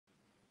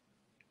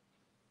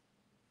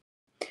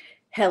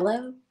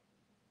Hello?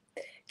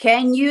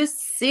 Can you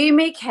see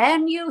me?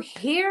 Can you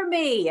hear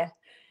me?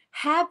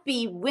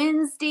 Happy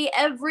Wednesday,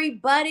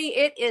 everybody.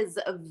 It is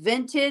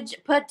Vintage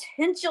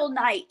Potential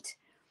Night.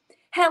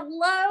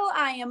 Hello,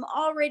 I am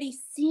already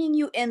seeing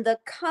you in the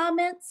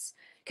comments.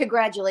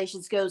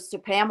 Congratulations goes to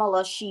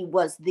Pamela. She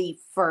was the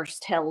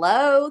first.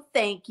 Hello.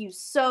 Thank you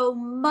so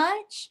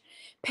much.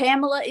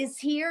 Pamela is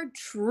here.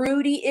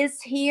 Trudy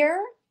is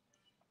here.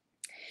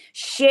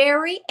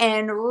 Sherry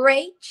and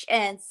Rach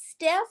and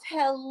Steph,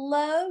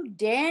 hello.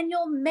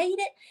 Daniel made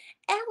it.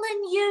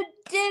 Ellen, you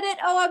did it.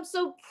 Oh, I'm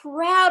so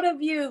proud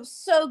of you.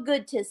 So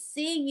good to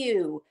see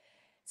you.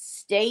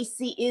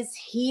 Stacy is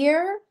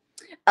here.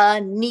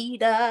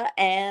 Anita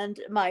and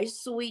my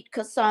sweet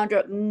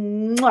Cassandra.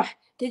 Mwah.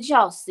 Did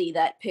y'all see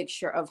that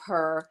picture of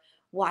her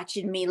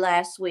watching me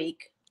last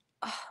week?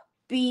 Oh,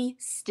 be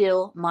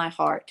still my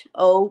heart.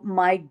 Oh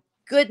my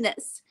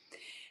goodness.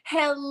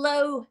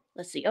 Hello.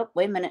 Let's see. Oh,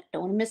 wait a minute.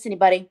 Don't want to miss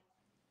anybody.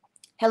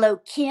 Hello,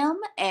 Kim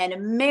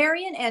and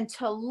Marion and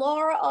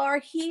Talara are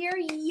here.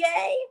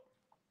 Yay.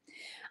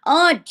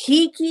 Aunt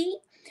Kiki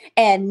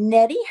and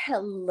Nettie.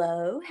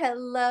 Hello.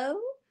 Hello.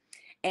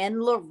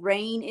 And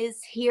Lorraine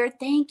is here.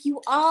 Thank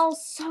you all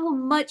so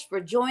much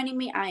for joining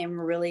me. I am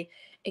really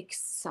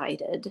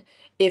excited,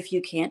 if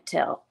you can't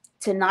tell.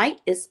 Tonight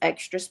is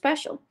extra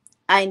special.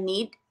 I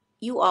need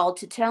you all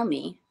to tell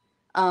me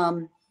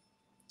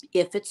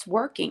if it's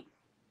working.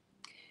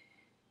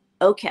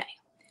 Okay.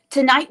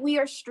 Tonight we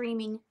are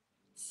streaming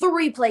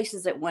 3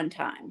 places at one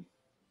time.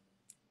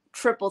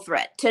 Triple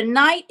threat.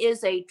 Tonight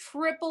is a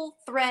triple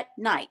threat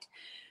night.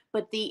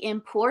 But the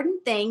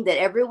important thing that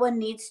everyone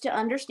needs to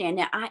understand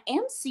now, I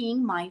am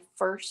seeing my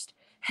first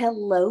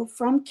hello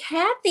from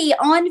Kathy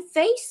on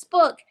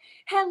Facebook.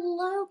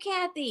 Hello,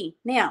 Kathy.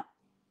 Now,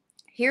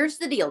 here's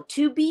the deal.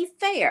 To be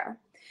fair,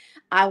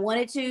 I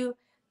wanted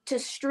to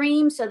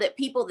stream so that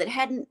people that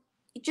hadn't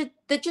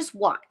just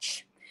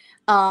watch.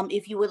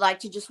 If you would like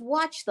to just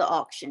watch the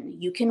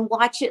auction, you can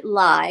watch it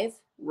live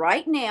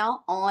right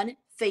now on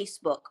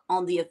Facebook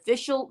on the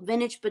official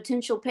Vintage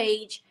Potential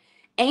page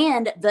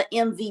and the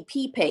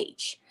MVP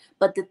page.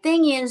 But the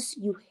thing is,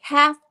 you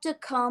have to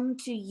come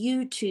to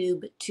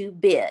YouTube to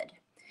bid.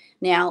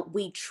 Now,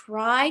 we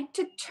tried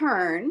to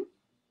turn.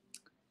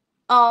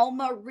 Oh,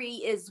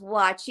 Marie is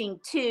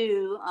watching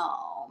too.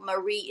 Oh,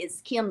 Marie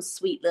is Kim's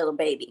sweet little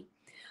baby.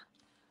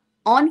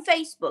 On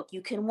Facebook, you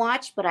can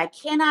watch, but I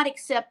cannot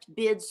accept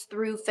bids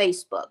through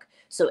Facebook.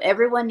 So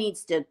everyone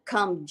needs to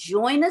come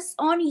join us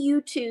on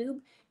YouTube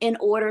in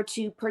order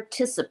to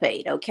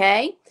participate,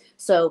 okay?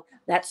 So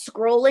that's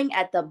scrolling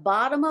at the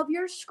bottom of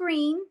your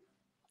screen.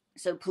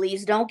 So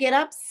please don't get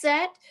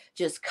upset.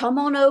 Just come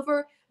on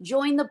over,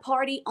 join the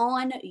party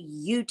on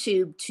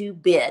YouTube to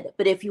bid.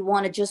 But if you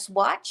want to just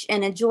watch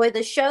and enjoy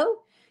the show,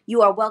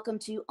 you are welcome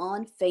to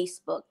on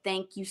Facebook.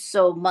 Thank you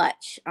so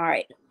much. All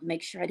right,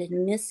 make sure I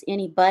didn't miss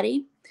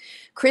anybody.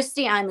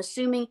 Christy, I'm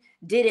assuming,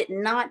 did it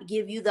not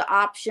give you the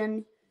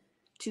option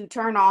to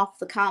turn off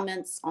the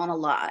comments on a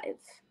live?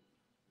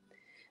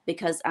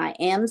 Because I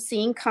am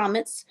seeing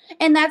comments,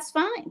 and that's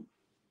fine.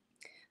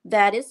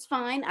 That is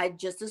fine.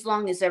 Just as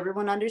long as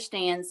everyone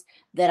understands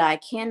that I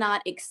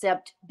cannot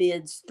accept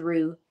bids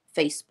through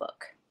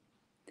Facebook.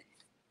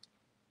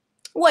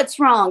 What's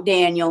wrong,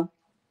 Daniel?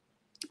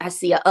 I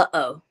see a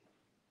uh-oh.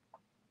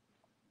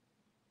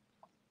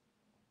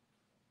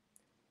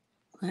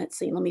 Let's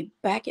see. Let me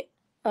back it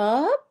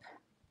up.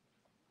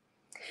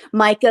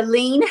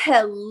 Michaeline,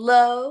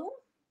 hello.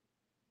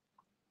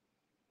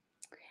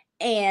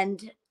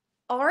 And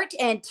Art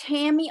and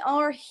Tammy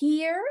are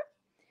here.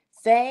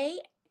 Faye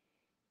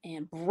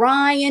and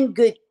Brian,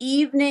 good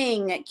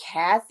evening.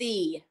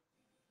 Kathy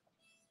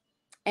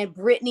and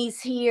Brittany's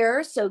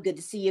here. So good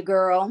to see you,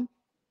 girl.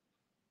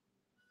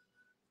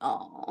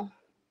 Oh,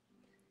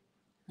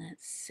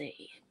 let's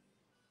see.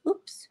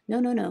 Oops.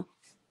 No.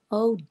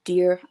 Oh,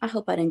 dear. I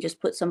hope I didn't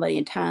just put somebody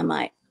in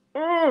timeout.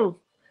 I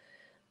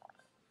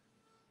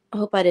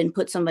hope I didn't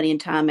put somebody in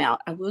timeout.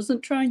 I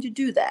wasn't trying to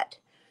do that.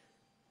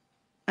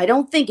 I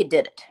don't think it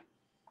did it.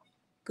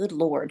 Good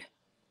Lord.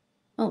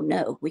 Oh,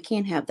 no. We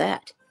can't have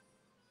that.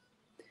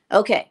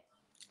 Okay.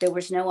 There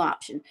was no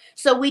option.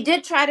 So we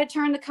did try to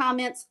turn the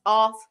comments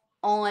off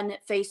on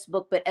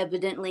Facebook, but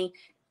evidently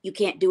you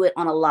can't do it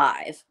on a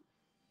live.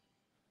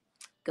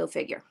 Go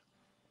figure.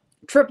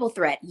 Triple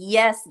threat.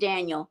 Yes,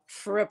 Daniel,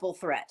 triple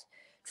threat.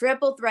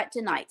 Triple threat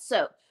tonight.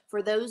 So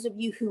for those of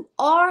you who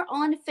are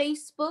on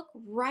Facebook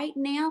right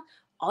now,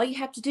 all you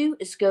have to do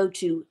is go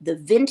to the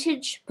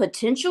Vintage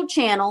Potential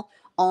channel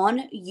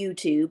on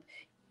YouTube.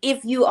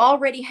 If you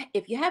have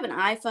an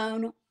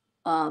iPhone,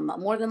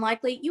 more than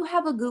likely you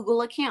have a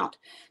Google account.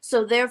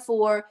 So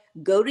therefore,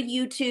 go to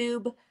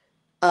YouTube.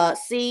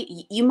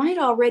 See, you might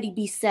already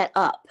be set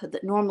up.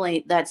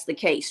 Normally that's the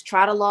case.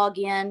 Try to log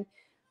in.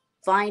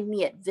 Find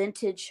me at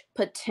Vintage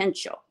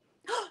Potential.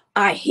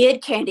 I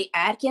hid Candy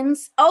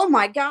Atkins. Oh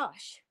my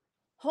gosh.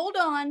 Hold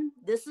on.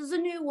 This is a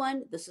new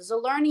one. This is a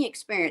learning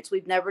experience.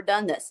 We've never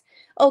done this.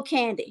 Oh,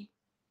 Candy.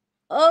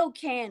 Oh,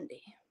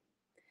 Candy.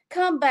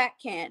 Come back,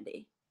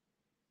 Candy.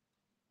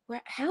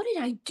 How did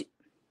I do?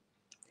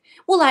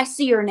 Well, I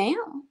see her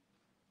now.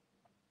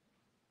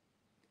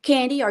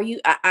 Candy, are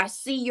you? I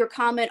see your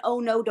comment. Oh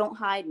no, don't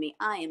hide me.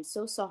 I am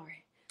so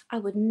sorry. I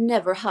would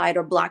never hide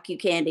or block you,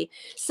 Candy.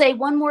 Say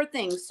one more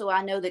thing so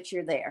I know that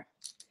you're there.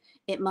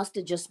 It must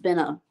have just been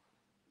a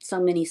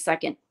so many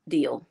second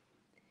deal.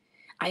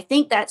 I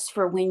think that's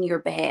for when you're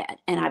bad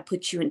and I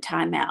put you in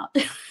timeout.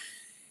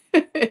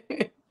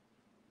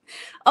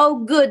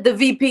 Oh, good. The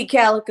VP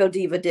Calico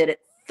Diva did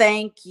it.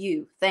 Thank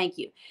you. Thank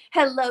you.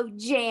 Hello,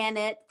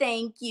 Janet.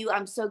 Thank you.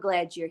 I'm so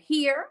glad you're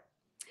here.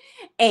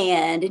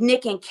 And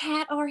Nick and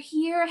Kat are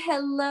here.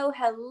 Hello,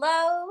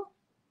 hello.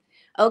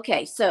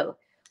 Okay, so,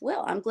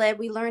 well, I'm glad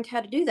we learned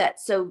how to do that.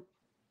 So,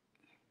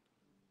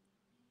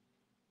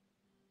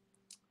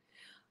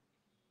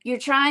 you're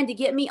trying to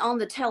get me on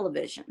the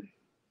television.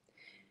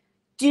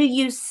 Do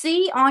you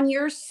see on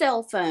your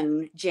cell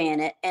phone,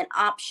 Janet, an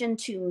option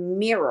to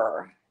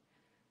mirror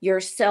your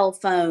cell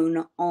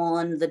phone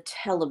on the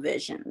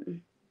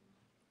television?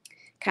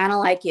 Kind of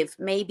like if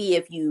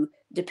you,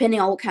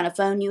 depending on what kind of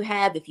phone you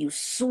have, if you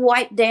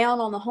swipe down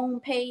on the home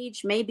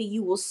page, maybe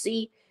you will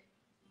see.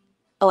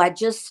 Oh, I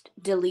just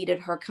deleted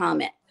her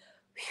comment.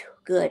 Whew,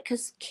 good,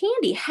 because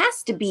Candy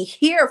has to be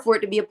here for it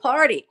to be a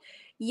party.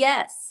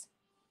 Yes.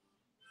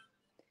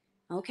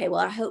 Okay, well,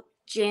 I hope,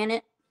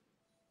 Janet,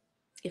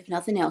 if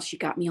nothing else, you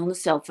got me on the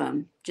cell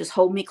phone. Just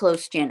hold me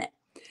close, Janet.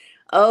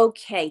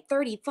 Okay,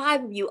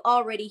 35 of you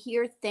already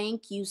here.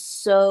 Thank you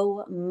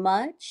so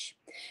much.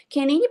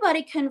 Can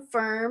anybody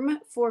confirm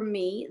for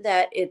me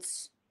that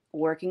it's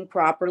working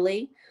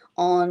properly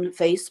on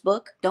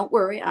Facebook? Don't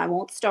worry, I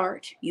won't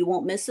start. You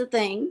won't miss a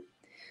thing.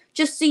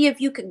 Just see if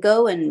you could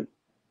go and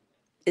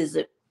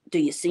do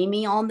you see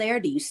me on there?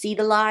 Do you see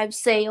the live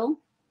sale?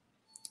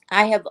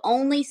 I have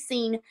only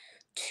seen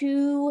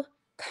 2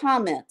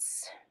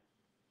 comments,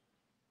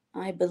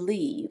 I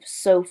believe,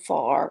 so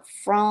far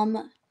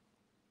from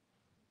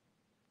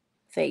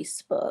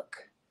Facebook.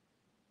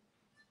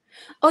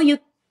 Oh, you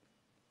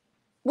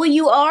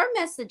are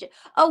messaging.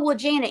 Oh, well,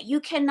 Janet, you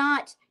can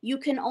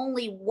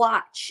only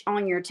watch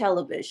on your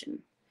television.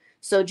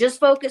 So just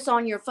focus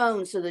on your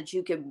phone so that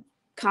you can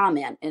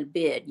comment and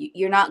bid.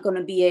 You're not going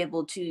to be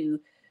able to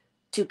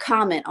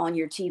comment on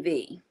your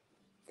TV.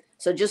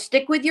 So just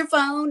stick with your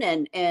phone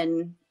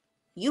and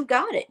you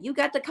got it. You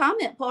got the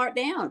comment part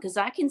down because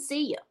I can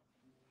see you.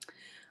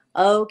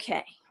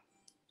 Okay.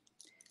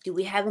 Do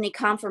we have any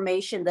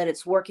confirmation that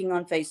it's working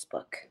on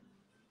Facebook?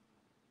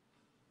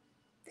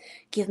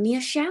 Give me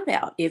a shout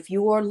out if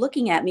you are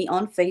looking at me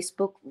on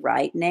Facebook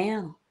right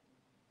now.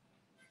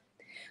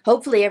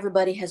 Hopefully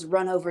everybody has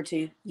run over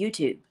to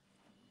YouTube.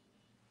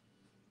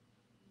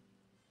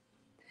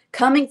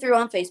 Coming through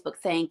on Facebook.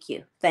 Thank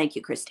you. Thank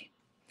you, Christy.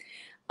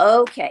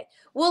 Okay.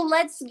 Well,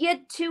 let's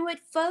get to it,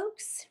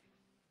 folks.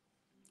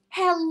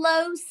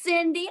 Hello,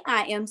 Cindy.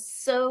 I am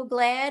so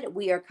glad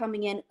we are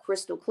coming in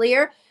crystal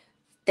clear.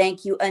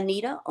 Thank you,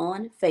 Anita,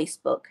 on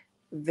Facebook.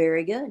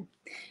 Very good.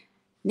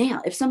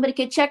 Now, if somebody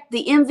could check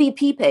the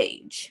MVP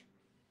page.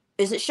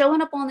 Is it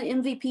showing up on the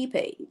MVP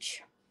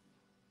page?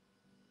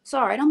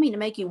 Sorry, I don't mean to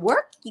make you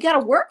work. You got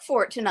to work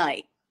for it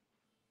tonight.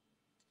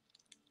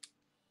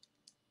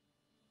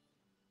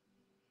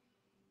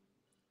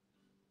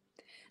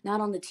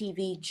 Not on the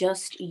TV,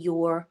 just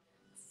your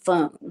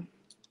phone.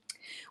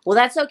 Well,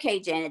 that's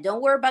okay, Janet.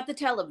 Don't worry about the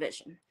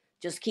television.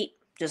 Just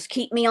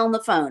keep me on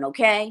the phone,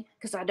 okay?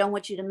 Because I don't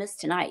want you to miss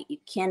tonight. You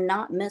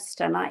cannot miss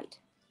tonight.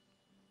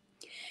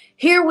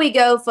 Here we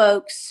go,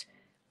 folks.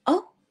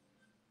 Oh,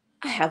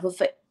 I have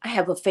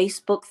a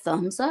Facebook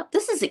thumbs up.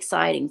 This is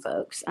exciting,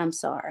 folks. I'm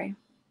sorry.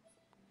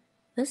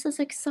 This is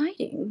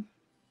exciting.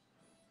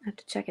 I have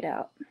to check it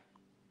out.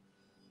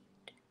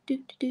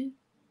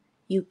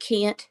 You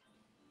can't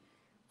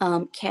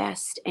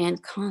cast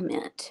and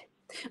comment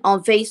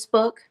on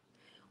Facebook.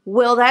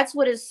 Well, that's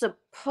what it's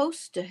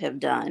supposed to have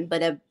done.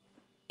 But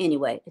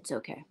anyway, it's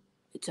okay.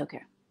 It's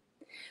okay.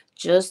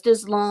 Just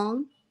as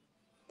long.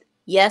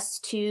 Yes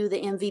to the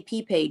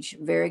MVP page.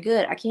 Very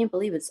good. I can't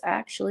believe it's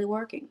actually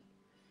working.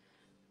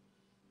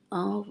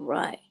 All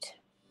right.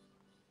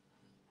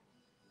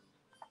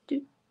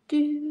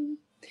 The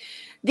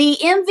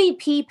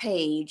MVP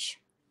page,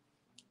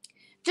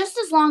 just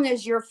as long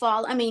as you're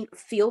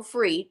feel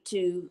free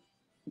to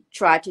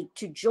try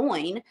to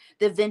join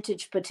the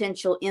Vintage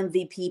Potential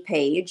MVP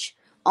page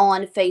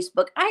on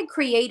Facebook. I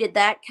created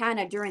that kind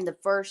of during the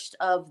first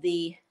of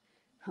the,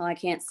 oh, I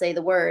can't say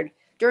the word,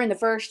 during the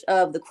first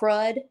of the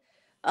crud,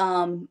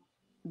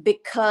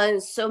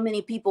 because so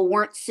many people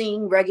weren't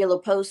seeing regular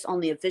posts on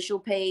the official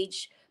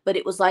page, but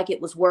it was like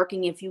it was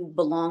working if you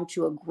belong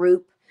to a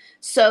group.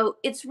 So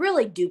it's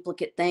really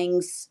duplicate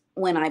things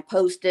when I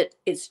post it.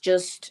 It's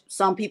just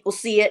some people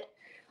see it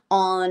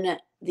on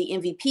the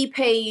MVP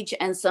page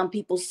and some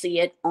people see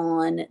it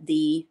on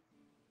the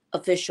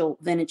official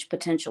Vintage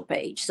Potential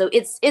page. So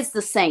it's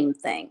the same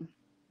thing.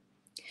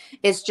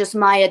 It's just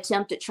my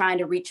attempt at trying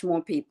to reach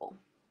more people.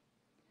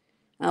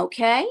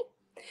 Okay.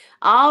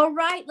 All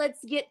right,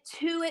 let's get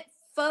to it,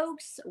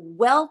 folks.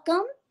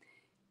 Welcome.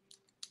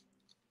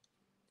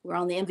 We're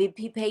on the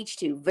MVP page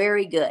too.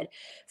 Very good.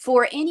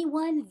 For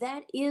anyone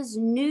that is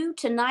new,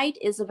 tonight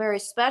is a very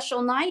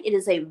special night. It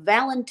is a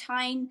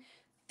Valentine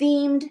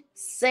themed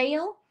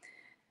sale.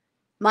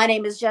 My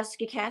name is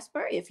Jessica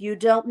Casper. If you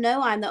don't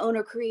know, I'm the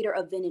owner creator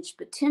of Vintage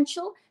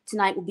Potential.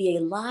 Tonight will be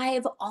a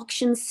live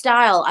auction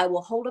style. I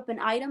will hold up an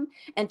item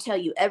and tell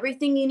you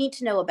everything you need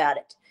to know about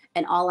it.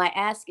 And all I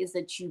ask is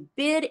that you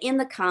bid in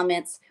the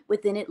comments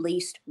within at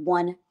least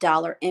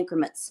 $1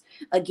 increments.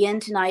 Again,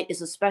 tonight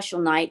is a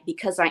special night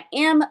because I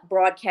am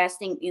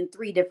broadcasting in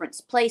 3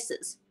 different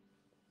places.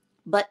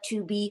 But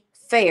to be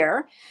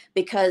fair,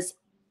 because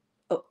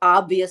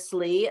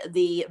obviously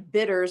the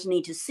bidders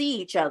need to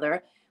see each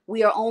other,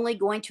 we are only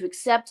going to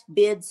accept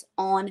bids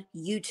on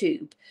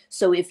YouTube.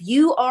 So if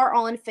you are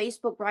on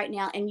Facebook right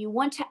now and you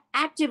want to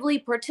actively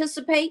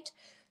participate,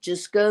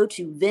 just go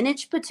to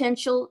Vintage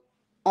Potential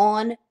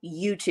on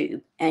YouTube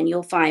and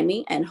you'll find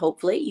me, and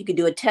hopefully you can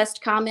do a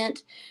test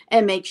comment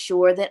and make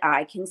sure that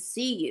I can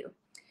see you.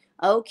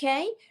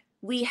 Okay,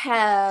 we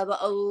have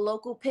a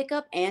local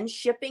pickup and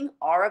shipping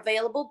are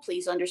available.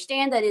 Please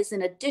understand that is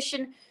in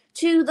addition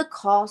to the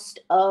cost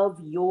of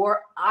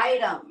your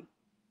item.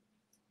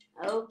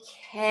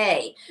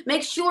 Okay,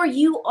 make sure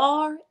you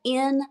are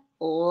in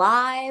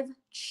live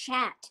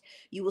chat.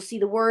 You will see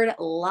the word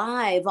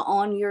live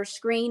on your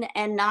screen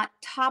and not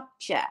top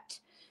chat.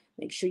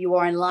 Make sure you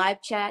are in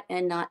live chat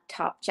and not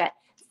top chat.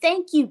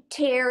 Thank you,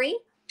 Terry.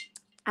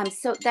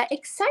 That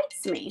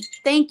excites me.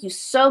 Thank you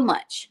so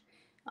much.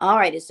 All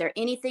right, is there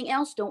anything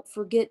else? Don't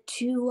forget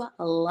to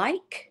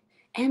like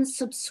and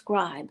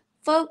subscribe.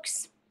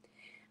 Folks,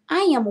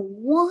 I am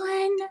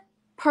one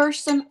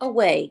person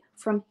away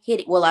from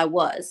hitting, well, I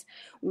was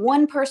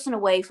one person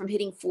away from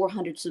hitting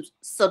 400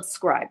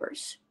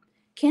 subscribers.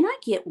 Can I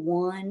get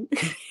one?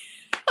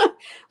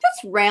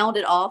 Let's round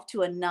it off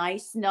to a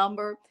nice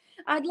number.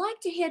 I'd like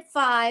to hit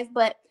 5,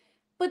 but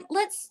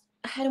let's,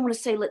 I don't want to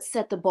say let's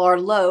set the bar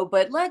low,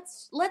 but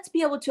let's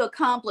be able to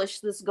accomplish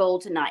this goal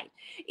tonight.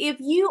 If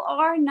you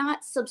are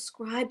not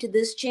subscribed to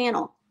this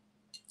channel,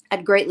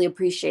 I'd greatly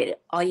appreciate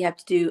it. All you have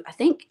to do, I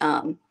think,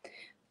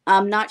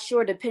 I'm not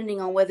sure, depending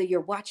on whether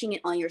you're watching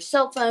it on your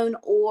cell phone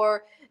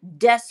or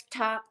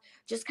desktop,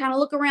 just kind of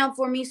look around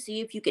for me,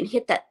 see if you can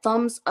hit that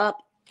thumbs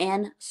up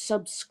and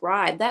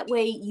subscribe. That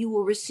way you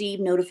will receive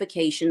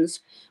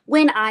notifications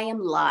when I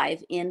am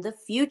live in the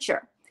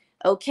future.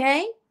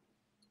 Okay?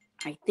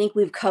 I think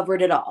we've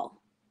covered it all.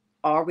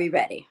 Are we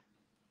ready?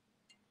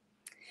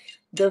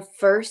 The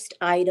first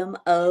item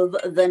of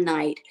the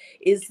night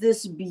is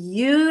this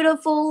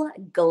beautiful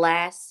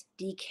glass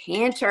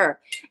decanter,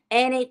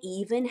 and it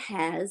even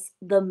has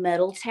the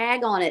metal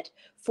tag on it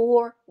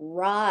for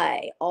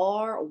rye,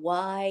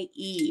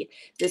 R-Y-E.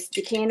 This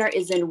decanter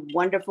is in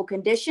wonderful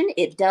condition.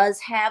 It does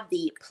have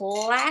the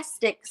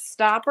plastic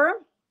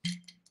stopper.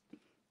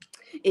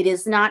 It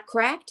is not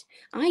cracked.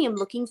 I am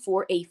looking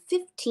for a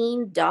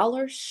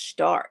 $15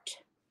 start.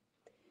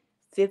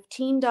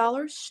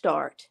 $15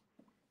 start.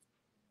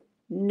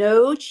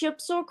 No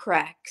chips or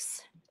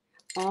cracks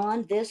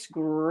on this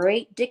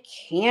great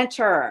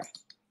decanter.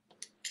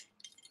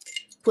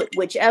 Put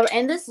whichever,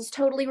 and this is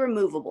totally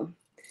removable.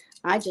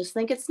 I just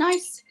think it's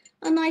nice.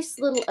 A nice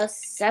little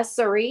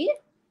accessory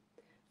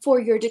for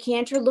your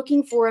decanter,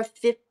 looking for a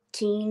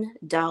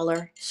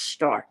 $15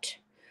 start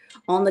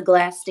on the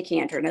glass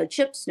decanter. No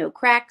chips, no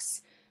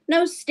cracks,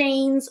 no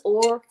stains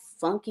or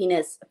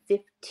funkiness.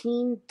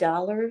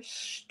 $15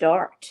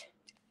 start.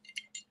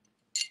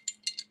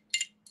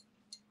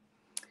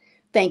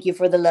 Thank you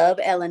for the love,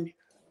 Ellen.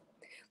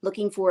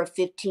 Looking for a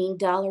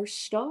 $15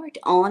 start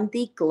on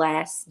the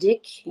glass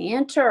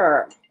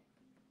decanter.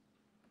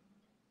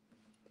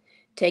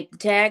 Take the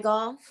tag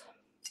off.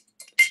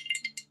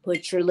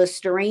 Put your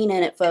Listerine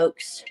in it,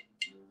 folks.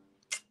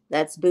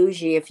 That's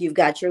bougie if you've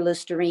got your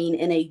Listerine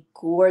in a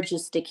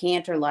gorgeous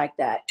decanter like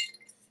that.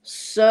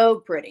 So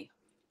pretty.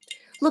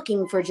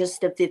 Looking for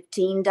just a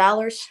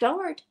 $15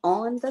 start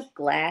on the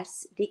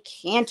glass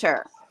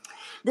decanter.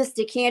 This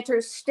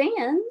decanter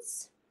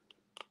stands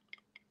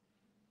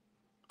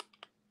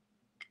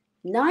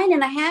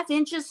 9.5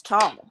 inches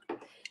tall.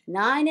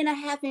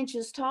 9.5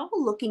 inches tall,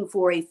 looking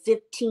for a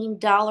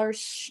 $15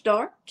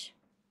 start.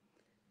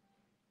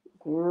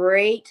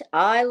 Great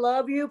I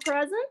love you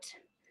present.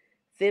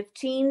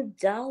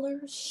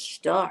 $15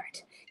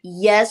 start.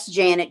 Yes,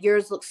 Janet,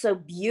 yours looks so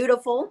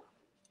beautiful.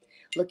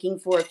 Looking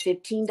for a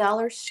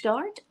 $15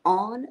 start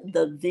on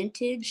the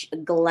vintage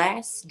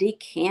glass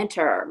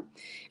decanter.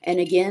 And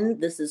again,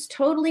 this is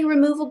totally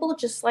removable,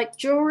 just like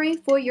jewelry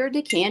for your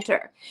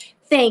decanter.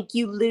 Thank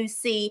you,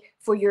 Lucy,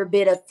 for your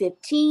bid of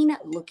 15.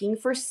 Looking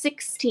for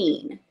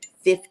 16.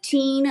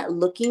 15,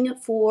 looking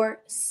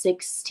for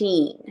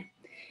 16.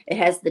 It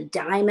has the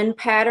diamond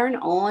pattern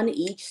on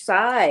each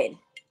side.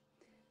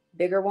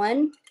 Bigger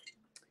one,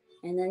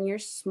 and then your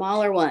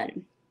smaller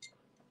one.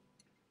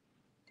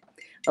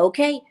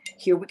 Okay,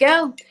 here we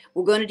go.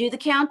 We're going to do the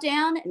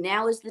countdown.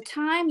 Now is the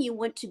time. You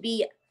want to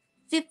be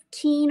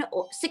 15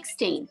 or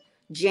 16.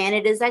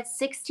 Janet is at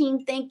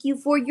 16. Thank you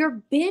for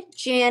your bid,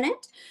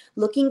 Janet.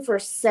 Looking for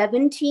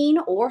 17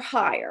 or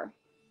higher.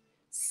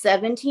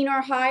 17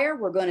 or higher,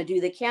 we're going to do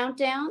the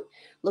countdown.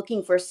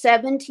 Looking for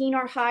 17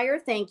 or higher.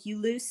 Thank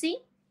you, Lucy.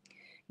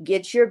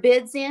 Get your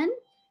bids in.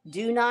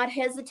 Do not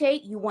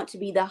hesitate. You want to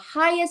be the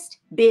highest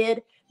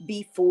bid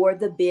before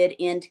the bid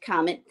end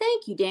comment.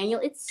 Thank you, Daniel.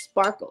 It's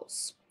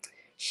Sparkles.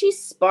 She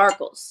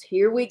sparkles.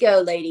 Here we go,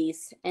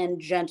 ladies and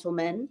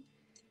gentlemen.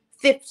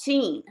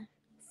 15,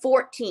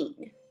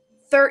 14,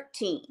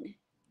 13,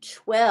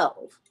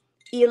 12,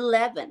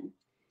 11,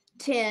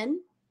 10,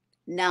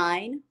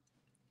 9,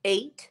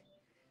 8,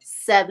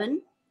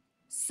 7,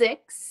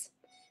 6,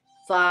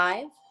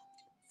 5,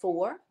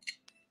 4,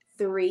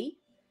 3,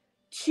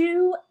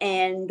 2,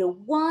 and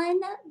 1.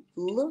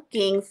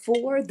 Looking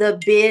for the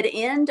bid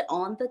end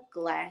on the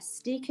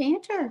glass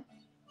decanter.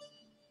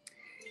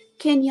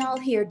 Can y'all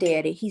hear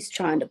Daddy? He's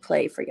trying to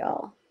play for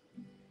y'all.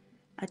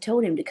 I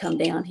told him to come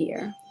down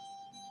here.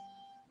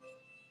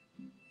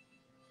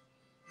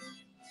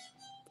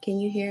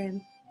 Can you hear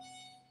him?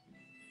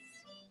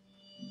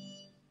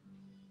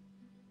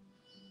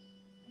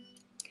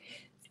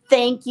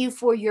 Thank you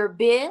for your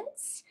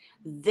bids.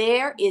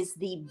 There is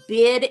the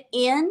bid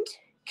end.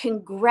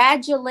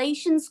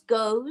 Congratulations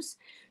goes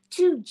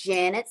to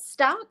Janet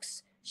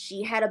Stocks.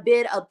 She had a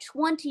bid of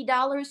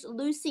 $20.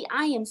 Lucy,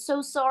 I am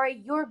so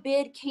sorry. Your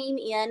bid came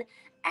in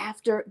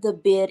after the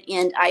bid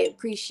end. I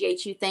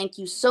appreciate you. Thank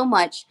you so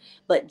much.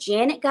 But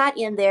Janet got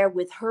in there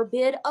with her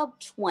bid of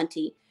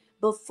 $20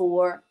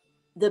 before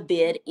the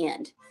bid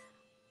end.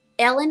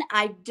 Ellen,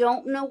 I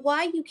don't know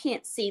why you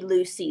can't see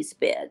Lucy's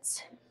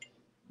bids.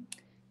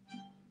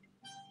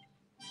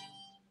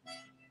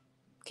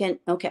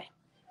 Okay.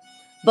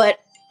 But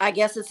I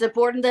guess it's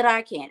important that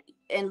I can.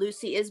 And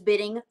Lucy is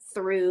bidding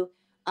through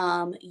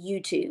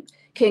YouTube.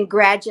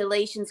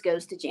 Congratulations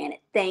goes to Janet.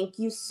 Thank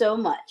you so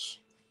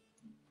much.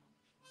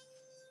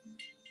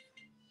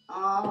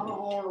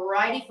 All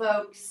righty,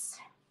 folks.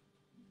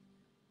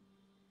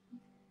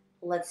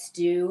 Let's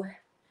do.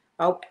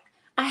 Oh,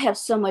 I have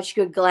so much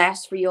good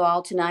glass for you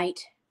all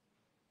tonight.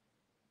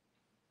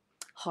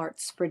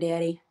 Hearts for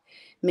Daddy.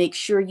 Make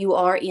sure you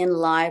are in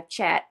live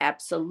chat.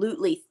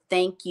 Absolutely.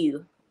 Thank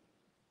you.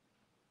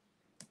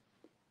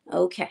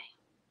 Okay.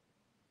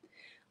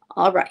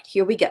 All right,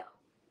 here we go.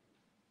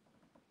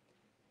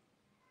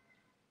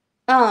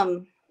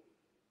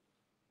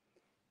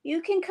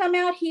 You can come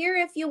out here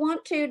if you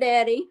want to,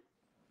 Daddy.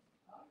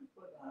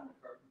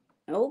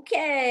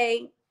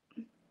 Okay.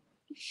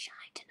 He's shy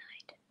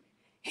tonight.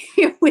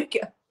 Here we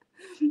go.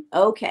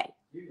 Okay.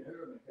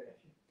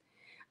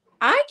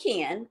 I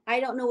can. I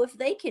don't know if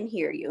they can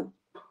hear you.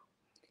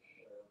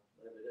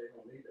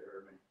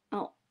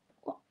 Oh.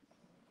 Well.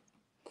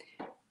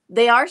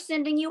 They are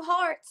sending you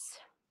hearts.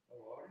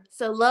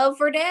 So love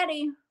for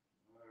Daddy.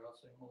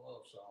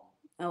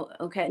 Oh,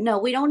 okay. No,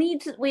 we don't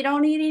need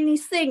any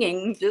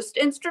singing, just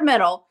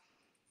instrumental.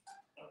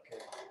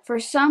 Okay. For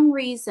some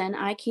reason,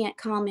 I can't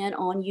comment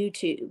on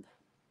YouTube.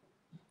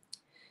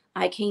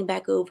 I came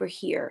back over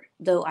here,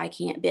 though I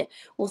can't bid.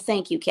 Well,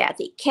 thank you,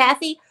 Kathy.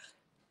 Kathy,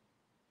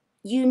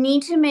 you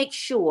need to make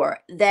sure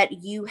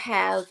that you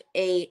have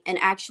an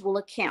actual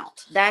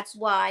account. That's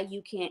why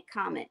you can't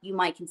comment. You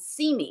might can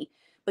see me,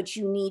 but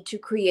you need to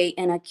create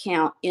an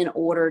account in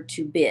order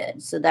to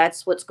bid. So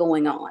that's what's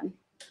going on.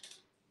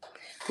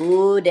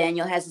 Ooh,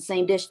 Daniel has the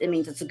same dish. That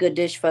means it's a good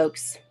dish,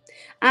 folks.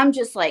 I'm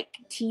just like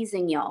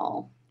teasing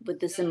y'all with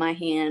this in my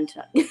hand.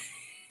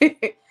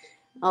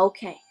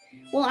 Okay.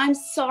 Well, I'm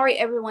sorry,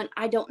 everyone.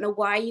 I don't know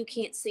why you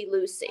can't see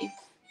Lucy.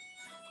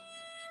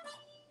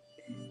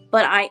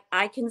 But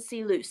I can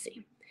see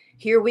Lucy.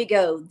 Here we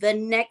go. The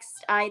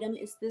next item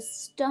is this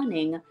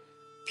stunning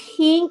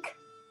pink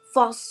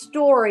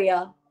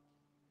Fostoria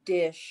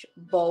dish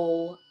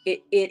bowl.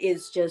 It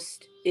is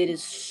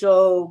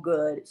so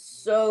good.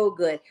 So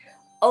good.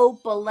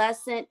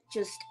 Opalescent,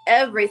 just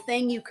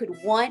everything you could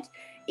want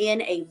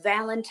in a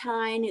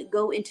Valentine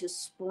go into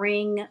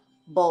spring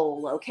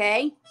bowl,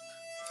 okay?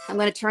 I'm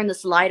going to turn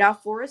this light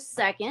off for a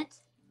second.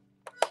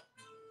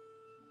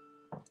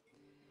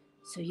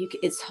 So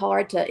it's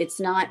hard to, it's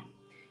not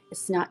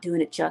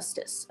doing it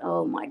justice.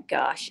 Oh my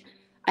gosh.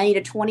 I need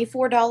a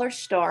 $24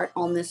 start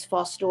on this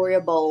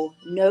Fostoria bowl.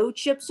 No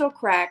chips or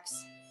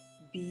cracks.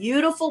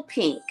 Beautiful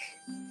pink.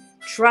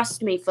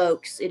 Trust me,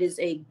 folks, it is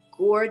a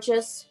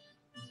gorgeous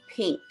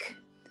pink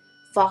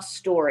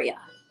Fostoria.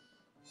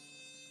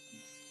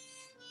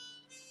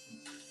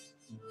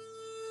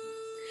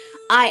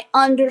 I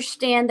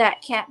understand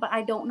that, Kat, but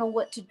I don't know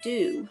what to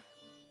do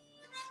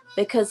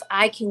because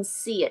I can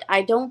see it.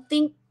 I don't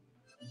think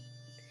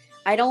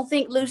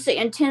Lucy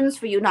intends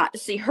for you not to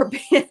see her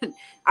bid.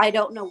 I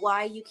don't know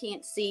why you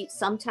can't see.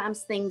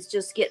 Sometimes things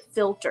just get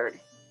filtered.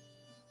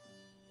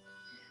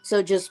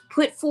 So just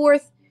put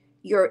forth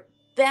your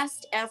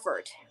best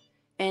effort,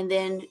 and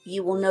then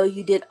you will know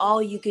you did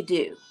all you could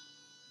do.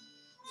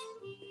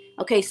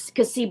 Okay,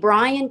 because see,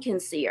 Brian can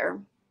see her.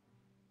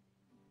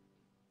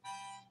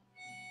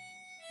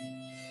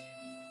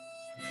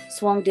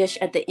 Swung dish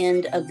at the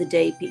end of the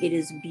day. It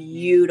is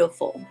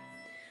beautiful.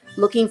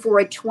 Looking for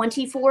a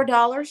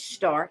 $24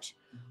 start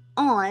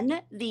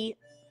on the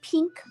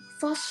pink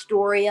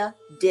Fostoria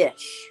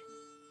dish.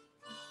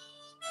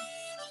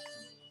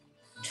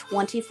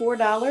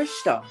 $24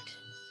 start.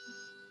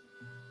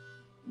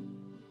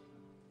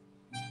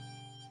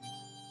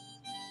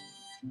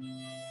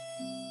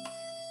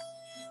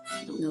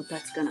 I don't know if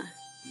that's gonna.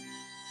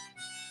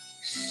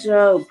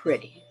 So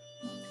pretty.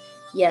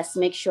 Yes,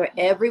 make sure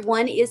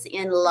everyone is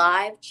in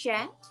live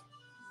chat.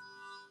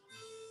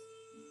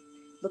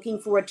 Looking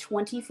for a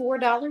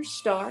 $24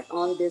 start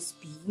on this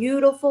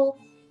beautiful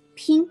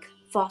pink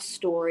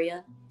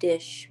Fostoria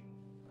dish.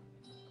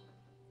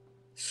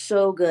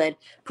 So good.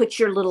 Put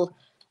your little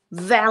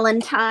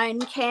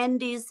Valentine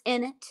candies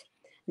in it.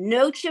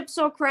 No chips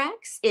or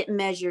cracks. It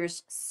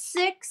measures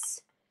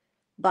 6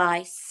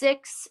 by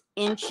 6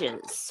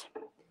 inches.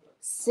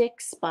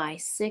 6 by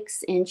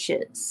 6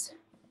 inches.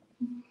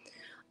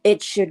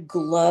 It should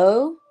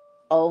glow.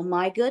 Oh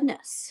my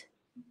goodness.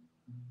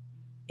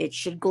 It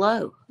should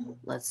glow.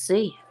 Let's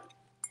see.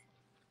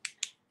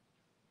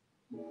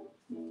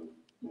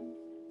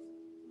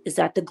 Is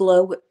that the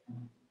glow?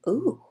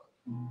 Ooh.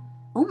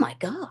 Oh my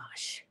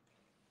gosh.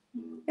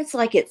 It's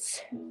like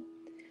it's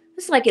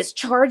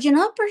charging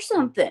up or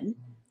something.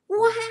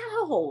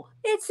 Wow.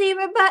 It's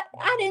even but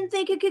I didn't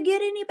think it could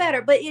get any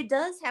better, but it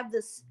does have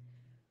this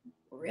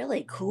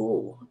really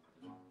cool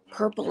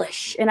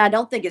purplish, and I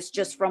don't think it's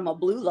just from a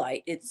blue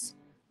light. It's,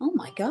 oh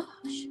my gosh.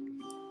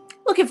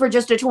 Looking for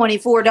just a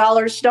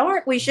 $24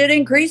 start. We should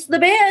increase the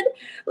bid.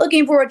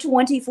 Looking for a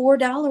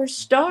 $24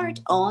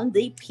 start on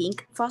the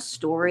pink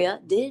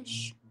Fostoria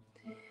dish.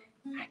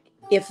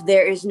 If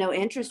there is no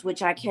interest,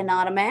 which I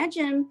cannot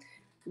imagine,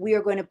 we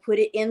are going to put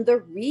it in the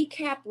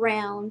recap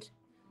round.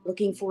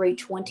 Looking for a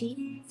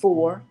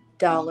 $24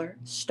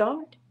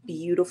 start.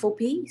 Beautiful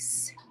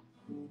piece.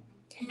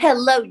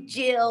 Hello,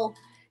 Jill.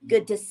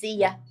 Good to see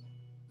ya.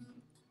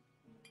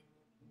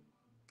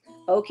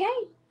 Okay,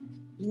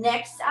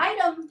 next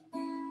item.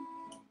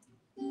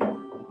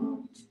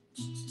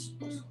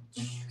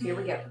 Here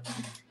we go.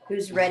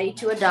 Who's ready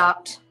to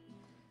adopt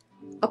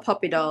a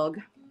puppy dog?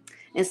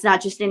 It's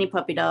not just any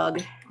puppy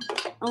dog.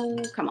 Oh,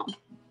 come on.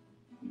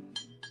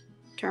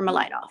 Turn my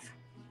light off.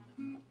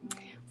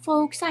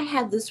 Folks, I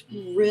have this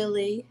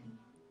really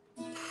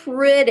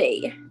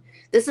pretty.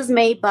 This is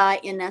made by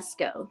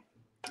Inesco.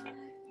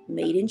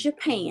 Made in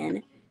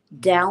Japan,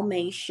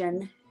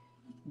 Dalmatian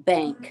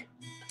bank.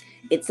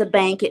 It's a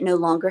bank. It no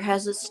longer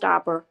has a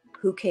stopper.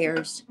 Who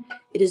cares?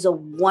 It is a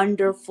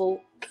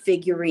wonderful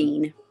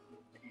figurine.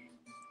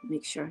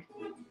 Make sure.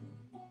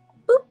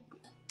 Boop.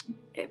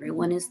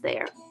 Everyone is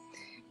there.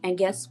 And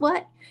guess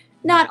what?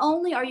 Not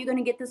only are you going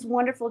to get this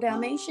wonderful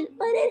Dalmatian,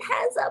 but it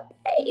has a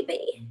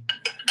baby.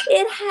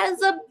 It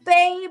has a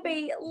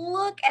baby.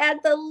 Look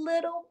at the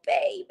little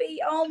baby.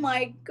 Oh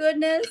my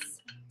goodness.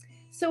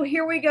 So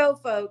here we go,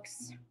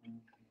 folks.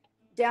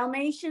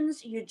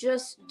 Dalmatians, you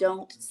just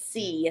don't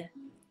see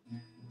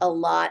a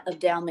lot of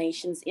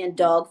Dalmatians in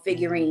dog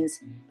figurines.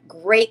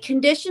 Great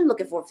condition.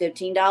 Looking for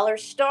 $15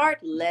 start.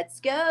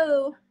 Let's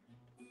go.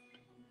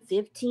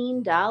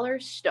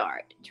 $15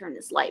 start. Turn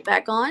this light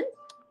back on.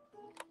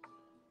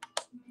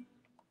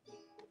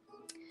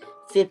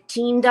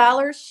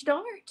 $15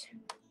 start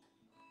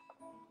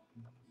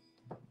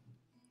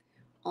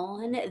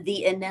on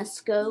the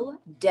Inesco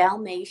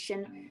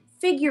Dalmatian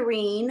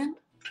figurine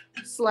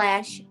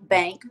 /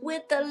 bank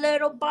with the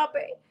little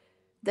puppy.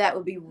 That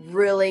would be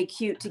really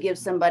cute to give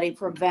somebody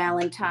for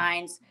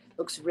Valentine's.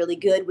 Looks really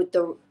good with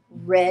the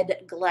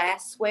red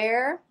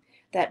glassware,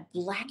 that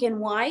black and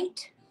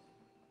white.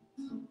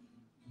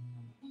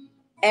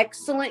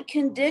 Excellent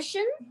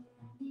condition.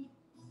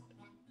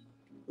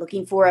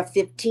 Looking for a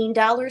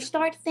 $15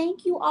 start.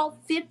 Thank you all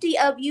 50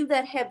 of you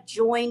that have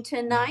joined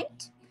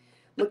tonight.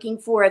 Looking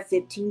for a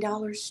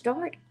 $15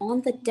 start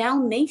on the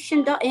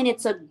Dalmatian dog, and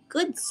it's a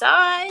good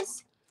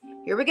size.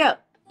 Here we go.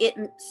 It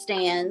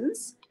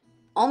stands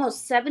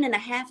almost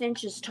 7.5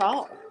 inches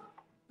tall.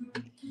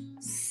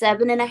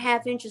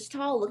 7.5 inches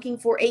tall. Looking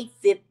for a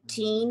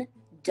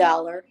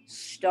 $15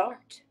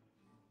 start.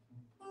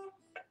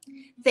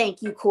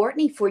 Thank you,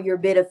 Courtney, for your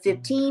bid of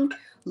 15.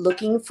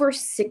 Looking for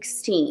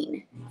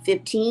 16.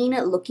 15,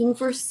 looking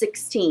for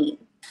 16.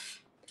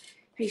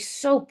 He's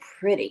so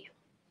pretty.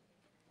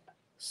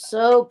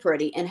 So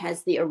pretty, and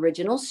has the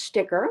original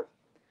sticker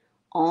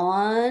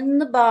on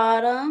the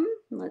bottom.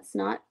 Let's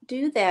not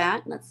do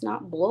that. Let's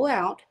not blow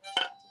out.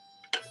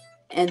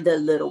 And the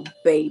little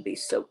baby,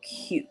 so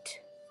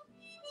cute.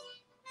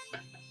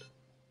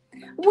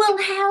 Well,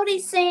 howdy,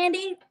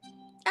 Sandy.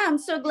 I'm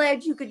so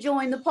glad you could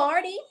join the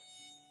party.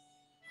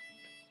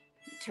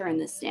 Turn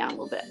this down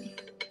a little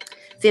bit.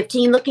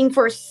 15 looking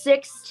for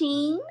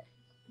 16.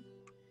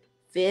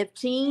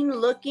 15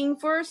 looking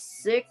for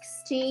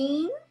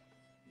 16.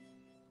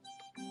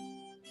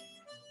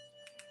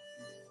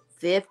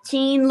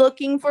 15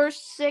 looking for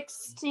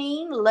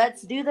 16.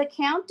 Let's do the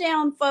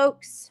countdown,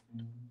 folks.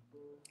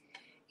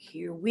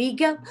 Here we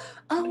go.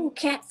 Oh,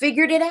 Kat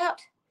figured it out.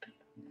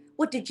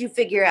 What did you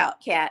figure out,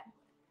 Kat?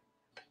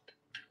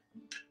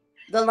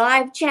 The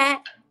live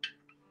chat?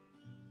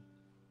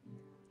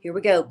 Here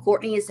we go.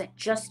 Courtney is at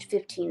just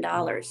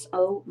 $15.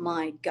 Oh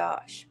my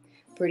gosh.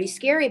 Pretty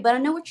scary, but I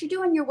know what you're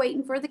doing. You're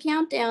waiting for the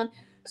countdown.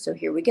 So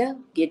here we go.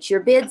 Get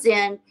your bids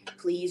in.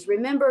 Please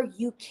remember,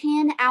 you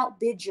can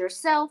outbid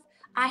yourself.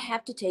 I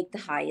have to take the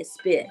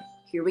highest bid.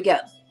 Here we go.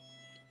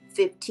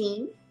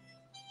 15,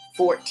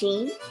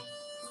 14,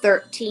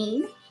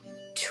 13,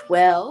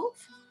 12,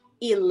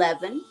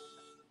 11,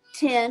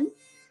 10,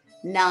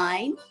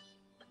 9,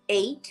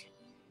 8,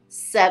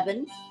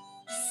 7,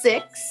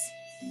 6,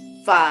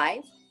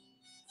 5,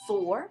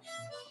 4,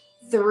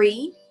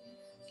 3,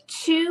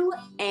 2,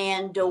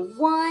 and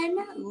 1.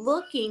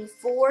 Looking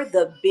for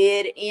the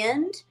bid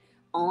end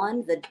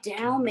on the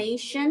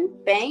Dalmatian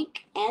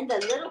Bank and the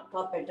little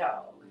puppy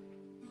dog.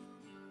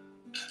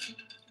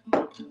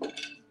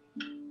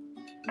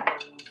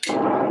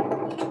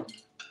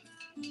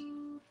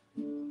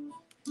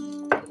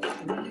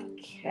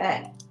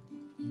 Okay.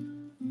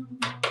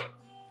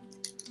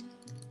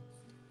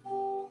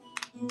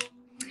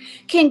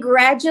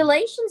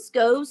 Congratulations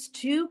goes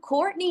to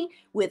Courtney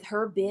with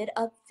her bid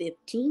of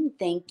 15.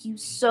 Thank you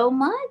so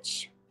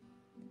much.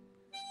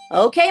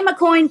 Okay, my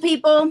coin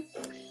people,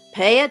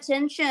 pay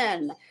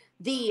attention.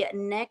 The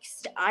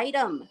next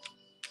item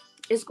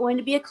is going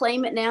to be a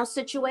claim it now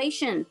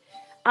situation.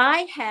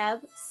 I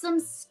have some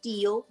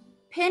steel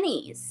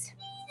pennies.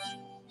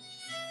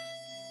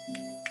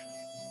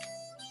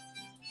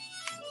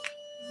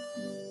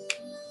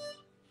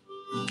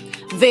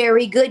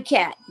 Very good,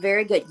 Kat.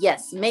 Very good.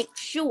 Yes, make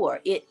sure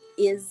it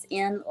is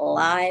in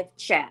live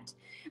chat.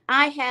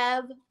 I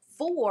have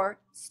 4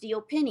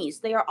 steel pennies.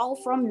 They are all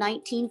from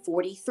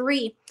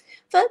 1943.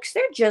 Folks,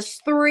 they're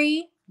just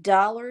 $3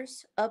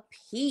 a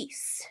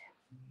piece.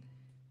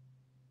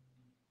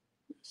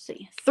 Let's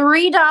see,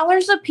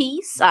 $3 a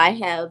piece. I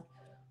have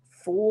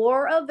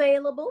 4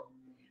 available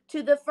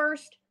to the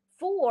first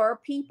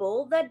 4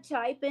 people that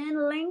type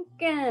in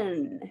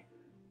Lincoln.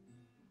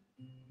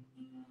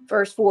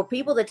 First 4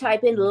 people that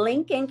type in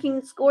Lincoln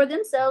can score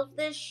themselves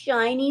this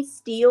shiny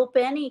steel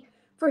penny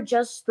for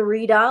just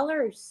 $3.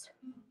 I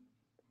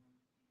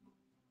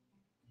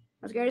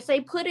was going to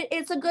say,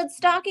 it's a good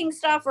stocking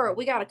stuffer.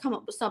 We got to come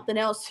up with something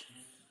else.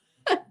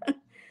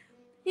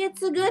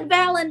 It's a good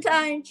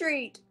Valentine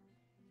treat.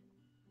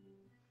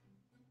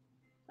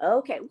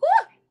 Okay. Woo!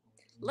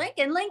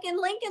 Lincoln, Lincoln,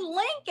 Lincoln,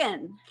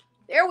 Lincoln.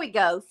 There we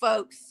go,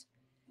 folks.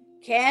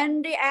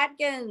 Candy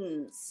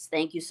Atkins.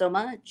 Thank you so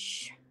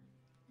much.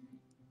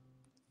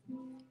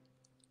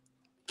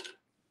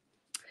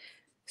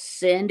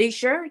 Cindy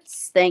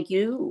Shirts. Thank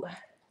you.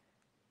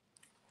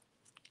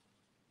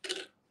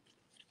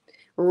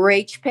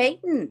 Rach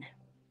Payton.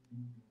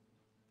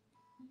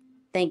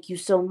 Thank you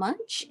so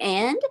much.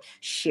 And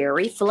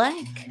Sherry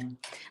Fleck.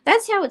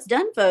 That's how it's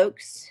done,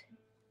 folks.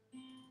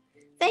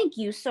 Thank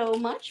you so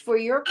much for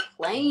your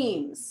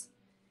claims.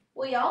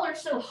 Well, y'all are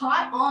so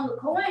hot on the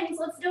coins.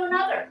 Let's do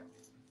another.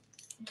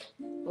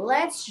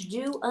 Let's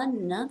do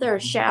another,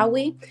 shall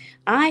we?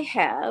 I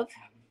have,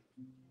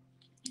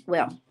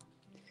 well,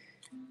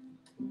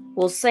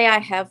 we'll say I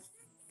have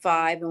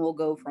 5 and we'll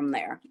go from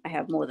there. I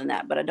have more than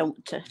that, but I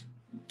don't.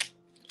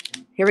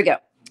 Here we go.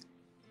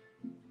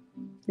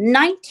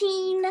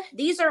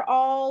 These are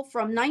all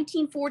from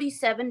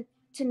 1947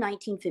 to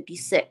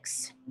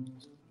 1956.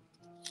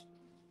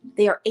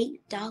 They are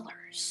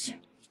 $8.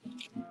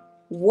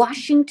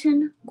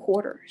 Washington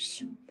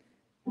quarters.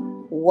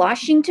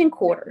 Washington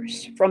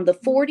quarters from the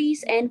 40s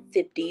and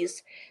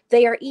 50s.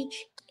 They are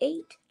each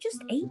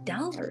just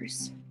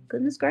 $8.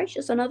 Goodness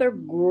gracious, another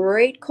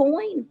great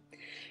coin.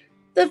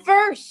 The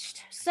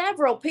first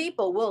several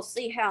people, we'll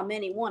see how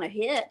many want to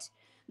hit.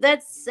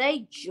 Let's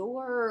say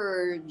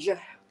George.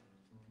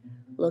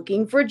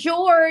 Looking for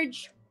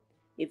George.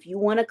 If you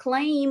want to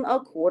claim a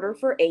quarter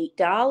for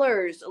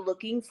 $8,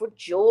 looking for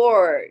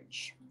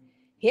George.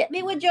 Hit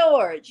me with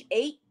George,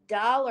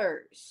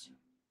 $8.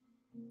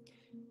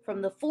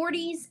 From the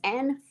 40s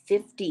and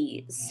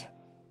 50s.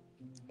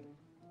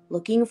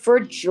 Looking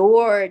for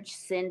George.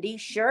 Cindy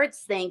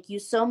Shirts, thank you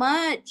so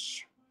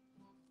much.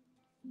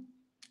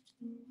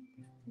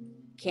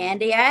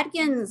 Candy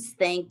Atkins,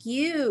 thank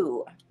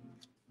you.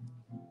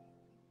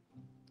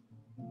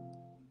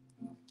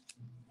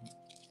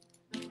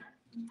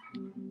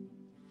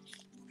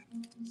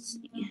 Let's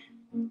see.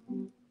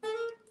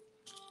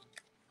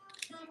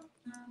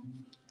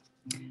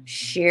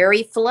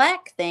 Sherry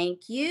Fleck,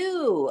 thank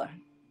you.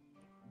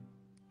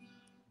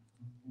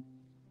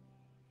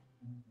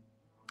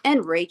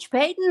 And Rach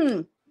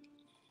Payton,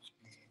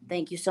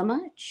 thank you so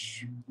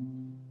much.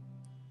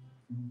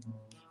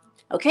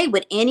 Okay,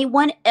 would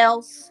anyone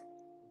else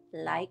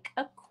like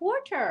a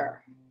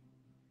quarter?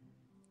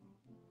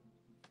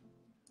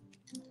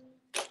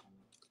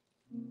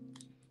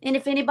 And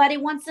if anybody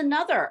wants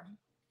another,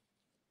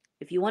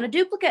 if you want a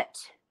duplicate,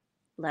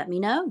 let me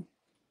know.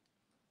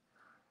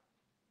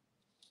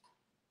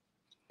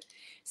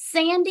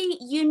 Sandy,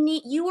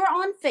 you are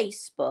on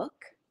Facebook.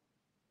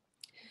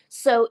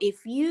 So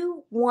if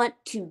you want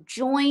to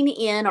join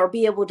in or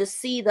be able to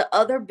see the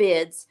other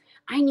bids,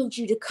 I need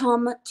you to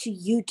come to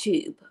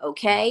YouTube,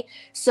 okay?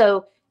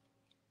 So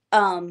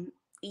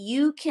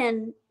you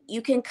can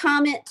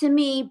comment to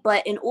me,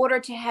 but in order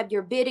to have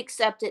your bid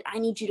accepted, I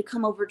need you to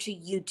come over to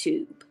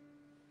YouTube.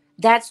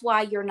 That's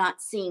why you're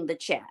not seeing the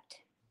chat.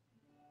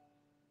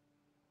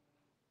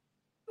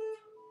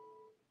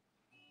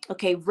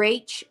 Okay,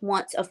 Rach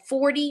wants a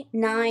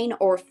 49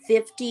 or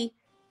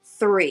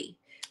 53.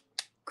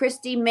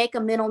 Christy, make a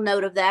mental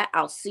note of that.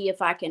 I'll see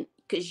if I can,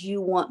 because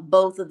you want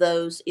both of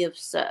those, if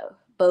so.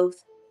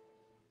 Both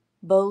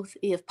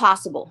if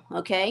possible,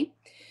 okay?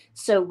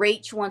 So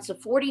Rach wants a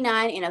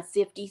 49 and a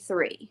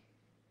 53.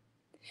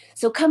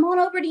 So come on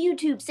over to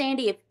YouTube,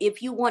 Sandy,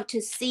 if you want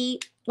to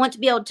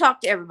be able to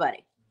talk to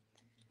everybody.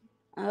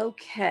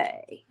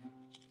 Okay.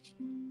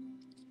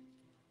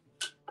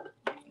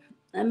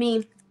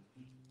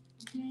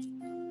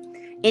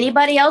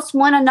 Anybody else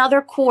want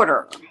another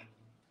quarter?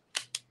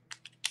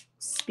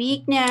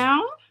 Speak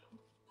now.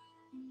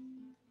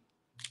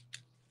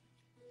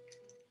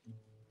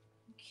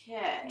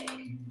 Okay.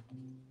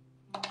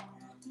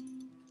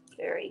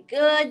 Very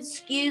good.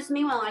 Excuse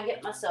me while I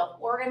get myself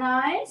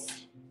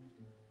organized.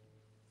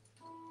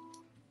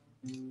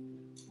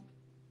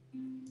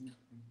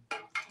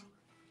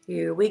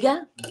 Here we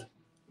go.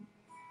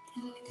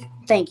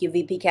 Thank you,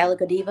 VP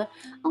Calico Diva.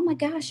 Oh my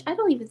gosh, I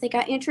don't even think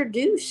I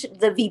introduced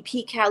the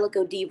VP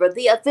Calico Diva,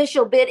 the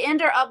official bid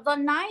ender of the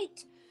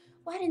night.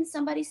 Why didn't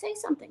somebody say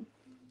something?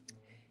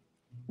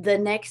 The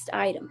next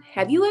item.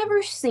 Have you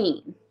ever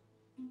seen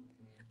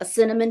a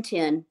cinnamon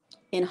tin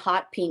in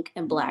hot pink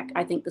and black?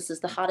 I think this is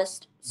the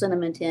hottest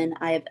cinnamon tin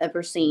I have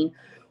ever seen.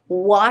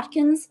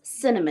 Watkins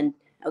cinnamon,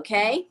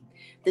 okay?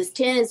 This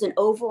tin is in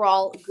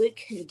overall good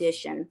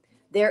condition.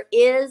 There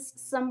is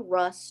some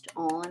rust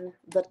on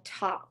the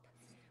top,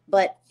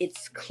 but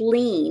it's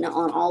clean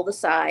on all the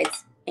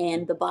sides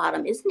and the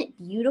bottom. Isn't it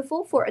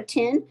beautiful for a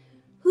tin?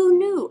 Who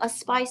knew a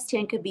spice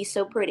tin could be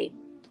so pretty?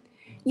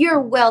 You're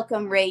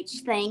welcome,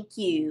 Rach. Thank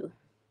you.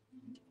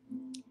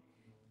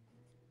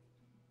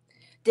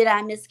 Did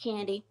I miss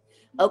Candy?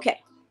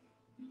 Okay.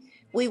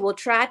 We will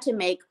try to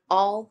make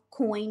all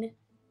coin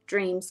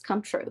dreams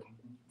come true.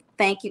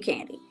 Thank you,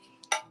 Candy.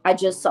 I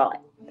just saw it.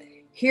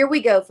 Here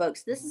we go,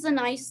 folks. This is a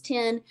nice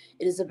tin.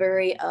 It is a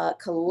very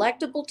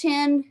collectible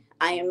tin.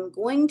 I am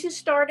going to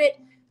start it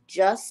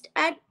just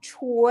at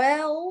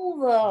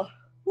 12.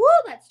 Woo,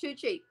 that's too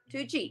cheap.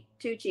 Too cheap.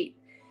 Too cheap.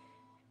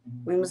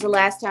 When was the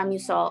last time you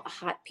saw a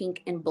hot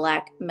pink and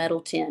black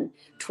metal tin?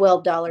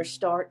 $12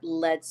 start.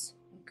 Let's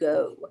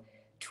go.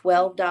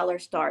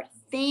 $12 start.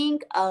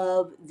 Think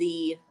of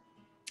the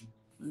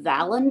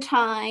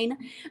Valentine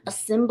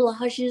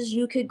assemblages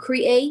you could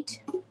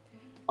create.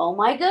 Oh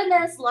my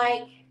goodness,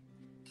 like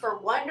for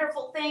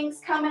wonderful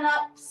things coming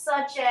up,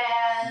 such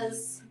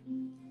as,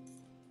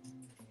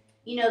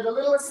 you know, the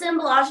little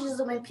assemblages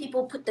of when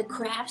people put the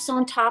crafts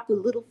on top of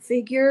little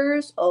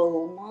figures.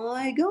 Oh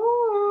my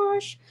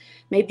gosh.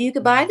 Maybe you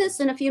could buy this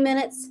in a few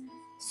minutes.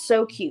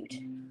 So cute.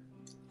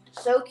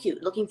 So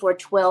cute. Looking for a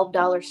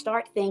 $12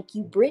 start. Thank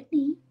you,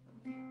 Brittany.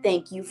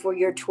 Thank you for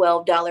your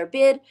 $12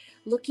 bid.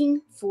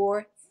 Looking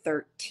for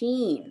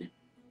 13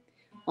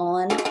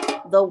 on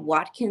the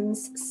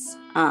Watkins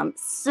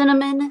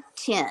cinnamon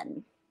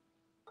tin.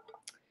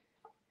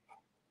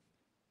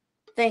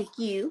 Thank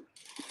you.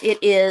 It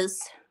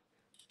is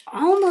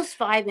almost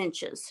 5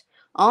 inches.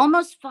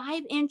 Almost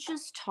 5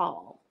 inches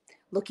tall.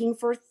 Looking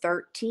for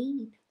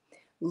 13.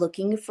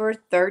 Looking for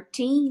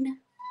 13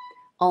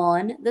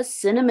 on the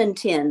cinnamon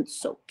tin.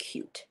 So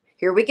cute.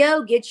 Here we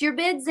go. Get your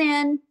bids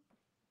in.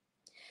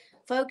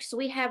 Folks,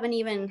 we haven't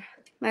even,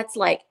 that's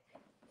like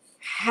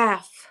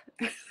half.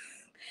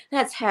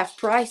 That's half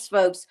price,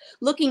 folks.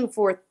 Looking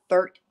for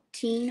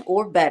 13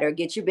 or better.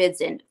 Get your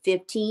bids in.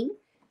 15,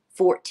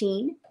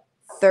 14,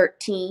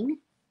 13,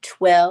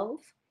 12,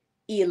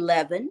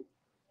 11,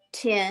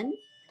 10,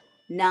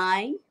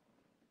 9,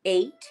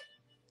 8,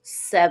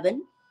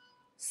 7,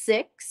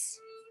 6,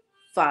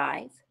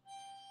 5,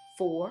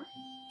 4,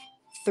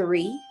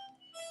 3,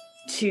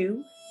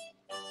 2,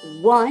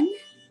 1.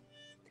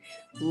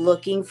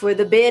 Looking for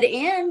the bid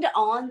end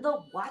on the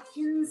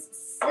Watkins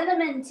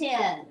cinnamon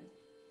tin.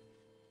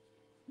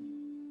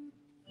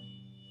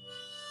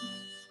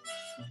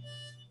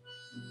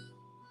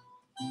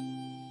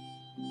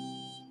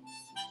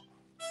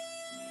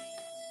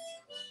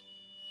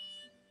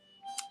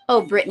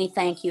 Oh, Brittany,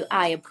 thank you.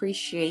 I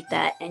appreciate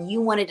that. And you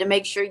wanted to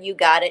make sure you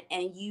got it,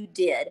 and you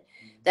did.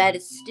 That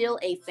is still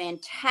a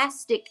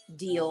fantastic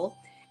deal.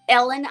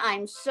 Ellen,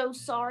 I'm so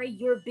sorry.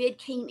 Your bid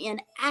came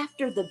in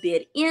after the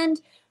bid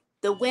end.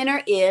 The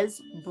winner is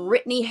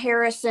Brittany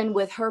Harrison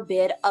with her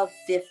bid of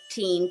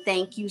 15.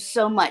 Thank you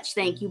so much.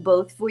 Thank you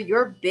both for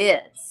your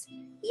bids.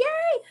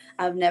 Yay!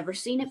 I've never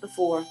seen it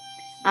before.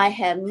 I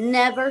have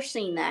never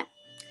seen that.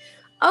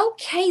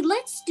 Okay,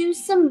 let's do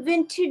some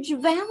vintage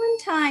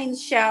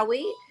Valentines, shall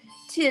we?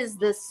 'Tis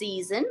the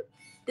season.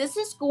 This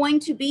is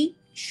going to be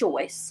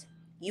choice.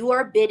 You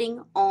are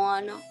bidding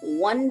on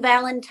one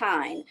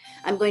Valentine.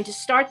 I'm going to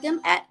start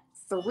them at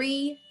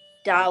 $3.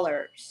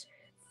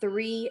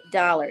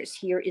 $3.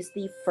 Here is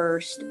the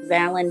first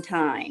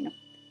Valentine.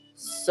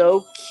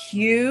 So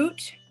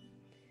cute.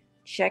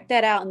 Check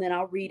that out and then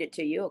I'll read it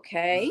to you,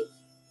 okay?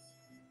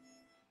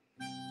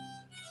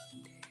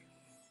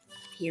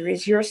 Here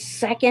is your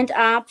second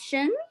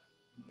option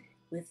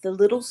with the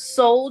little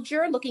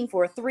soldier looking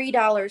for a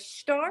 $3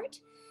 start.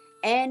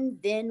 And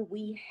then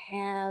we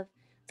have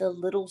the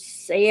little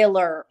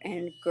sailor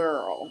and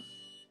girl.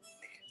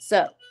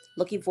 So,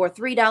 looking for a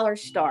 $3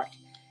 start.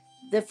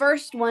 The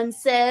first one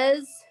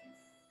says,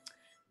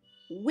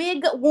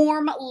 wig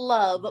warm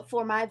love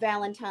for my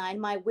Valentine.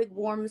 My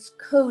wigwarm's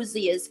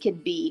cozy as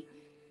could be.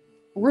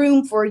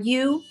 Room for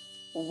you,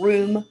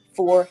 room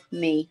for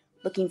me.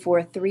 Looking for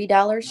a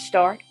 $3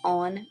 start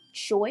on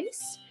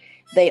choice.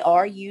 They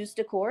are used,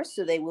 of course,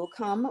 so they will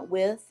come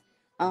with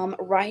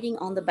writing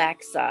on the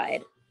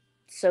backside.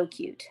 So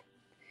cute.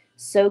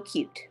 So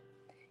cute.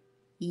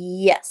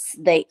 Yes,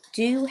 they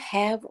do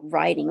have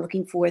writing.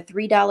 Looking for a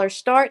 $3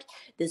 start.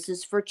 This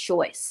is for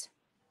choice.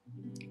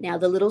 Now,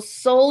 the little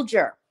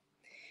soldier.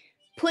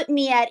 Put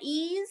me at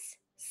ease.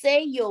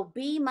 Say you'll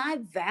be my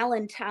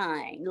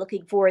Valentine.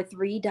 Looking for a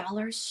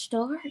 $3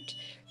 start.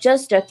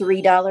 Just a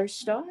 $3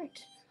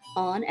 start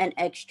on an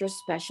extra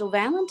special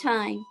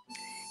Valentine.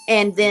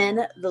 And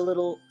then the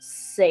little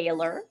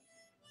sailor.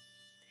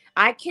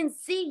 I can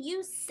see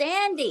you,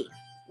 Sandy.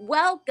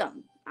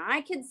 Welcome.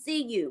 I can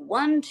see you.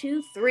 1,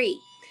 2,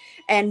 3.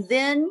 And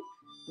then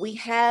we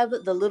have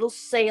the little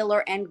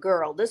sailor and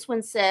girl. This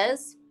one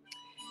says,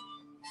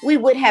 we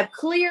would have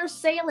clear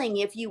sailing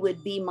if you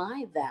would be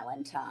my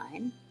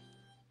Valentine.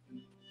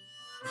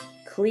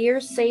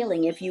 Clear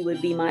sailing if you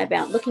would be my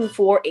Valentine. Looking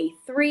for a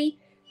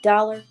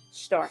 $3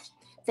 start.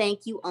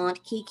 Thank you,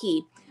 Aunt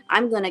Kiki.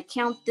 I'm going to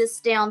count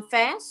this down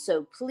fast,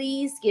 so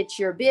please get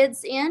your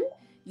bids in.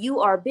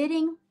 You are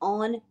bidding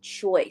on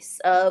choice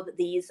of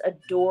these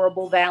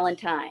adorable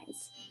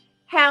Valentines.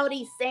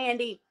 Howdy,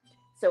 Sandy.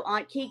 So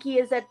Aunt Kiki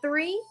is at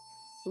 3,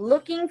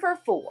 looking for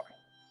 4.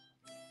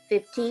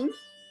 15,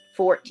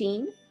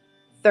 14,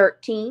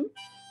 13,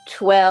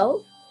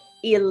 12,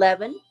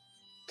 11,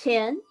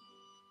 10,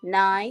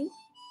 9,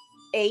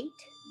 8,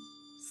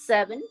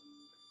 7,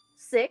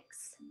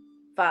 6,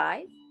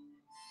 5,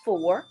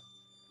 4,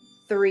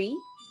 3,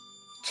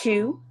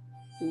 2,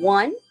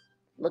 1.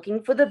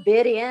 Looking for the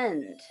bid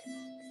end.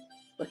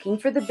 Looking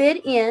for the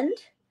bid end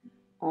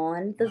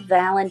on the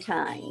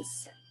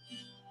Valentines.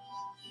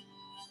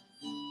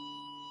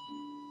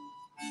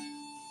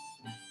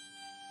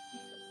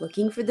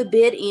 Looking for the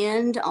bid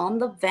end on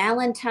the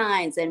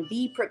Valentines, and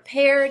be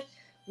prepared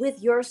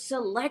with your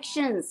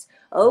selections.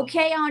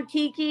 Okay, Aunt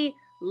Kiki,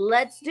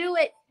 let's do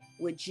it.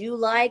 Would you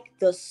like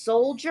the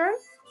soldier,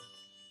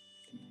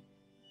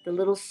 the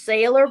little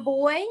sailor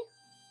boy,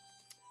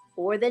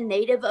 or the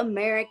Native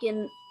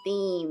American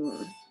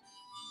theme?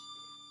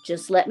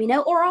 Just let me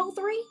know, or all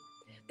three.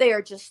 They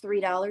are just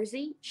 $3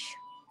 each.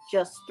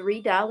 Just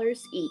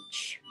 $3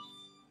 each.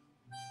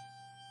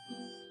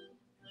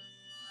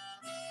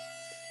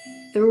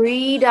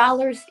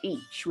 $3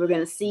 each. We're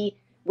going to see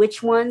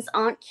which ones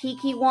Aunt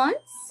Kiki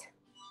wants.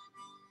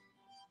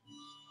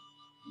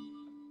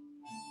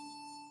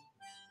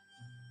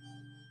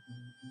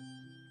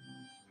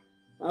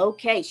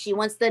 Okay, she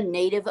wants the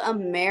Native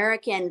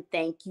American.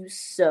 Thank you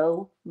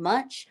so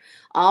much.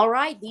 All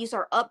right, these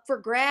are up for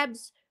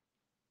grabs.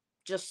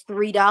 Just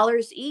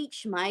 $3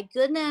 each. My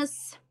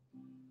goodness.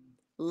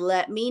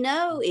 Let me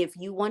know if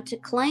you want to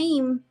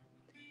claim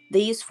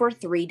these for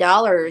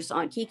 $3.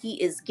 Aunt Kiki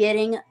is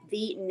getting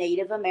the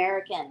Native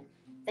American.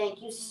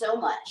 Thank you so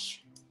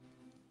much.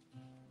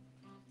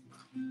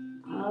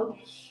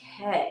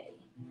 Okay.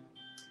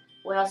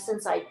 Well,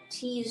 since I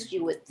teased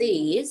you with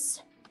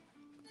these,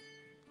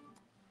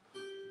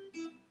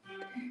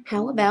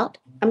 how about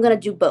I'm going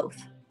to do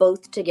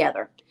both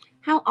together.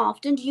 How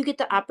often do you get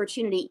the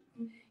opportunity?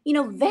 You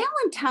know,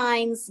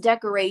 Valentine's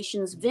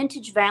decorations,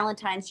 vintage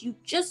Valentines, you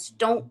just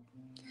don't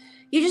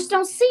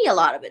see a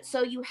lot of it.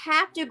 So you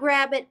have to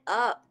grab it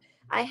up.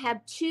 I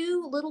have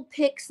 2 little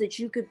picks that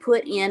you could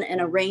put in an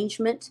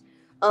arrangement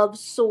of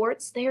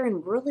sorts. They're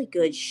in really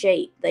good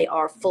shape. They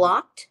are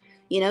flocked,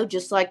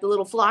 just like the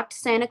little flocked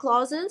Santa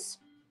Clauses.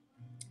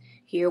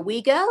 Here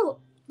we go.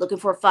 Looking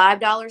for a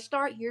 $5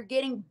 start, you're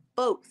getting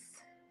both.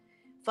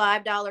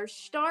 $5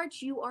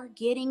 start, you are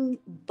getting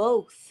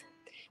both.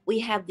 We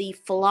have the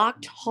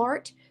flocked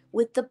heart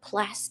with the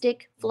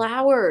plastic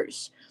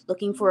flowers.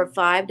 Looking for a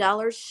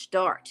 $5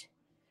 start.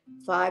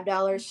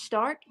 $5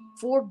 start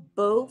for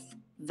both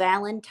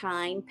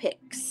Valentine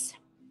picks.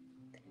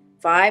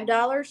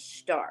 $5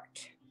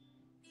 start.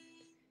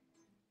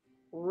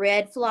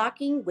 Red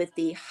flocking with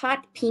the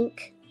hot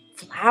pink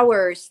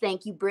flowers.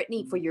 Thank you,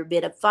 Brittany, for your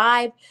bid of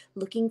 5.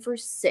 Looking for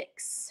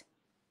 6.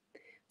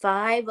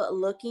 5,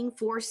 looking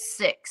for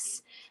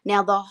 6.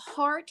 Now, the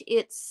heart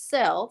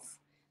itself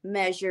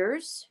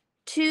measures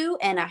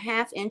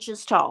 2.5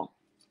 inches tall.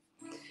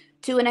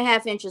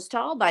 2.5 inches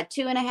tall by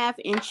 2.5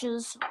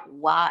 inches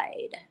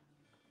wide.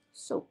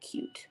 So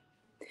cute.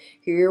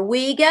 Here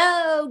we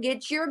go.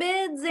 Get your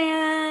bids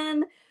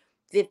in.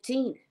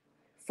 15,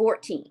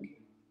 14,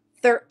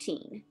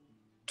 13,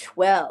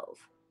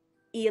 12,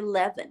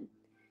 11,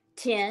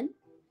 10,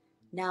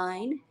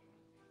 9,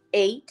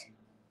 8,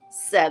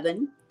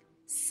 7,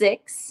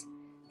 6,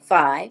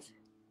 5,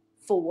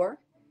 4,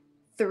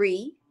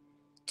 3,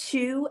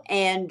 2,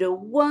 and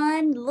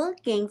 1.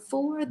 Looking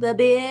for the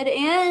bid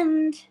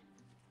end.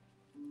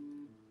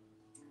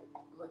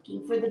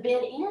 Looking for the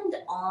bid end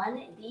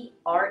on the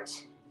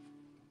art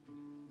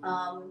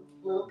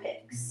little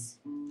picks.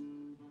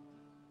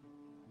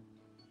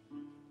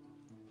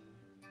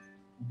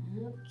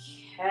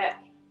 Okay.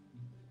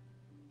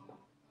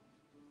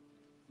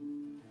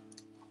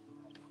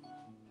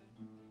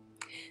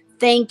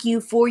 Thank you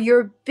for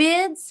your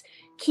bids.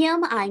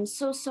 Kim, I'm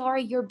so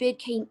sorry your bid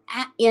came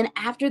in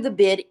after the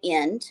bid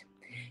end.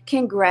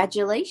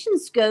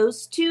 Congratulations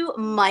goes to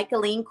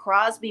Michaeline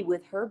Crosby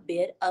with her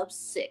bid of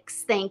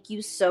 6. Thank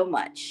you so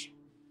much.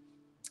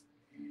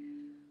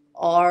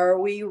 Are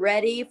we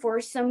ready for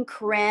some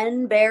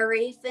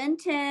cranberry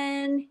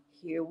Fenton?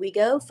 Here we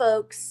go,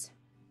 folks.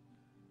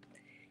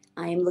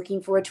 I am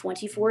looking for a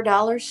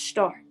 $24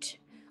 start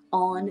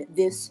on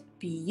this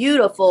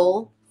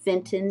beautiful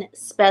Fenton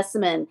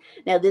specimen.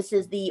 Now, this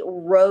is the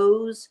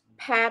rose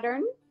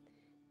pattern.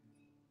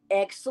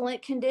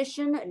 Excellent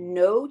condition,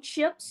 no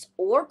chips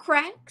or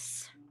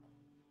cracks.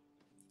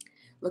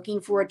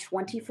 Looking for a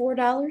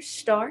 $24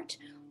 start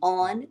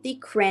on the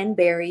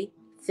cranberry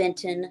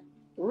Fenton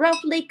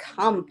roughly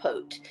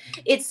compote.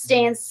 It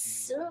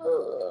stands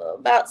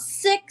about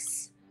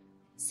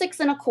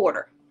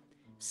 6.25.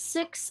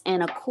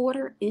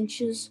 6.25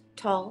 inches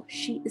tall.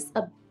 She is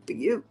a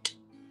beaut.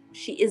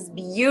 She is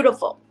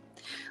beautiful.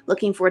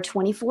 Looking for a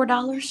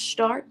 $24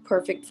 start,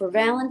 perfect for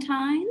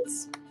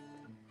Valentines.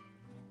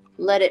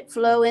 Let it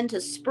flow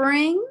into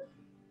spring.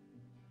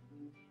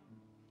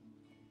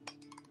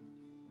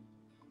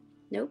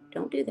 Nope,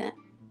 don't do that.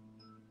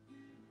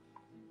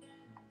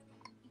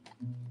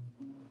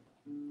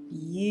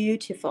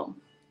 Beautiful.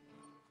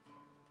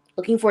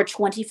 Looking for a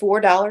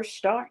 $24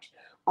 start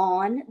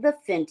on the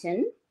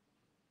Fenton.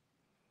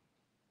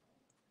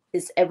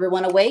 Is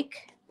everyone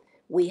awake?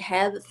 We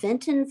have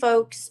Fenton,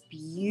 folks.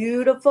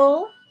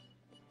 Beautiful.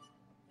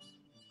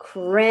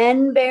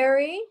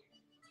 Cranberry.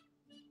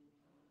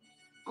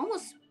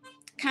 Almost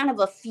kind of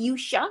a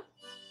fuchsia.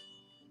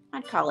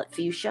 I'd call it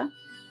fuchsia.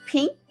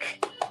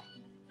 Pink.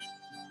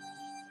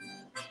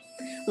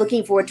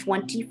 Looking for a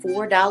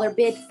 $24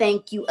 bid.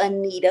 Thank you,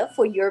 Anita,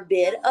 for your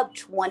bid of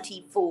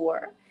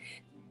 24.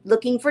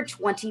 Looking for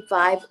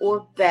 25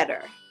 or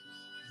better.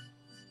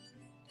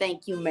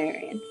 Thank you,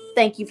 Marion.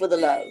 Thank you for the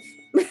love.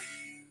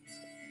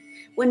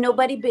 When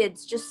nobody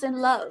bids, just send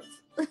love.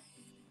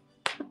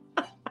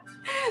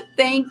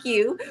 Thank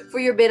you for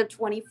your bid of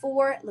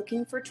 24.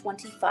 Looking for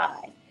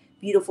 25.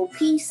 Beautiful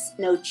piece,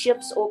 no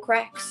chips or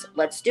cracks.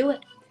 Let's do it.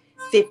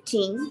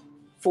 15,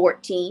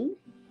 14,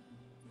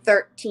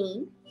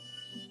 13,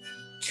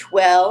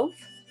 12,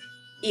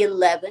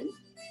 11,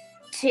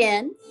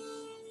 10,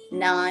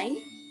 9,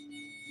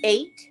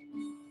 8,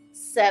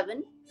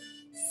 7,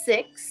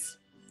 6,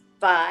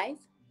 5,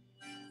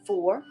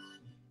 4,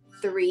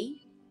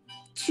 3,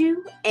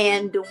 2,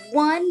 and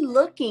 1.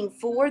 Looking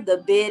for the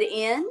bid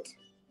end.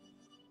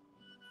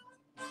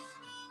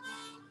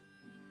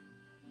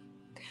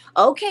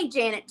 Okay,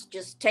 Janet,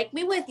 just take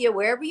me with you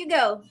wherever you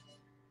go.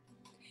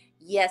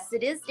 Yes,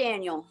 it is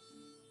Daniel.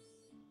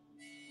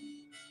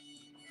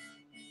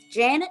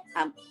 Janet,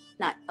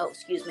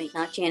 excuse me,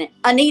 not Janet.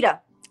 Anita,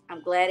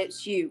 I'm glad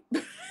it's you.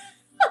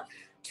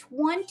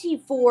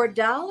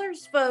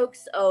 $24,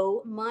 folks.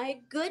 Oh my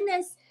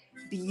goodness.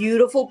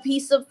 Beautiful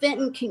piece of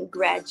Fenton.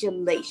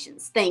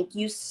 Congratulations. Thank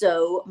you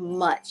so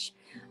much.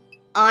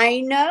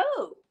 I know.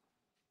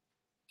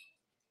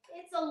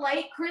 It's a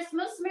late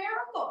Christmas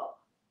miracle.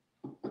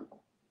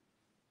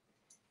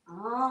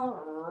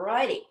 All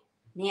righty.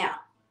 Now,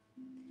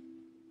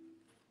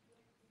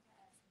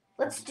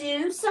 let's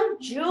do some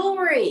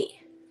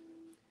jewelry.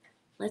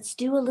 Let's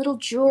do a little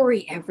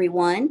jewelry,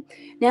 everyone.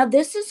 Now,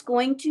 this is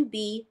going to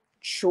be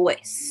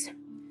choice.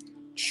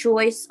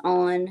 Choice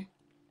on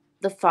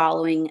the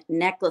following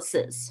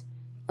necklaces.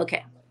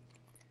 Okay.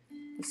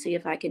 Let's see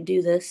if I can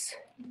do this.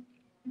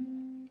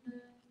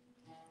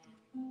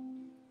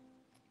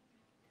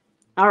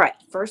 All right.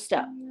 First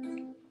up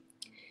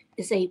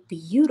is a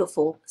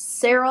beautiful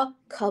Sarah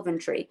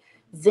Coventry,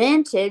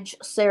 vintage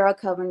Sarah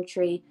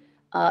Coventry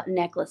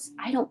necklace.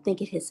 I don't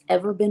think it has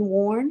ever been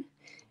worn.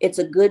 It's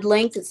a good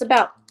length. It's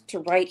about to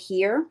right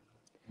here.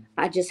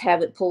 I just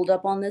have it pulled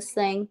up on this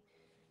thing.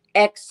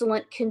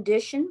 Excellent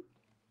condition.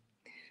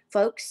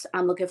 Folks,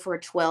 I'm looking for a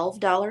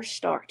 $12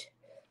 start.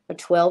 A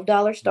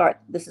 $12 start.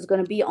 This is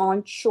going to be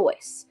on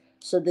choice.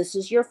 So this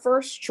is your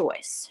first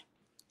choice.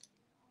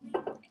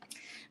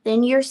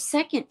 Then your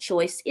second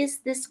choice is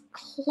this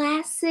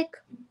classic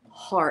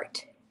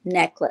heart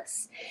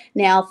necklace.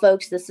 Now,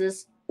 folks, this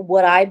is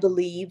what I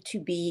believe to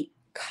be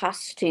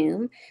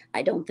costume.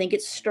 I don't think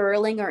it's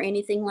sterling or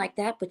anything like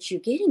that, but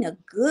you're getting a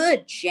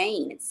good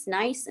chain. It's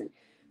nice and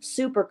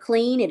super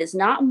clean. It is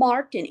not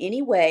marked in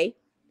any way,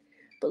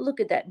 but look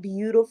at that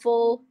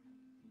beautiful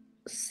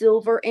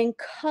silver and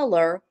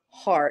color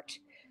heart.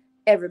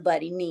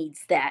 Everybody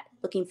needs that.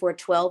 Looking for a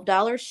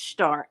 $12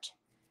 start.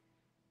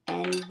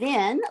 And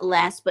then,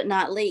 last but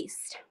not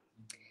least,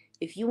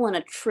 if you want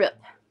a trip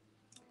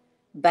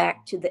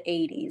back to the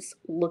 80s,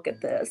 look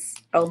at this.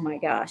 Oh my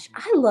gosh.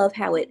 I love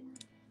how it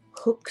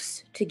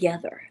hooks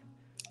together.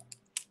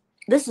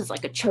 This is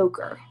like a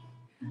choker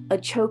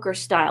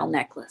style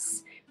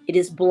necklace. It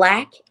is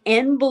black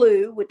and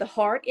blue with the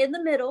heart in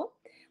the middle.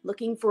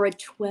 Looking for a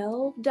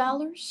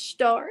 $12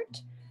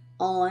 start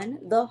on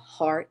the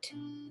heart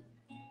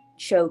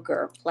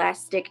choker.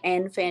 Plastic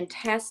and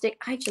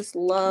fantastic. I just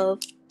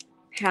love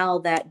how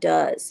that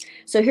does.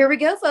 So here we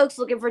go, folks.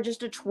 Looking for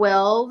just a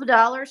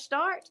 $12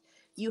 start.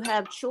 You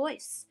have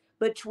choice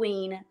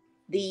between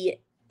the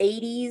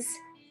 80s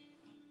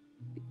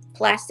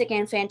plastic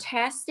and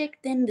fantastic,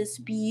 then this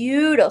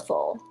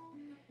beautiful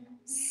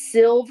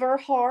silver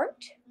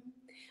heart.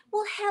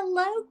 Well,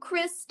 hello,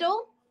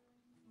 Crystal.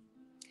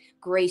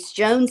 Grace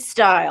Jones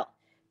style.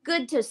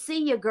 Good to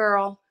see you,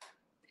 girl.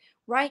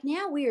 Right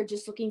now, we are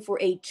just looking for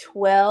a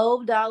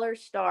 $12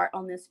 start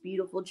on this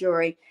beautiful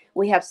jewelry.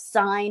 We have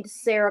signed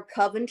Sarah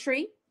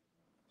Coventry,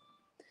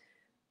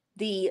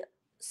 the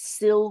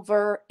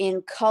silver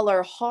in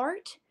color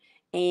heart,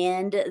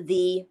 and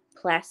the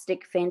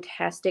plastic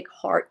fantastic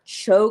heart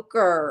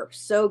choker.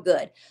 So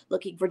good.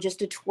 Looking for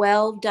just a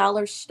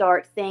 $12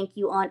 start. Thank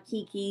you, Aunt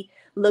Kiki.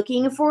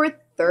 Looking for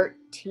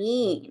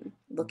 13.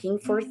 Looking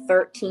for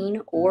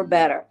 13 or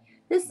better.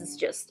 This is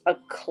just a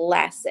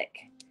classic.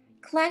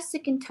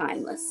 Classic and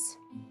timeless.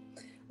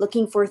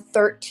 Looking for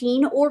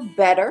 13 or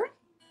better.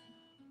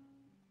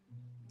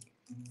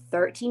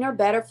 13 or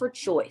better for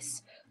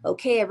choice.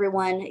 Okay,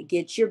 everyone,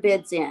 get your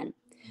bids in.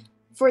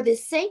 For the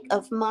sake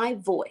of my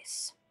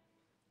voice,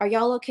 are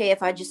y'all okay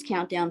if I just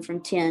count down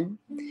from 10?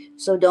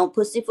 So don't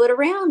pussyfoot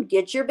around.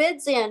 Get your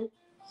bids in.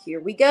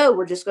 Here we go.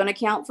 We're just going to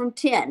count from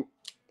 10.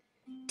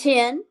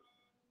 10,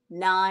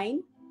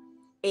 9,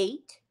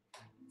 8,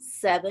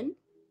 7,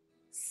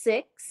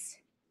 6,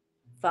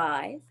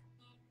 5,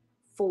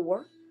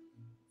 4,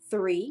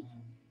 3,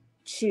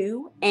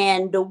 2,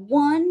 and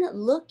 1.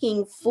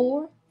 Looking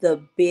for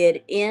the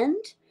bid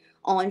end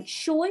on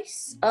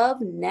choice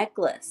of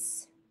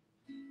necklace.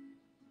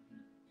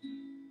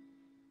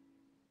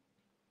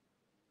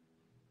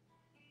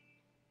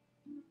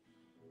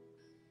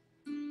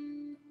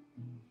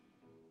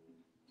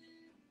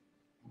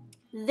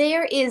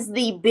 There is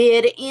the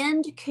bid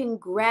end.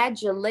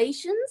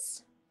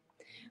 Congratulations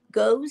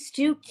goes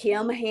to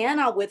Kim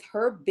Hanna with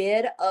her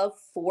bid of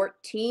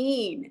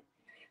 14.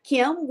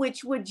 Kim,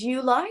 which would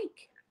you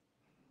like?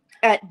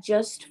 At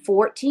just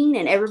 14.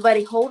 And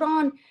everybody, hold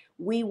on.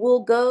 We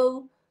will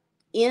go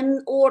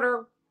in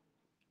order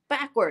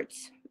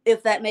backwards,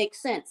 if that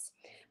makes sense.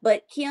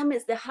 But Kim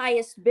is the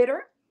highest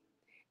bidder,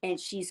 and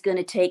she's going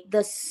to take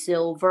the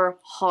silver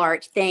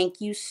heart. Thank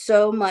you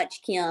so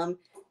much, Kim.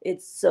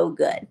 It's so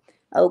good.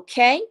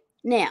 Okay,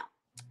 now,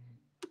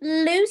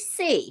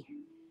 Lucy,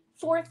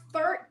 for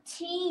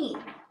 13.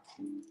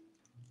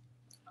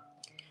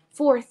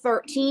 For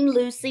 13,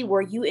 Lucy,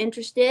 were you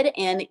interested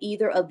in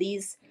either of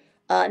these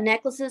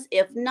necklaces?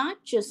 If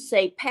not, just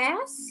say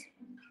pass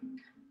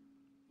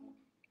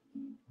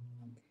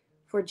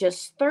for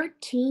just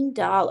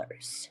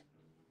 $13.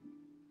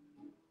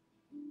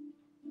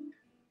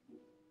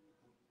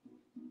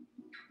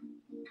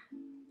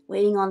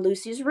 Waiting on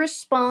Lucy's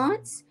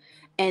response.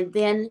 And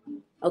then,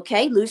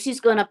 okay, Lucy's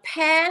going to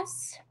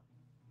pass.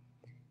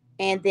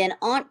 And then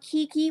Aunt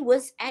Kiki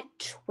was at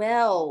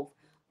 12.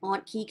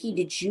 Aunt Kiki,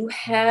 did you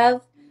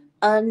have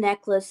a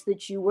necklace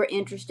that you were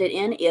interested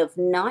in? If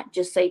not,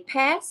 just say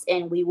pass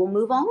and we will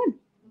move on.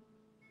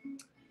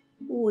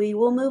 We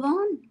will move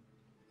on.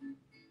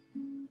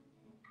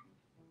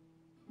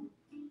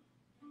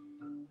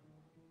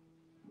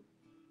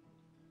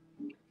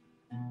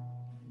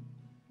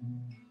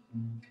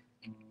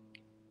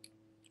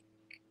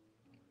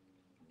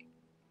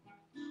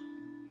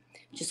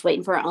 Just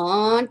waiting for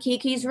Aunt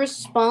Kiki's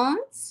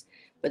response,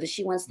 whether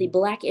she wants the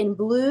black and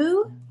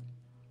blue.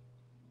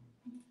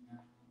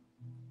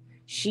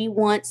 She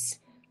wants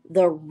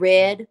the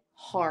red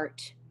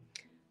heart.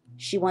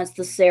 She wants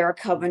the Sarah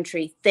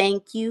Coventry.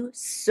 Thank you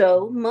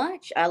so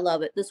much. I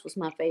love it. This was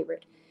my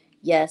favorite.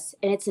 Yes,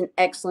 and it's in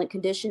excellent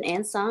condition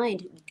and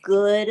signed.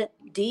 Good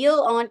deal,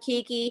 Aunt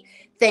Kiki.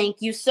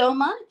 Thank you so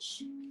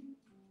much.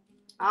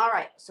 All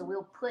right, so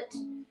we'll put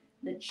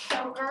the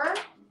choker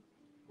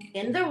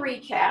in the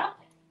recap.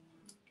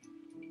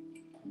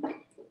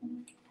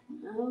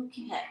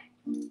 Okay.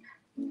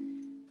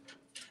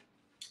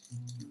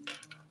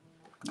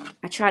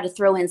 I try to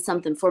throw in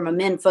something for my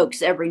men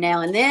folks every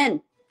now and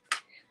then.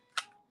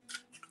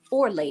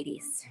 Or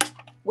ladies.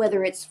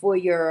 Whether it's for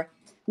your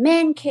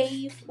man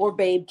cave or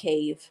babe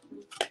cave.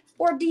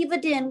 Or diva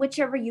den,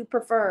 whichever you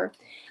prefer.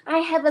 I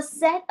have a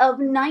set of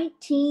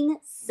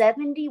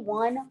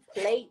 1971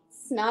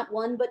 plates. Not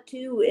one, but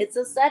two. It's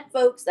a set,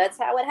 folks. That's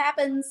how it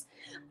happens.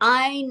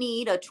 I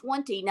need a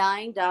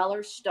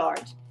 $29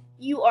 start.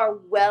 You are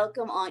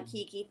welcome, Aunt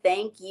Kiki.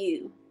 Thank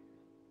you.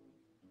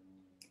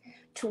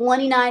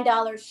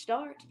 $29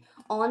 start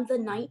on the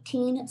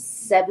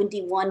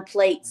 1971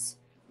 plates.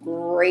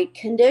 Great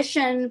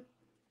condition.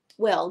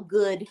 well,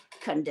 good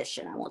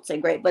condition. I won't say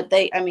great, but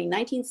I mean,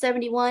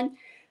 1971,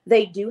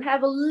 they do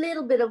have a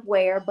little bit of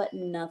wear, but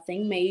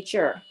nothing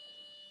major.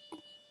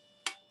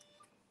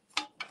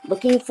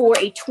 Looking for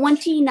a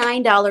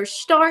 $29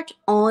 start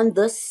on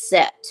the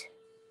set.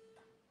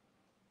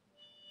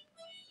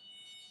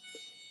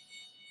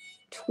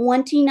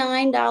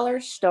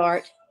 $29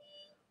 start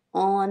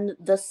on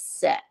the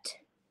set.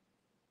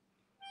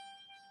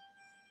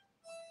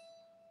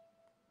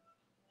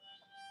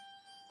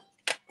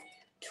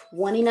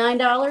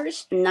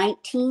 $29,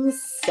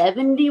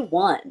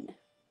 1971.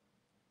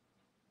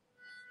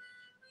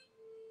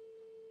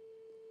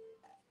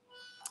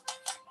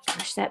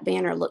 Gosh, that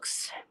banner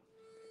looks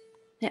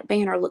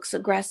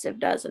aggressive,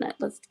 doesn't it?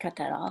 Let's cut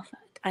that off.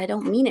 I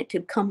don't mean it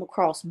to come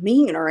across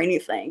mean or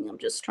anything. I'm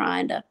just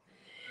trying to.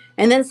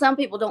 And then some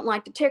people don't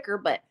like the ticker,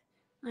 but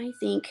I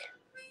think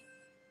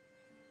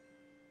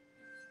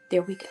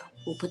there we go.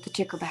 We'll put the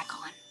ticker back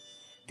on.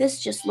 This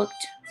just looked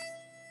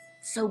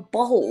so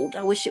bold.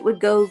 I wish it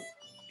would go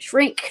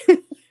shrink.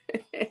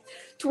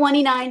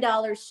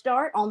 $29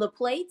 start on the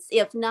plates.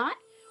 If not,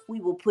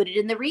 we will put it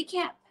in the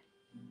recap.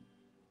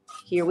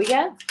 Here we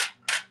go.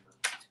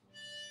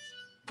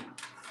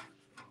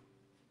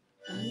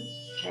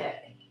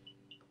 Okay.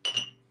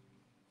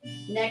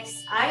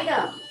 Next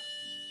item.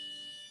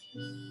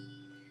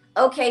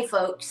 Okay,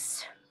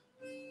 folks.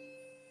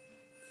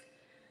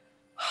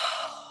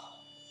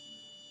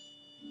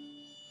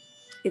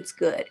 It's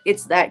good.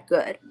 It's that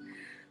good.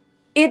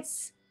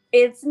 It's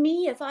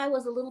me if I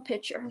was a little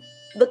pitcher.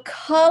 The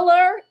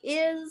color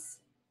is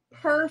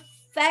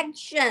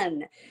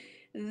perfection.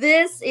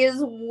 This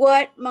is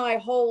what my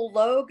whole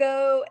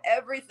logo,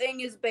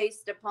 everything is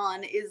based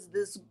upon, is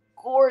this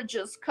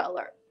gorgeous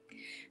color.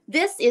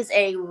 This is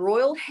a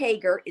Royal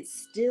Hager. It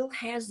still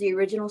has the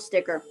original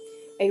sticker.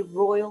 A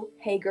Royal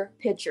Hager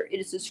pitcher. It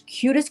is as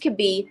cute as can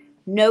be.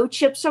 No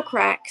chips or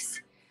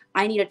cracks.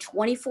 I need a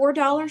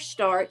 $24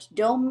 start.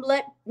 Don't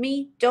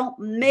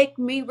make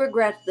me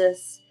regret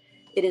this.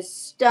 It is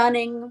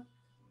stunning.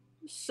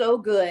 So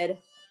good.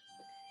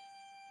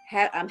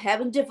 I'm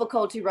having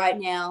difficulty right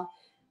now.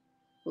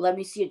 Let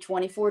me see a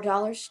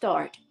 $24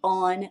 start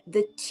on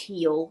the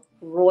teal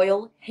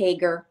Royal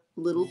Hager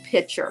little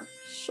pitcher.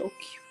 So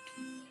cute.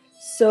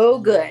 So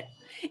good.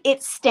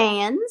 It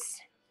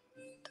stands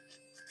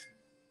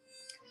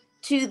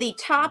to the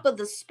top of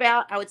the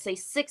spout, I would say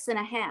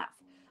 6.5.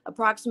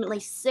 Approximately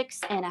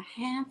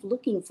 6.5.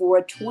 Looking for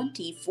a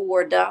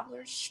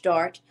 $24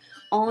 start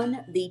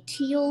on the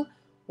teal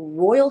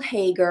Royal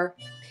Hager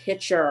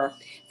pitcher.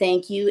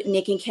 Thank you,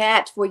 Nick and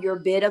Kat, for your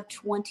bid of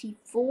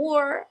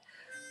 24.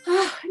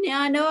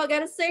 Now I know I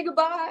gotta say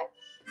goodbye.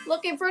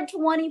 Looking for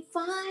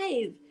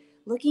 25.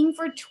 Looking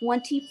for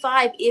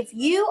 25. If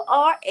you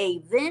are a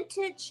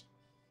vintage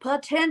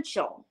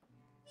potential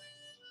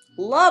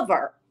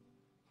lover,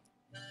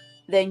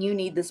 then you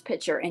need this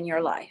picture in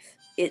your life.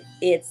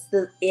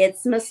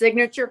 It's my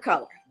signature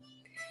color.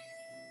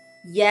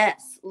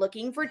 Yes,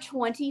 looking for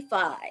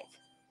 25.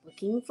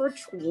 Looking for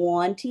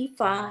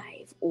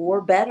 25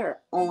 or better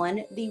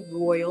on the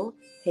Royal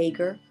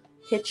Hager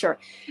pitcher.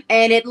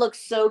 And it looks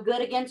so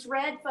good against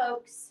red,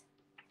 folks.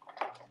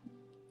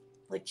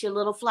 Put your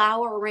little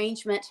flower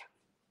arrangement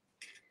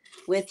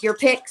with your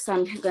picks.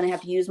 I'm going to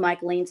have to use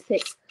Michaeline's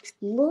picks.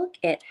 Look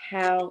at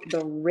how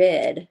the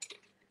red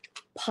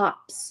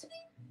pops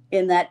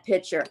in that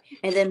pitcher.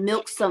 And then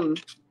milk some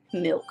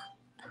milk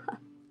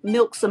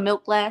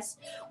glass.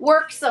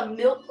 Work some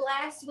milk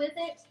glass with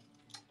it.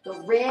 The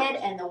red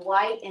and the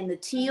white and the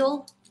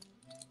teal.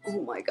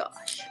 Oh my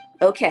gosh.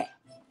 Okay.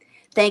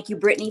 Thank you,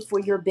 Brittany, for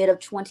your bid of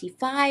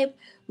 25.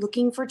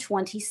 Looking for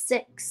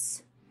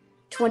 26.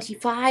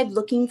 25,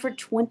 looking for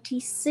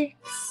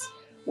 26.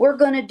 We're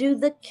going to do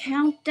the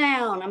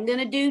countdown. I'm going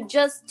to do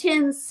just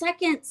 10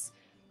 seconds.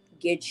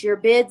 Get your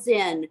bids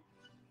in.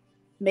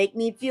 Make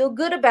me feel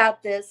good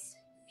about this.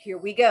 Here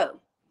we go.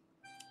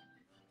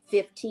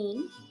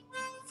 15,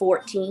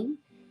 14,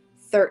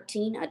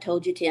 13, I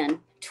told you 10,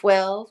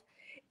 12,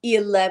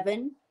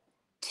 11,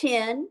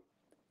 10,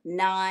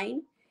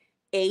 9,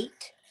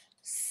 8,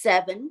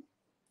 7,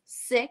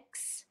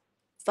 6,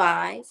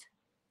 5,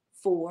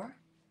 4,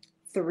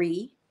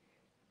 3,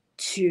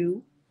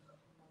 2,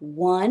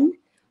 1.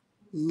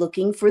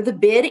 Looking for the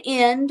bid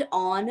end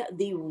on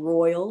the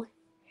Royal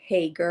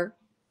Hager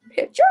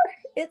pitcher.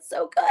 It's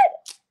so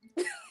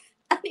good.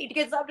 I need to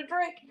get something to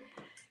drink.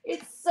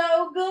 It's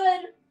so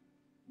good.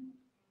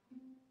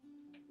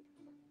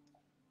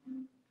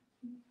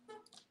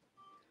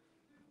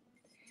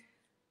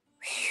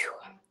 Whew.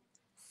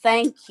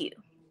 Thank you.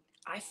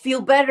 I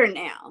feel better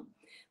now.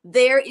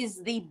 There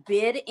is the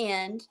bid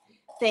end.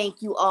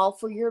 Thank you all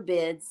for your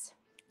bids.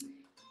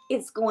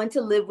 It's going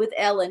to live with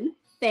Ellen.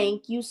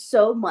 Thank you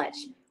so much.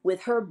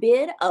 With her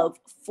bid of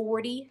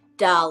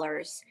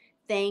 $40.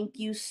 Thank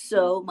you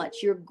so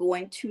much. You're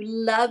going to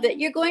love it.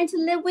 You're going to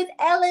live with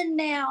Ellen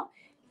now.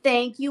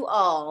 Thank you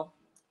all.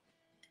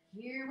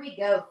 Here we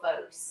go,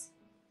 folks.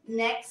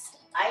 Next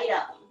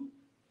item.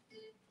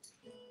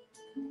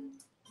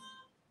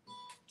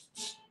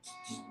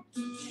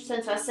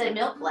 since I said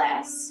milk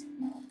glass.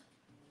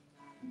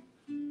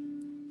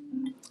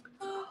 Look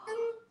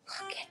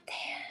at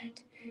that.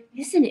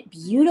 Isn't it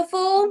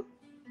beautiful?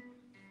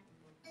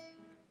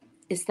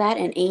 Is that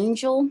an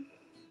angel?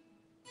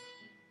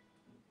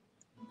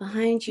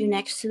 Behind you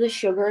next to the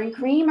sugar and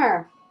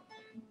creamer.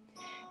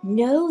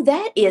 No,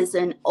 that is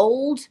an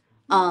old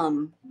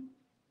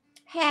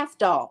half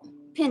doll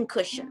pin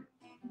cushion.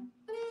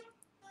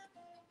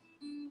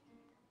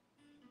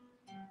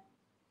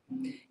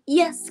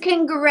 Yes,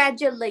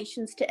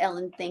 congratulations to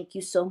Ellen. Thank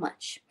you so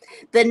much.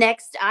 The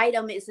next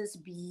item is this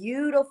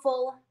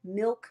beautiful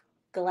milk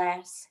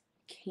glass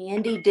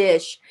candy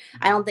dish.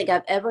 I don't think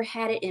I've ever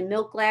had it in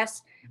milk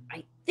glass.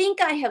 I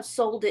think I have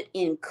sold it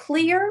in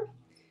clear,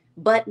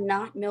 but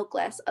not milk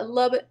glass. I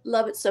love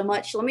it so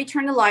much. Let me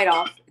turn the light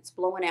off. It's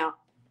blowing out.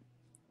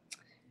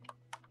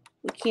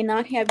 We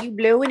cannot have you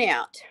blowing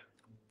out.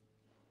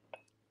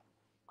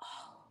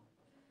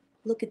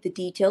 Look at the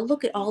detail.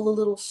 Look at all the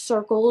little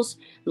circles.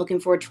 Looking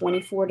for a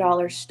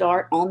 $24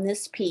 start on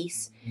this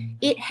piece.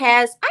 It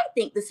has, I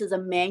think this is a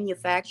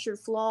manufactured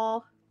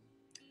flaw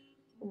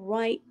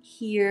right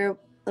here.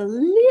 A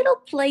little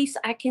place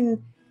I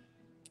can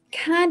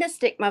kind of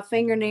stick my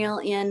fingernail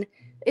in.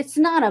 It's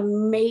not a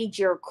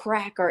major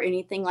crack or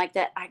anything like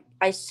that.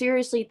 I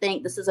seriously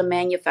think this is a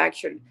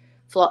manufactured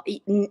flaw.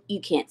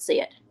 You can't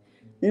see it.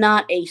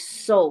 Not a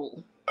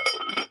soul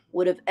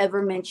would have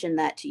ever mentioned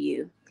that to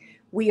you.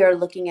 We are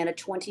looking at a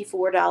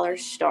 $24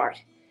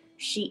 start.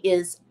 She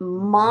is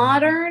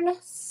modern,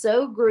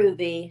 so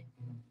groovy,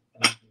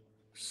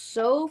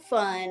 so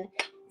fun.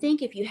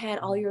 Think if you had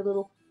all your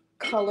little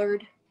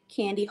colored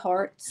candy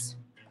hearts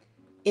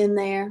in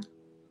there.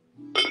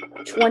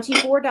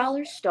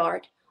 $24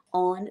 start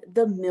on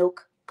the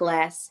milk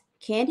glass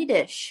candy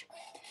dish.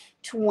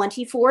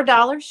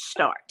 $24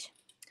 start.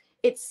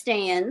 It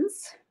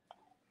stands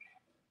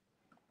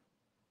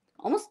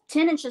almost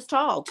 10 inches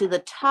tall to the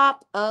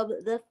top of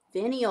the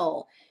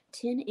finial.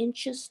 10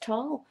 inches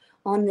tall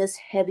on this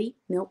heavy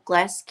milk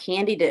glass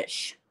candy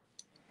dish.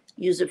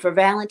 Use it for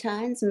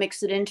Valentines,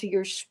 mix it into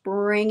your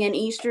spring and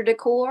Easter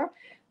decor.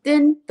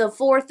 Then the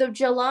 4th of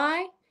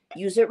July,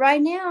 use it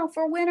right now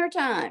for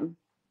wintertime.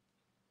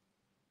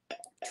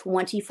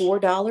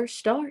 $24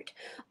 start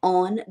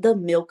on the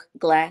milk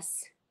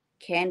glass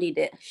candy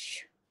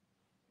dish.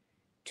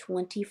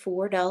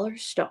 $24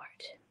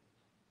 start.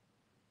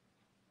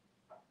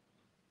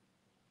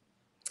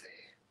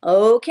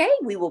 Okay,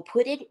 we will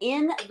put it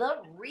in the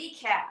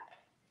recap.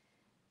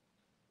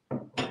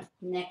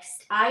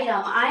 Next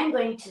item, I'm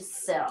going to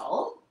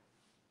sell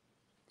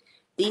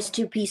these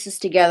two pieces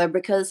together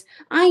because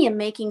I am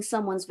making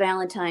someone's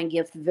Valentine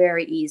gift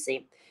very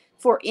easy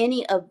for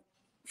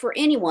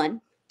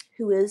anyone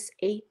who is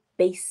a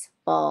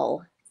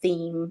baseball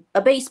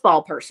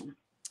person.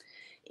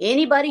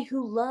 Anybody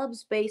who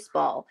loves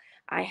baseball.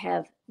 I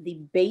have the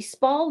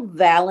baseball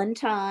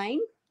Valentine,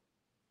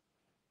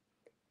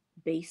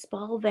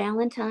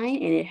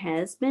 and it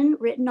has been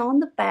written on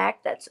the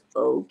back. That's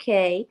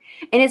okay.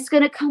 And it's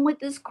going to come with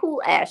this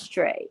cool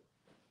ashtray.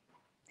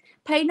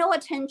 Pay no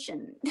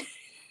attention.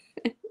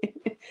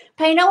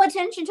 Pay no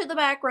attention to the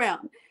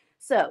background.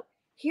 So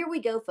here we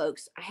go,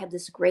 folks. I have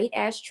this great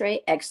ashtray,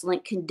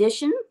 excellent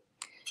condition.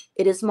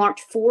 It is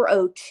marked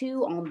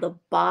 402 on the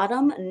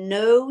bottom,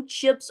 no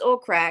chips or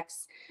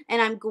cracks.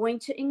 And I'm going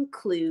to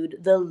include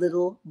the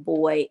little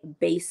boy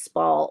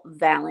baseball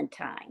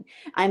Valentine.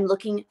 I'm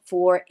looking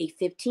for a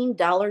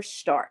 $15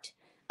 start.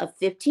 A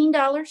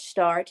 $15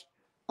 start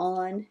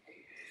on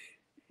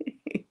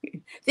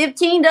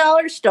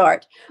 $15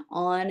 start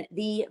on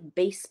the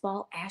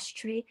baseball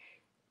ashtray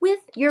with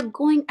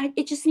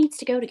it just needs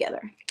to go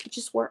together. It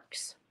just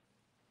works.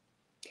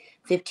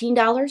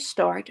 $15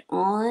 start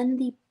on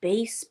the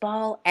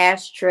baseball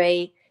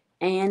ashtray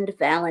and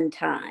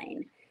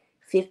Valentine.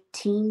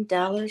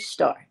 $15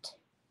 start.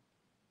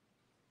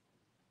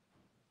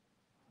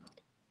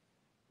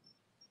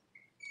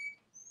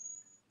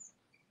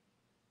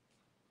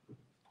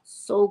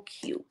 So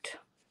cute.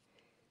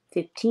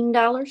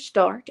 $15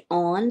 start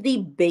on the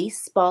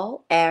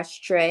baseball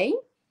ashtray.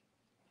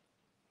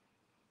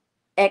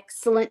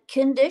 Excellent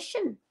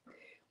condition.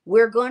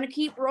 We're going to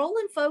keep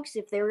rolling, folks.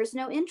 If there is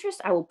no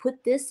interest, I will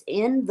put this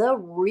in the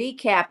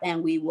recap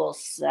and we will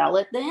sell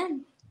it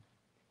then.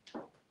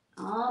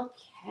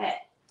 Okay.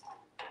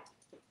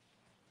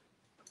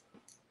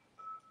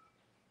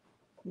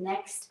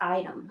 Next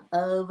item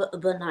of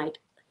the night.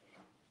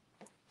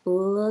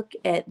 Look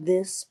at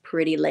this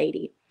pretty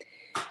lady.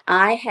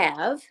 I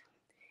have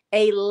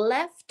a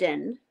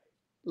Lefton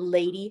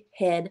lady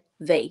head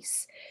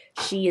vase.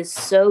 She is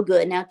so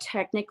good. Now,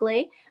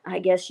 technically, I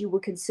guess you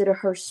would consider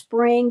her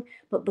spring,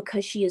 but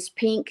because she is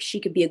pink, she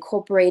could be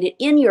incorporated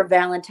in your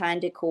Valentine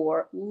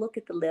decor. Look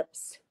at the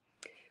lips.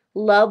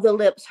 Love the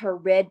lips.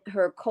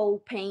 Her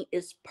cold paint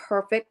is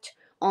perfect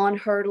on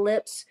her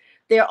lips.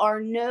 There are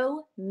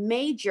no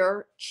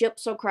major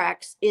chips or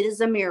cracks. It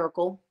is a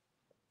miracle.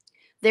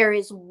 There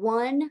is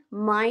one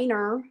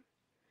minor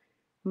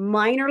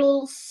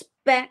little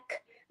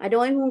speck I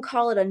don't even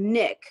call it a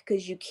nick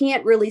because you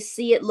can't really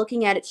see it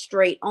looking at it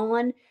straight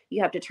on.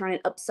 You have to turn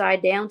it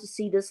upside down to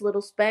see this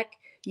little speck.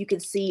 You can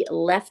see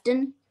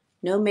Lefton,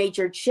 no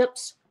major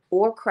chips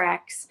or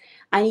cracks.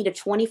 I need a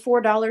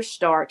 $24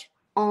 start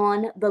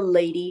on the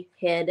lady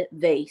head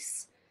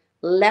vase.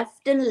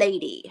 Lefton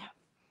Lady,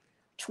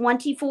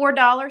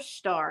 $24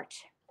 start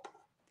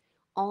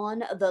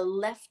on the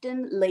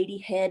Lefton Lady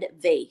head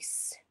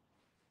vase.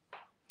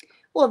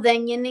 Well,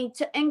 then you need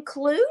to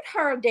include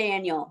her,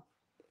 Daniel.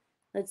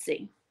 Let's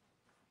see.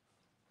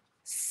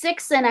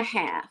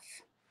 6.5.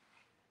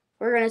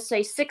 We're going to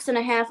say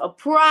 6.5,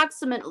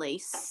 approximately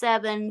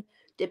 7,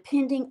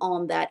 depending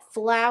on that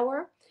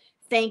flower.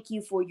 Thank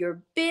you for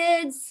your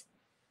bids.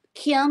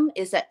 Kim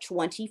is at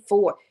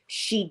 24.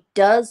 She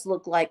does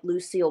look like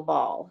Lucille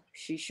Ball.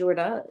 She sure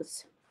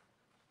does.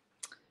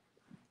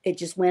 It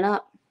just went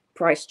up.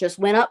 Price just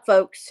went up,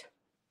 folks.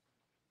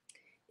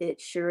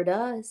 It sure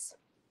does.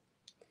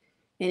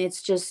 And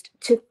it's just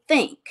to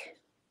think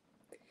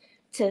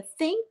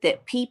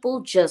that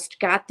people just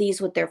got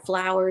these with their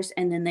flowers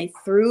and then they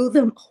threw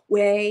them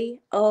away.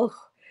 Oh,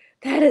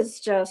 that is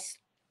just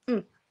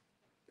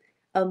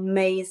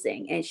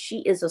amazing. And she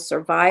is a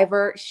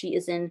survivor. She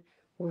is in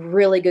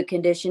really good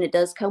condition. It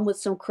does come with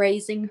some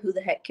crazing. Who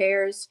the heck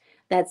cares?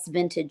 That's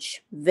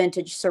vintage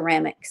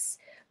ceramics.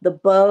 The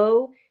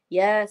bow,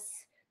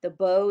 yes, the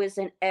bow is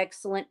in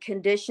excellent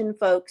condition,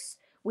 folks.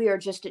 We are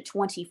just at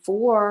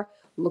 24,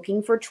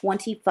 looking for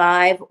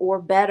 25 or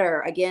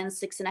better. Again,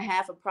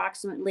 6.5,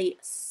 approximately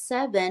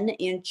 7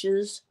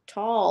 inches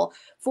tall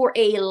for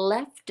a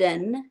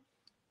Lefton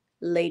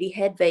lady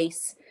head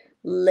vase.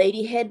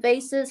 Lady head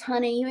vases,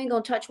 honey, you ain't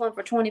gonna touch one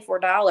for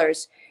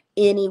 $24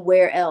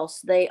 anywhere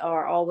else. They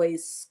are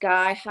always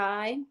sky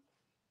high.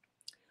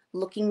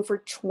 Looking for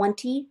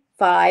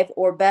 25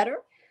 or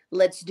better.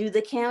 Let's do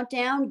the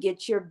countdown.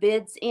 Get your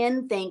bids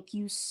in. Thank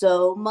you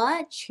so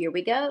much. Here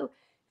we go.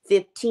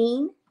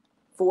 15,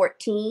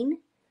 14,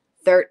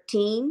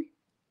 13,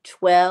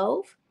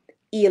 12,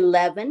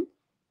 11,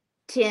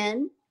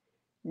 10,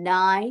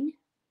 9,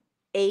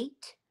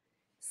 8,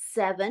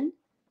 7,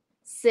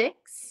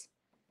 6,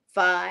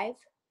 5,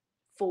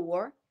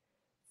 4,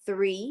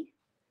 3,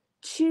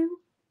 2,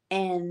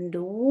 and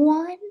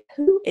 1.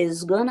 Who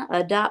is gonna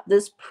adopt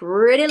this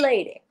pretty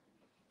lady?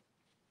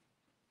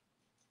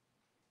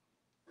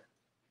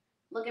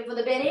 Looking for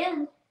the bid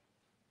end.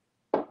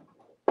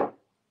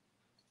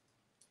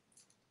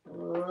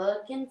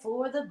 Looking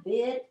for the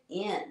bid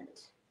end.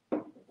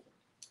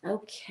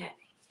 Okay.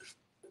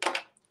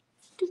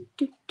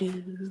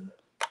 Do.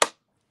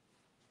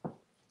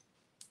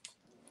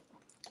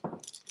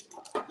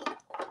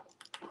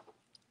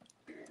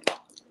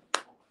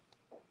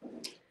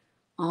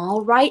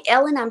 All right,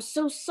 Ellen, I'm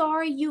so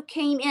sorry you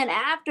came in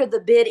after the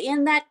bid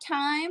in that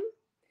time.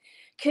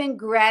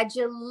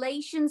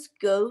 Congratulations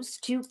goes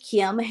to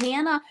Kim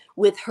Hanna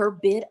with her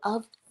bid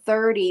of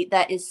 30.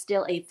 That is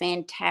still a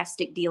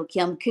fantastic deal,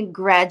 Kim.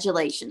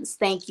 Congratulations.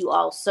 Thank you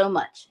all so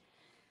much.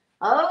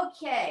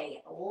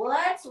 Okay,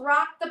 let's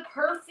rock the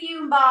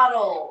perfume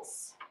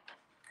bottles.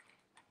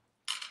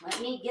 Let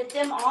me get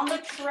them on the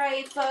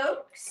tray,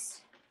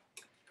 folks.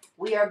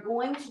 We are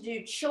going to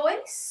do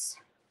choice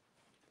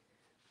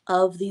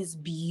of these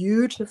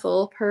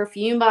beautiful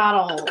perfume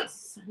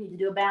bottles. I need to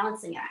do a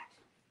balancing act.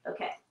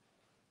 Okay.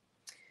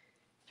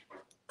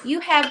 You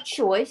have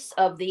choice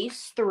of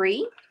these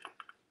 3.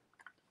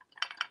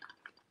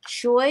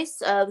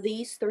 Choice of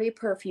these 3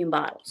 perfume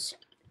bottles.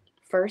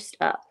 First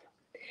up,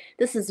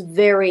 this is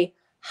very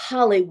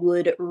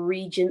Hollywood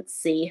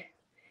Regency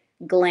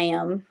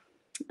glam.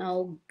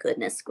 Oh,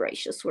 goodness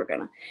gracious.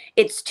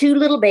 It's 2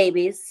 little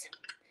babies.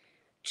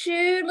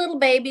 2 little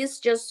babies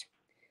just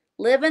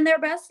living their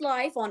best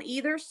life on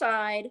either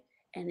side.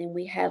 And then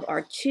we have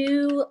our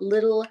 2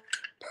 little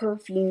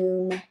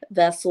perfume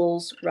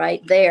vessels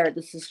right there.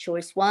 This is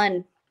choice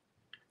 1.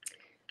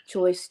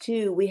 Choice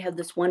 2, we have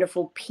this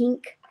wonderful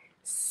pink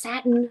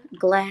satin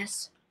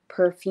glass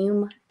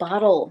perfume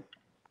bottle.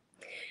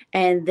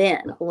 And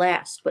then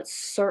last but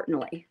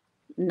certainly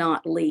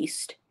not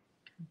least,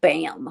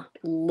 bam,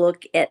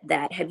 look at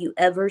that. Have you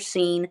ever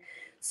seen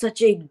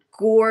such a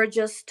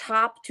gorgeous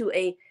top to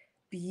a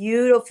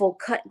beautiful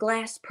cut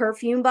glass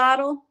perfume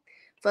bottle?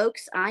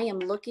 Folks, I am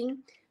looking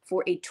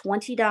for a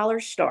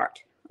 $20 start.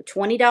 A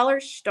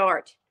 $20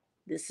 start.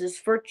 This is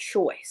for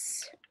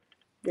choice.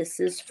 This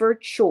is for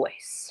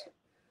choice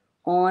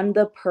on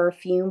the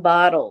perfume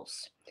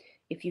bottles.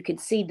 If you can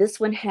see, this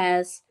one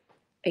has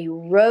a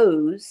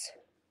rose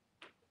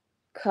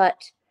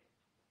cut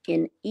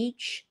in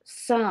each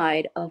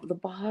side of the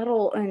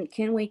bottle. And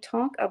can we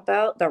talk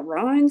about the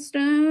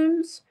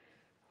rhinestones?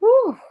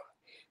 Whew.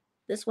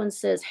 This one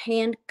says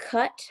hand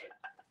cut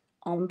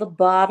on the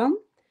bottom.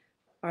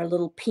 Our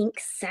little pink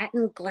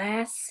satin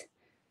glass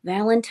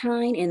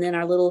Valentine, and then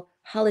our little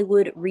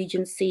Hollywood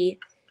Regency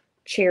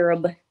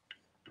cherub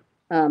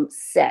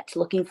set.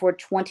 Looking for a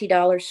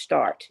 $20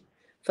 start.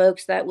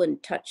 Folks, that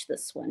wouldn't touch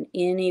this one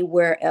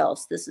anywhere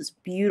else. This is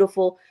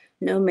beautiful.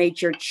 No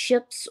major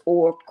chips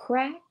or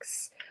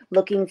cracks.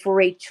 Looking for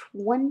a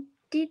 $20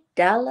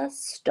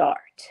 start.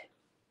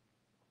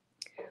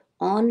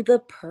 On the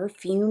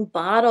perfume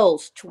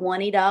bottles,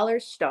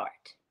 $20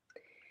 start.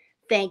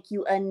 Thank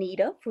you,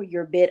 Anita, for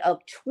your bid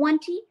of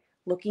 20,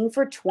 looking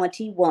for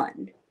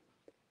 21.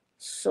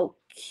 So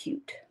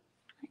cute.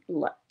 I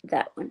love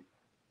that one.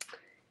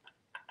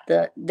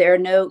 There are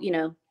no,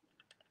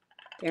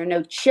 there are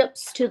no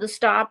chips to the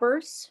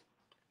stoppers.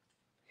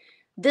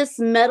 This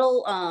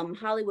metal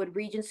Hollywood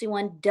Regency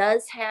one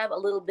does have a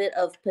little bit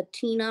of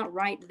patina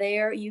right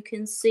there, you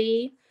can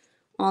see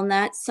on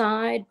that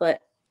side,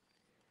 but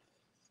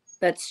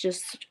that's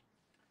just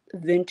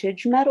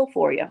vintage metal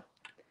for you.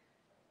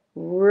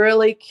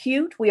 Really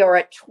cute. We are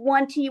at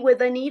 20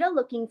 with Anita,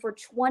 looking for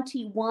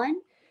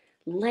 21.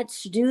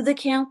 Let's do the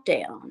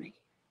countdown.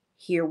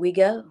 Here we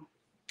go.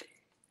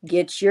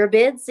 Get your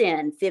bids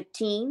in.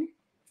 15,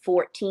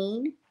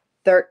 14,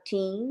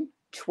 13,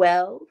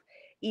 12,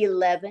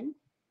 11,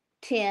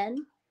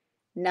 10,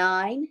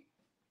 9,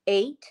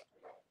 8,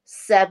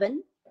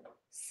 7,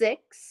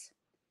 6,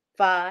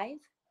 5,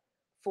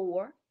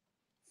 4,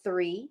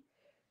 3,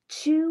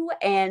 2,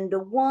 and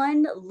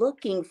 1.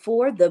 Looking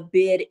for the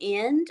bid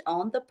end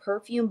on the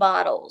perfume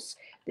bottles.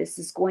 This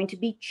is going to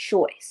be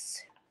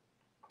choice.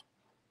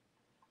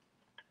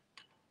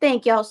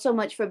 Thank y'all so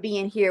much for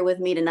being here with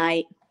me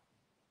tonight.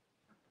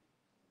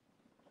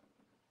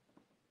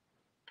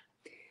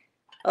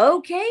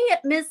 Okay,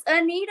 Miss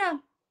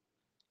Anita.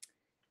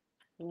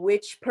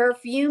 Which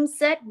perfume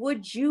set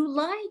would you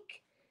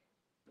like?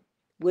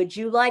 Would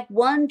you like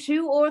 1,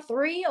 2, or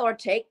 3, or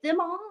take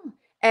them all?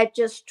 At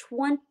just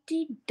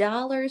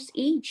 $20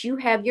 each, you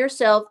have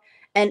yourself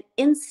an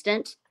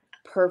instant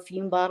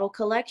perfume bottle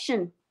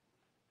collection.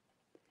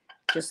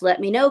 Just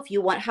let me know if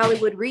you want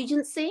Hollywood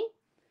Regency,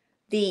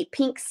 the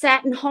pink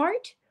satin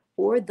heart,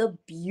 or the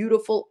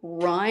beautiful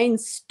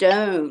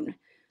rhinestone.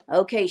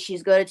 Okay,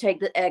 she's going to take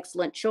the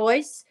excellent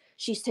choice.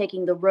 She's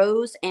taking the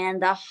rose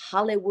and the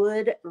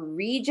Hollywood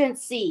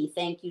Regency.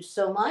 Thank you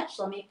so much.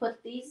 Let me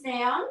put these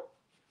down.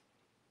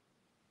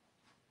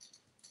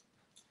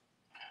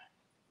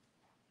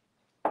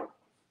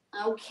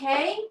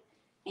 Okay,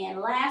 and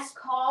last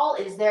call.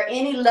 Is there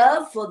any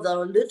love for the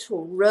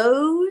little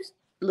rose?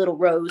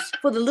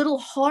 For the little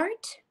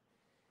heart?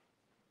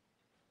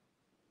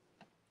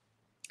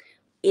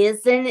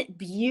 Isn't it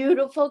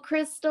beautiful,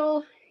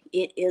 Crystal?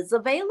 It is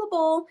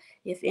available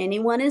if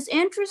anyone is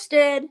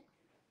interested.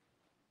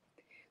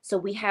 So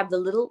we have the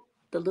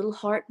little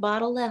heart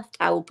bottle left.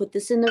 I will put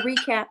this in the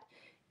recap,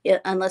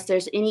 unless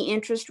there's any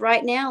interest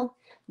right now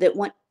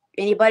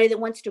anybody that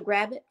wants to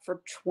grab it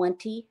for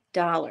 $20.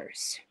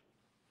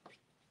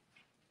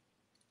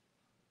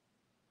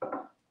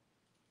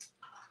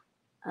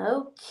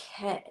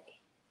 Okay.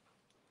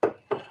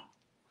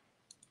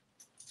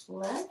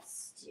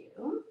 Let's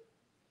do.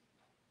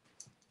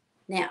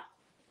 Now,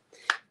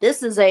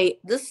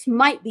 this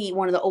might be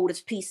one of the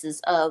oldest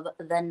pieces of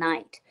the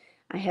night.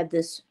 I have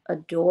this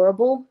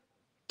adorable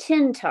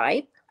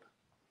tintype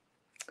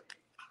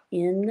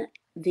in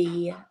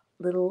the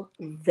little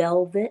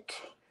velvet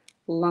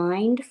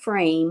lined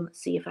frame.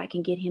 See if I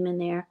can get him in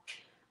there.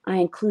 I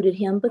included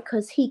him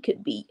because he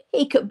could be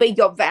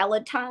your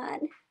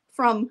Valentine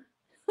from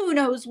who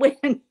knows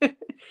when.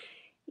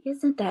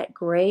 Isn't that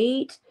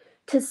great?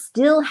 To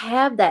still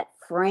have that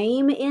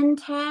frame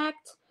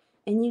intact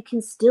and you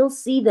can still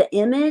see the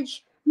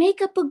image.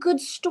 Make up a good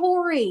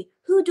story.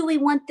 Who do we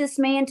want this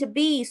man to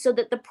be so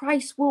that the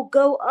price will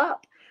go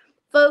up?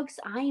 Folks,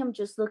 I am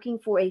just looking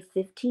for a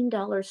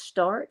 $15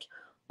 start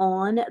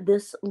on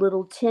this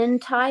little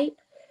tintype.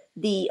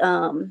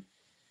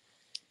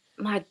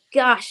 My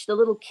gosh, the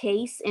little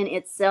case in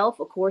itself,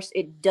 of course,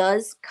 it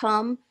does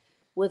come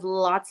with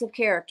lots of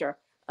character.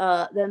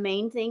 The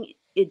main thing,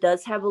 it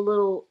does have a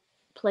little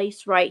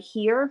place right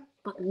here,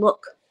 but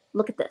look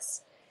at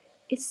this.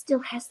 It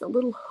still has the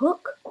little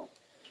hook.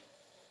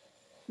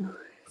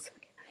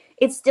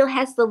 It still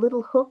has the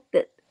little hook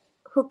that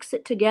hooks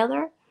it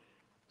together.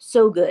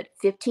 So good.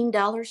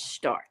 $15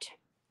 start.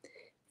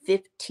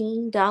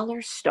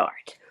 $15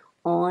 start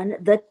on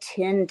the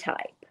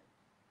tintype.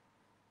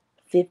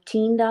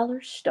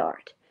 $15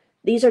 start.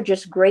 These are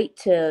just great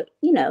to,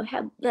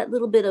 have that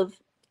little bit of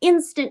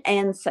instant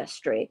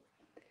ancestry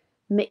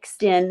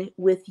mixed in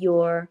with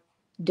your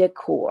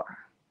decor.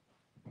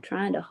 I'm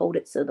trying to hold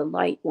it so the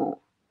light won't.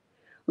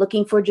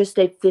 Looking for just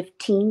a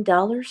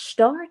 $15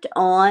 start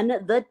on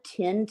the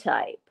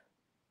tintype.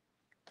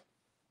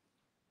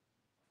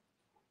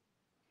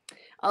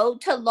 Oh,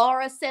 to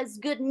Laura says,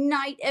 good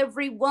night,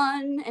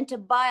 everyone, and to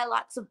buy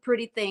lots of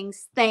pretty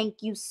things.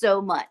 Thank you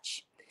so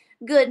much.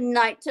 Good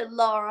night to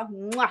Laura.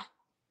 Mwah.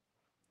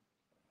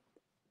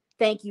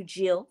 Thank you,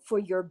 Jill, for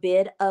your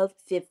bid of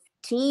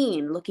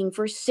 15. Looking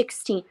for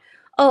 16.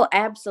 Oh,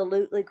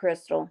 absolutely,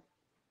 Crystal.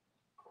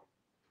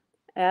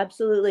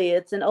 Absolutely.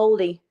 It's an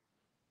oldie.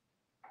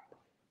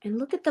 And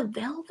look at the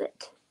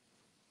velvet.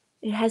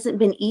 It hasn't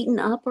been eaten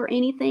up or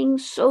anything.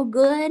 So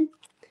good.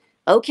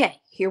 Okay,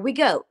 here we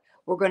go.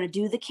 We're going to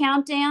do the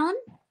countdown.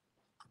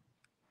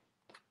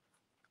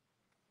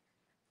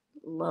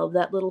 Love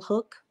that little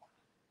hook.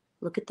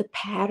 Look at the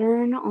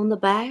pattern on the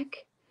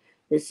back.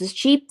 This is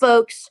cheap,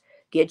 folks.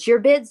 Get your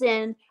bids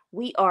in.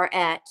 We are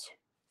at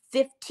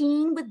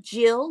 15 with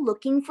Jill,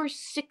 looking for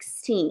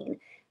 16.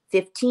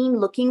 15,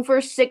 looking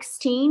for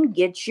 16.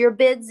 Get your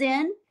bids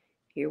in.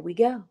 Here we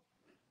go.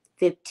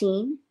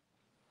 15,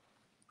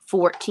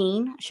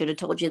 14. I should have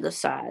told you the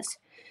size.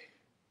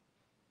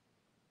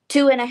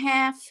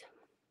 2.5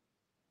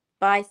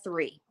 by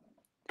 3.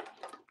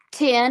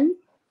 10,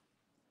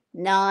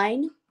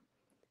 9,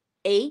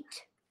 8,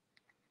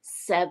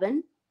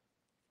 7,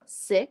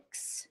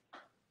 6,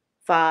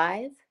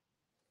 5,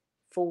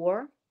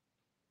 4,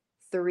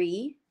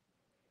 3,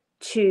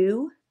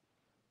 2,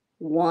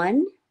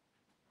 1.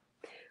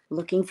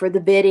 Looking for the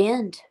bid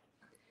end.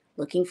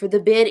 Looking for the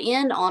bid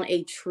end on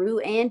a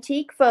true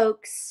antique,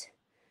 folks.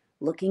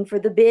 Looking for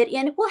the bid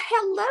end. Well,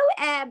 hello,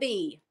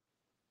 Abby.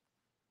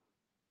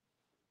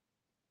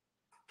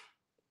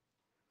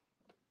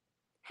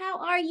 How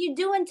are you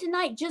doing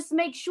tonight? Just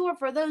make sure,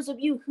 for those of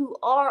you who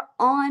are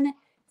on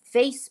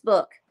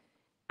Facebook,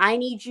 I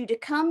need you to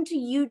come to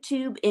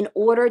YouTube in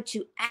order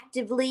to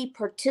actively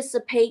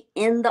participate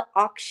in the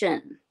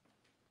auction.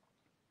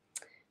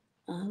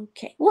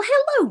 Okay. Well,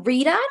 hello,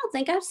 Rita. I don't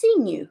think I've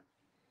seen you.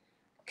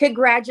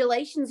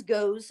 Congratulations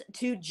goes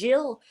to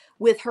Jill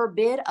with her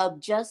bid of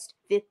just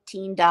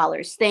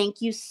 $15.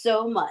 Thank you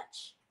so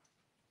much.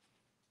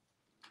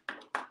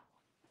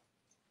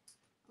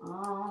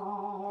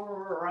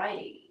 All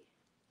righty.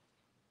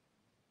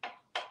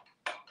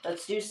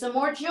 Let's do some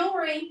more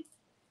jewelry.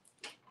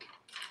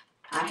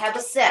 I have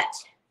a set.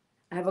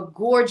 I have a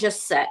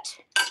gorgeous set.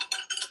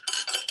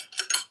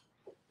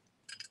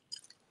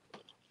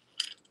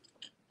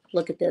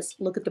 Look at this.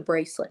 Look at the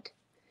bracelet.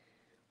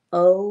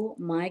 Oh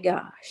my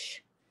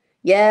gosh.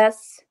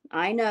 Yes,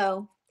 I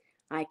know.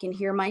 I can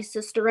hear my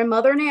sister and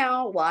mother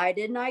now. Why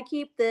didn't I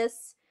keep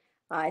this?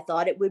 I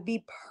thought it would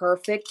be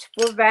perfect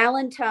for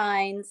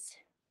Valentines.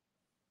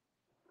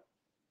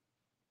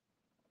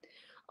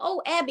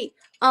 Oh, Abby.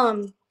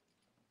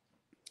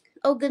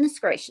 Oh goodness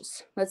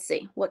gracious. Let's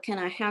see.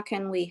 How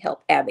can we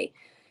help Abby?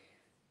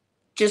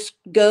 Just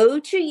go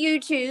to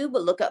YouTube,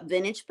 look up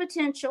Vintage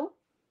Potential,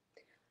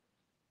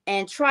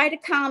 and try to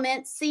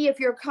comment. See if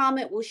your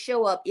comment will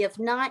show up. If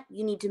not,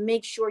 you need to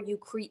make sure you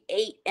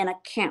create an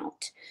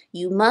account.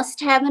 You must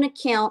have an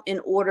account in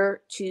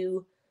order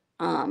to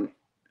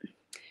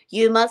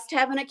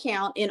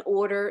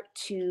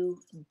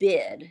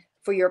bid,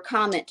 for your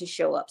comment to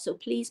show up. So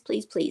please,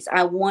 please, please,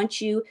 I want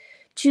you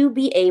to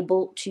be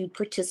able to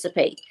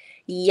participate.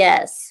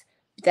 Yes,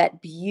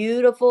 that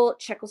beautiful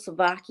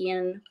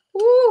Czechoslovakian,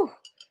 woo,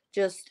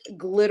 just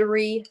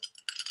glittery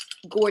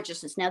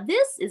gorgeousness. Now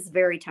this is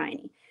very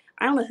tiny.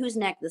 I don't know whose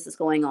neck this is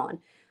going on.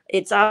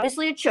 It's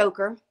obviously a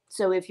choker.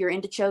 So if you're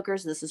into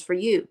chokers, this is for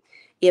you.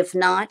 If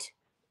not,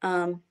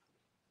 well,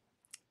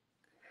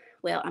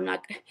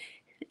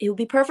 it would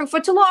be perfect for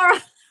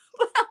Talara.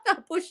 I'm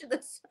not pushing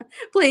this.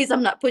 Please,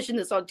 I'm not pushing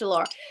this on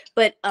Talara.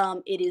 But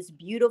it is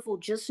beautiful.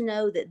 Just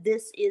know that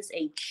this is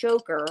a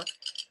choker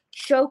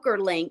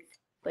length,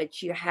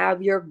 but you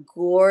have your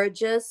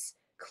gorgeous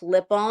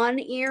clip-on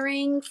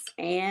earrings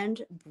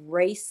and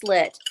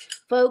bracelet.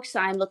 Folks,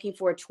 I'm looking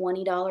for a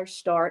 $20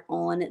 start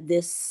on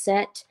this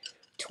set.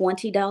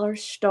 $20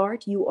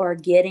 start. You are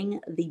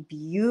getting the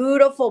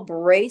beautiful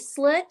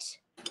bracelet.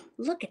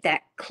 Look at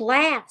that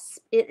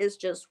clasp. It is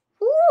just,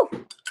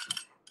 whoo!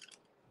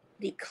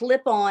 The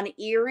clip-on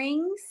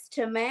earrings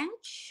to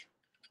match.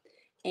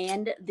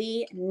 And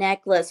the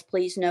necklace.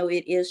 Please know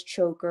it is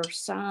choker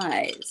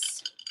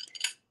size.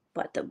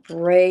 But the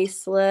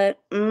bracelet,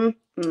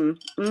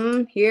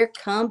 here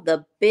come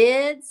the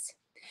bids.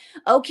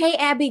 Okay,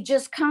 Abby,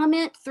 just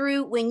comment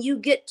through when you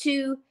get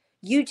to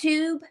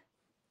YouTube,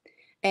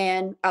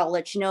 and I'll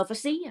let you know if I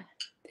see you.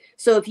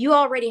 So if you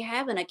already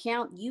have an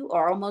account, you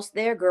are almost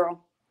there,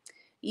 girl.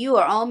 You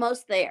are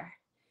almost there.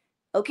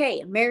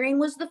 Okay, Marion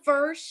was the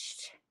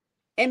first,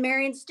 and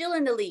Marion's still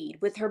in the lead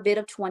with her bid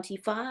of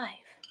 25.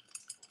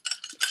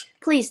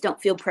 Please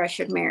don't feel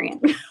pressured,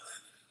 Marion.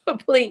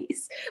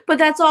 Please. But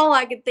that's all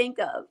I could think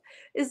of,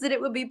 is that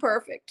it would be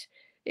perfect.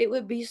 It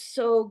would be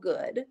so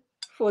good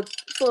for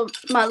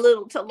my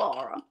little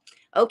Talara.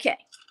 Okay.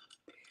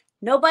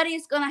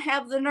 Nobody's going to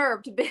have the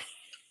nerve to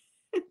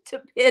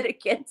bid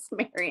against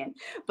Marion,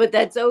 but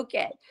that's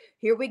okay.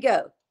 Here we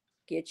go.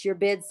 Get your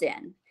bids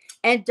in.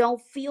 And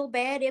don't feel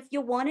bad if you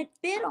want it,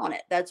 bid on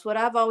it. That's what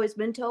I've always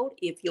been told.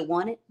 If you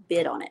want it,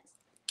 bid on it.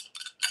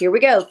 Here we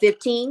go.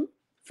 15,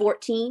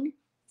 14,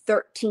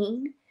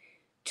 13,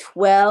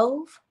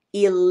 12,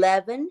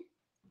 11,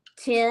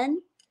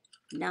 10,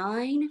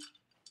 9,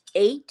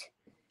 8,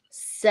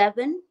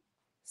 7,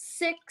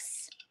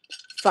 6,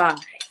 5,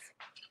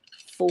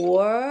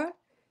 4,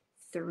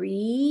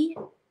 3,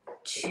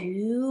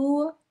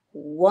 2,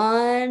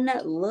 1.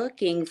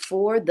 Looking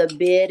for the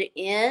bid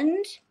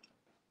end.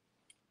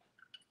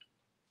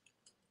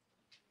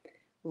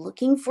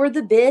 Looking for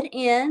the bid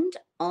end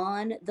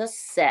on the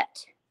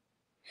set.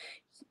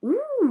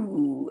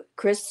 Ooh,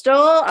 Crystal,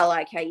 I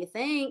like how you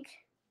think.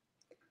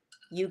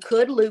 You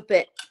could loop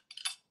it.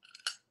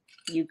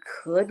 You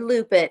could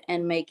loop it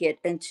and make it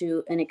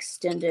into an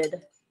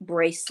extended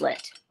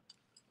bracelet.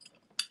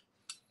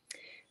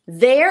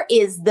 There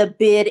is the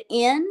bid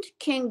end.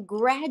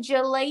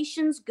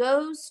 Congratulations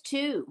goes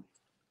to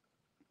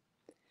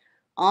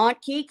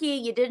Aunt Kiki.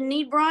 You didn't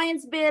need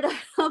Brian's bid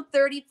of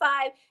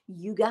 35.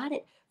 You got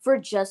it for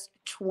just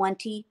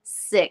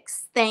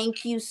 26.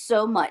 Thank you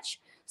so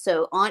much.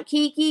 So Aunt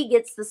Kiki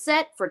gets the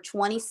set for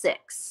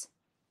 26.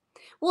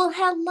 Well,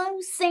 hello,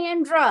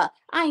 Sandra.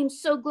 I am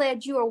so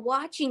glad you are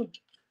watching.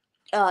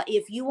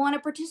 If you want to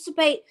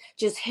participate,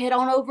 just head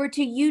on over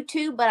to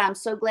YouTube, but I'm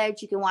so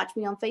glad you can watch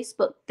me on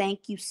Facebook.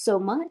 Thank you so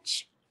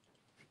much.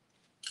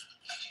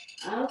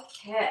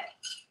 Okay.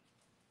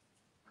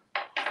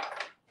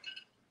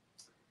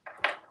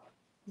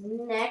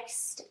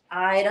 Next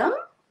item.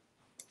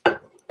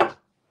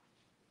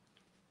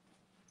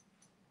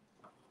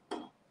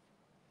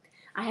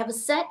 I have a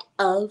set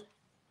of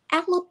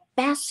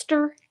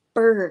alabaster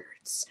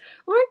birds.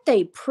 Aren't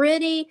they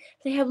pretty?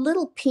 They have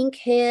little pink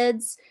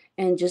heads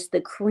and just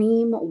the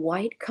cream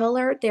white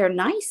color. They're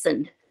nice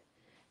and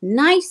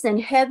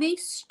heavy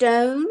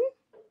stone.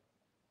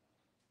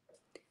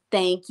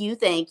 Thank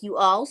you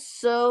all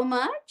so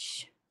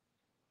much.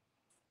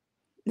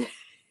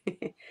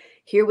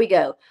 Here we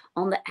go.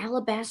 On the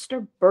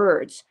alabaster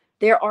birds,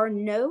 there are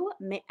no,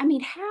 I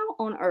mean, how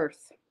on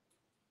earth?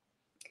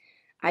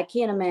 I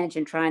can't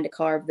imagine trying to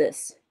carve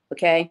this.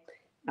 Okay.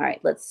 All right,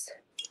 let's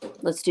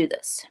do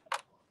this.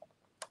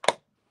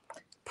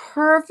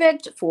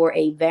 Perfect for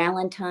a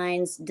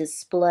Valentine's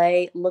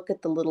display. Look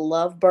at the little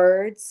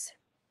lovebirds.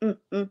 I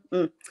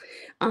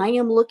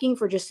am looking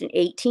for just an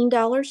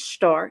 $18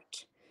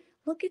 start.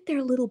 Look at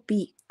their little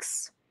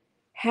beaks.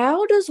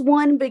 How does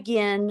one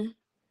begin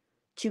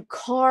to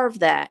carve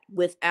that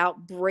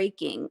without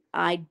breaking?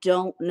 I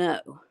don't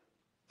know.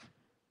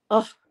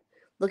 Oh,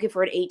 looking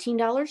for an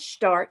 $18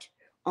 start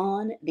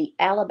on the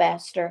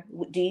alabaster.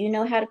 Do you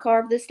know how to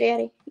carve this,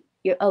 Daddy?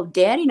 Oh,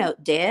 Daddy, no,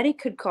 Daddy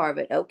could carve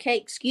it. Okay,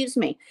 excuse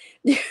me.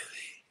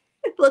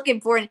 Looking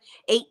for an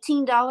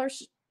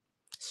 $18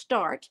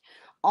 start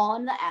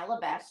on the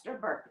alabaster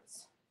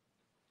birds.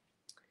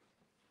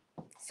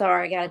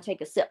 Sorry, I got to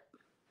take a sip.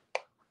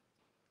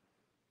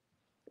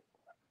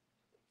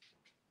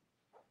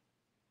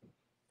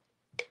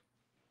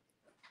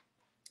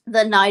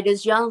 The night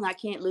is young. I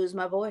can't lose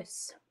my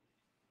voice.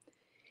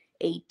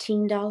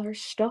 $18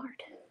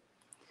 start.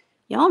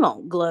 Y'all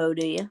don't glow,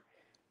 do you?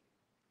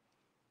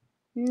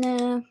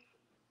 Nah.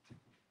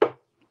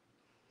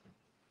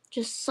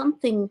 Just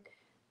something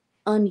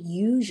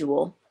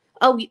unusual.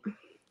 Oh,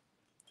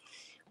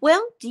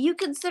 well, do you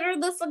consider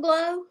this a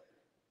glow?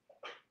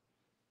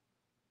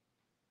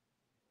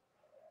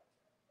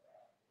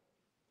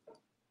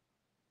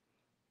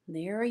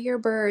 There are your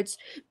birds.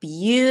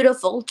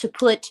 Beautiful to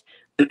put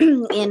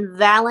in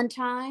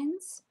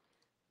Valentines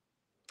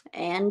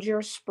and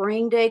your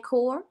spring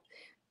decor.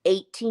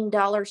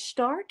 $18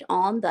 start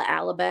on the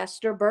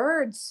alabaster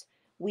birds.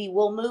 We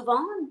will move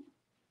on.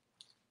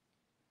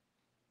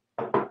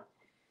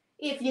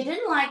 If you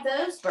didn't like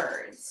those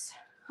birds,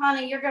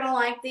 honey, you're going to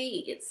like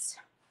these.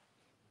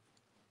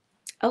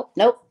 Oh,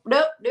 nope.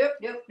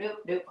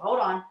 Hold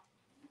on.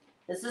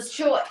 This is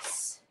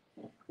choice.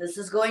 This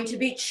is going to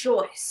be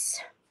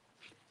choice.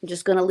 I'm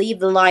just going to leave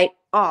the light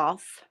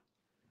off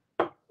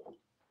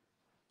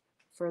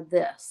for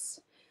this.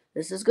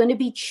 This is going to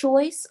be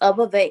choice of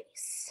a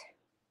vase.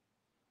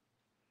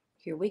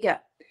 Here we go.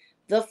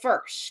 The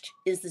first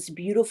is this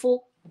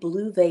beautiful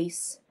blue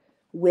vase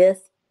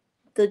with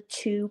the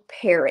two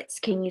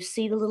parrots. Can you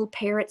see the little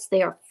parrots?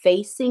 They are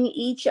facing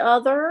each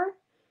other.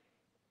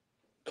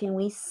 Can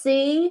we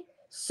see?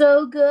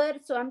 So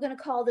good. So I'm going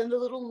to call them the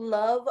little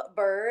love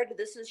bird.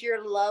 This is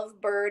your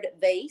love bird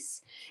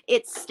vase.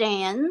 It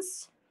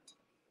stands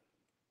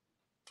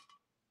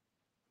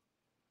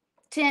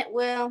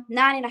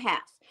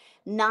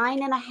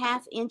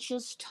 9.5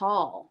 inches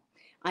tall.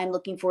 I'm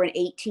looking for an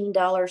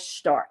 $18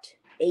 start.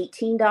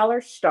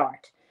 $18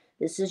 start.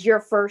 This is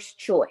your first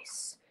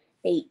choice.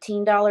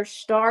 $18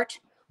 start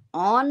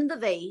on the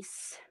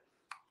vase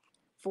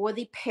for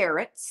the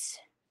parrots.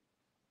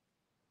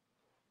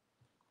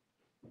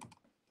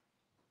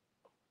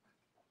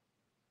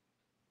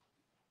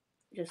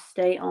 Just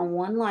stay on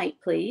one light,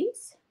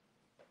 please.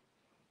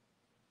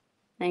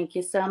 Thank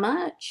you so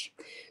much.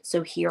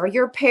 So here are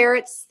your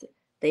parrots.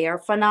 They are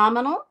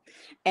phenomenal.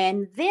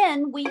 And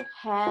then we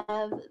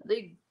have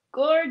the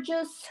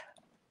gorgeous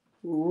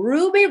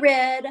ruby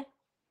red.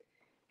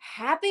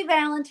 Happy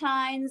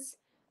Valentine's.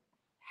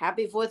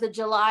 Happy 4th of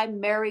July.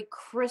 Merry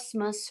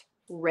Christmas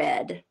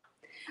red.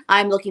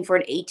 I'm looking for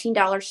an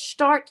 $18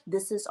 start.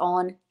 This is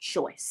on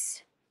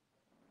choice.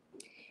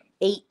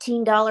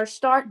 $18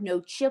 start.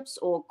 No chips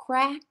or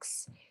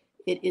cracks.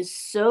 It is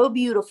so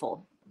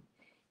beautiful.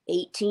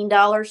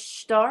 $18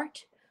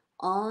 start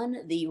on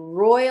the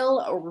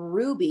Royal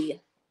Ruby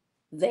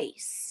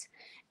vase.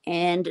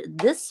 And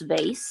this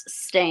vase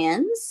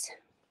stands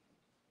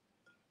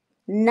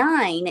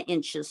 9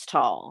 inches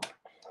tall.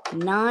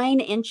 9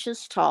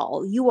 inches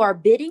tall. You are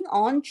bidding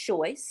on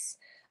choice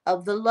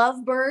of the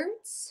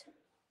lovebirds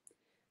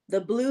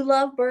the blue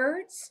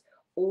lovebirds,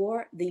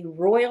 or the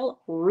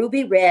royal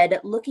ruby red,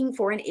 looking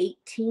for an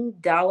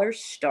 $18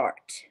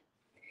 start.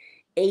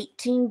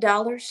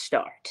 $18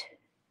 start.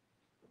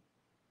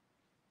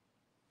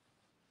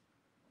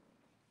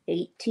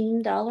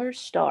 $18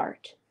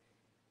 start.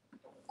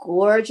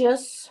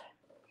 Gorgeous.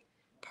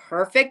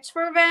 Perfect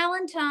for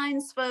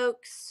Valentine's,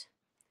 folks.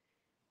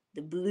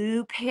 The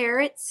blue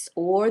parrots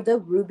or the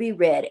ruby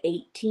red,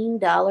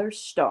 $18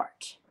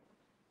 start.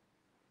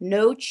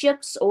 No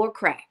chips or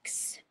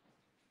cracks.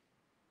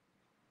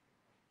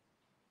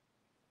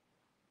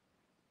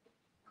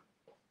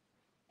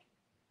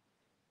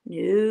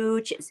 No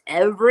chips.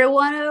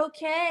 Everyone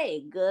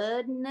okay?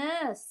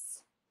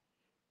 Goodness.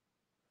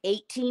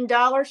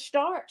 $18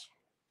 start.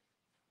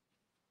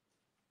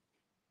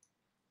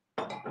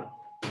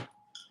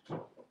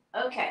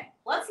 Okay,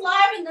 let's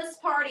liven this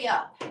party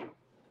up.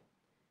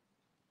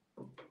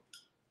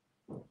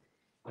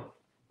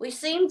 We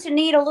seem to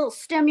need a little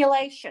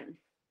stimulation.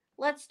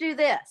 Let's do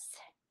this.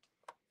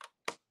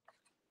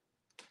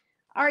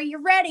 Are you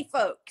ready,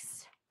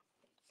 folks?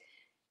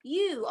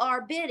 You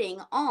are bidding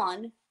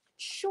on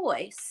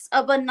choice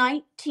of a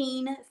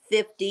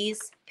 1950s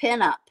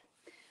pinup.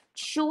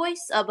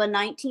 Choice of a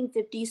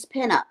 1950s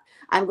pinup.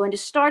 I'm going to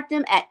start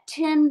them at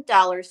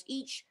 $10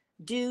 each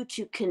due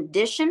to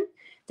condition.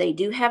 They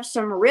do have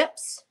some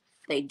rips.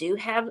 They do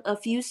have a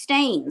few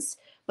stains,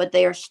 but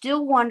they are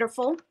still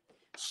wonderful.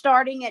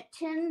 Starting at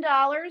 $10,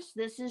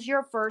 this is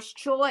your first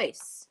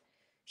choice.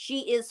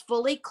 She is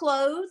fully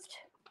clothed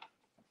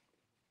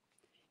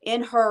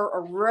in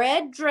her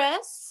red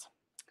dress,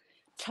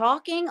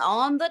 talking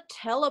on the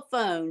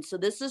telephone. So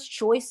this is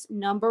choice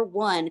number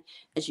 1.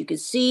 As you can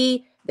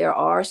see, there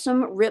are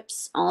some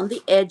rips on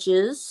the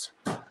edges,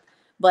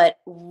 but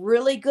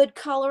really good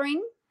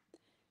coloring.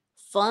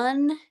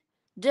 Fun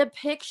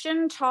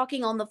depiction,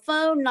 talking on the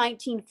phone,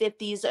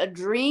 1950s, a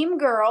dream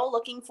girl,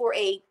 looking for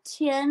a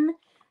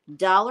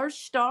 $10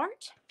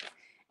 start.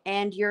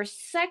 And your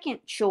second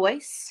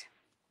choice,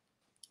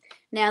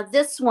 now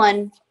this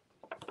one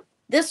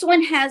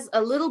has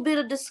a little bit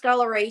of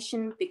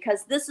discoloration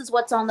because this is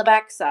what's on the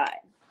back side.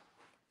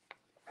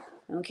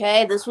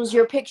 Okay, this was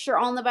your picture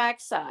on the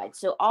back side.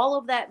 So all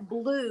of that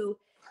blue,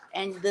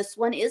 and this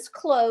one is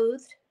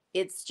clothed.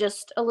 It's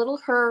just a little,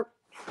 her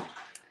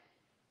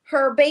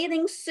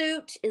bathing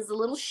suit is a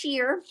little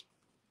sheer.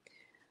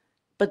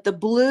 But the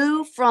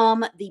blue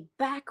from the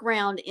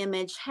background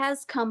image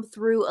has come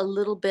through a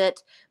little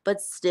bit,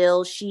 but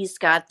still she's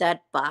got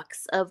that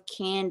box of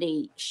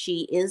candy.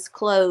 She is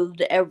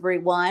clothed,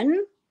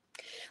 everyone.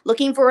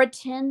 Looking for a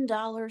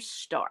 $10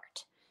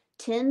 start.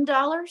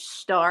 $10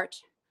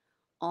 start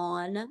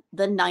on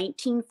the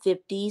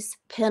 1950s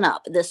pinup.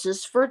 This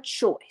is for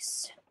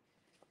choice.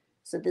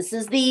 So this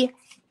is the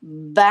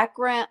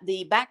background,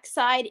 the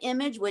backside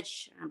image,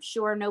 which I'm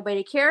sure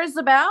nobody cares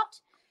about.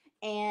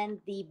 And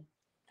the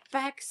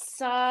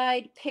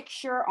backside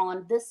picture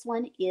on this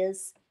one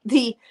is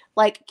the,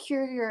 like,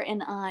 Currier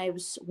and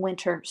Ives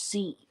winter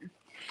scene.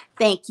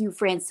 Thank you,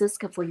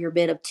 Francisca, for your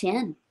bid of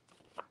 10.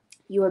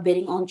 You are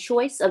bidding on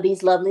choice of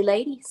these lovely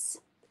ladies.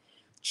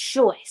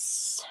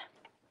 Choice.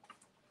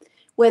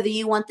 Whether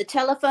you want the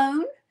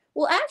telephone,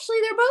 well, actually,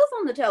 they're both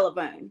on the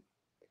telephone.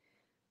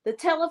 The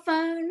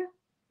telephone,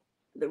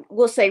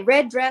 we'll say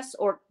red dress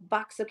or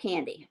box of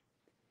candy.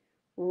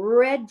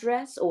 Red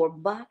dress or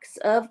box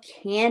of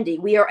candy.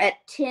 We are at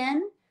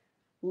 10,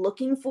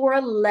 looking for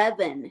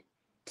 11.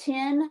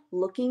 10,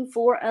 looking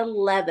for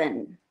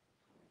 11.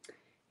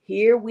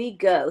 Here we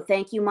go.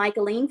 Thank you,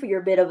 Michaeline, for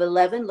your bid of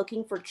 11,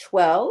 looking for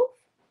 12.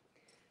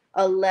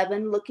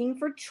 11, looking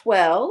for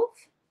 12.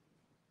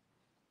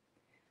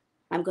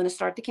 I'm going to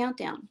start the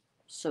countdown.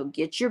 So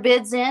get your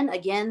bids in.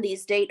 Again,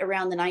 these date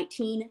around the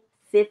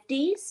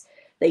 1950s.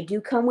 They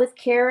do come with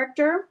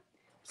character.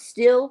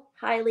 Still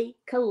highly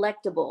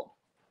collectible.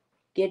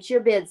 Get your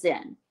bids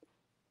in.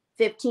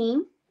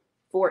 15,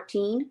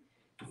 14,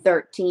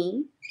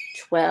 13,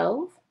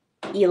 12,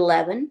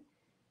 11,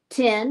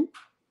 10,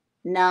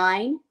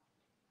 9,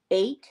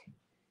 8,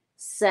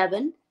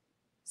 7,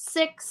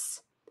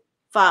 6,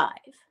 5,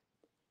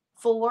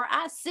 4.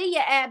 I see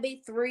you,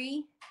 Abby.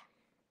 3,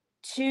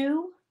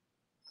 2,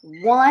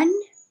 1.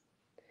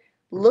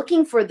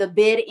 Looking for the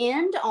bid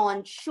end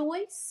on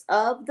choice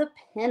of the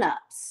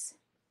pinups.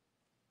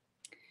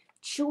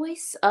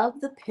 Choice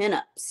of the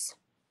pinups.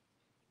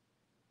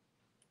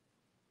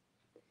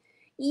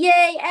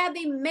 Yay,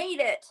 Abby made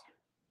it.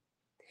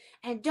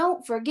 And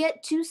don't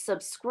forget to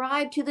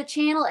subscribe to the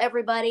channel,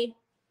 everybody.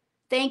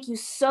 Thank you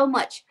so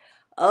much.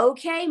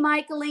 Okay,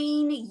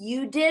 Michaeline,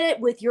 you did it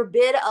with your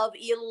bid of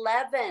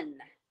 11.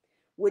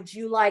 Would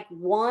you like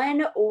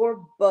one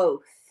or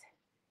both?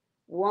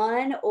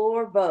 One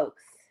or both?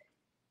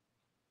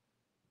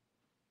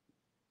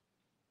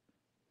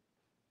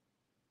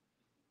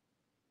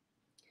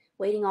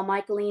 Waiting on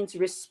Michaeline's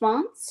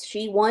response.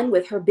 She won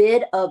with her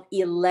bid of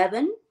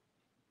 11.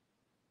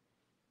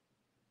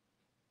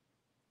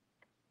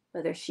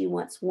 Whether she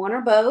wants one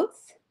or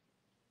both.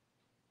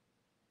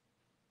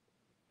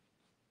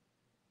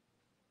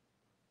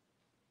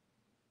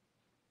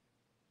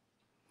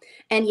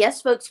 And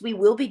yes, folks, we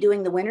will be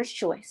doing the winner's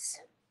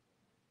choice.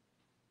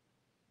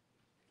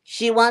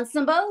 She wants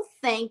them both.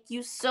 Thank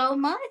you so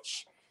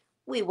much.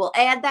 We will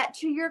add that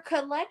to your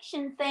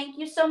collection. Thank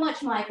you so much,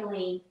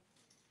 Michaeline.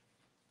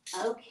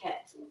 Okay.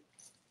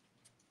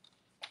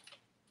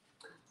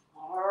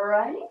 All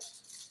right.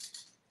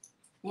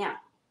 Now,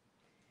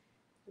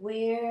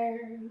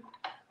 here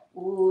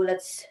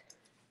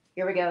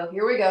we go.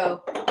 Here we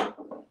go.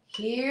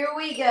 Here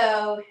we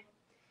go.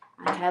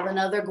 I have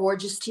another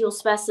gorgeous teal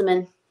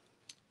specimen.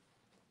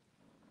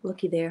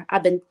 Looky there.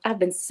 I've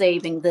been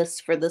saving this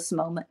for this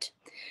moment.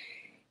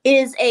 It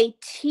is a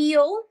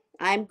teal.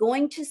 I'm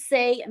going to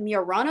say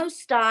Murano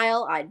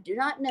style. I do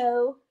not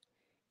know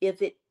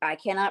I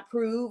cannot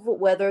prove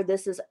whether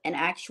this is an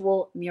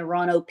actual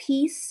Murano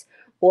piece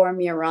or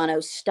Murano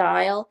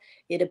style.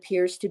 It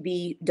appears to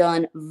be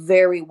done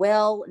very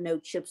well. No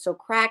chips or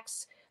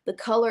cracks. The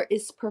color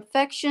is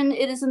perfection.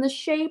 It is in the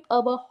shape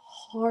of a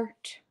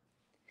heart.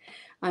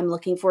 I'm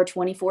looking for a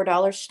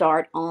 $24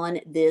 start on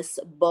this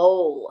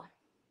bowl.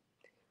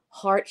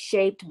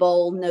 Heart-shaped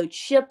bowl, no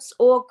chips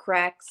or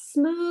cracks,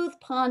 smooth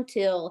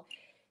pontil.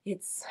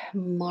 It's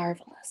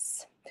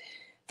marvelous.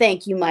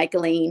 Thank you,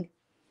 Michaeline.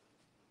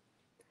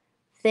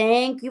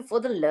 Thank you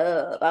for the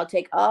love. I'll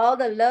take all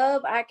the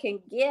love I can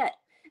get.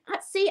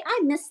 See,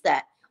 I missed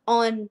that.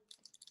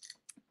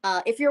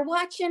 If you're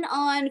watching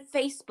on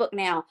Facebook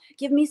now,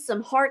 give me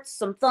some hearts,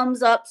 some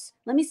thumbs ups.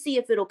 Let me see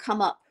if it'll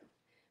come up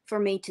for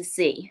me to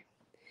see.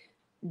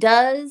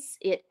 Does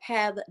it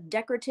have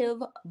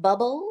decorative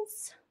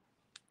bubbles?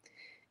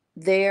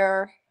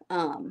 The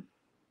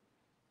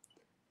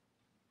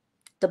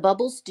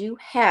bubbles do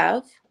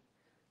have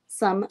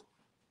some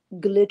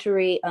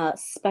glittery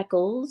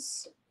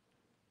speckles.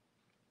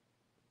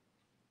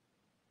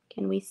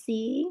 Can we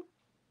see?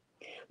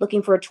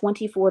 Looking for a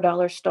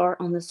 $24 start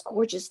on this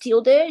gorgeous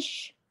teal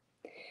dish.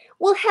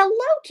 Well,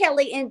 hello,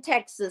 Kelly in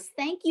Texas.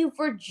 Thank you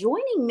for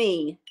joining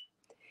me.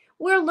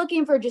 We're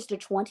looking for just a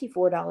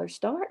 $24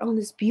 start on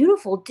this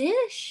beautiful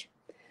dish.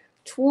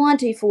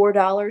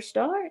 $24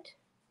 start.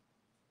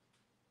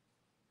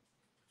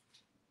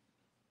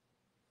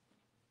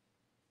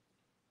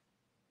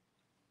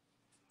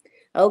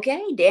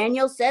 Okay,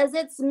 Daniel says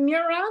it's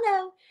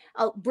Murano.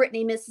 Oh,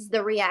 Brittany misses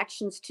the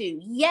reactions too.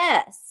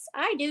 Yes,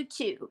 I do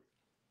too.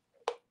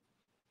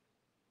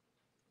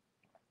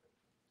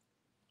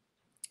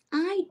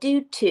 I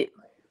do too.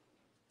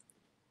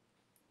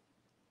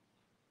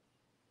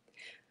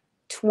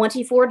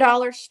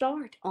 $24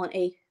 start on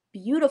a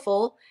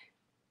beautiful,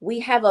 we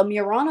have a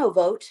Murano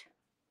vote,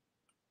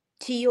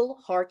 teal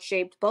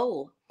heart-shaped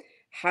bowl.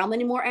 How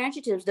many more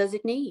adjectives does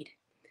it need?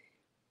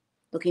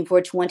 Looking for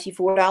a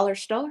 $24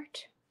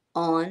 start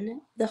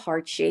on the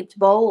heart-shaped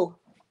bowl.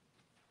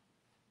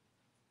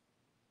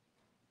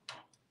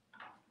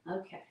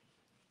 Okay.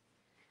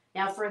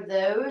 Now, for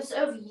those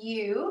of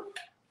you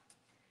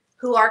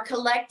who are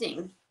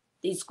collecting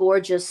these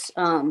gorgeous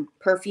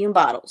perfume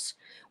bottles,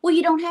 well,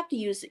 you don't have to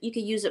use it. You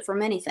could use it for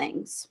many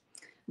things.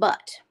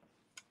 But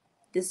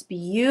this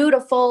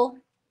beautiful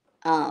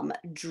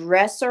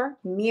dresser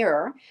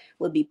mirror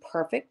would be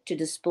perfect to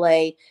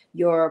display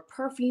your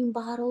perfume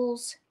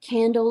bottles,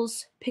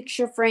 candles,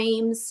 picture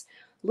frames,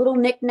 little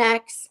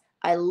knickknacks.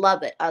 I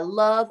love it. I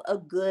love a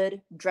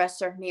good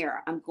dresser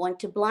mirror. I'm going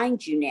to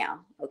blind you now,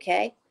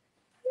 okay?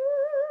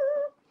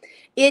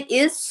 It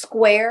is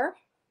square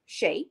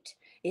shaped.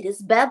 It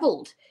is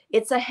beveled.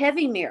 It's a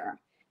heavy mirror.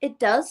 It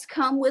does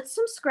come with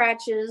some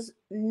scratches,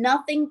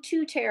 nothing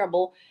too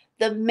terrible.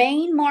 The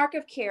main mark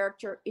of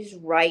character is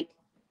right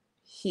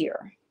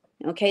here.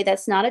 Okay,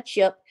 that's not a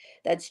chip.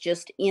 That's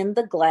just in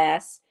the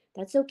glass.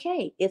 That's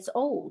okay. It's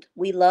old.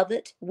 We love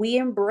it. We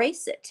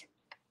embrace it.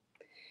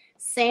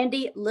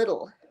 Sandy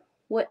Little.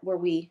 What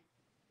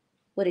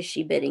is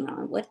she bidding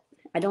on? What?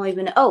 I don't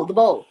even know. Oh, the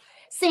bowl.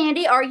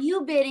 Sandy, are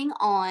you bidding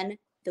on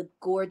the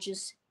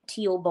gorgeous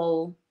teal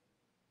bowl?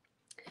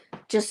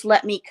 Just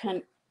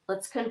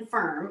let's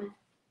confirm.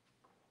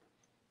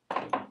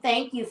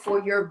 Thank you for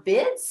your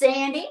bid,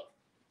 Sandy.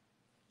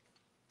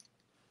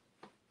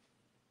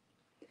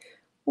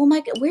 Well,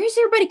 my God, where's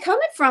everybody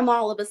coming from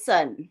all of a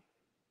sudden?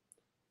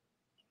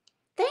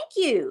 Thank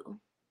you.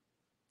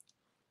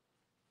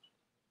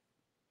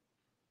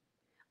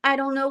 I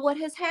don't know what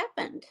has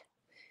happened.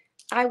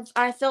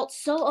 I felt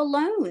so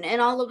alone,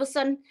 and all of a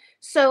sudden,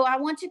 so I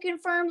want to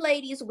confirm,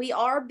 ladies, we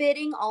are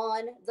bidding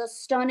on the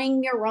stunning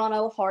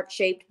Murano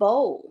heart-shaped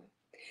bowl.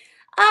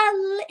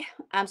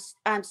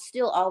 I'm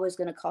still always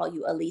going to call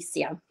you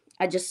Alicia.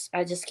 I just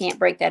can't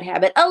break that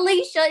habit.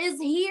 Alicia is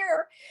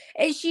here,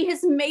 and she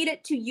has made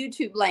it to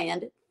YouTube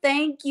land.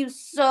 Thank you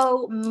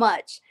so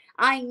much.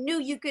 I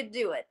knew you could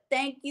do it.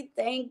 Thank you,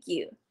 thank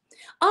you.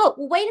 Oh,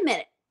 well, wait a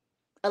minute,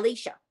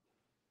 Alicia.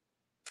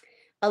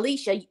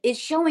 Alicia, it's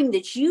showing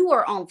that you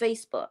are on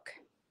Facebook.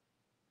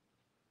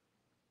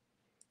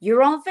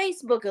 You're on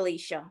Facebook,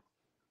 Alicia.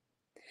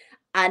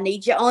 I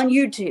need you on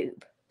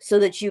YouTube so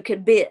that you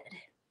can bid.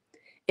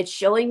 It's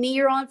showing me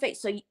you're on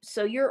Facebook.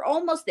 So you're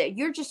almost there.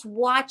 You're just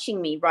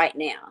watching me right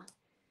now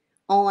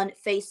on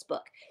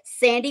Facebook.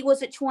 Sandy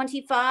was at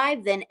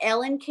 25, then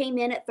Ellen came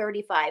in at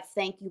 35.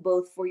 Thank you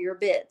both for your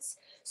bids.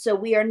 So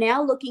we are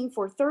now looking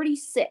for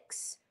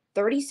 36.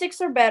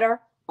 36 or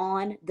better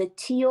on the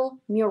teal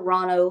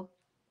Murano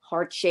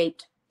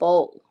heart-shaped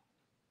bowl.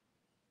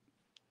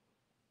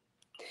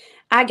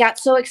 I got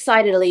so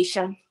excited,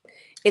 Alicia.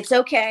 It's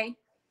okay.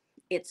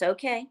 It's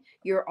okay.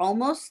 You're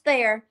almost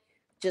there.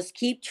 Just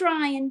keep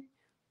trying.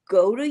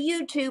 Go to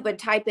YouTube and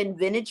type in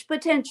vintage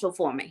potential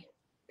for me.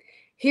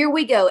 Here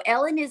we go.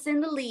 Ellen is in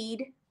the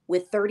lead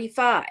with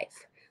 35.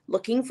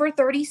 Looking for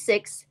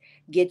 36.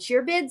 Get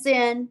your bids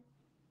in.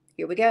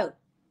 Here we go.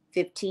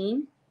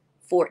 15,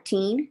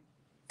 14,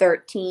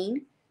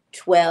 13,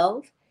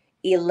 12,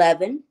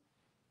 11,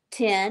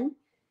 10,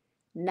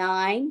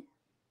 9,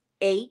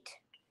 8,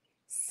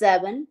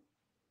 7,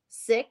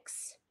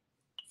 6,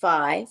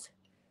 5,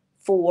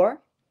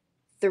 4,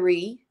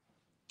 3,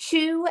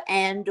 2,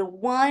 and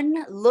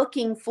 1.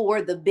 Looking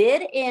for the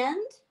bid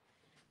end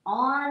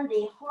on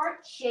the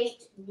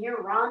heart-shaped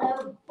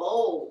Murano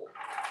bowl.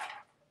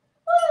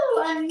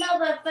 Woo,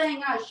 another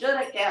thing I should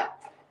have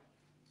kept.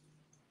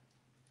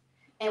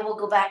 And we'll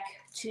go back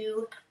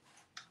to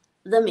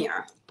the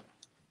mirror.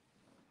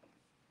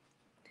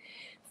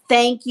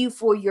 Thank you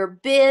for your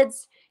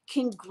bids.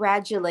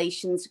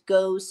 Congratulations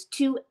goes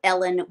to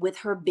Ellen with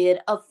her bid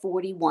of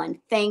 41.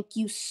 Thank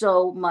you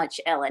so much,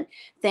 Ellen.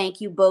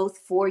 Thank you both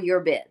for your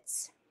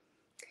bids.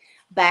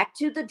 Back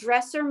to the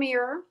dresser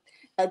mirror.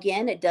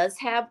 Again, it does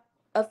have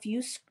a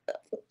few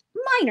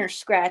minor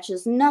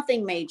scratches,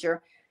 nothing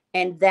major.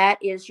 And that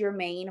is your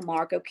main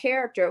mark of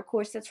character. Of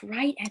course, that's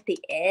right at the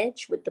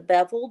edge with the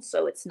beveled,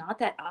 so it's not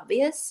that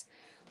obvious.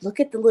 Look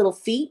at the little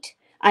feet.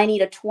 I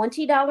need a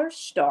 $20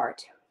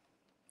 start.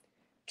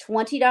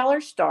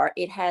 $20 start.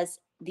 It has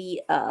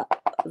the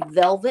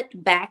velvet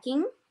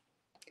backing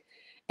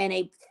and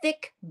a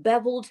thick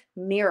beveled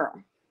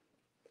mirror.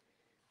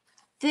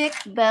 Thick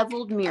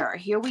beveled mirror.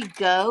 Here we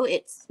go.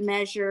 It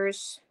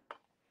measures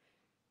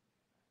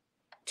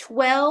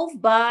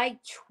 12 by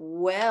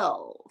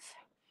 12.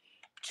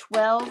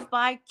 12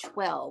 by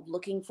 12.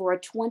 Looking for a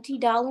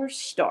 $20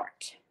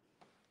 start.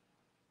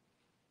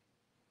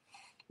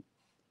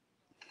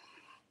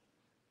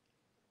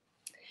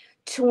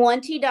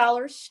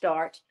 $20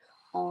 start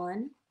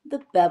on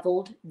the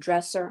beveled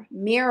dresser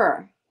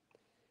mirror.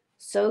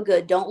 So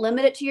good. Don't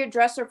limit it to your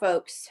dresser,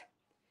 folks.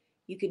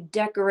 You could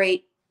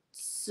decorate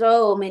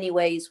so many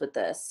ways with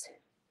this.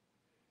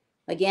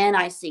 Again,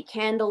 I see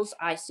candles,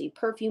 I see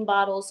perfume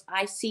bottles,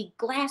 I see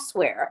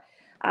glassware,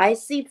 I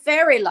see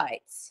fairy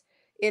lights.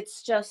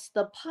 It's just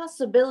the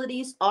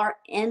possibilities are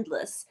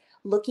endless.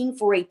 Looking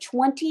for a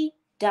 $20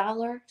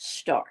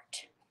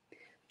 start.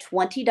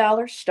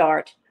 $20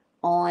 start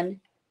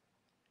on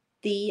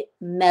the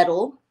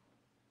metal.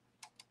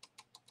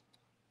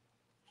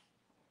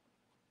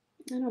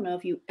 I don't know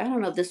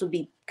if this would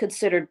be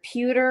considered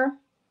pewter.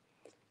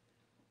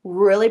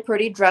 Really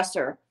pretty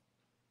dresser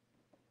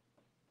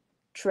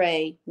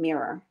tray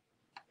mirror.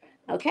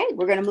 Okay,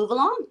 we're going to move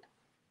along.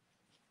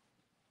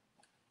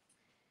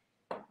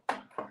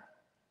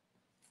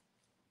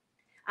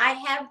 I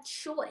have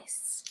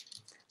choice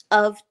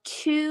of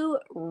two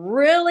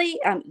really,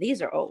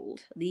 these are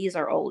old. These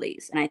are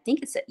oldies. And I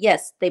think it's,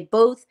 yes, they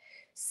both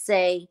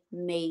say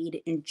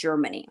made in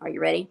Germany. Are you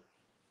ready?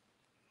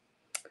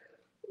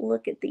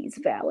 Look at these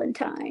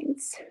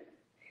Valentines.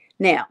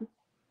 Now,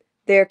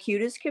 they're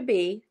cute as could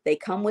be. They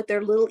come with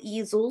their little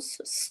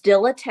easels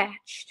still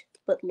attached.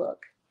 But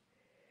look,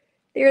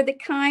 they're the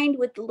kind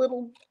with the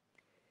little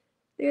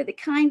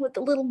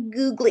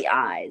googly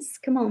eyes.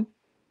 Come on,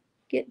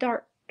 get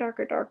darker.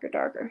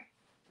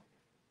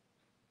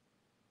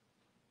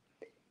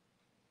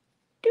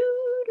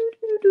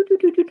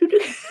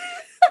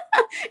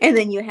 And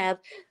then you have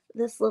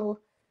this little,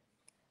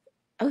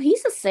 oh,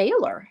 he's a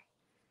sailor.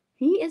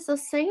 He is a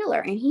sailor,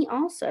 and he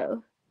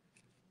also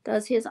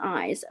does his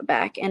eyes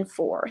back and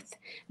forth.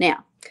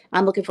 Now,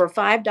 I'm looking for a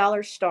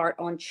 $5 start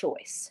on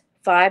choice.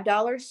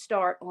 $5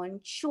 start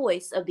on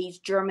choice of these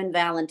German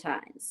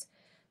Valentines.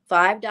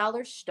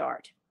 $5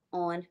 start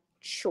on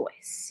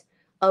choice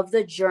of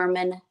the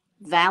German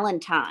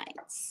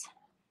Valentines.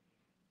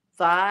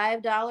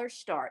 $5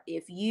 start.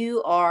 If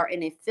you are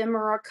an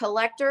ephemera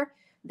collector,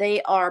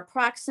 they are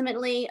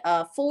approximately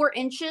 4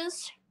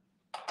 inches.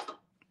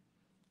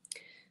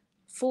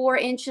 4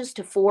 inches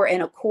to 4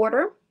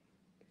 1/4.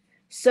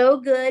 So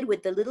good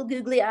with the little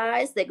googly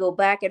eyes that go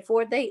back and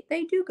forth. They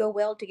do go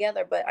well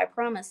together, but I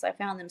promise I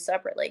found them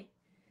separately.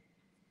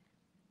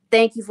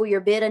 Thank you for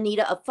your bid,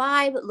 Anita, of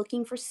 5,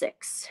 looking for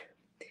 6.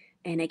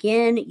 And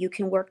again, you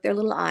can work their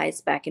little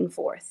eyes back and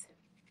forth.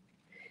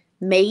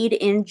 Made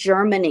in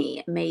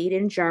Germany. Made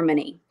in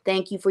Germany.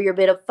 Thank you for your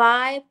bid of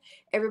 5.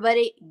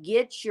 Everybody,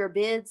 get your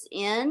bids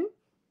in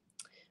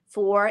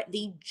for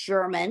the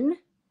German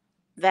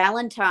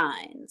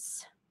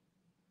Valentines.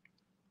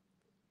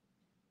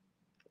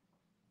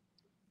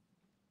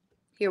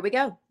 Here we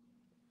go.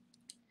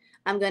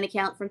 I'm going to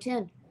count from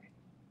 10.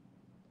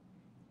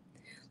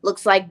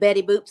 Looks like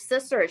Betty Boop's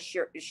sister.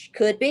 Sure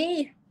could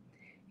be.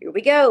 Here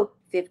we go.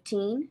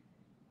 15,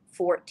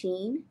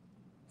 14,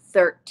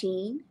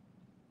 13,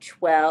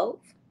 12,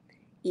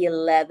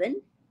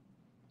 11,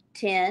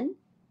 10,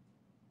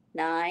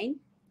 9,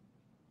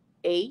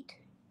 8,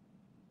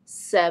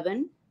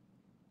 7,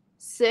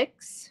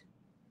 6,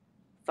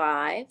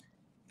 5,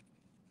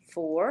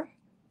 4,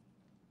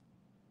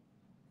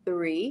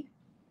 3,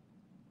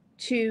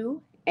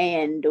 2,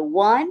 and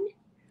 1.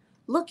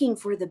 Looking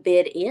for the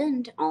bid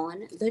end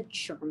on the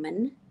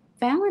German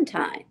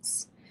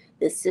Valentines.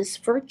 This is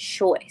for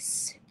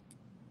choice.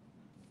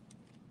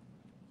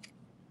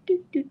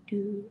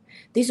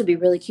 These would be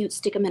really cute.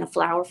 Stick them in a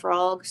flower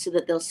frog so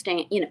that they'll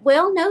stand,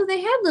 Well, no,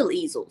 they have little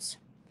easels,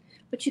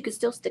 but you could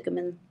still stick them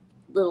in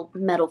little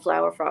metal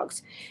flower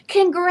frogs.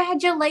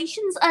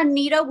 Congratulations,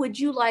 Anita. Would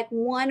you like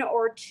one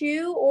or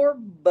two or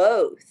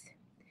both?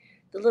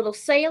 The little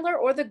sailor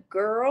or the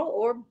girl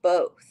or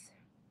both?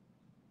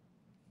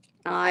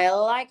 I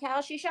like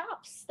how she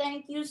shops.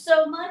 Thank you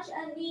so much,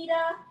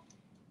 Anita.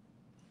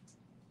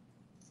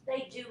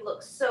 They do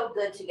look so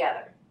good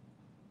together.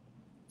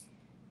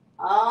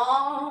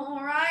 All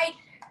right,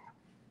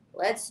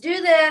 let's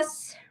do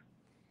this.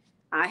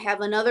 I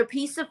have another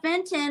piece of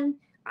Fenton.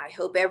 I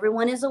hope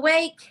everyone is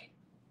awake.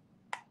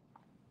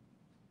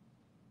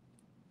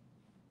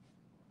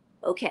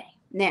 Okay,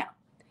 now,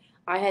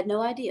 I had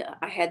no idea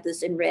I had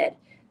this in red.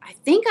 I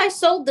think I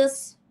sold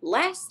this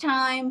last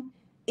time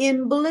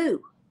in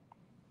blue.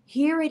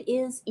 Here it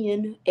is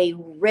in a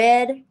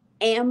red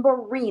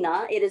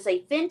amberina. It is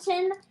a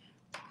Fenton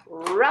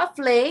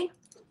roughly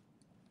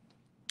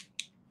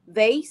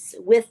vase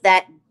with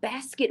that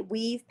basket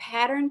weave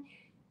pattern,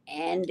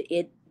 and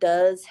it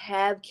does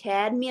have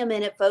cadmium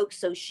in it, folks,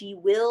 so she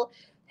will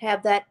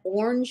have that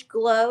orange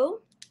glow.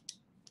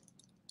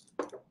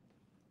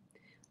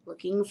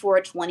 Looking for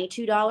a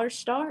 $22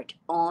 start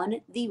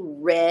on the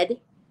red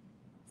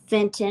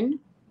Fenton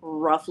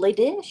roughly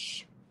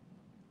dish.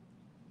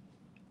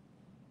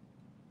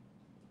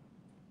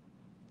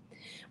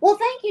 Well,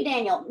 thank you,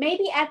 Daniel.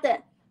 Maybe at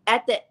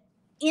the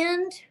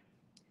end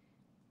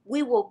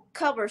we will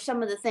cover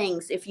some of the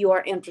things if you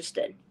are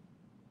interested.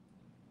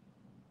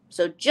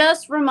 So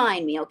just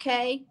remind me,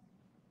 okay?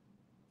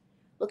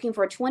 Looking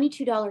for a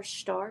 $22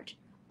 start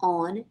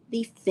on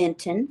the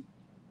Fenton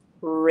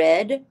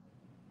red,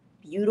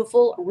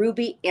 beautiful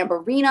ruby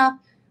amberina,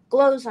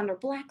 glows under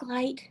black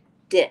light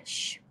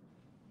dish.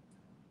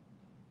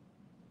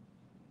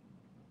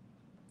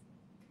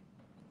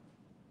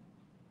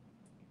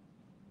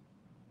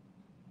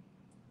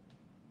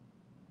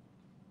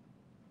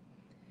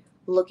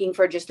 Looking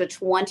for just a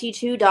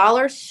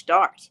 $22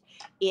 start.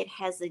 It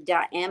has a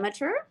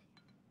diameter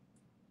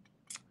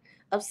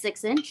of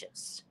 6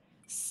 inches.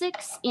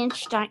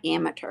 6-inch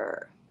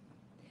diameter.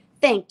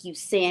 Thank you,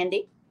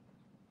 Sandy.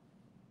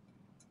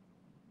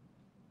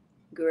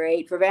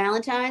 Great for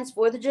Valentine's,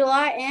 4th of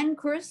July, and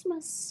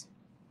Christmas.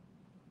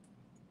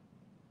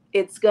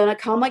 It's gonna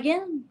come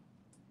again.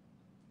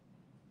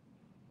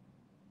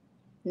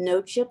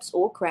 No chips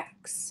or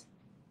cracks.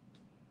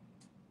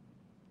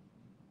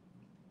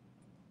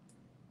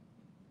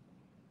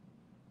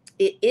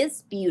 It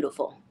is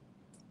beautiful.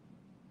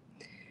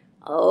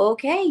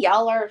 Okay,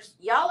 y'all are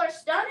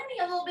stunning me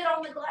a little bit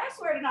on the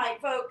glassware tonight,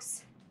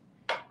 folks.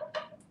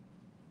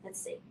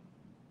 Let's see.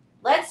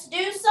 Let's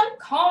do some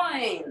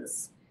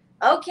coins.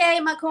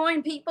 Okay, my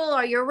coin people,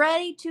 are you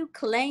ready to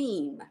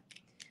claim?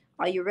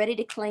 Are you ready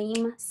to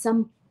claim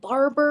some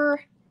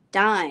Barber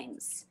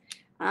dimes?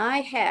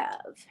 I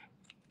have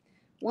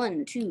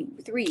 1, 2,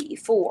 3,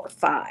 4,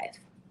 5.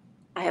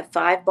 I have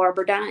 5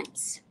 Barber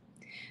dimes.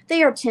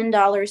 They are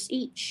 $10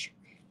 each.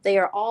 They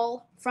are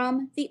all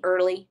from the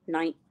early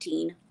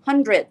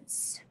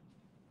 1900s.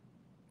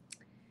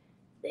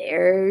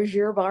 There's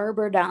your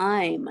Barber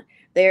dime.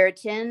 They're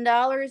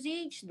 $10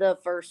 each. The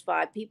first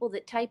 5 people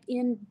that type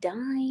in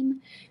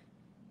dime.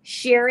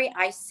 Sherry,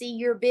 I see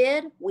your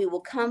bid. We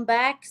will come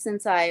back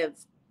since I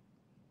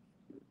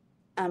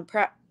have.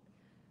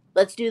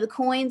 Let's do the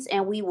coins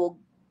and we will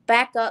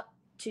back up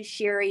to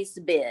Sherry's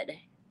bid.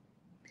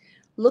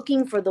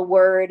 Looking for the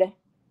word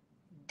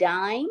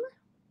dime.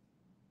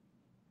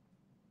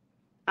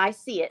 I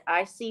see it.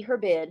 I see her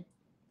bid.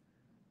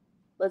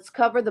 Let's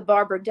cover the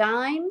Barber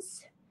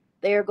dimes.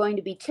 They are going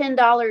to be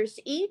 $10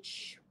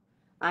 each.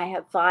 I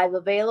have 5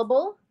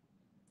 available.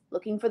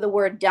 Looking for the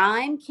word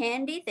dime.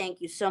 Candy,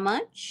 thank you so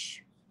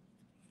much.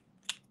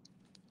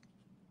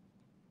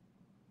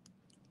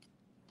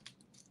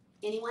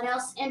 Anyone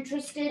else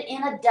interested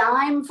in a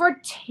dime for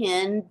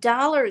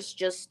 $10?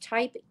 Just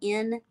type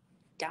in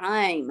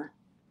dime.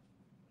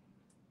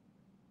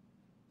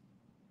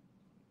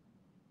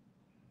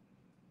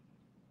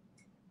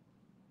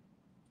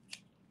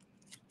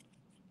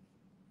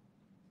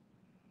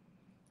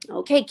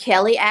 Okay,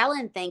 Kelly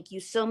Allen, thank you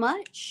so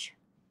much.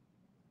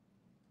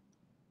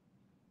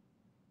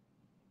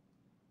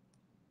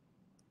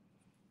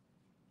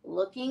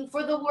 Looking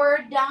for the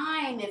word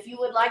dime if you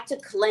would like to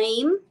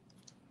claim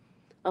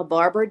a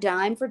Barber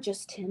dime for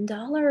just $10.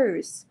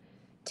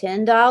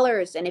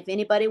 $10. And if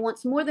anybody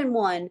wants more than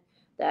one,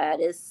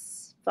 that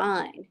is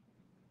fine.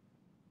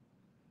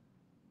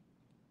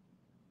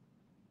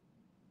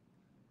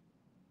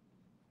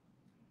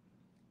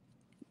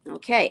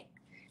 Okay,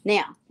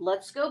 now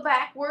let's go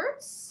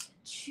backwards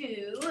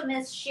to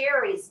Miss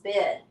Sherry's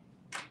bid.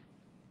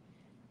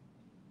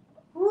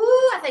 Woo,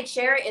 I think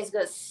Sherry is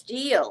going to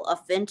steal a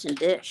Fenton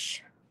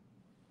dish.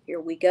 Here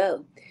we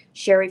go.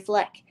 Sherry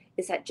Fleck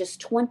is at just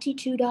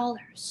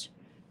 $22.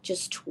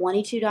 Just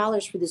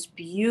 $22 for this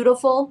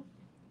beautiful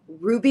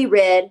ruby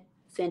red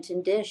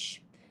Fenton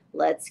dish.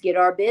 Let's get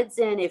our bids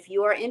in. If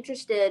you are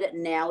interested,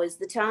 now is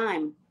the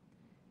time.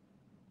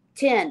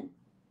 10,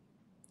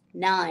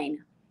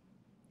 9,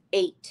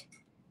 8,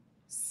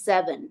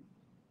 7,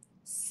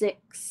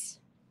 6,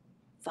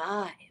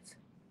 5,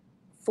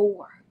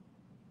 4,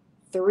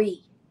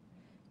 3,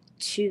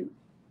 2,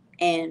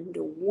 and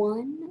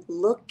 1.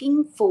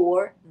 Looking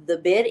for the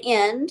bid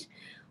end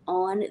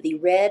on the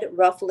red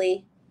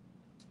ruffly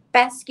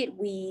basket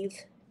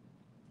weave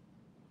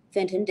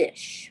Fenton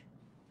dish.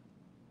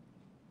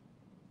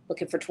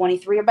 Looking for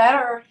 23 or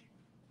better.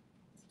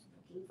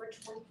 Looking for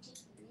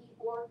 23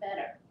 or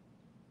better.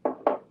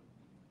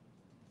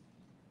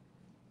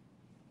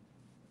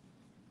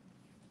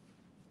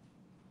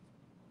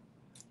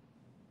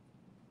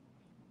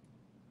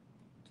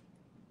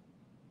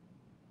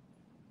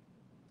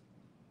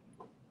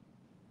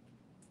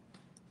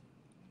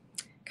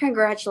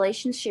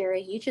 Congratulations,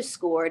 Sherry. You just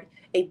scored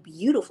a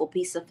beautiful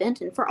piece of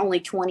Fenton for only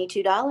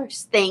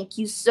 $22. Thank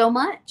you so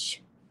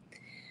much.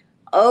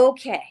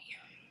 Okay.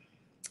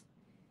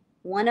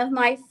 One of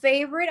my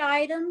favorite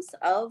items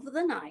of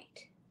the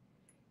night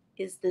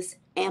is this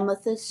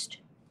amethyst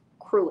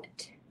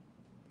cruet.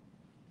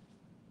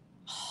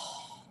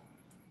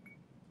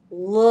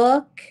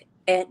 Look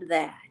at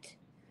that.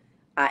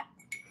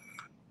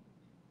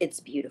 It's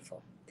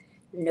beautiful.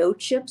 No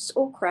chips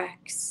or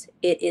cracks.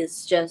 It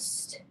is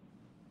just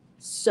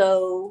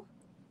so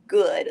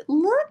good.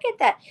 Look at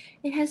that.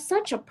 It has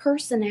such a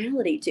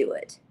personality to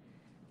it,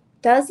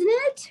 doesn't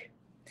it?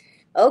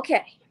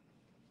 Okay.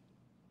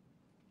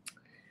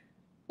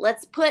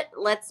 Let's put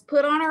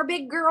on our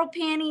big girl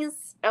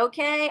panties,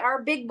 okay?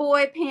 Our big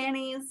boy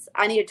panties.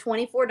 I need a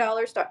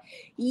 $24 start.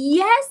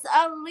 Yes,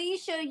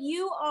 Alicia,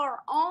 you are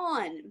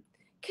on.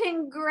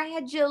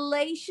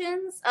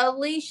 Congratulations.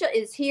 Alicia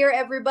is here,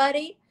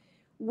 everybody.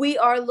 We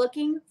are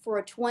looking for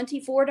a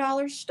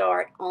 $24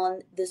 start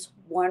on this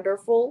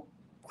wonderful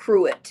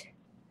cruet.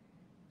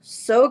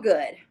 So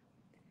good.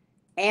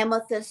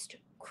 Amethyst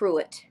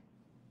cruet.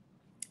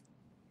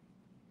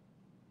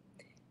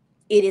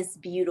 It is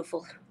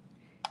beautiful.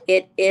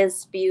 It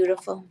is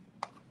beautiful.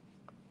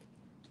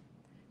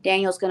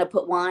 Daniel's going to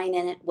put wine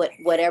in it,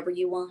 whatever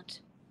you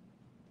want.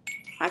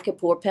 I could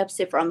pour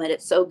Pepsi from it.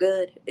 It's so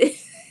good.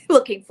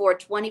 Looking for a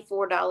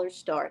 $24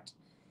 start.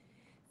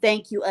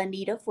 Thank you,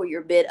 Anita, for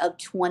your bid of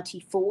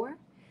 24.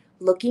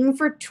 Looking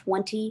for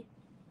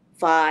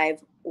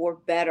 25 or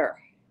better.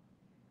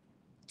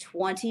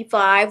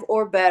 25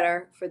 or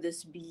better for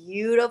this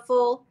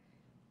beautiful,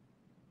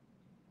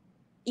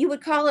 you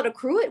would call it a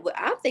cruet.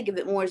 I think of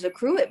it more as a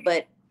cruet,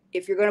 but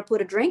if you're going to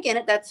put a drink in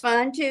it, that's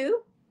fine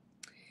too.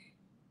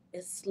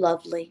 It's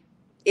lovely.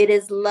 It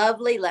is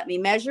lovely. Let me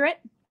measure it.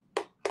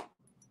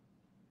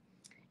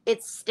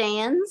 It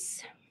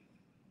stands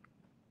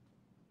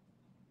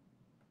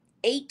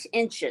 8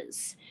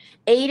 inches.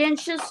 8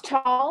 inches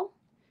tall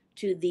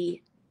to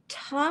the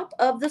top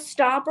of the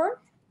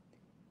stopper.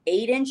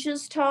 8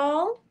 inches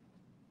tall.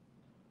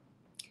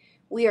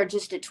 We are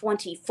just at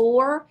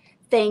 24.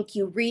 Thank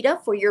you, Rita,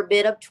 for your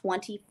bid of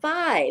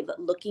 25.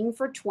 Looking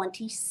for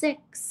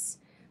 26.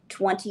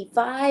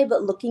 25,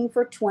 looking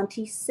for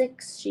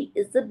 26. She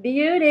is a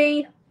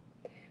beauty.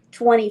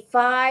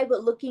 25,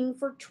 looking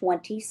for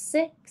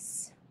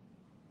 26.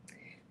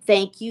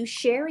 Thank you,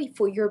 Sherry,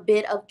 for your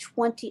bid of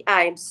 20.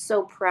 I am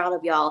so proud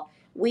of y'all.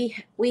 We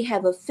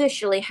have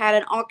officially had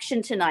an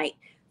auction tonight.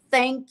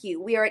 Thank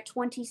you. We are at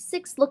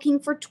 26, looking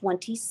for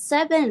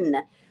 27.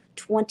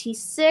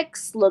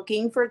 26,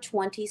 looking for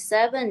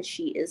 27.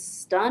 She is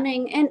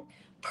stunning. And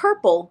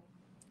purple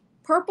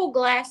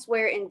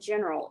glassware in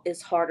general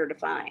is harder to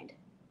find.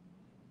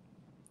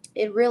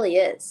 It really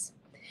is.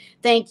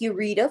 Thank you,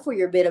 Rita, for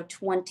your bid of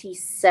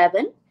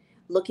 27.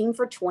 Looking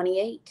for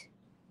 28.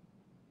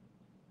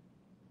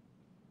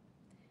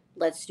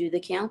 Let's do the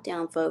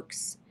countdown,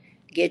 folks.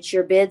 Get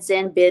your bids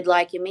in. Bid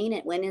like you mean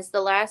it. When is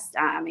the last?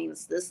 I mean,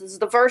 this is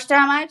the first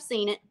time I've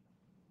seen it.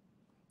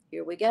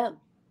 Here we go.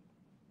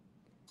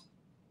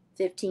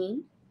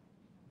 15,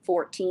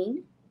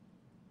 14,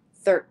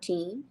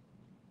 13,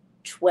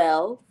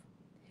 12,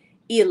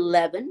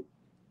 11,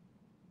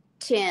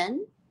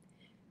 10,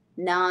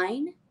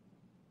 9,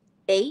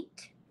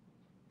 8,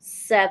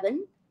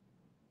 7,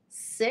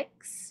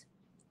 6,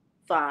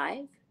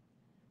 5,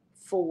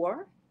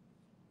 4,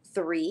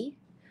 3,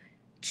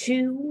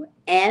 2,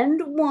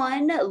 and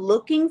 1.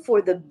 Looking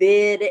for the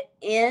bid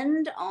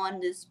end on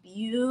this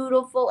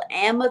beautiful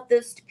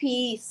amethyst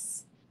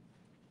piece.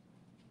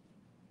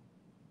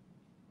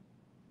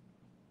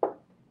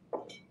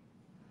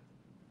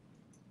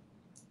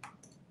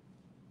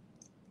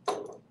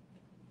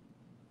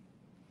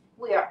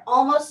 We are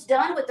almost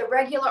done with the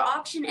regular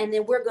auction, and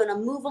then we're going to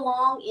move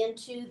along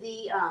into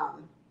the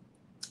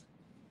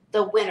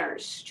the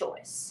winner's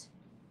choice.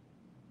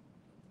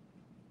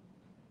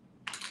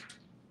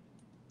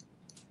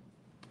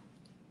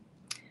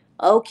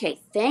 Okay,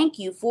 thank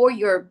you for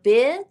your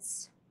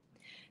bids.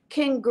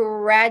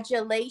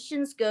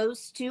 Congratulations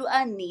goes to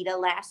Anita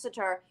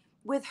Lassiter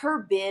with her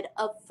bid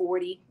of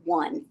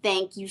 41.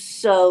 Thank you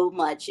so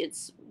much.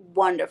 It's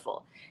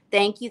wonderful.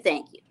 Thank you,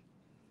 thank you.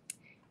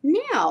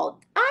 Now,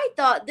 I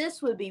thought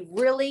this would be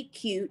really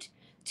cute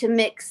to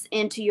mix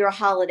into your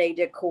holiday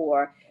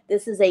decor.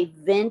 This is a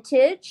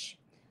vintage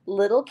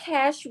little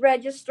cash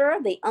register,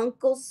 the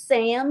Uncle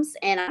Sam's,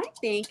 and I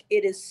think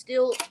it is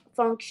still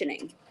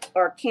functioning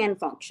or can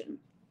function.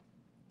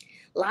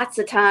 Lots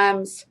of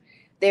times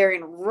they're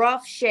in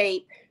rough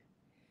shape.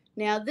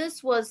 Now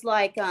this was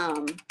like,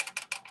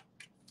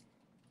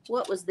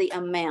 what was the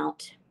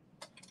amount?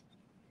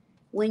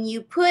 When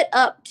you put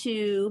up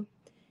to,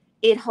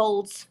 it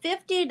holds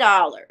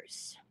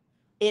 $50.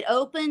 It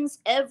opens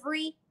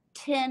every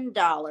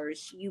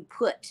 $10 you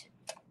put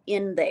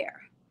in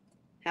there.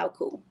 How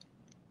cool.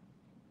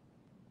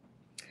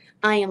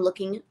 I am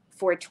looking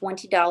for a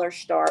 $20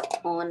 start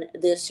on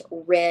this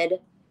red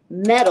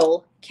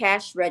metal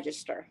cash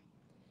register.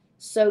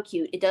 So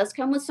cute. It does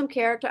come with some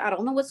character. I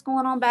don't know what's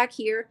going on back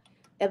here.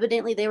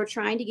 Evidently they were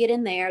trying to get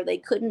in there. They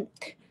couldn't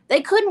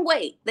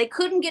wait. They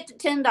couldn't get to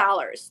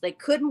 $10. They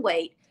couldn't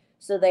wait.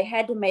 So they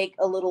had to make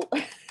a little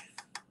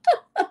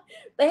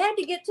they had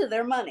to get to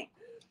their money.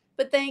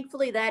 But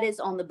thankfully that is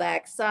on the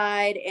back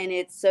side and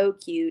it's so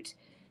cute.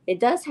 It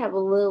does have a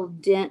little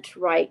dent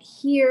right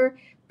here,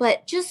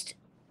 but just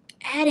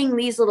adding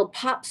these little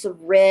pops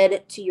of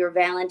red to your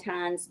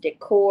Valentine's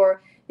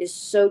decor is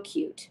so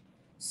cute.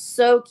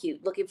 So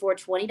cute. Looking for a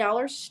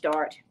 $20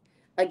 start.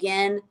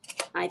 Again,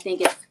 I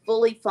think it's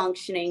fully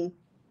functioning,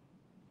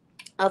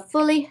 a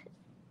fully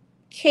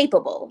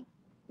capable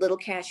little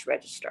cash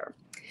register.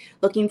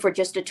 Looking for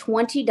just a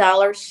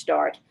 $20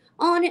 start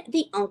on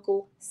the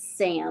Uncle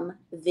Sam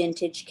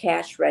vintage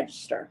cash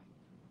register.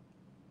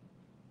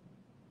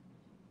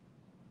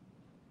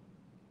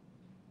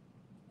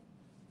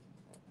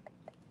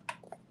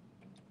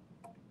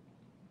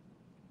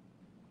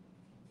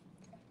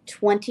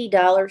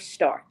 $20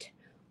 start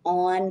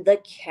on the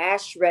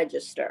cash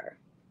register.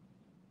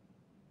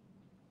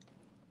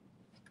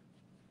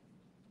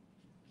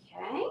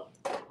 Okay.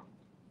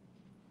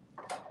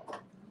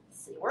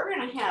 Let's see, we're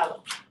going to have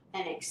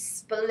an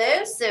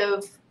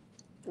explosive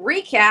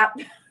recap.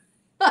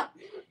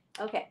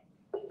 Okay.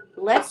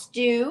 Let's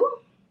do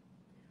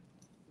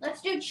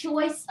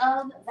choice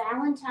of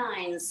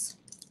Valentines.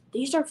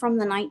 These are from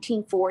the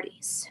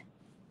 1940s.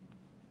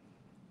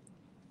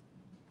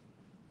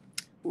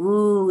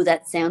 Ooh,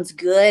 that sounds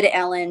good,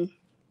 Ellen.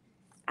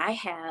 I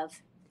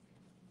have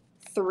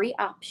 3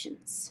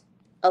 options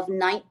of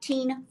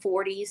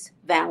 1940s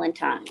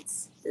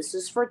Valentines. This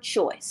is for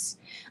choice.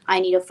 I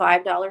need a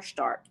 $5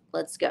 start.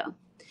 Let's go.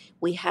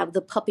 We have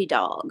the puppy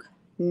dog,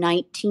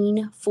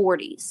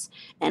 1940s.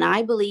 And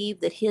I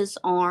believe that his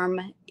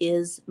arm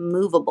is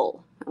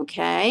movable.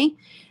 Okay.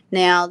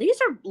 Now, these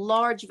are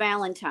large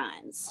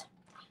Valentines.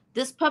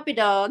 This puppy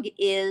dog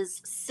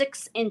is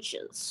 6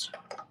 inches.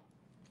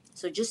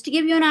 So just to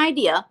give you an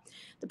idea,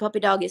 the puppy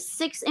dog is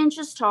 6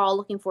 inches tall,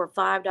 looking for a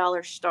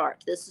 $5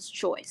 start. This is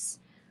choice.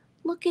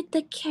 Look at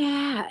the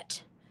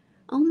cat.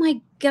 Oh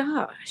my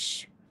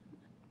gosh.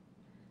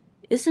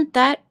 Isn't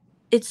that,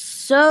 it's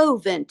so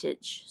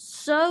vintage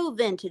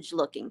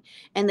looking.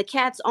 And the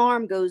cat's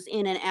arm goes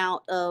in and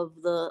out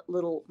of the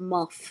little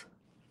muff.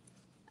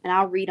 And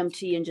I'll read them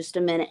to you in just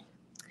a minute.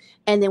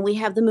 And then we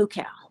have the moo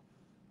cow.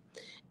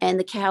 And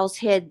the cow's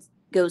head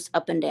goes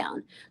up and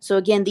down. So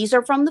again, these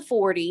are from the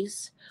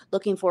 40s,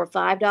 looking for a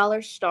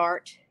 $5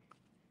 start.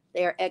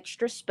 They are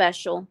extra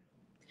special.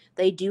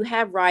 They do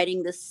have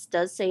writing. This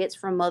does say it's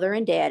from Mother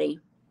and Daddy.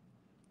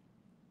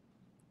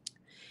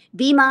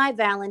 Be my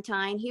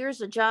Valentine. Here's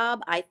a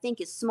job I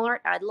think is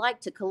smart. I'd like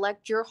to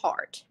collect your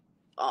heart.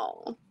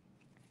 Oh.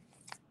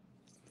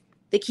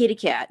 The kitty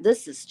cat.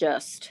 This is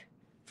just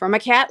for my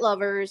cat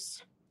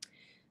lovers.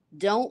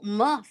 Don't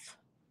muff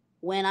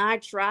when I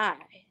try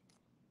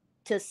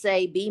to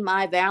say be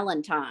my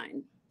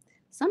Valentine.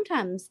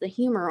 Sometimes the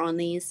humor on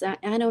these, I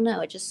don't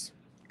know, it just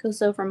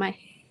goes over my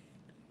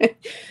head.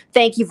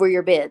 Thank you for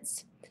your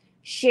bids.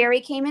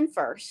 Sherry came in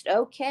first.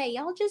 Okay,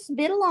 y'all just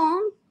bid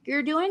along.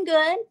 You're doing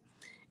good.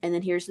 And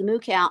then here's the moo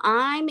cow.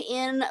 I'm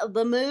in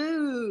the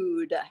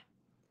mood.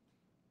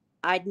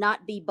 I'd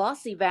not be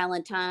bossy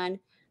Valentine,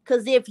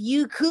 because if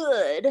you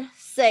could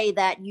say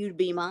that, you'd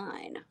be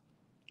mine.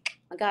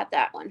 I got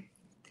that one.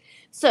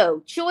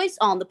 So choice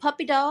on the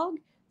puppy dog,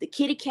 the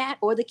kitty cat,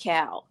 or the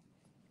cow.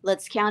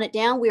 Let's count it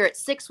down. We're at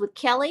 6 with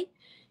Kelly.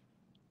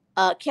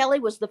 Kelly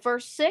was the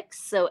first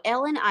 6. So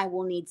Ellen, I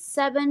will need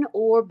 7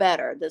 or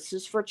better. This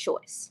is for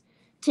choice.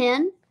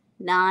 10,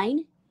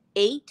 9,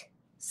 8,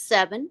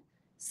 7,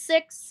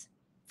 6,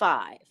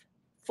 5,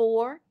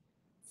 4,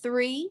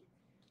 3,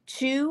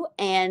 2,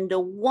 and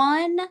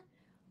 1.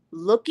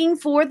 Looking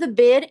for the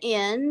bid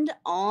end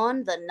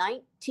on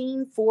the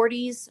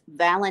 1940s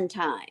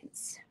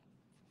Valentines.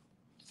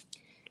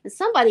 And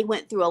somebody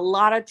went through a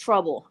lot of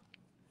trouble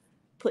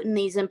putting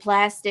these in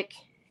plastic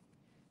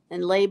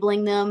and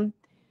labeling them.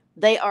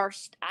 They are,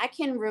 I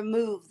can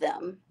remove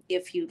them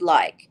if you'd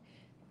like.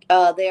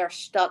 They are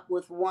stuck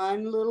with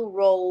one little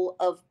roll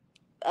of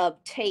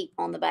tape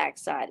on the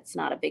backside. It's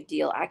not a big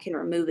deal. I can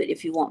remove it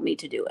if you want me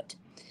to do it.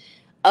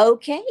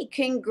 Okay,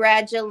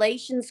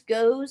 congratulations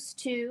goes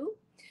to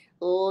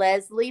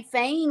Leslie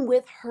Fain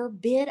with her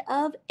bid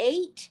of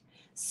 8.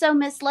 So,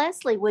 Miss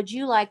Leslie, would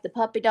you like the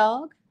puppy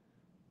dog,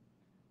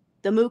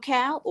 the moo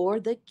cow, or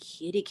the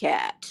kitty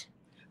cat?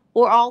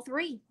 Or all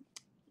three?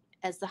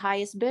 As the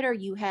highest bidder,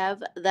 you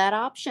have that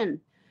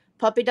option.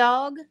 Puppy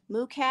dog,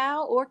 moo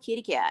cow, or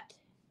kitty cat?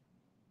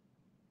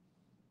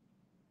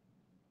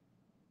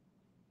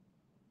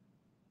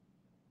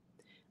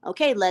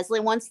 Okay, Leslie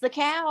wants the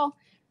cow.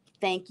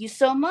 Thank you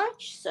so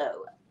much.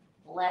 So,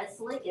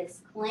 Leslie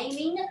is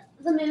claiming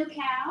the moo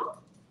cow.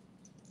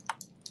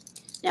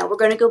 Now we're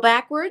going to go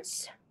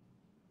backwards.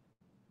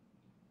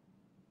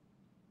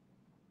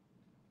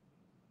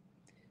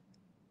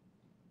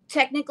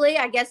 Technically,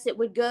 I guess it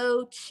would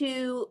go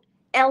to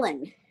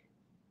Ellen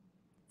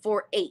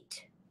for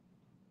 8.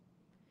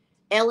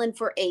 Ellen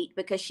for 8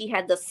 because she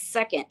had the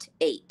second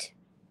 8.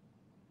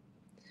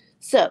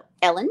 So,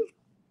 Ellen,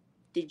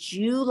 did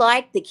you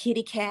like the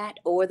kitty cat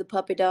or the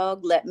puppy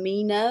dog? Let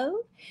me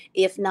know.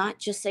 If not,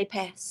 just say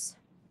pass.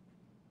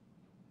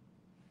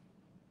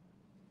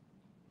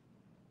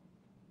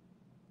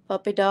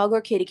 Puppy dog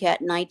or kitty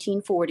cat,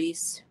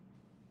 1940s.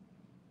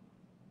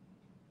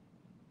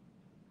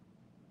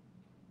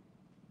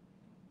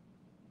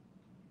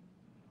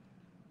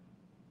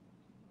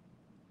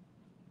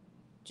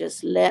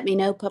 Just let me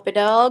know, puppy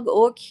dog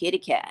or kitty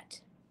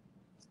cat.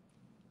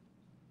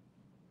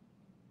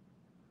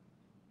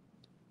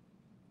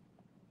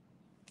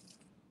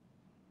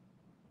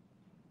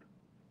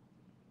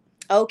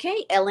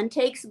 Okay, Ellen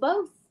takes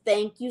both.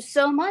 Thank you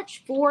so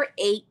much for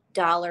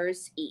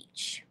 $8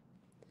 each.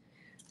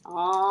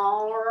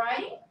 All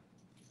right.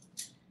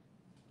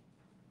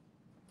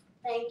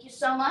 Thank you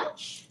so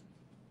much.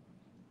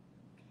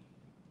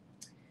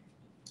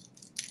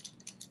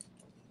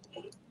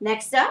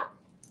 Next up,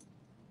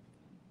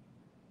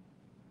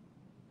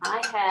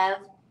 I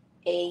have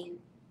a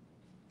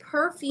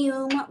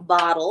perfume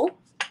bottle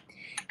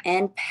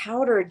and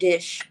powder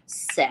dish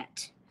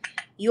set.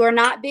 You are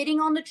not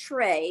bidding on the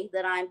tray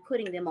that I'm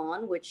putting them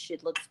on, which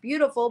it looks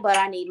beautiful, but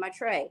I need my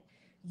tray.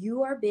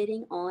 You are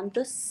bidding on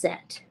the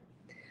set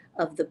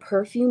of the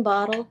perfume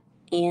bottle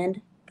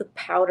and the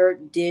powder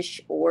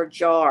dish or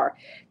jar.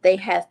 They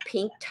have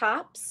pink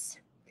tops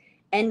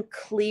and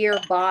clear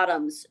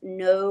bottoms,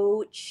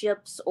 no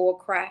chips or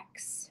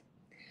cracks.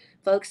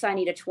 Folks, I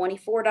need a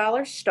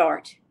 $24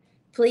 start.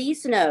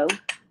 Please know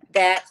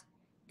that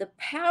the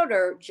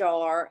powder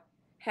jar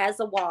has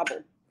a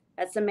wobble.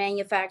 That's a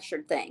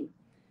manufactured thing.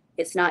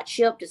 It's not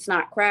chipped, it's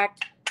not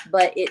cracked,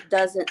 but it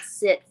doesn't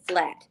sit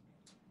flat.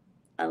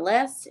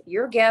 Unless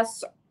your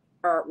guests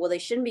are, well, they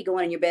shouldn't be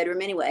going in your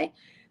bedroom anyway,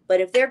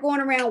 but if they're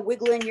going around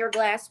wiggling your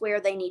glassware,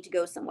 they need to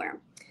go somewhere.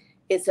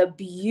 It's a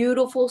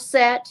beautiful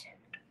set.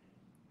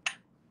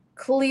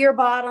 Clear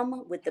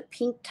bottom with the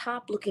pink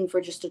top, looking for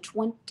just a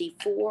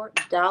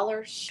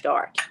 $24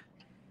 start.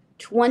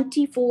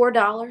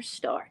 $24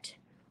 start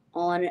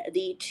on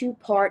the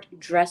 2-part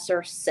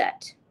dresser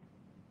set.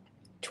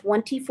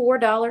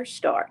 $24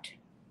 start.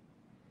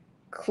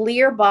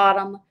 Clear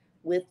bottom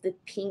with the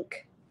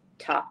pink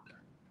top.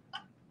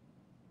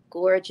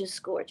 Gorgeous,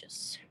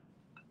 gorgeous.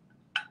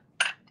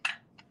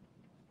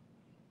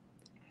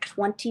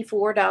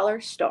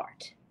 $24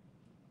 start.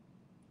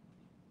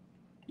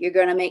 You're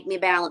going to make me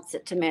balance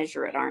it to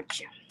measure it, aren't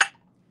you?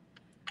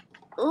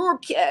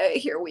 Okay,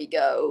 here we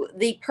go.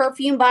 The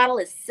perfume bottle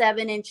is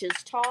 7 inches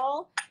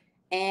tall,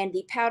 and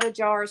the powder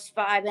jar is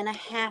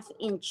 5.5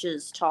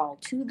 inches tall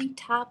to the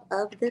top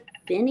of the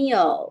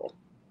finial.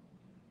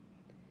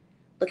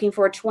 Looking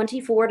for a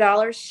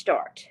 $24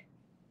 start.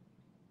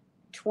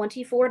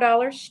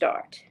 $24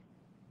 start.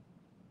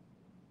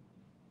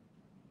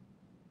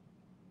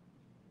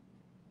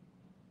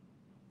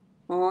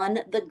 On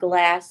the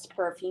glass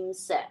perfume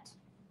set.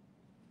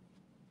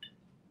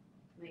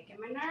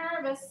 Making me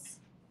nervous.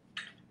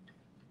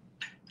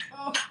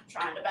 Oh,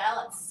 trying to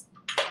balance.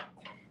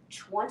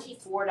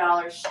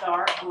 $24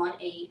 start on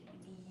a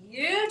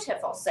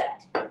beautiful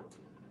set.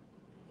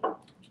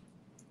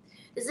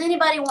 Does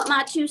anybody want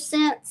my 2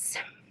 cents?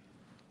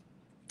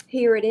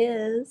 Here it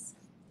is.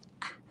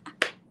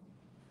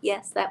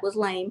 Yes, that was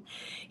lame.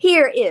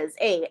 Here is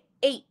an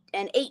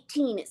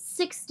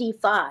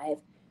 1865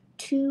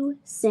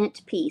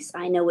 2-cent piece.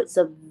 I know it's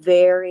a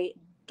very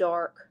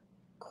dark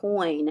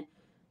coin,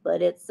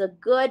 but it's a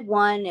good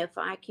one if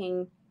I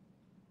can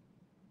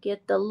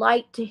get the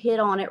light to hit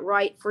on it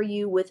right for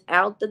you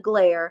without the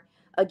glare.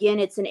 Again,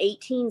 it's an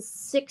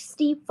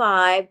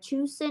 1865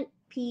 2-cent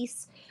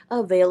piece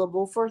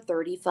available for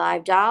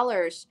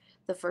 $35.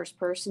 The first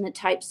person that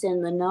types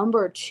in the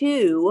number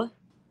 2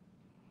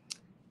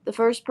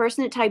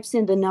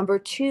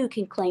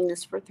 can claim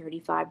this for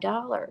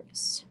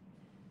 $35.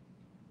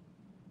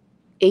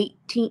 I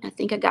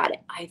think I got it.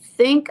 I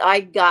think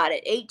I got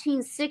it.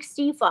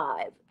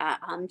 1865.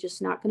 I'm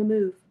just not going to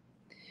move.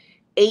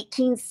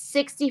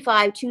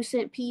 1865,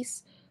 2-cent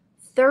piece,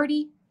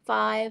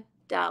 $35.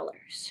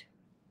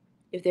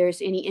 If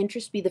there's any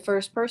interest, be the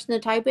first person to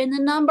type in the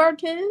number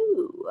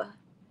 2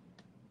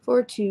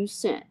 for 2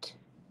 cents.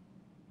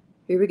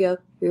 Here we go.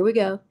 Here we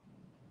go.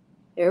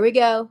 There we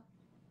go.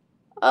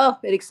 Oh,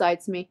 it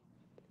excites me.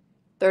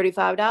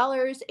 $35,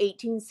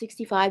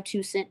 1865,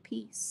 2-cent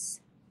piece.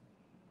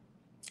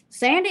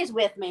 Sandy's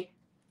with me.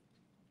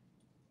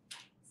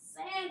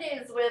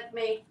 Sandy's with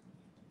me.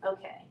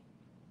 Okay.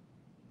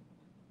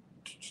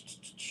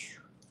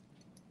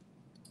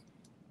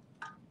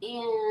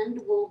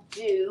 And we'll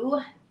do,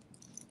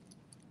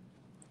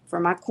 for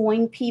my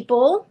coin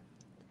people,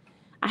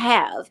 I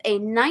have a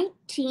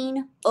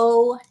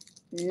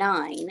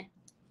 1909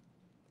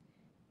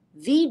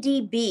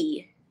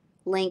 VDB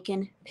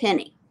Lincoln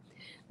penny.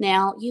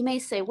 Now, you may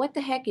say, what the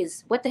heck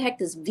does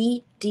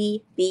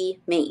VDB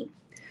mean?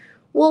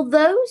 Well,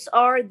 those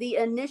are the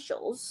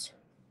initials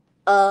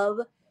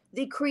of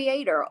the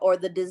creator or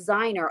the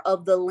designer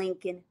of the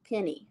Lincoln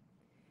penny.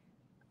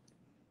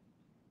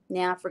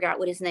 Now I forgot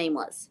what his name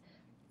was.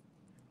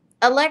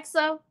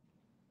 Alexa,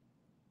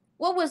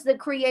 what was the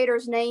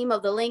creator's name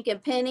of the Lincoln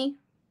penny?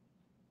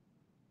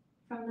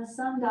 From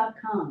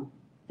thesun.com,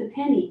 the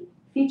penny,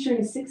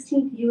 featuring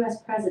 16th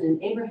U.S.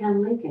 President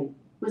Abraham Lincoln,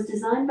 was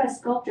designed by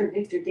sculptor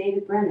Victor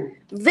David Brenner.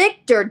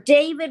 Victor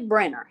David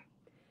Brenner.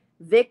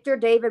 Victor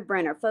David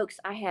Brenner. Folks,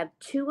 I have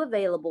 2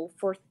 available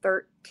for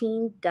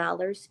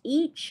 $13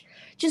 each.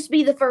 Just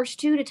be the first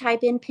 2 to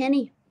type in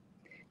penny.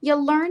 You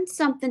learned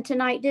something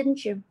tonight,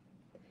 didn't you?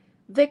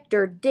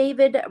 Victor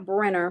David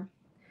Brenner.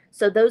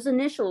 So those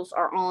initials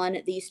are on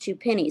these 2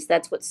 pennies.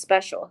 That's what's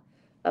special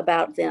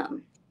about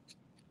them.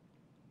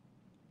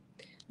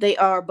 They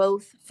are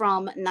both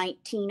from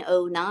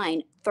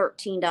 1909,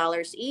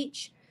 $13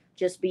 each.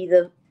 Just be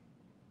the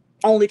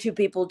only 2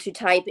 people to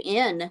type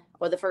in,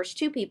 or the first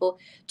 2 people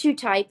to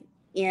type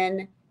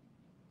in,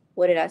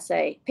 what did I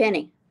say?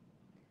 Penny.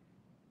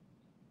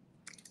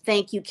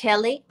 Thank you,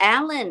 Kelly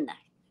Allen.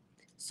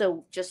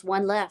 So just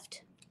 1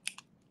 left.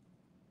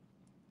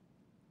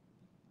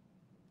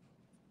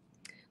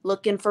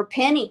 Looking for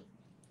penny.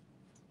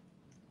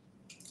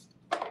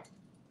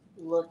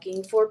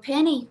 Looking for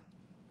penny.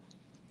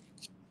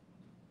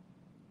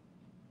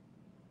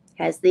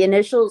 Has the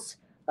initials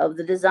of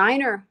the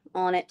designer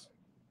on it.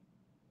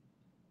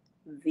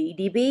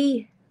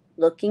 VDB.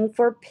 Looking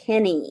for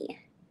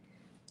penny.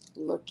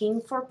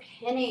 Looking for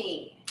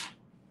penny.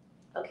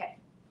 Okay.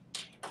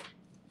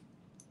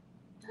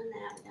 Done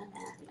that, done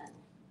that, done.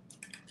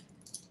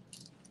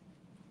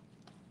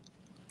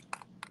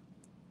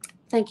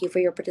 Thank you for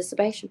your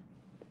participation.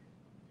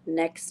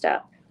 Next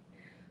up.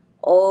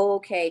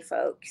 Okay,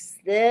 folks.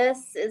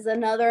 This is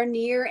another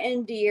near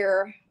and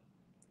dear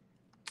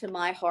to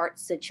my heart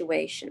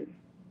situation.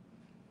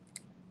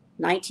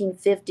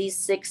 1950s,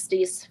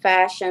 60s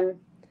fashion.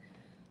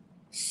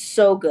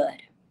 So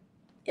good.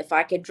 If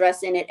I could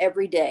dress in it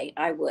every day,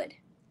 I would.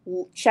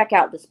 Check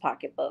out this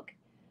pocketbook.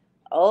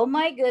 Oh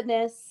my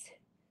goodness.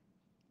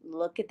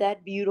 Look at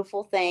that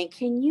beautiful thing.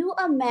 Can you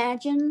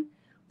imagine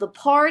the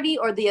party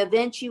or the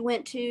event you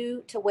went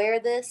to wear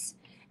this?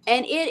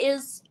 And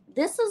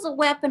this is a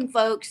weapon,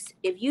 folks.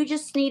 If you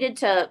just needed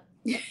to,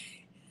 if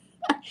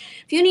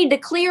you need to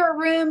clear a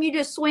room, you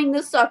just swing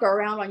this sucker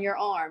around on your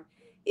arm.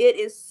 It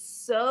is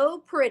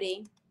so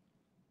pretty.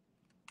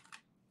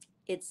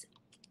 It's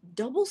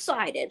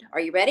double-sided. Are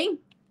you ready?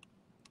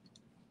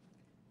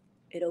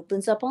 It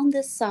opens up on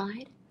this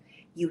side.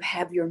 You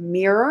have your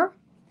mirror,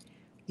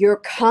 your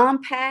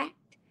compact,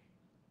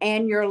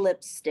 and your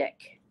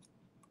lipstick.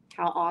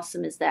 How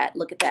awesome is that?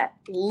 Look at that.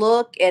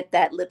 Look at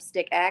that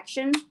lipstick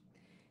action.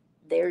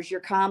 There's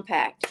your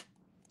compact.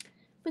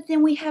 But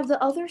then we have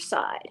the other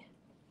side.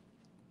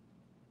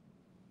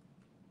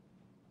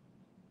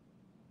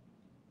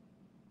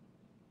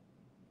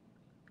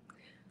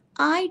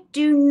 I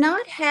do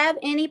not have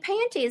any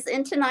panties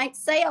in tonight's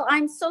sale.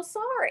 I'm so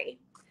sorry.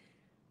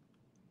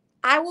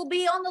 I will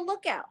be on the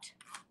lookout.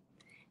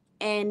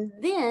 And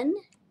then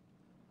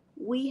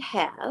we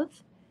have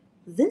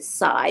this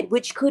side,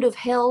 which could have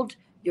held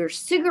your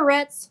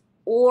cigarettes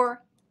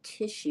or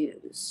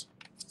tissues.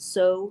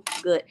 So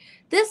good.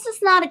 This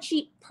is not a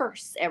cheap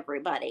purse,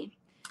 everybody.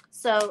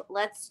 So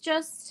let's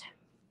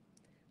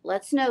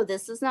know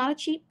this is not a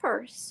cheap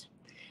purse.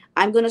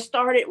 I'm going to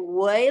start it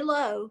way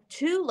low,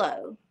 too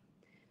low,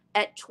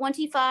 at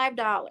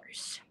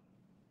 $25.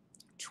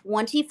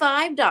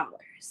 $25.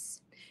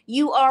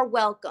 You are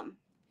welcome.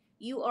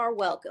 You are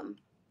welcome.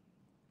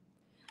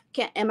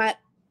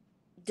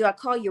 Do I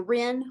call you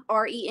Ren?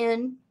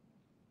 R-E-N?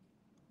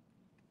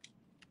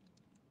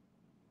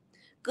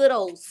 Good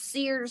old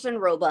Sears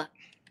and Roebuck.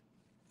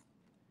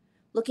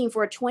 Looking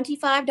for a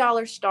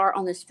 $25 start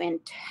on this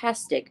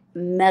fantastic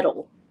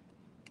metal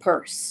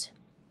purse.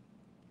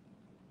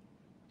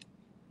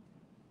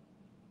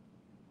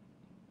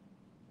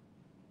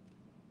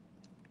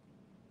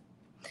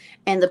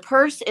 And the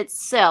purse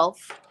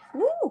itself,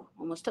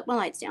 almost took my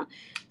lights down.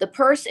 The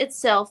purse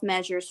itself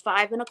measures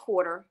 5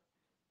 1/4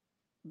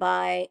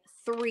 by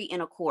 3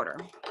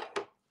 1/4.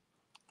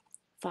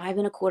 5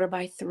 1/4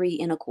 by 3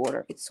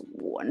 1/4. It's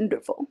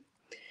wonderful.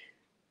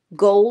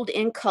 Gold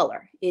in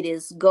color. It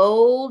is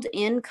gold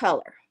in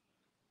color.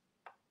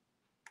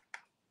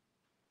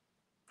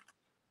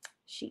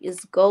 She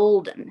is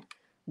golden.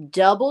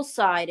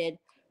 Double-sided,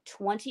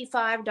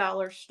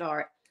 $25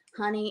 start.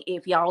 Honey,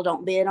 if y'all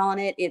don't bid on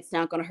it, it's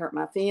not going to hurt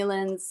my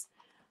feelings.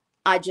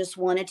 I just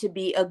wanted to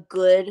be a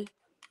good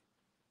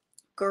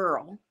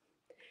girl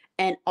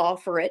and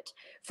offer it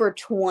for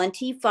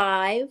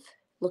 $25.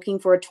 Looking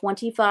for a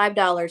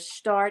 $25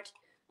 start.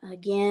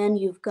 Again,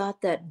 you've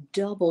got that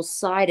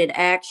double-sided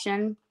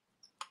action.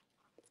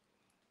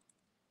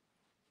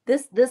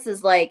 This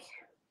is like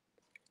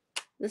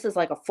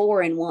a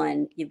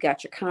 4-in-1. You've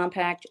got your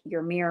compact,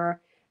 your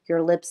mirror,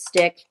 your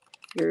lipstick,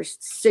 your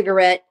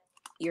cigarette,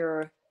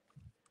 your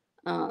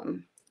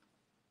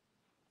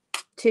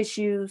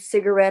tissue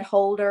cigarette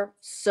holder.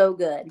 So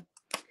good.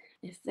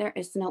 If there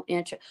is no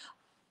interest.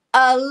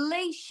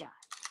 Alicia,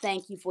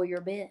 thank you for your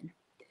bid.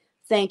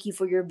 Thank you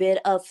for your bid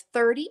of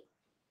 30.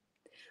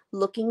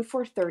 Looking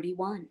for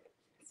 31.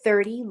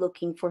 30,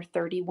 looking for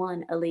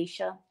 31,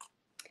 Alicia.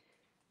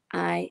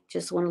 I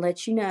just want to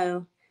let you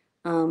know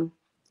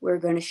we're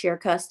going to share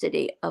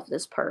custody of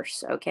this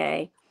purse,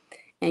 okay?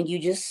 And you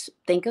just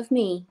think of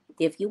me.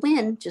 If you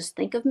win, just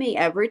think of me.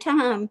 Every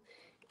time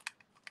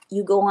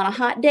you go on a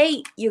hot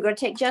date, you're going to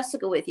take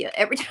Jessica with you.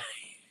 Every time.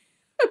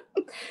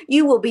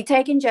 You will be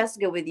taking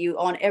Jessica with you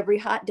on every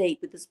hot date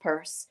with this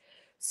purse.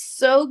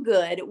 So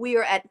good. We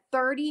are at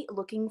 30,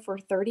 looking for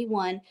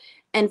 31.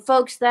 And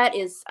folks, that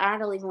is, I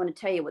don't even want to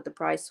tell you what the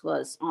price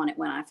was on it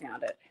when I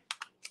found it.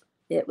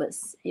 It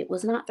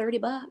was not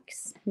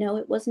 $30. No,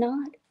 it was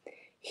not.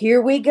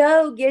 Here we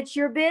go. Get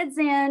your bids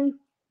in.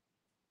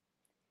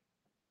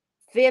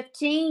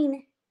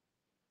 15,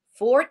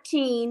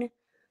 14,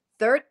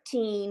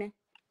 13,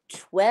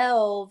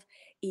 12,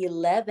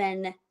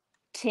 11,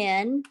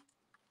 10,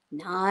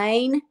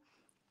 9,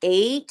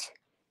 8,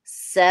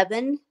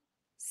 7,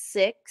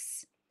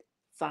 6,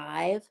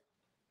 5,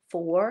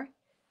 4,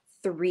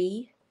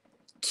 3,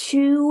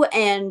 2,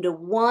 and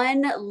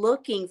 1.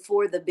 Looking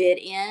for the bid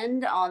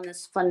end on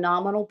this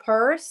phenomenal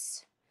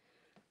purse.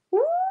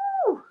 Woo!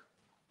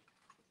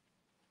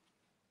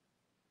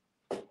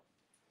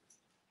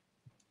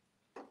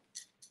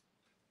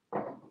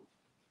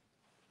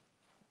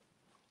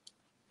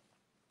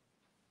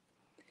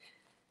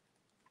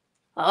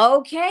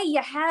 Okay,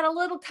 you had a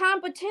little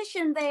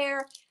competition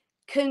there.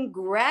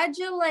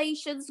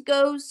 Congratulations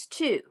goes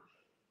to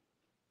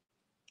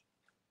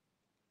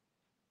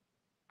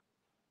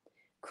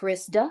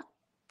Krista.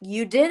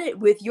 You did it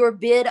with your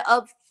bid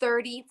of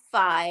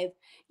 35.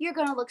 You're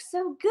going to look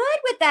so good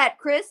with that,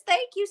 Chris.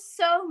 Thank you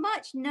so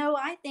much. No,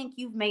 I think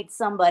you've made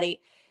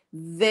somebody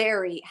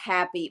very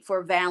happy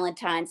for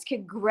Valentine's.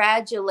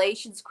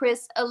 Congratulations,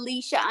 Chris.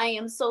 Alicia, I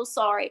am so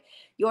sorry.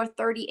 Your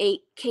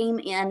 38 came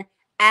in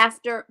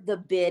after the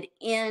bid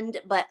end,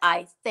 but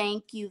I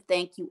thank you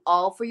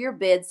all for your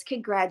bids.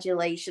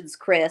 Congratulations,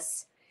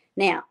 Chris.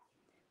 Now,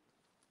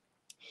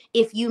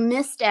 if you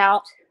missed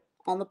out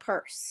on the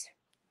purse,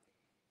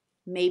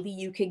 maybe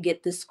you could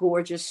get this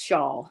gorgeous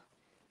shawl.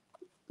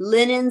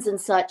 Linens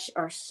and such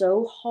are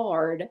so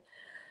hard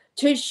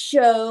to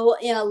show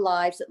in a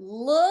live.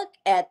 Look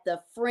at the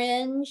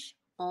fringe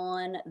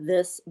on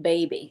this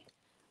baby.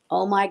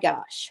 Oh my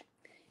gosh.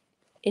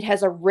 It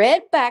has a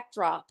red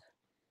backdrop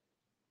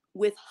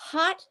with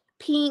hot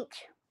pink,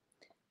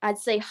 I'd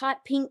say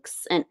hot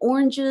pinks and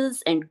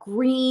oranges and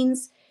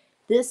greens.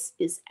 This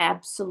is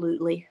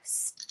absolutely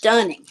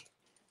stunning.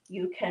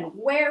 You can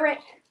wear it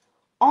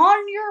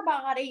on your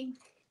body.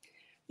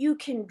 You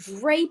can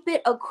drape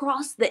it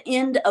across the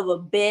end of a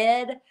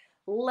bed.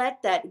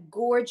 Let that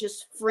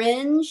gorgeous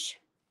fringe.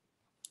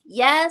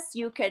 Yes,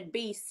 you could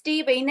be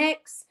Stevie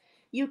Nicks.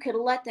 You could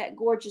let that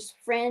gorgeous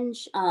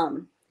fringe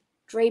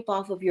drape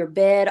off of your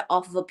bed,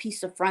 off of a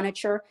piece of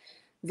furniture.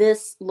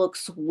 This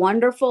looks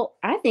wonderful.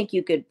 I think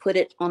you could put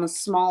it on a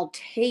small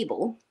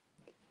table.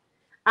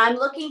 I'm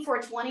looking for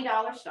a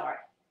 $20 start.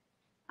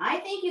 I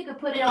think you could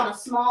put it on a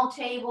small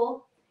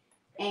table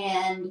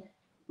and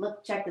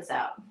look, check this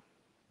out.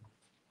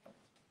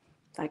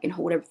 If I can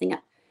hold everything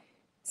up.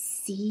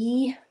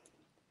 See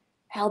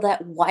how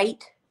that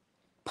white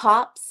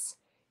pops?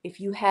 If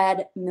you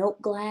had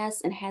milk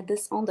glass and had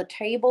this on the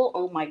table,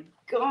 oh my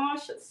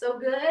gosh, it's so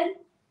good.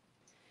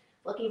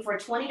 Looking for a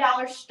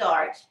 $20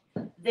 start.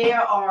 There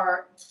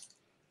are,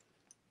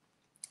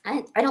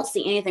 I don't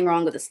see anything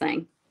wrong with this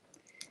thing.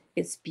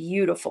 It's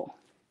beautiful.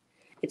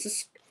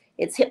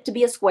 It's hip to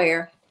be a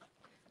square.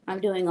 I'm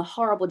doing a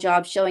horrible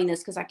job showing this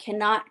because I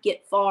cannot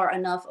get far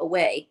enough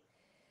away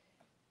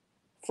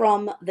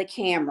from the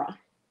camera.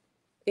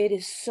 It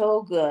is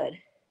so good.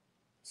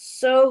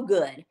 So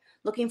good.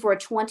 Looking for a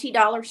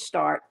 $20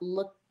 start.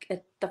 Look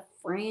at the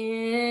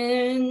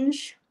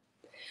fringe.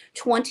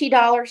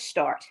 $20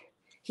 start.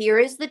 Here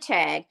is the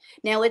tag.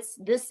 Now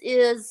this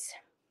is,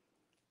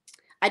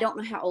 I don't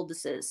know how old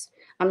this is.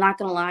 I'm not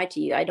going to lie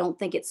to you. I don't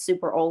think it's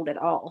super old at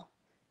all,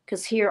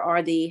 because here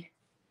are the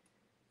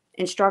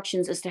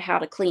instructions as to how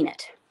to clean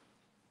it.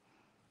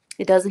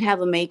 It doesn't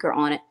have a maker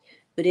on it,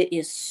 but it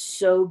is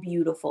so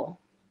beautiful.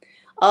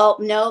 Oh,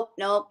 nope,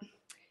 nope.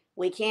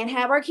 We can't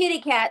have our kitty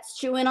cats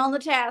chewing on the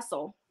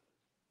tassel.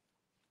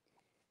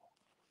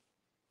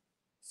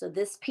 So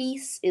this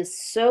piece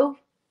is so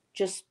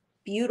just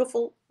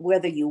beautiful,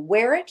 whether you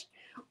wear it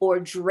or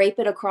drape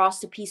it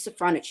across a piece of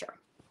furniture.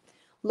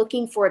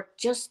 Looking for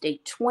just a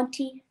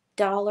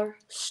 $20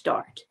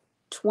 start.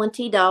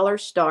 $20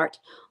 start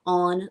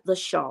on the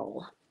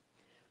shawl.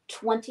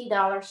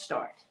 $20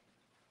 start.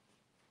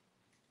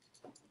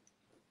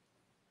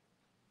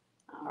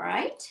 All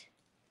right.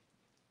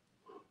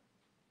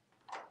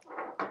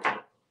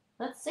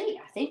 Let's see.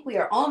 I think we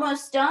are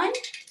almost done.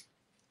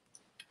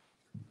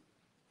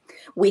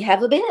 We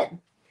have a bid.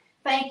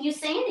 Thank you,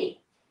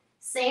 Sandy.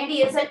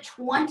 Sandy is at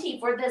 20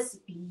 for this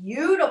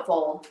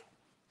beautiful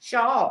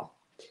shawl.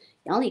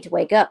 Y'all need to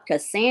wake up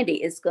because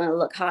Sandy is going to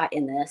look hot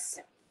in this.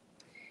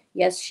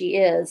 Yes, she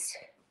is.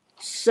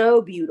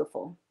 So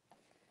beautiful.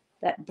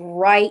 That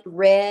bright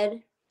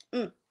red.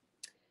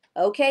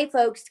 Okay,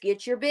 folks,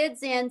 get your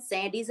bids in.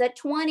 Sandy's at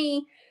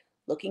 20,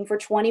 looking for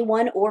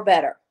 21 or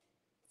better.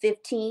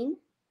 15,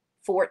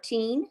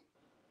 14,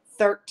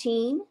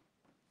 13,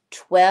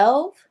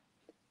 12,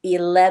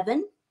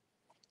 11,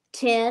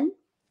 10,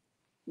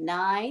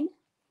 9,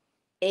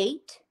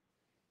 8,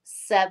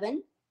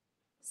 7,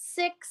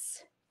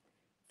 6,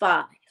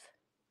 5,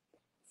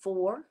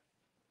 4,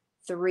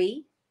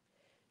 3,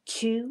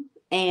 2,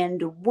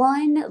 and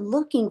 1.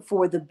 Looking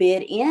for the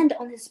bid end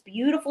on this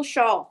beautiful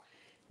shawl.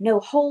 No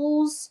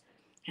holes.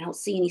 I don't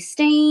see any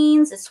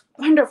stains. It's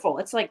wonderful.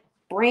 It's like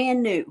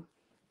brand new.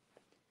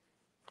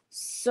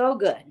 So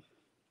good.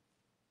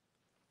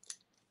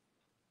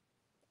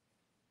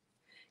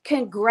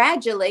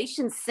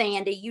 Congratulations,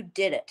 Sandy. You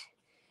did it.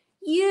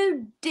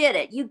 You did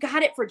it. You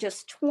got it for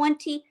just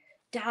 $20.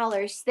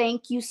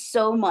 Thank you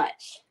so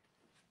much.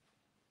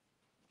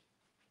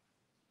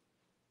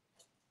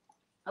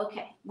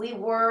 Okay, we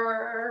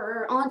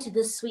were on to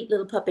this sweet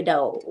little puppy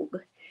dog.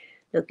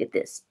 Look at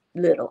this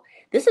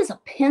this is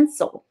a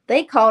pencil.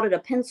 They called it a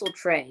pencil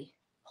tray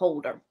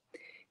holder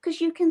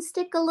because you can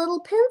stick a little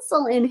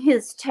pencil in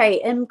his tail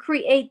and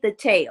create the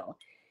tail.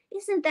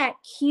 Isn't that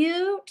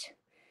cute?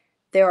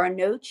 There are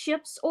no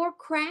chips or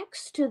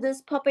cracks to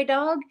this puppy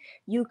dog.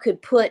 You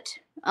could put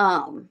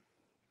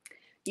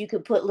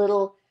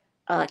little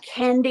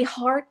candy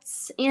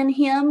hearts in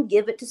him,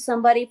 give it to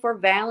somebody for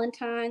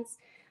Valentine's.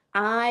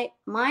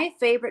 My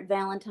favorite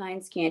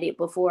Valentine's candy,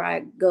 before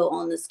I go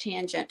on this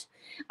tangent,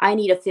 I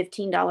need a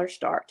 $15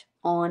 start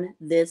on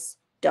this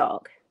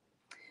dog.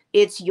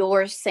 It's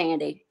yours,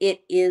 Sandy.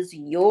 It is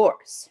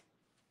yours.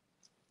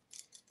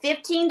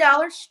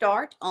 $15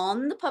 start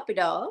on the puppy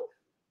dog.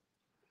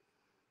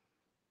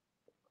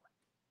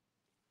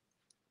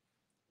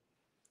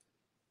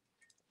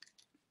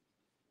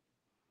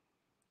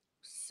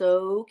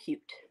 So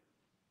cute.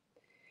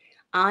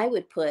 I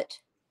would put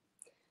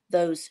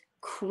those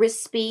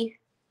crispy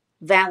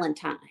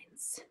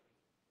Valentines.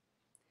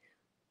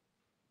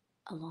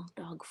 A long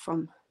dog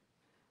from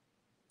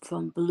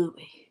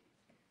Bluey.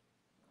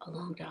 A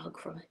long dog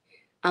from.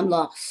 I'm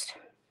lost.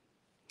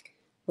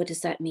 What does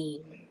that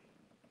mean?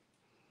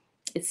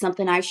 It's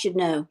something I should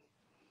know.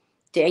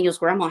 Daniel's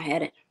grandma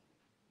had it.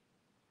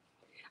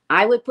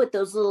 I would put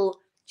those little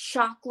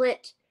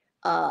chocolate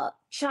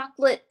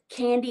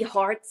candy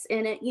hearts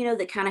in it,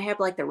 that kind of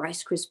have like the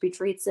Rice Krispie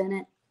treats in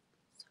it.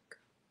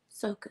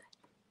 So good.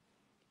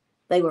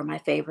 They were my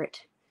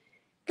favorite.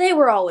 They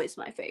were always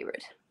my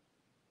favorite.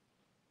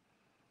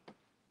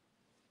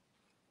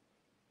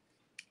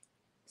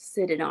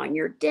 Sit it on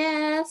your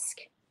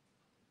desk.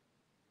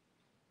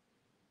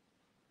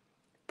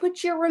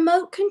 Put your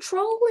remote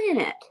control in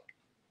it.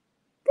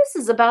 This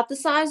is about the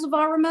size of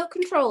our remote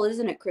control,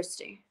 isn't it,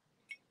 Christy?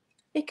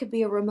 It could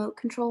be a remote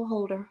control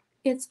holder.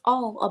 It's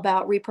all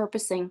about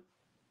repurposing.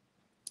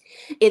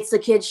 It's the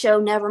kids' show,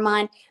 never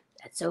mind.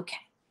 That's okay.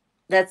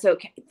 That's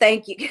okay.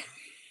 Thank you.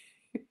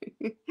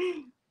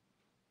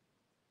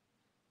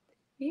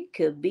 It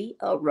could be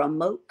a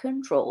remote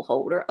control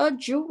holder, a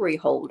jewelry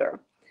holder,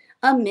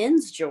 a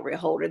men's jewelry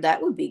holder.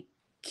 That would be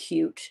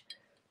cute.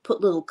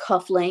 Put little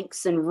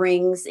cufflinks and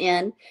rings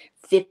in.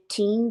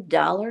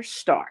 $15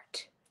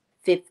 start.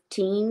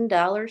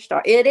 $15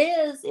 start. It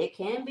is. It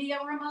can be a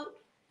remote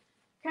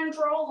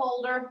control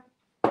holder.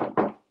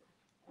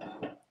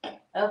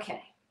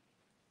 Okay.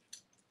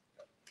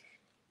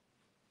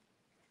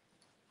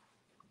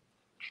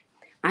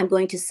 I'm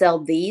going to sell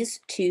these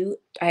two.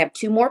 I have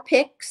two more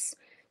picks,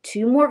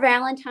 two more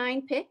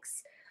Valentine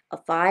picks, a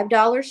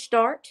 $5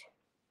 start.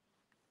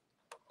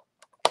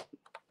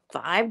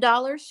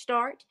 $5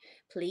 start.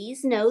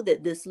 Please know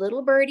that this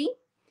little birdie,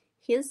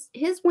 his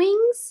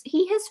wings,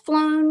 he has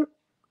flown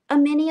a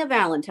many a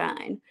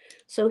Valentine.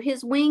 So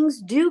his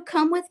wings do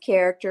come with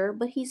character,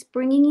 but he's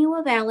bringing you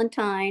a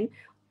Valentine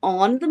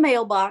on the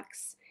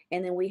mailbox,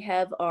 And then we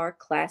have our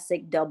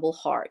classic double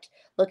heart.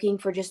 Looking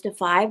for just a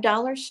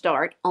 $5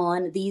 start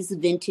on these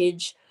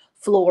vintage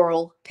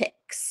floral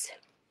picks.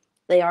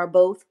 They are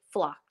both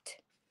flocked.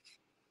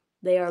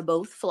 They are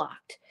both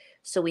flocked.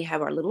 So we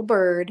have our little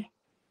bird.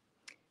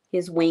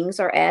 His wings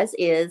are as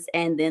is,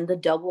 and then the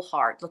double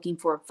heart, looking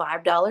for a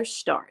 $5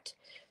 start.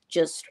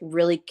 Just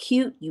really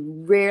cute.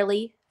 You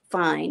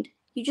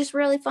just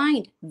rarely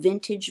find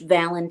vintage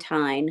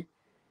Valentine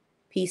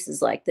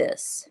pieces like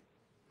this.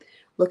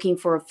 Looking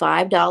for a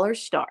 $5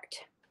 start.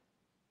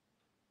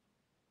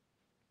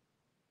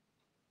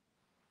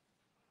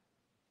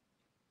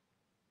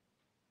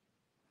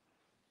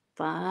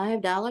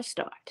 $5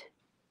 start.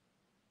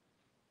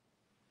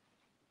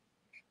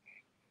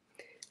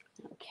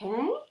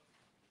 Okay.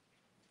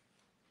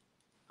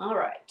 All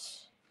right.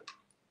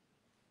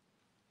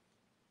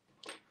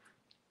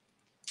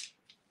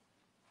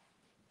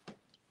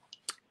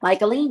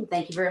 Michaeline,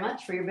 thank you very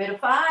much for your bid of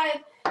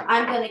 5.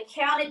 I'm going to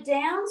count it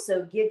down,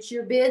 so get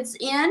your bids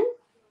in.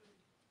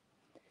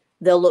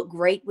 They'll look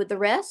great with the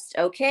rest.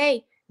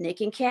 Okay, Nick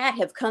and Kat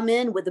have come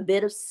in with a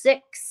bid of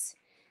 6.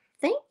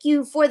 Thank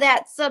you for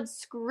that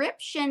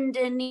subscription,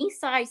 Denise.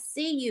 I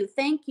see you.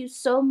 Thank you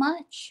so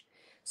much.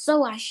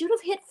 So I should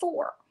have hit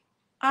 4.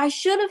 I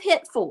should have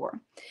hit 4.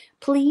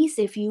 Please,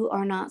 if you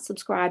are not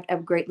subscribed, I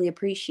would greatly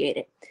appreciate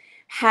it.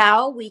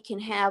 How we can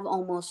have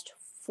almost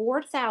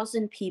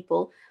 4,000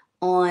 people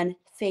on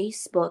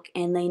Facebook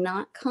and they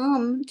not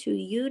come to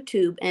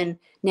YouTube, and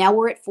now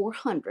we're at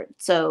 400.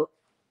 So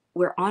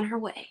we're on our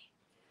way.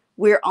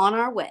 We're on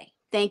our way.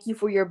 Thank you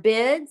for your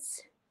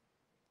bids.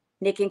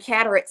 Nick and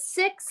Kat are at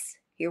 6.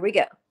 Here we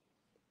go.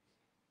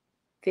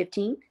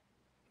 15,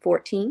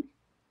 14,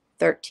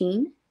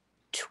 13,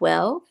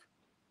 12,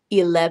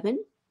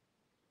 11,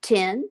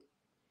 10,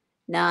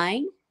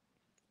 9,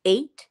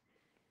 8,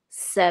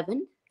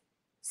 7,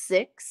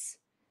 6,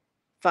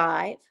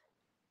 5,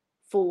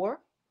 4,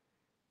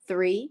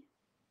 3,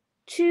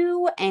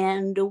 2,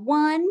 and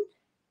 1.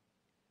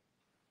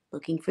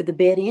 Looking for the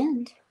bid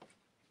end.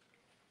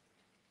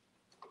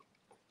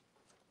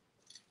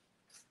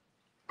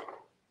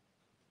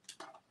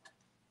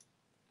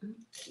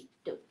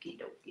 Dokie,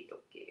 dokie,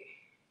 dokie.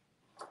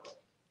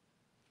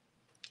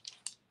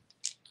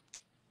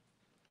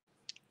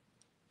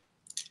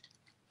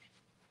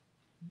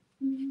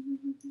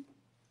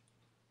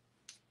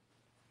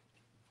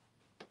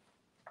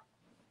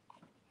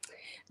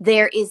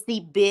 There is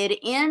the bid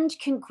end.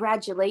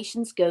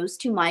 Congratulations goes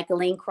to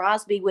Michaeline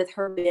Crosby with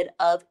her bid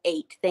of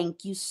 8.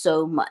 Thank you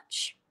so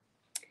much.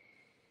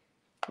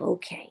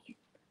 Okay,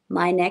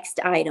 my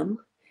next item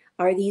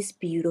are these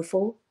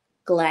beautiful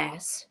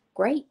glass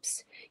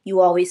grapes.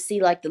 You always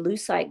see like the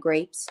lucite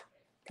grapes.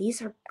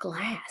 These are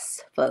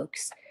glass,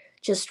 folks.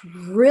 Just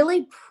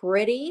really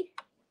pretty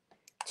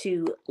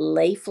to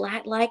lay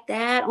flat like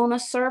that on a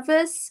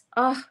surface.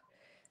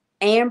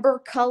 Amber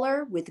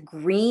color with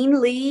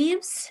green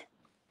leaves.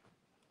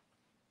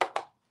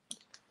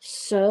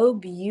 So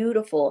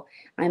beautiful.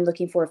 I'm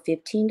looking for a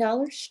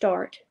 $15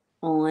 start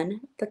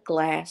on the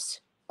glass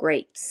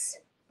grapes.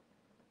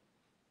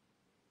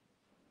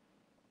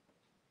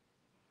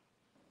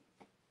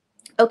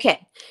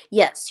 Okay,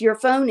 yes, your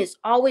phone is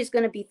always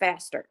going to be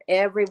faster.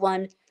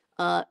 Everyone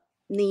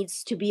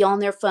needs to be on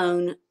their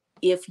phone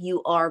if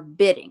you are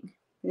bidding.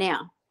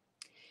 Now,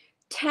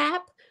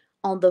 tap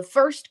on the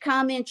first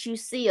comment you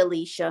see,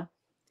 Alicia,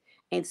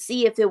 and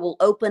see if it will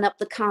open up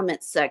the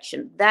comments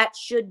section. That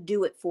should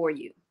do it for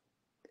you.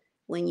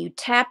 When you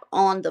tap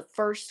on the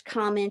first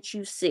comment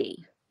you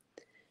see,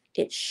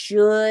 it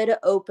should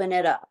open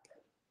it up.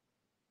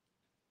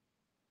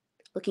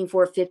 Looking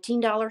for a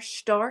 $15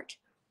 start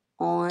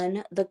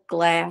on the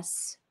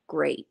glass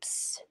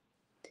grapes.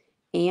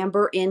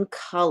 Amber in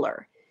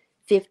color.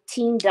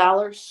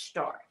 $15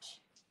 start.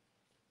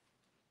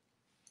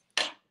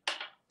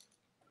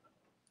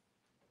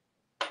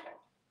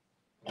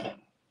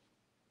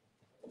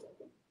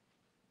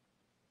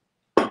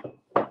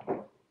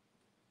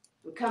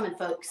 We're coming,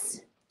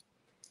 folks.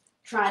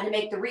 Trying to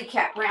make the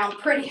recap round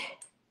pretty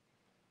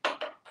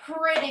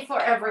for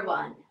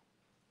everyone.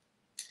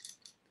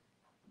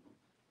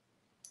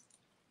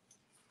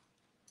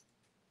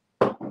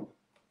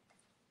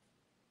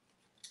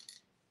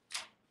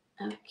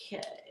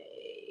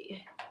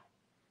 Okay.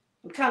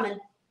 I'm coming.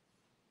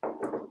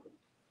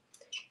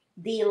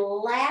 The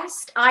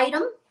last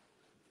item.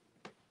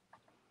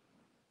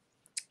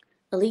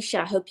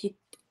 Alicia, I hope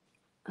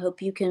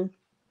you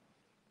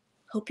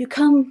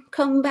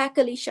come back,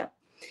 Alicia.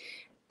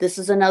 This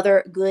is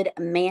another good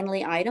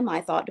manly item. I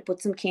thought to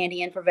put some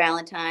candy in for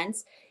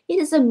Valentine's. It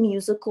is a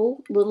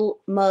musical little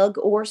mug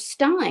or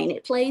stein.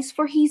 It plays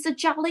for He's a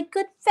Jolly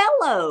Good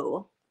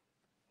Fellow.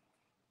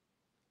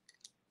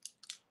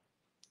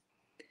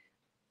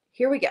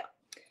 Here we go.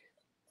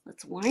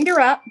 Let's wind her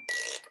up.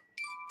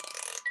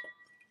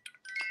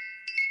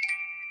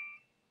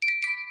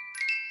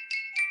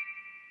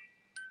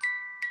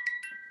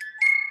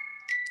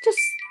 Just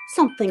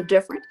something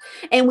different.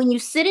 And when you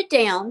sit it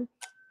down,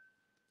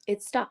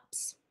 it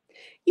stops.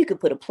 You could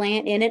put a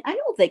plant in it. I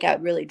don't think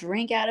I'd really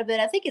drink out of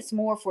it. I think it's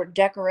more for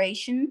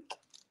decoration.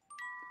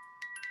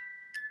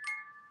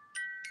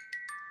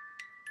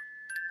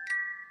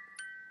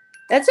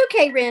 That's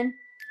okay, Ren.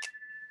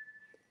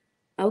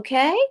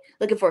 Okay,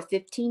 looking for a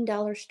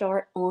 $15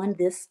 start on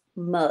this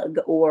mug,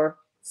 or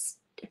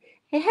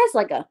it has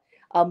like a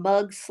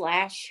mug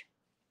slash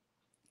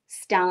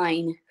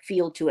Stein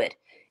feel to it.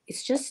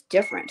 It's just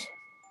different.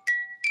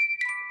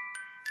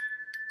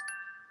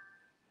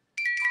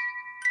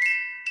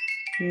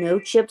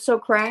 No chips or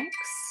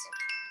cracks.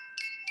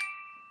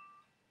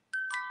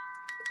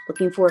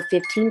 Looking for a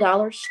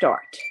 $15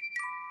 start.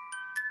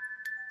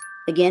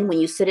 Again, when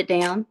you sit it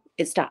down,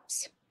 it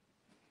stops.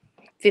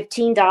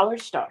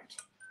 $15 start.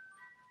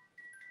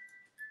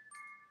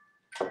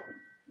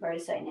 Where to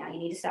say now? You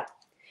need to stop.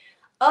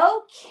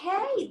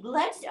 Okay,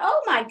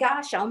 oh my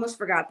gosh, I almost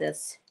forgot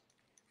this.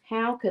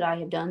 How could I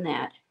have done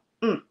that?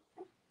 Mm.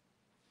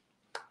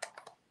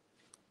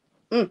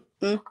 Mm,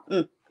 mm,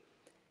 mm.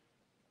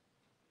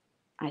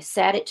 I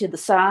sat it to the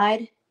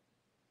side.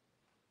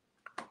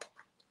 Look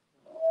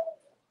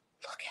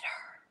at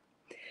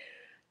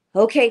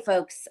her. Okay,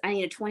 folks, I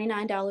need a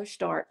 $29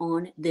 start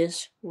on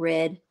this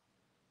red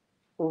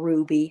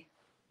ruby,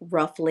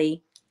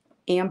 roughly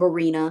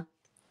amberina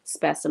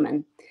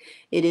specimen.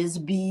 It is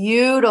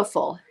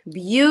beautiful,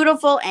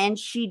 beautiful, and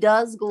she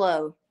does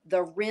glow.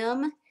 The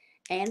rim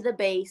and the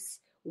base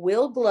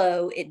will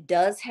glow. It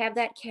does have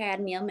that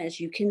cadmium, as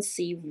you can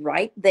see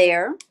right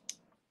there.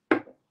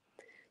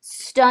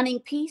 Stunning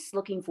piece,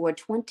 looking for a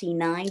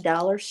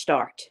 $29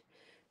 start.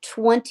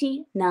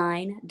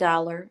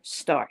 $29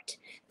 start.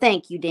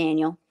 Thank you,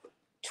 Daniel.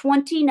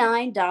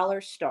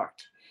 $29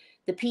 start.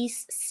 The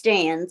piece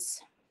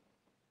stands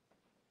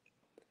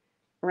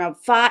around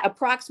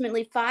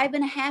approximately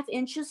 5.5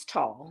 inches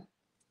tall.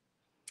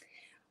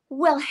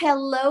 Well,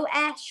 hello,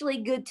 Ashley.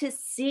 Good to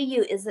see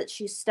you. Isn't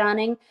she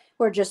stunning?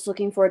 We're just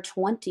looking for a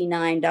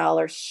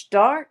 $29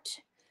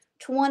 start.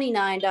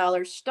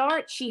 $29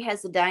 start. She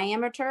has a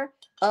diameter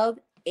of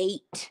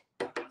 8.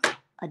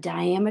 A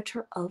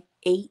diameter of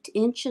 8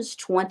 inches.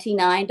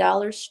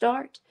 $29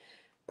 start.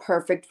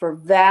 Perfect for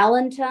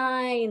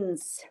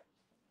Valentines.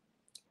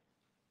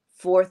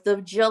 4th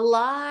of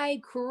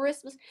July,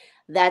 Christmas.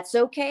 That's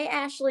okay,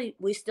 Ashley.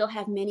 We still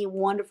have many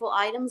wonderful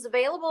items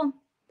available.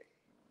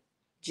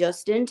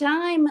 Just in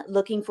time,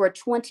 looking for a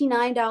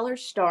 $29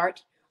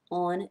 start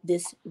on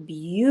this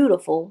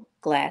beautiful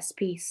glass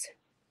piece.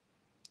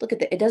 Look at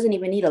that. It doesn't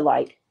even need a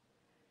light.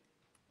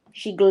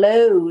 She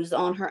glows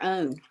on her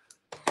own.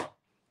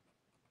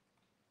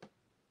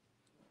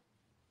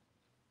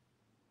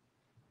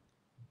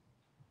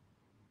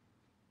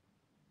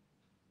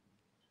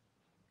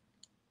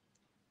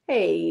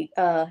 Hey,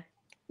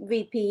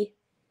 VP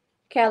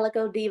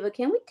Calico Diva,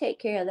 can we take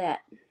care of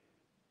that?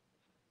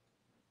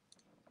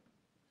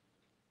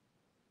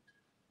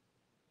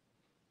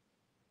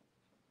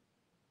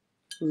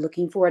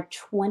 Looking for a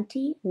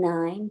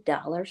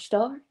 $29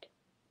 start.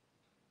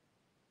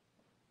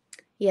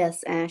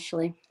 Yes,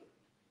 Ashley.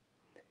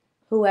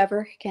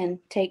 Whoever can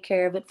take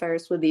care of it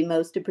first would be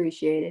most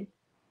appreciated.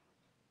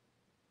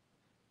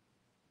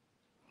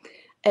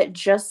 It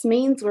just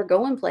means we're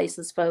going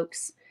places,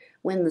 folks.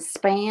 When the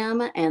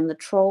spam and the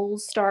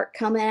trolls start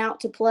coming out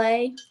to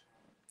play,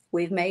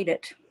 we've made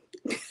it.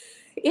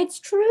 It's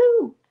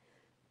true.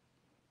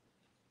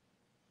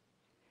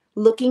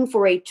 Looking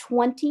for a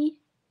 $29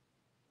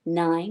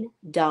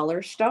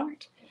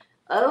 start.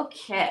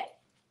 Okay.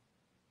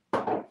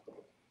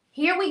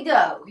 Here we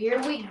go.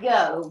 Here we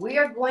go. We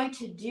are going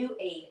to do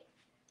a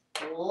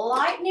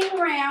lightning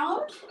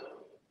round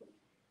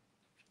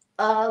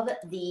of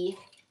the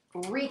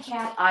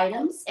recap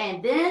items,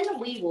 and then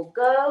we will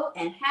go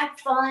and have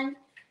fun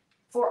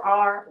for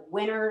our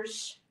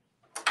winner's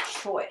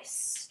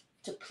choice,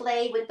 to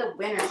play with the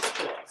winner's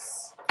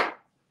choice.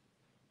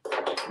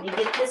 Let me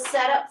get this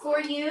set up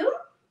for you.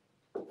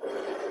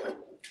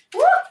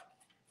 Woo!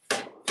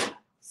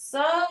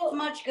 So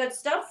much good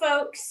stuff,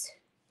 folks.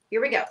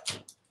 Here we go.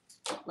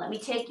 Let me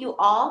take you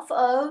off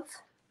of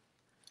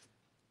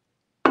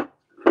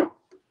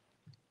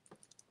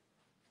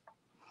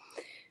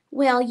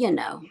well, you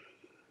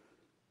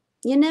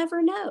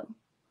never know.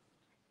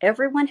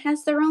 Everyone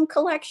has their own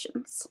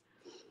collections.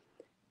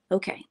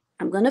 Okay,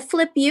 I'm going to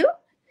flip you.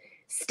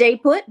 Stay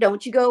put.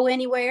 Don't you go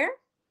anywhere.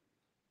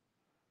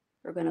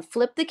 We're going to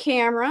flip the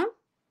camera.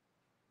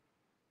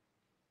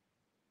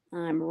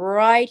 I'm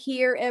right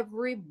here,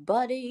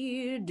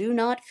 everybody. Do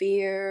not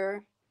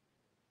fear.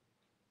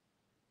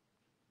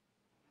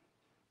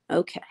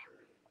 Okay.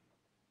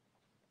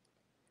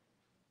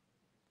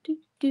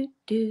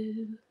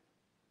 Do.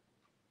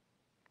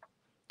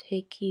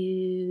 Take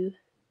you.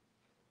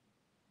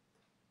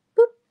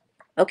 Boop.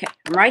 Okay,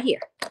 I'm right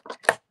here.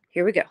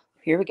 Here we go.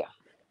 Here we go.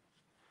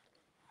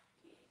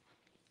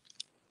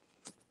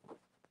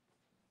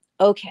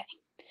 Okay.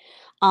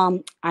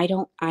 I'm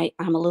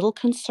a little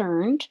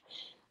concerned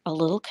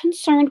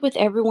with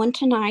everyone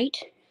tonight.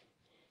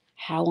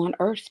 How on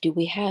earth do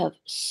we have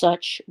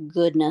such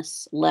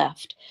goodness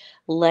left?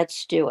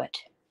 Let's do it.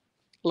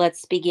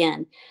 Let's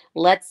begin.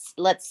 Let's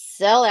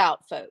sell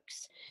out,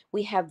 folks.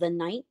 We have the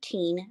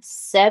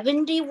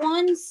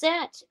 1971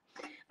 set.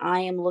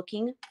 I am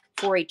looking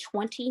for a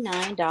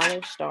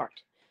 $29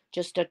 start.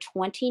 Just a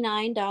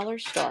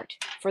 $29 start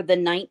for the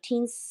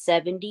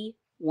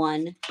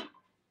 1971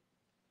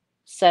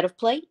 set of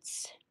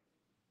plates.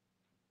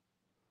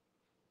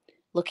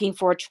 Looking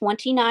for a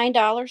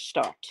 $29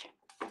 start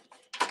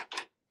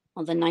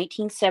on the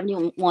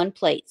 1971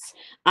 plates.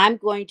 I'm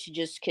going to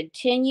just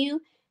continue.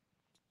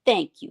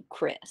 Thank you,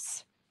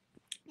 Chris.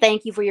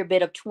 Thank you for your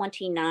bid of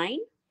 29.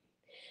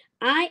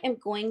 I am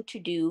going to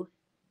do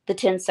the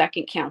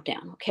 10-second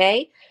countdown,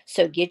 okay?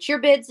 So get your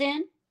bids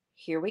in.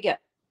 Here we go.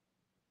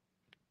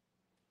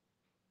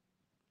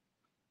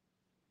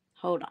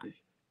 Hold on.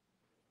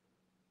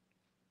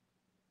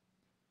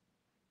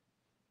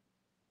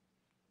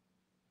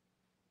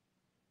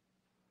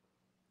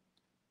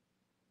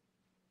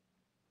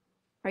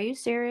 Are you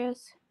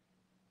serious?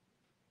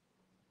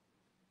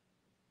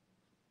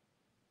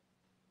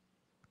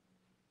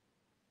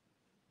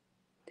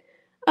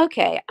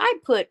 Okay, I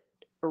put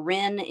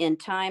Ren in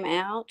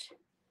timeout.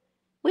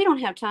 We don't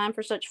have time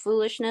for such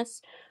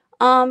foolishness.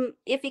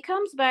 If he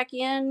comes back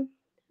in,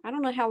 I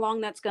don't know how long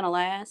that's going to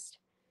last.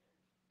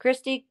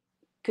 Christy,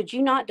 could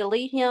you not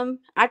delete him?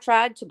 I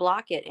tried to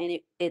block it and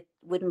it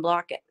wouldn't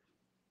block it.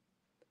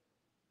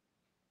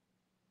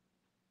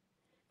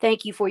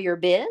 Thank you for your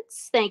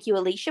bids. Thank you,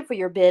 Alicia, for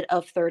your bid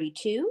of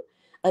 32.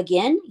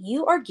 Again,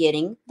 you are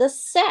getting the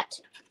set.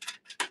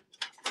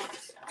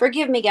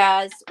 Forgive me,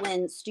 guys,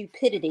 when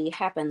stupidity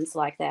happens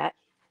like that.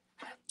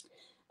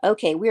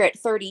 Okay, we're at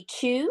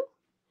 32.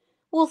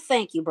 Well,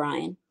 thank you,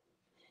 Brian.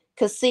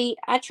 Because, see,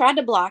 I tried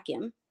to block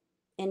him,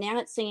 and now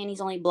it's saying he's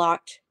only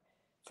blocked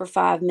for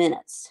 5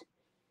 minutes.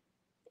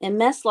 And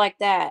mess like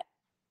that,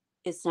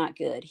 it's not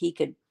good. He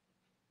could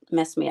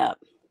mess me up.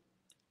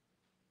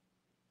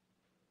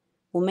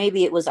 Well,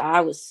 maybe it was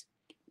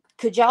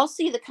Could y'all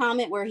see the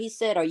comment where he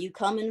said, "Are you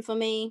coming for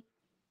me?"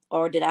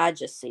 Or did I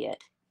just see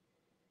it?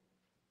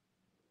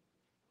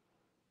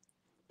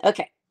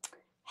 Okay.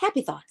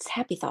 Happy thoughts.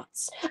 Happy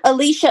thoughts.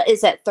 Alicia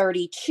is at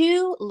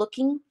 32,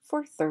 looking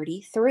for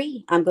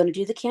 33. I'm going to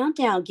do the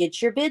countdown.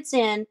 Get your bids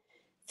in.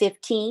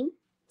 15,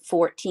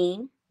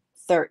 14,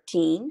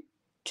 13,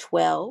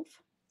 12,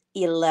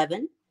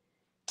 11,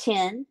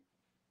 10,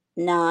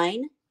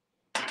 9,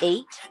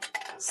 8,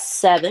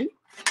 7,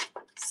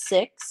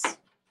 6,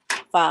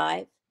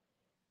 5,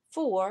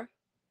 4,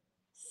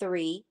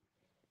 3,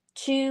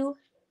 2,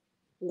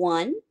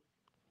 1.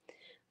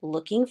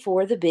 Looking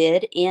for the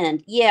bid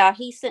end. Yeah,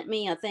 he sent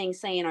me a thing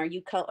saying, "Are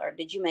you or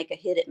did you make a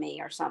hit at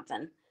me or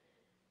something?"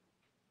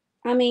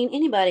 I mean,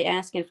 anybody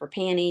asking for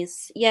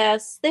panties?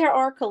 Yes, there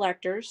are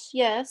collectors.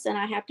 Yes, and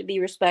I have to be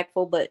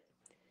respectful, but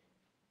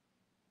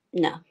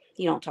no,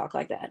 you don't talk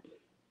like that.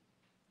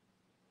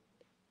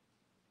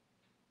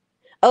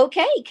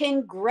 Okay,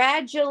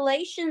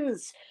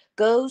 congratulations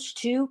goes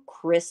to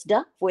Chris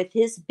Duff with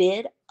his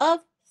bid of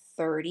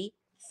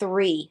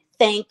 33.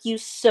 Thank you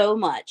so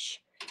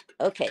much.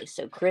 Okay,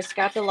 so Chris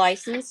got the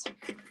license.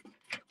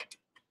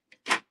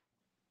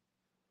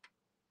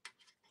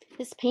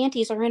 His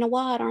panties are in a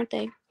wad, aren't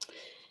they?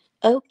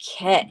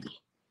 Okay.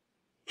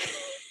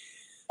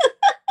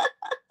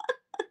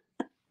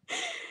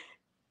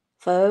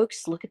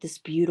 Folks, look at this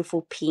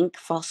beautiful pink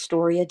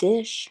Fostoria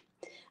dish.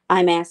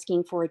 I'm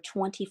asking for a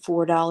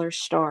 $24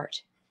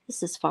 start.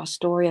 This is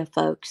Fostoria,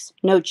 folks.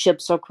 No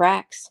chips or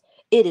cracks.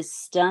 It is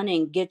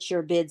stunning. Get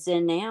your bids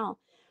in now.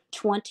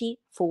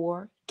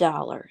 $24.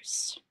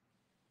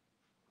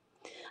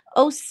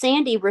 Oh,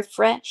 Sandy,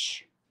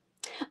 refresh.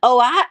 Oh,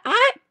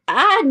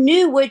 I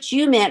knew what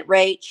you meant,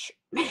 Rach.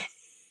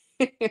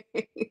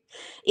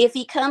 If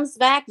he comes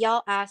back,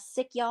 y'all, I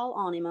sick y'all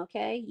on him,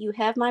 okay? You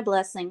have my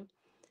blessing.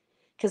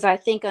 Because I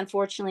think,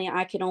 unfortunately,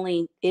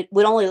 it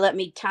would only let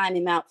me time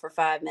him out for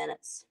 5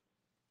 minutes.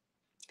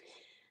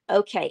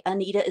 Okay,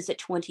 Anita is at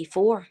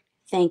 24.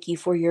 Thank you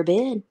for your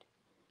bid.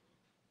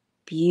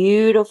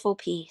 Beautiful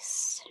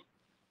piece.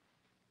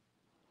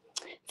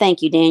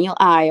 Thank you, Daniel.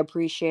 I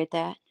appreciate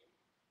that.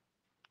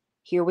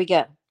 Here we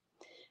go.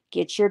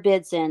 Get your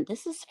bids in.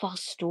 This is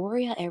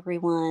Fostoria,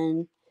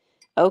 everyone.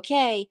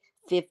 Okay,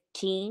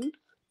 15,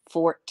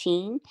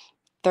 14,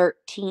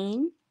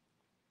 13,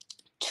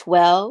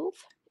 12,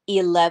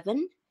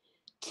 11,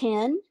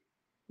 10,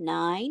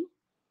 9,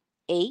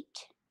 8,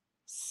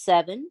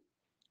 7,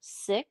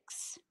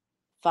 6,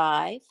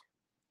 5,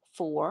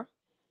 4,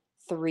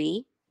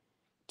 3,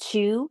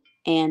 2,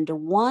 and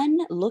 1.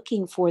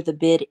 Looking for the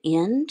bid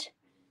end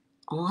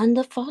on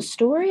the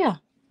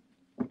Fostoria.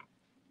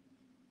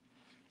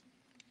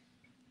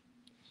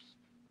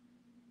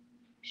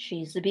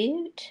 She's a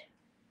beaut.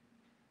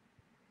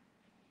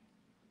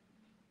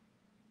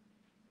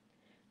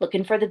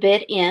 Looking for the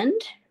bid end.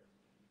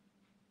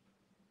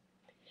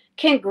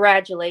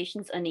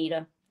 Congratulations,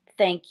 Anita.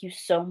 Thank you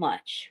so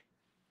much.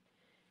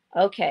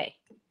 Okay.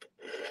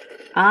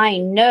 I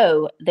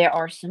know there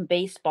are some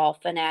baseball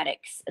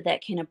fanatics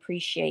that can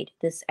appreciate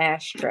this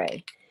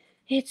ashtray.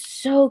 It's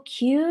so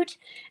cute.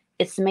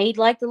 It's made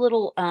like the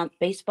little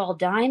baseball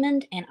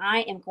diamond, and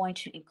I am going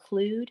to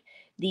include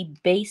the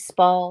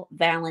baseball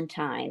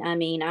Valentine. I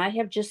mean, I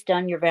have just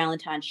done your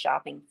Valentine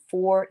shopping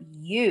for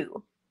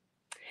you.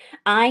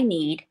 I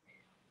need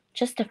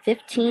just a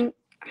 15,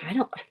 I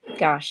don't,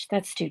 gosh,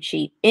 that's too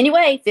cheap.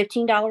 Anyway,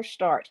 $15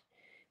 start.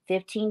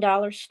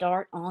 $15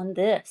 start on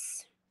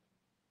this.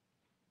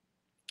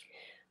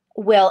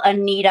 Well,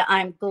 Anita,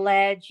 I'm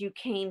glad you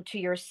came to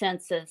your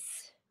senses.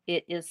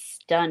 It is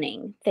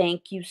stunning.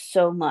 Thank you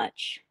so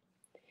much.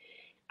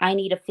 I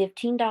need a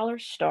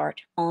 $15 start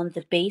on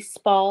the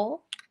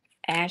baseball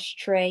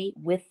ashtray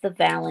with the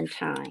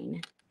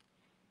Valentine.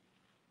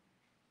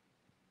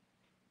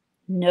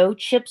 No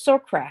chips or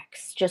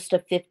cracks, just a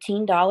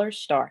 $15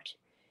 start.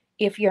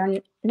 If you're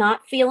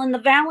not feeling the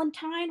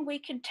Valentine, we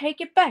can take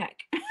it back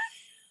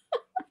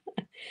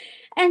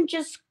and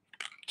just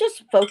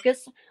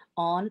focus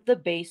on the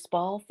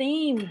baseball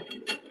theme.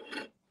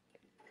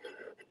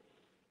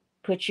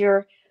 Put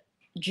your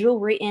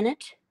jewelry in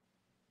it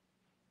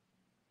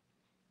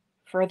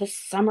for the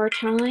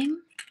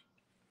summertime.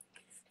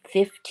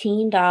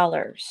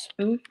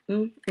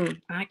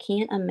 $15. I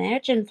can't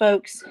imagine,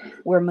 folks.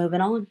 We're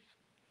moving on.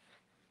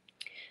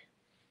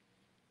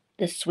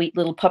 This sweet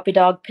little puppy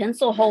dog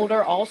pencil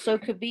holder also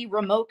could be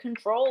remote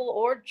control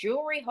or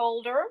jewelry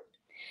holder.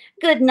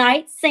 Good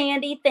night,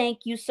 Sandy.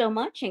 Thank you so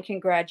much and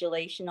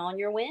congratulations on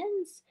your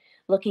wins.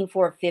 Looking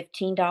for a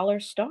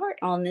 $15 start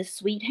on this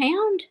sweet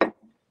hound.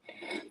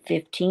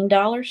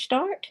 $15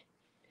 start.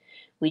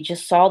 We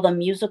just saw the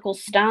musical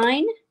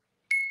Stein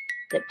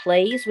that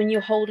plays when you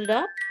hold it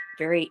up.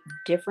 Very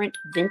different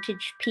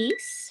vintage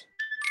piece.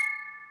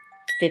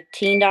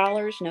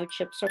 $15, no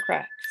chips or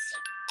cracks.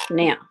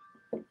 Now,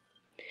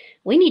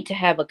 we need to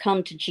have a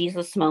come to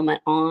Jesus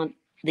moment on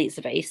these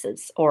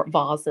vases or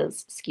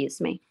vases, excuse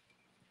me.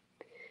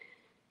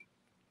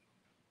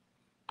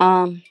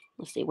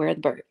 Let's see, where are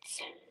the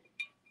birds?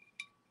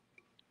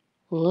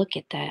 Look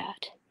at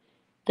that.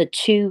 The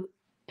two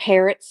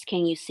parrots,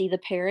 can you see the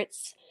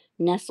parrots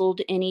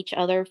nestled in each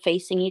other,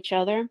 facing each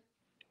other?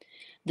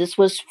 This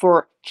was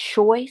for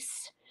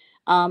choice.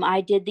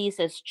 I did these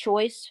as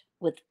choice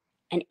with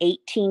an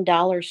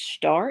 $18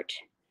 start.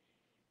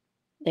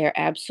 They're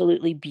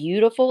absolutely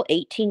beautiful.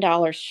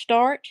 $18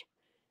 start.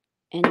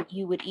 And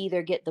you would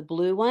either get the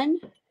blue one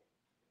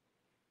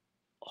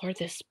or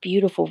this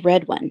beautiful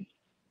red one.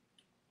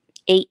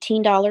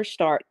 $18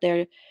 start.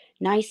 They're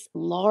nice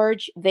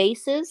large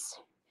vases.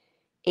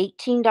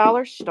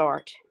 $18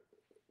 start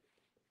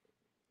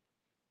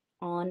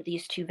on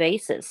these two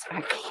vases.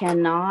 I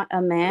cannot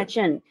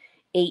imagine.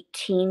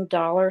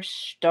 $18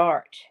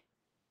 start.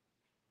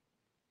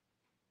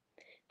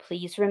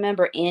 Please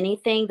remember,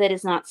 anything that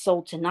is not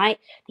sold tonight,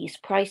 these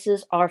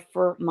prices are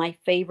for my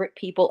favorite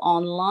people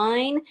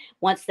online.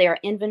 Once they are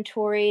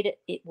inventoried,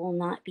 it will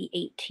not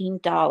be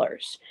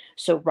 $18.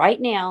 So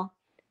right now,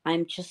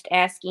 I'm just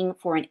asking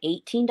for an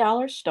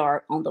 $18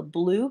 start on the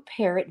blue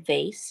parrot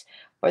vase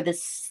or the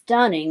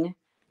stunning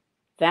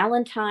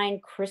Valentine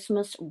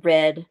Christmas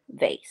red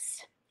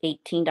vase.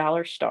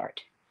 $18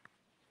 start.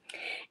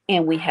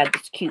 And we have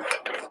this cute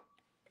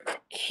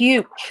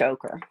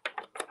choker.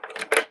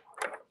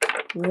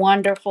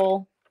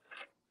 Wonderful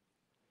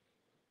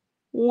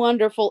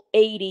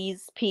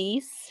 80s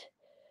piece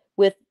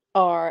with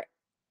our,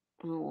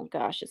 oh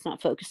gosh, it's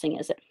not focusing,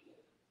 is it?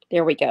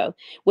 There we go.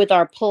 With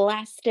our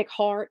plastic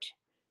heart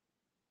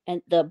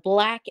and the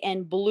black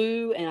and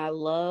blue, and I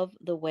love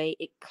the way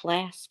it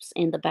clasps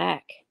in the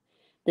back.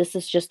 This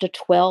is just a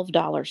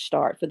 $12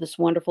 start for this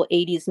wonderful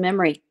 80s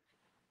memory.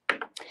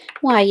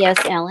 Why, yes,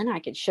 Ellen, I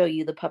could show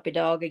you the puppy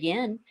dog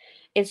again.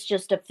 It's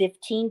just a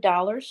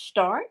 $15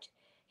 start.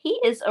 He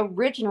is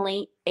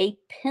originally a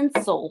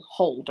pencil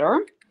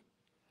holder.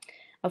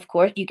 Of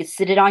course, you could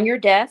sit it on your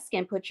desk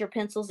and put your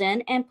pencils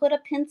in and put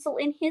a pencil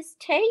in his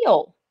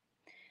tail.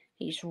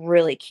 He's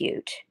really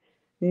cute.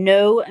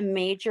 No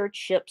major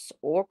chips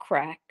or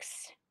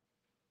cracks.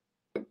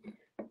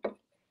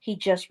 He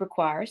just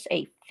requires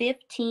a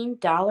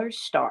 $15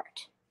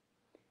 start.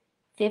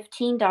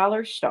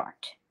 $15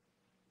 start.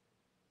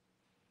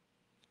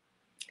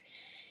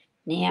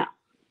 Now,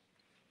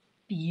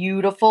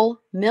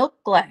 beautiful milk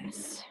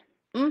glass.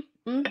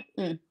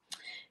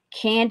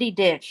 Candy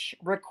dish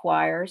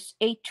requires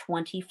a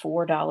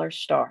 $24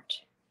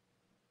 start.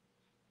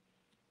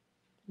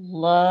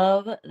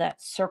 Love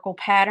that circle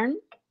pattern.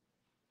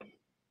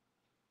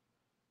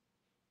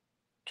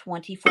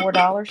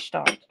 $24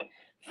 start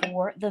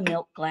for the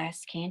milk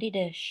glass candy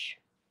dish.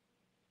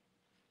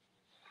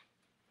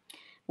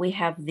 We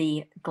have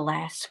the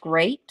glass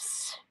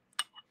grapes.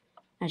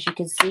 As you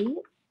can see,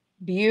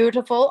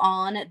 beautiful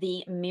on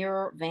the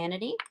mirror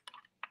vanity.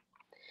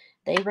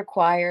 They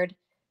required,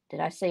 did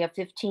I say a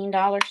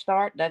 $15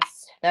 start?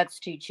 That's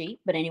too cheap,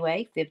 but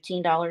anyway,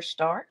 $15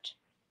 start.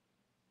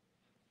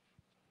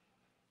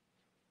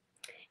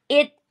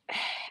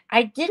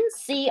 I didn't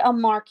see a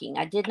marking.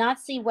 I did not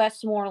see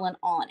Westmoreland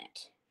on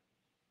it.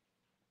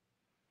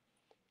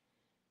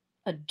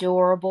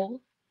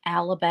 Adorable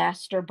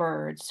alabaster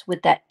birds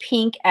with that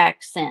pink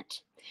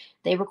accent.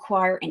 They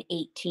require an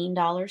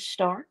 $18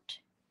 start.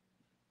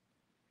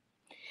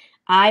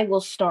 I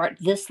will start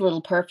this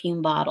little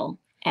perfume bottle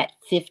at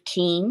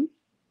 $15.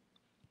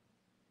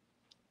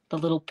 The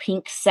little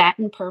pink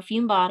satin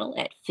perfume bottle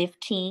at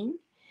 $15.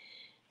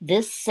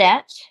 This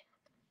set,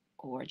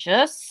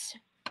 gorgeous,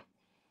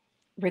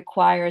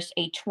 requires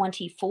a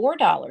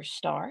 $24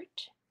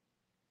 start.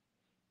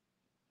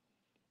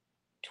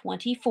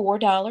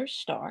 $24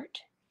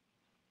 start.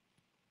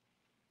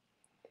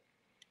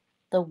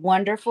 The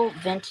wonderful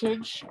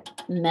vintage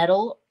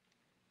metal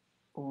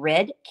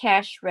red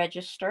cash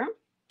register.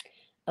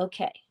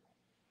 Okay.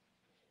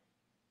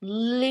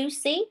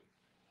 Lucy,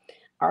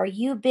 are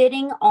you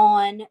bidding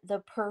on the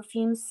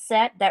perfume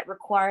set that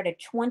required a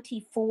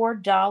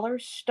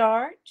 $24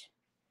 start?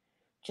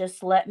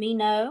 Just let me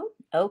know.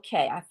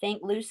 Okay, I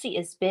think Lucy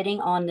is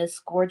bidding on this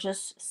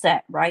gorgeous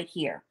set right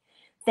here.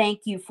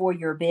 Thank you for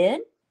your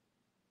bid.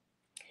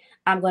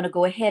 I'm going to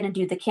go ahead and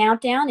do the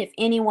countdown. If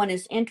anyone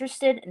is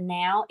interested,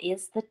 now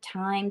is the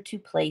time to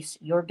place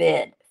your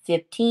bid.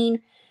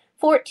 15,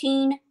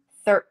 14,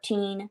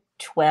 13,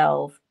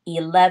 12,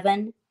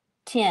 11,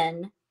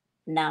 10,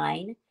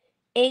 9,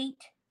 8,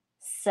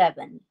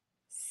 7,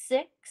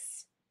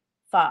 6,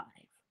 5,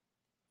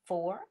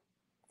 4,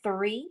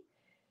 3,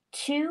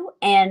 2,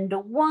 and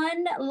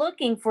 1.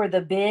 Looking for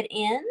the bid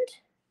end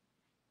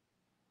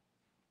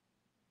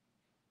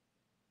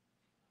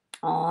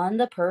on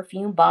the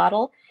perfume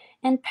bottle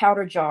and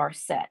powder jar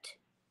set.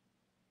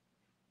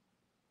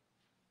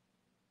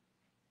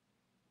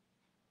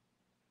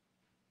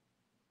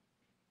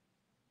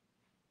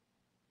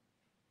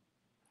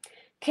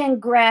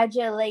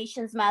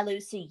 Congratulations, my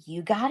Lucy.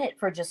 You got it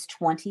for just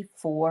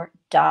 $24.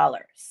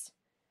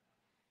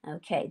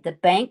 Okay, the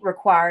bank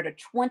required a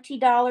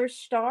 $20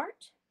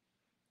 start,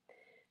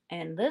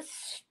 and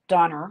this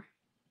stunner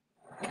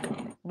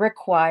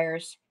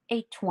requires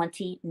a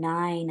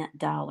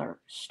 $29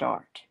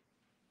 start.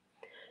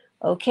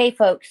 Okay,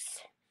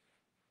 folks,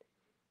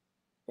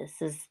 this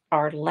is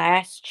our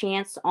last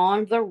chance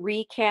on the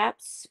recap.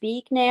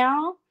 Speak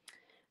now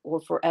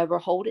or forever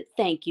hold it.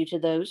 Thank you to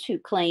those who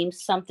claimed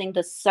something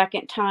the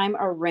second time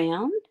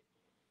around.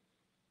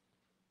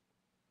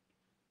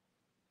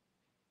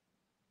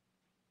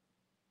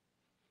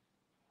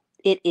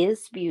 It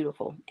is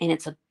beautiful and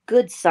it's a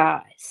good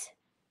size.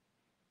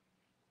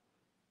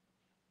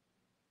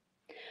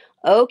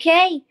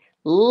 Okay,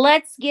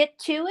 let's get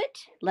to it.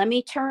 Let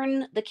me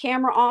turn the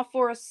camera off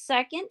for a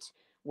second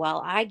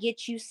while I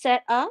get you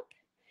set up.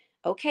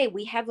 Okay,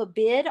 we have a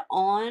bid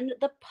on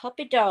the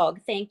puppy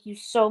dog. Thank you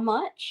so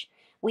much.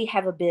 We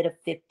have a bid of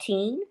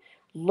 15,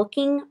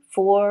 looking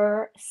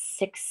for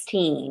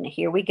 16.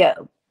 Here we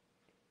go.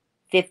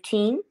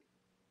 15,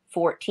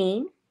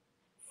 14,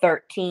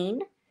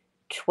 13,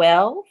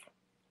 12,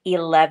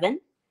 11,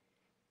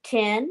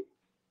 10,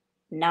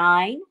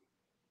 9,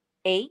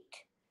 8,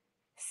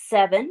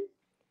 7,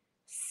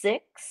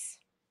 6,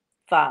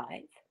 5,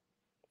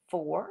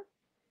 4,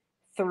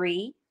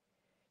 3,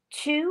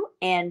 2,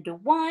 and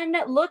 1.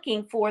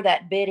 Looking for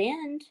that bid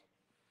end.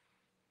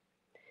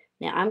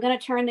 Now I'm going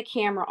to turn the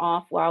camera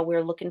off while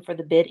we're looking for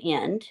the bid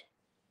end.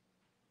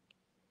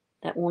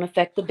 That won't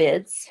affect the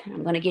bids.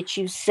 I'm going to get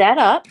you set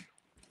up.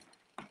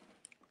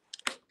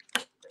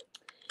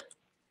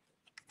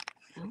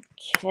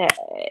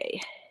 Okay.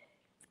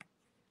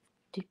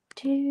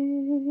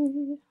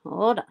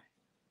 Hold on.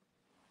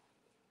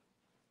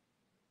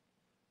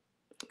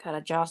 Got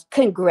to just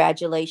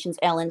congratulations,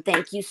 Ellen.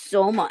 Thank you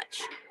so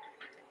much.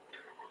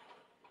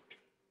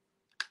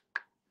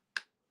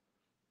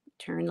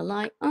 Turn the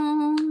light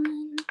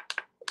on.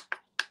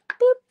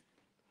 Boop.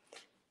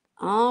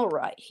 All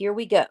right, here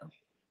we go.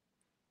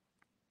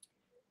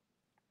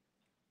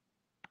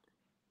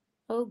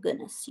 Oh,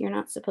 goodness. You're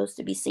not supposed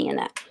to be seeing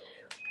that.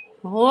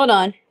 Hold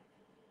on.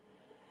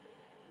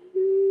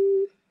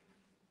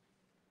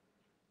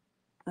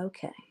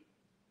 Okay.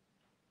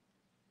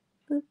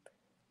 Boop.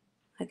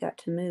 I got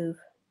to move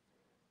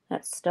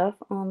that stuff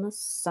on the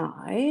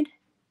side.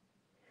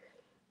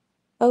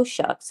 Oh,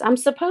 shucks. I'm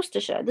supposed to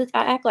show this.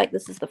 I act like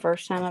this is the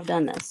first time I've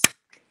done this.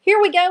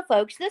 Here we go,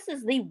 folks. This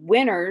is the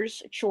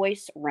winner's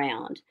choice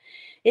round.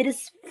 It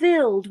is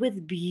filled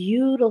with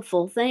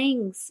beautiful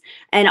things.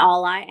 And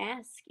all I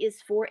ask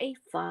is for a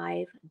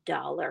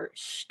 $5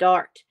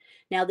 start.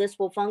 Now, this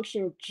will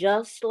function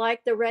just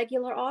like the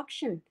regular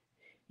auction.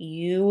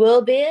 You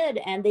will bid,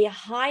 and the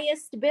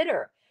highest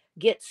bidder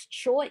gets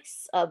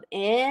choice of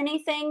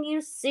anything you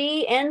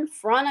see in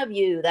front of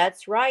you.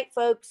 That's right,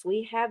 folks.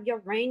 We have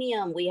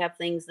uranium. We have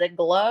things that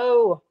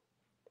glow.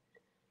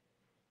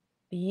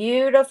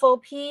 Beautiful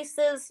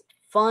pieces,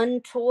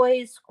 fun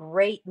toys,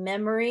 great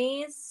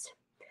memories.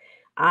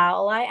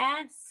 All I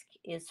ask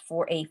is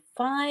for a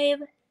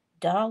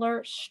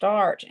 $5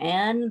 start,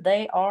 and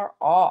they are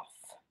off.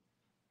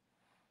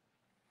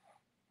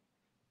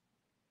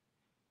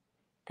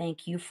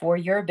 Thank you for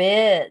your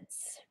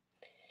bids.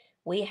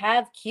 We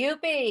have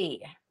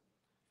Kewpie,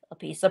 a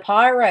piece of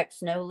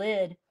Pyrex, no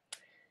lid,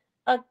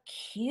 a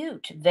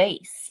cute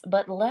vase.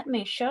 But let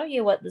me show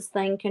you what this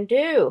thing can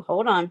do.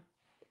 Hold on.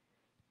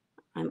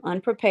 I'm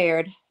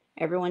unprepared.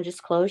 Everyone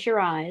just close your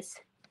eyes.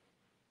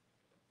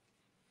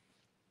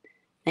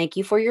 Thank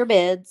you for your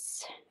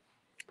bids.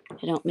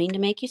 I don't mean to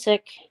make you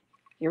sick.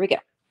 Here we go.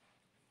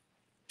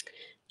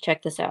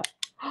 Check this out.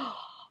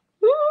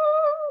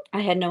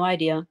 I had no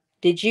idea.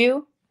 Did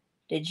you?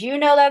 Did you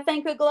know that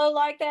thing could glow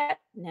like that?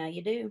 Now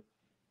you do.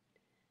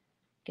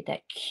 Get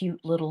that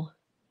cute little.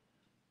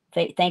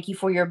 Thank you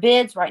for your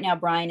bids. Right now,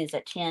 Brian is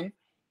at 10.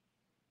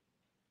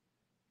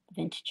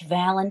 Vintage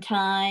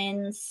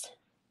Valentines.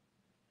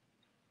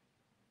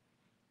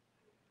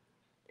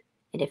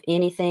 And if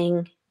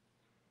anything,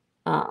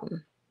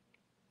 um,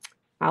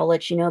 I'll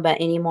let you know about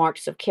any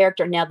marks of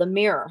character. Now, the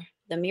mirror,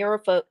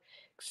 folks,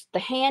 the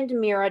hand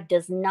mirror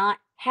does not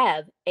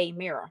have a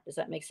mirror. Does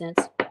that make sense?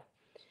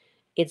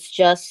 It's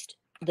just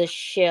the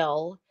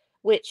shell,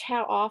 which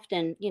how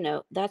often,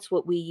 that's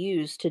what we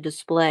use to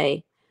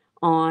display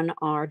on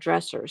our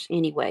dressers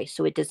anyway.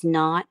 So it does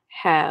not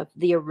have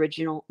the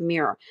original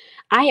mirror.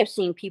 I have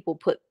seen people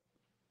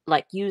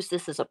use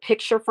this as a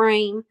picture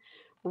frame.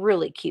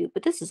 Really cute.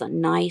 But this is a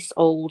nice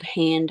old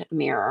hand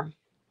mirror.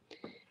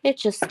 It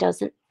just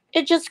doesn't,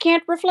 it just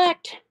can't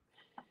reflect.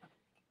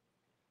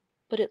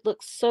 But it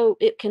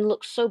can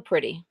look so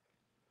pretty.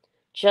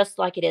 Just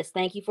like it is.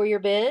 Thank you for your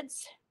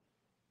bids.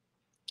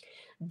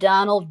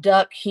 Donald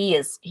Duck,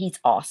 he's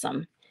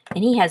awesome.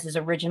 And he has his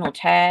original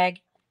tag.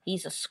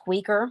 He's a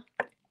squeaker.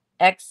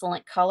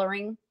 Excellent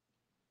coloring.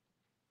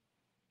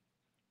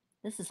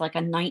 This is like a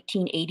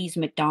 1980s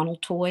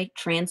McDonald toy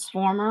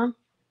transformer.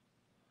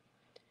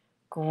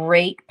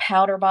 Great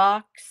powder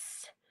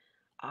box.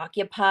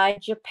 Occupy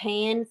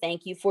Japan.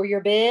 Thank you for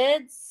your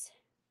bids.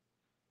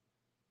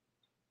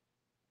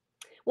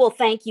 Well,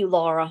 thank you,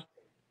 Laura.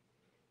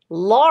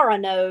 Laura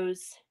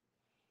knows.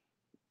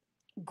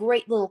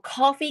 Great little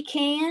coffee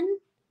can.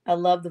 I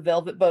love the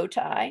velvet bow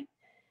tie.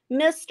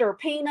 Mr.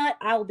 Peanut,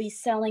 I will be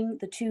selling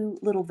the two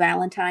little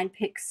Valentine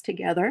picks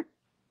together.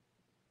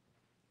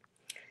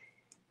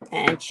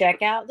 And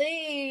check out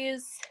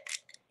these.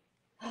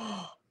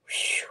 Oh,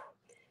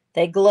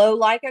 they glow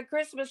like a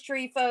Christmas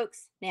tree,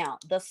 folks. Now,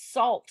 the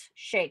salt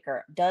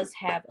shaker does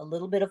have a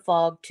little bit of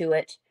fog to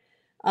it.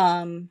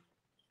 And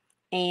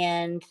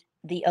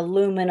the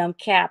aluminum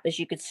cap, as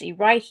you can see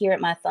right here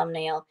at my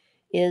thumbnail,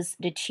 is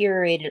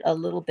deteriorated a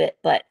little bit.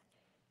 But,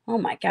 oh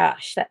my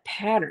gosh, that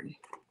pattern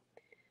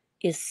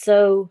is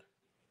so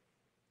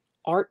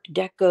Art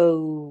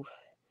Deco,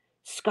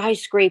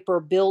 skyscraper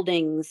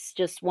buildings,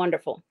 just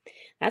wonderful.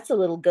 That's a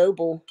little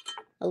Goebel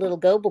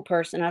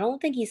person. I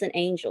don't think he's an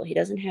angel. He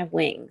doesn't have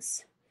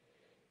wings.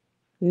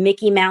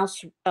 Mickey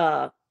Mouse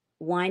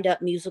wind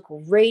up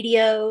musical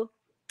radio.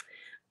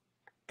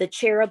 The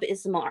cherub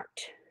is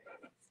marked.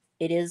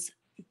 It is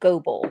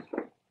Goebel.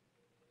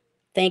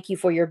 Thank you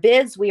for your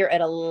bids. We are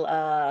at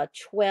a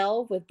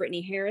 12 with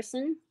Brittany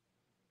Harrison.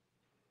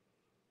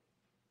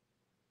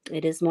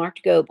 It is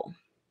marked Goebel.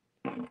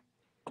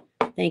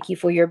 Thank you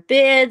for your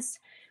bids.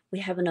 We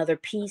have another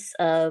piece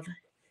of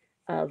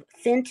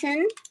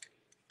Fenton.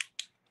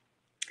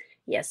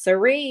 Yes,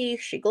 sirree.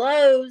 She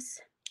glows.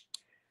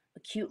 A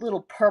cute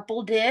little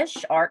purple dish,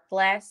 art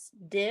glass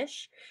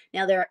dish.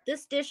 Now, there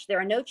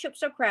are no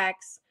chips or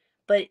cracks,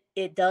 but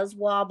it does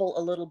wobble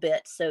a little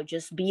bit. So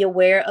just be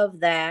aware of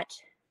that.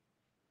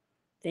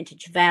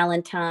 Vintage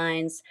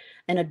Valentines,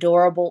 an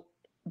adorable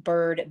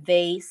bird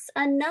vase,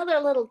 another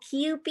little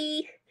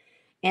cupie,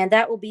 and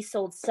that will be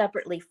sold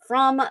separately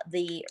from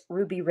the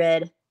ruby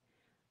red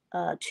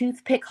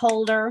toothpick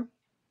holder.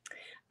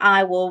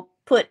 I will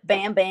put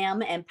Bam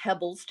Bam and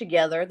Pebbles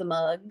together, the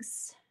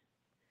mugs.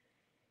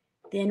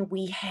 Then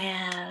we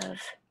have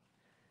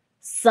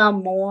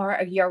some more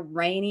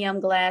uranium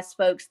glass,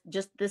 folks.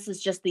 This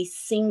is just the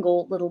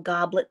single little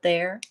goblet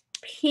there.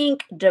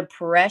 Pink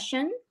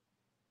Depression.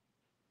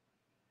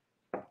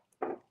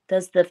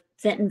 Does the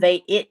Fenton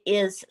vase? It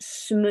is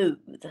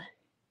smooth.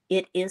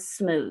 It is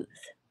smooth.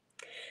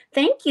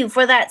 Thank you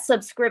for that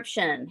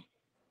subscription.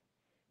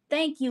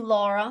 Thank you,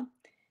 Laura.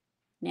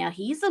 Now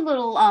he's a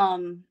little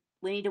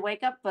we need to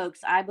wake up,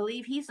 folks. I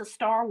believe he's a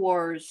Star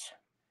Wars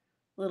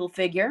little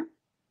figure.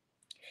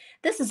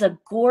 This is a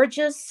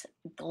gorgeous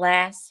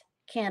glass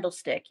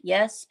candlestick.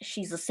 Yes,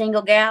 she's a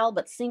single gal,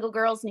 but single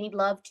girls need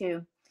love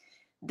too.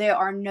 There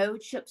are no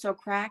chips or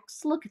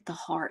cracks. Look at the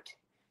heart.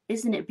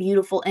 Isn't it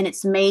beautiful? And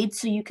it's made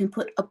so you can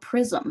put a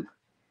prism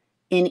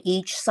in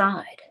each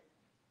side.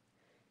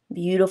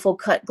 Beautiful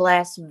cut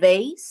glass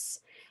vase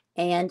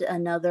and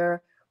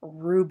another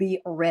ruby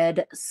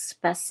red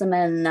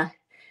specimen.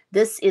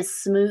 This is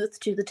smooth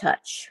to the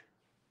touch.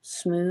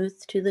 Smooth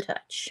to the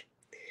touch.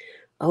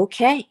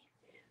 Okay.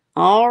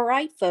 All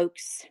right,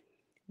 folks.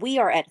 We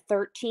are at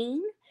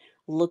 13,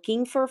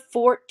 looking for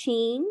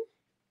 14.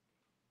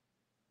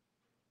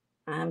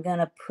 I'm going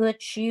to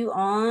put you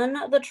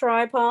on the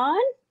tripod.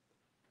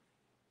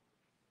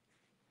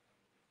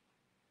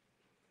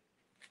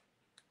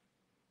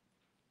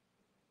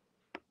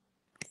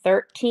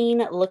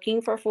 $13,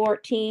 looking for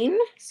 $14.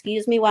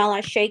 Excuse me while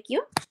I shake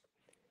you.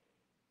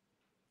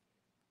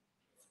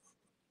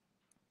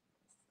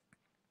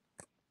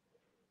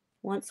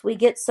 Once we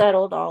get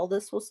settled, all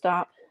this will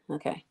stop.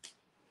 Okay.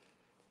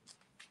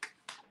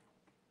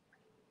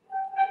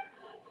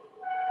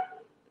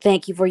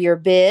 Thank you for your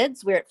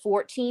bids. We're at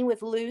 14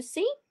 with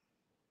Lucy.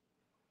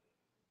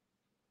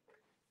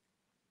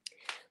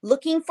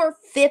 Looking for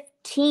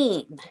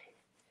 15.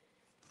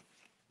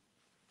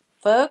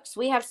 Folks,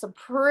 we have some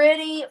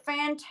pretty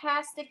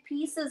fantastic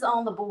pieces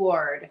on the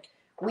board.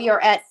 We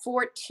are at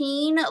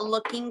 14,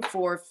 looking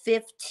for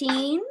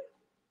 15.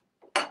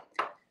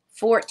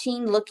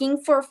 14, looking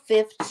for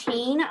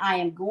 15. I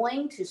am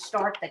going to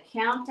start the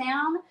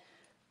countdown.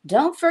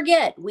 Don't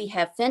forget, we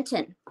have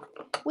Fenton.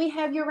 We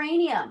have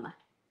uranium.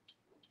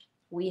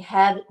 We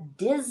have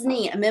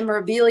Disney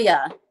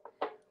memorabilia.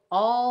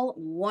 All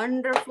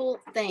wonderful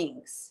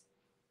things.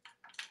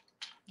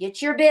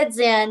 Get your bids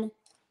in.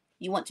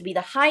 You want to be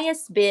the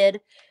highest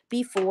bid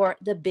before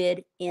the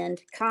bid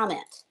end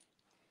comment.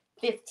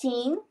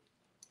 15,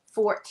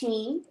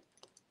 14,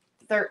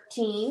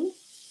 13,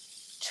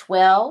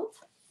 12,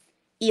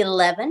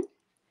 11,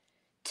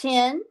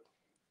 10,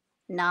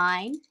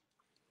 9,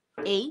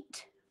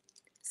 8,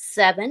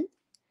 7,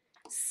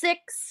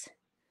 6,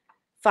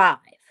 5,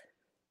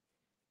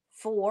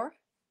 4,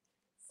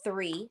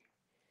 3,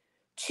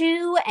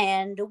 2,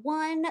 and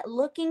 1.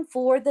 Looking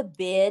for the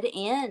bid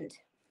end.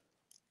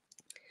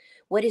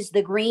 What is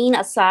the green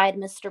aside,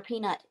 Mr.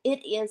 Peanut? It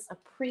is a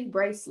pretty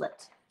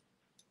bracelet.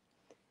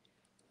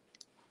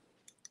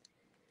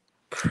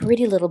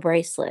 Pretty little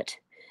bracelet.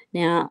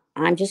 Now,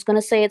 I'm just going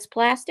to say it's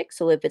plastic,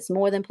 so if it's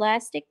more than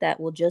plastic, that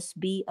will just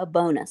be a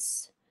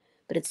bonus.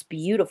 But it's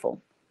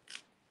beautiful.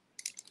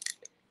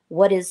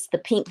 What is the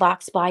pink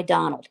box by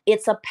Donald?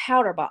 It's a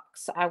powder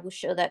box. I will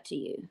show that to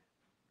you.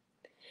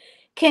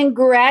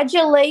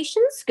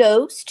 Congratulations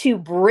goes to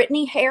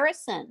Brittany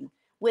Harrison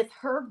with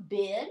her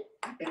bid.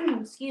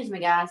 Excuse me,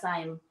 guys. I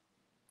am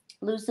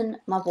losing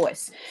my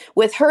voice.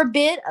 With her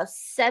bid of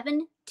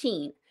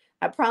 17.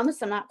 I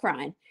promise I'm not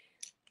crying.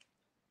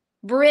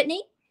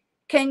 Brittany,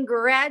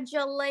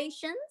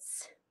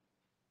 congratulations.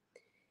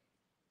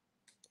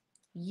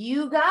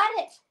 You got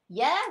it.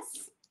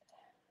 Yes.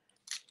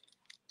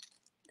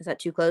 Is that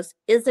too close?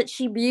 Isn't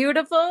she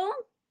beautiful?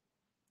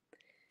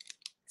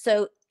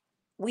 So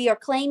we are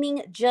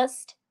claiming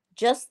just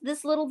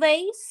this little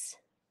vase.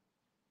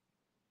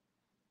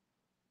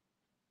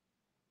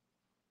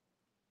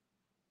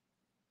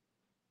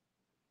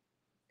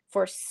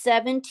 For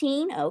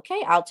 17.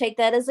 Okay, I'll take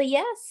that as a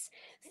yes.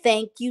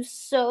 Thank you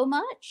so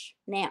much.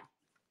 Now,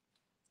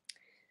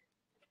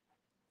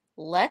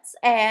 let's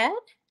add.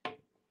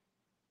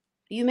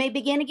 You may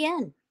begin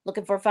again.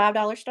 Looking for a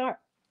 $5 start.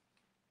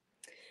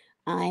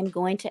 I'm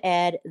going to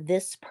add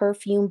this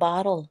perfume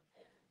bottle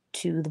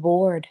to the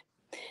board.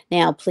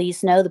 Now,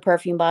 please know the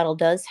perfume bottle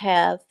does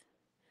have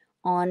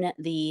on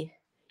the,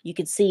 you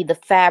can see the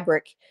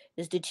fabric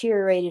is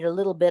deteriorated a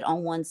little bit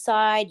on one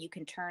side. You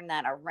can turn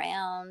that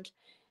around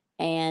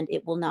and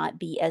it will not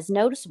be as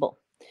noticeable.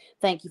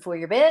 Thank you for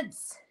your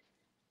bids.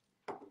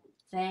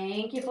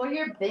 Thank you for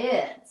your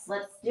bids.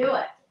 Let's do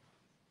it.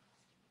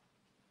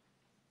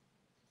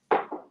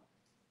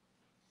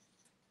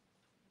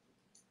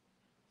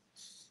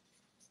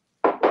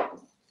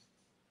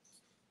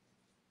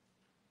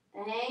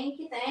 Thank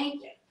you,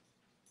 thank you.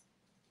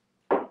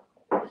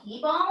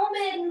 Keep on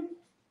bidding.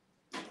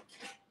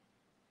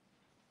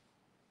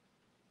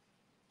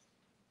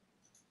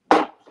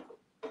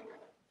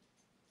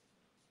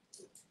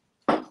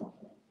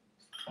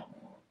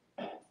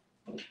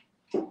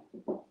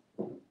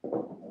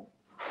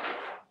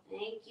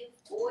 Thank you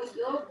for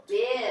your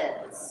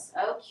bids.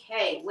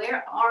 Okay,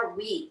 where are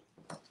we?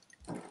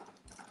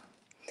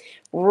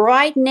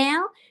 Right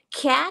now,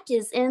 Kat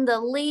is in the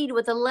lead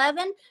with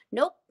 11.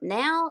 Nope,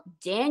 now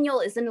Daniel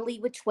is in the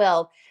lead with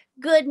 12.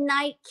 Good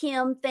night,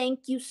 Kim.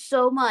 Thank you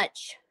so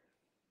much.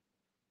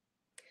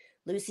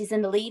 Lucy's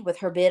in the lead with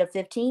her bid of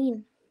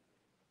 15.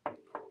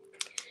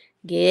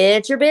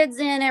 Get your bids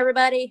in,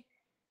 everybody.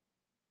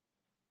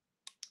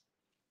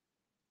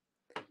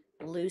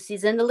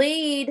 Lucy's in the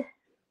lead.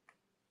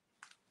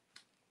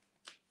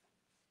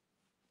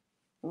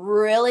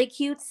 Really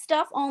cute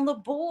stuff on the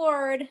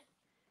board.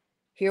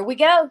 Here we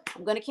go.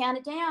 I'm going to count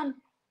it down.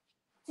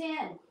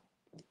 10,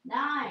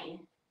 9,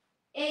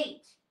 8,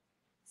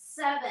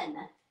 7,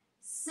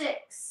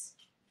 6,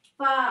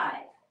 5,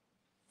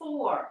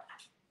 4,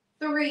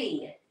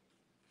 3,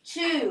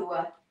 2,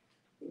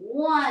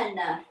 1.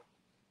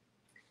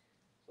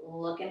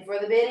 Looking for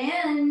the bid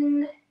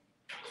end.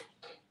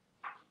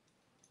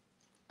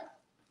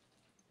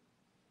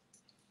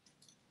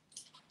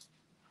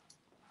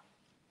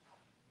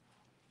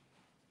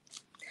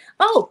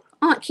 Oh,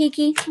 Aunt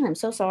Kiki, I'm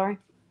so sorry.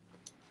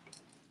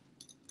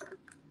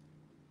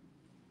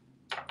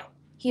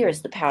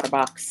 Here's the powder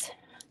box.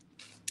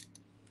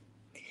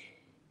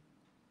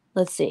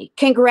 Let's see.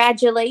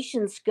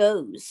 Congratulations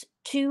goes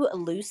to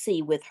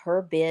Lucy with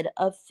her bid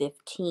of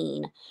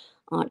 15.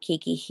 Aunt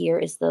Kiki, here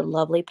is the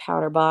lovely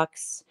powder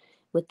box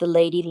with the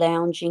lady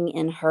lounging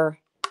in her.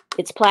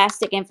 It's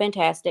plastic and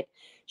fantastic.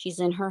 She's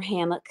in her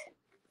hammock.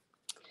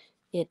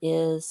 It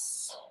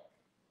is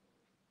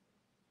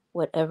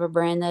whatever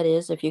brand that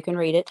is, if you can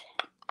read it.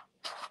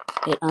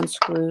 It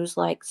unscrews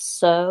like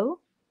so.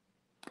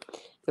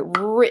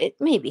 It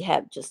maybe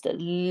have just a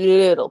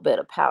little bit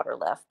of powder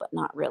left, but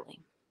not really.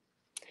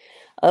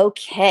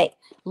 Okay,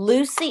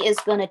 Lucy is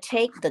going to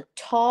take the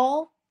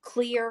tall,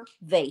 clear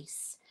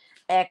vase.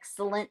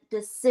 Excellent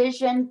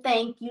decision.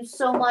 Thank you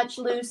so much,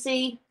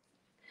 Lucy.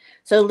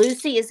 So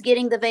Lucy is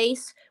getting the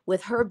vase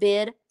with her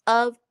bid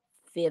of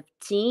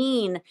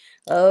 15.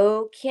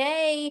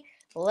 Okay,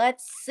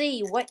 let's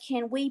see. What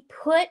can we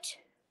put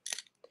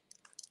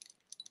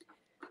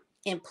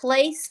in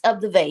place of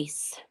the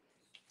vase?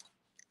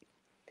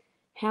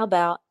 How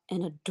about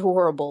an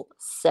adorable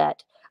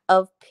set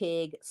of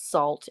pig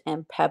salt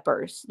and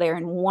peppers? They're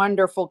in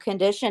wonderful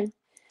condition.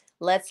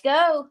 Let's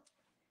go.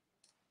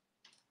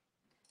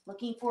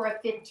 Looking for a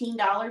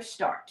 $15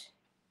 start.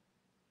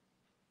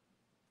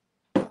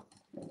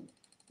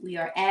 We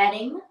are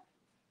adding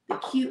the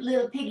cute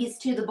little piggies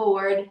to the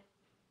board.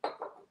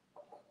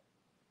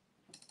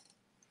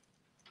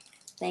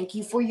 Thank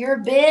you for your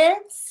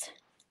bids.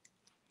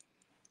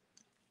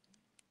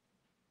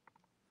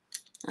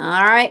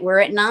 All right, we're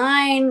at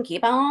 9.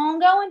 Keep on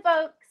going,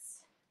 folks.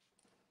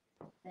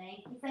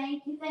 Thank you,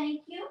 thank you,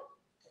 thank you.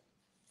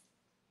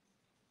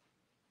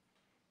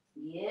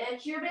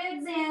 Get your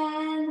bids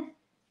in.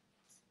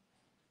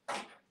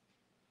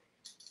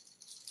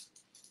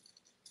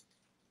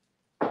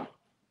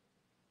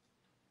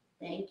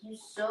 Thank you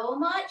so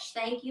much.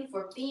 Thank you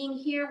for being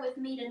here with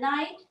me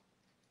tonight.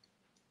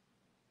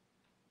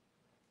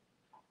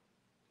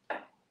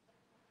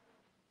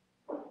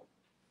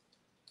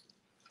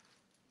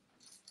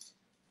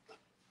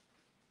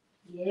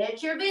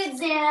 Get your bids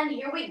in.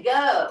 Here we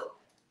go.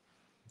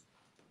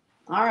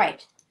 All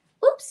right.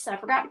 Oops, I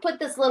forgot to put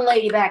this little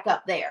lady back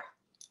up there.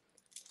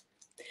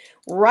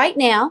 Right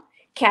now,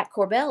 Kat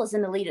Corbell is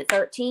in the lead at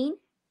 13.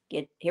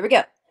 Here we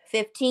go.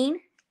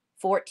 15,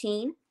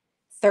 14,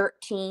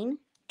 13,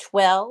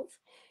 12,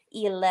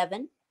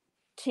 11,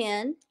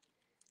 10,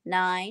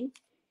 9,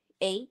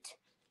 8,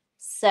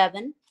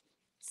 7,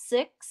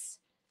 6,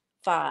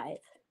 5,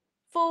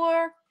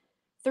 4,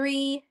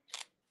 3,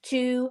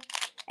 2,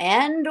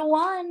 and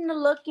 1.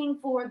 Looking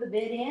for the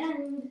bid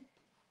end.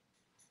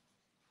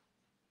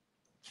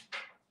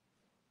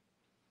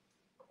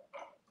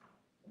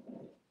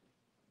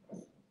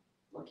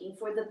 Looking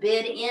for the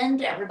bid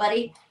end.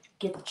 Everybody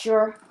get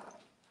your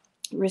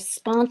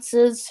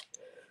responses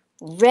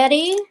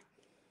ready.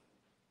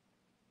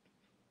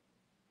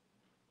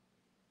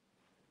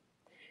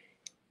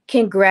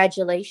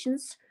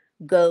 Congratulations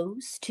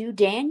goes to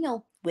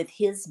Daniel with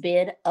his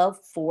bid of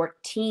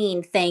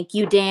 14. Thank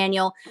you,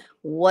 Daniel.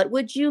 What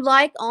would you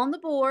like on the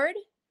board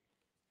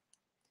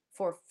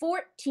for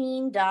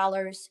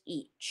 $14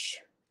 each?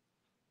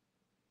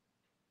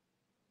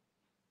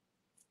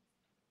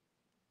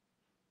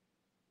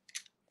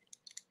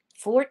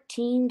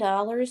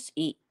 $14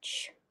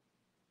 each.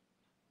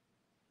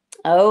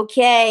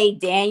 Okay,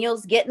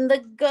 Daniel's getting the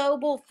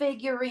Goble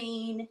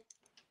figurine.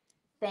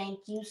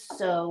 Thank you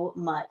so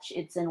much.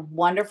 It's in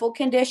wonderful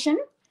condition.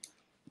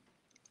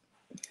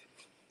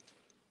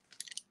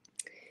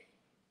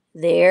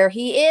 There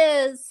he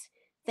is.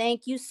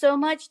 Thank you so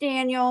much,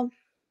 Daniel.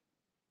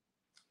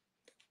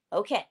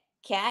 Okay,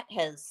 Kat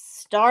has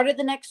started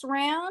the next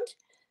round.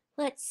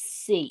 Let's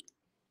see.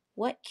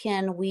 What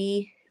can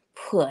we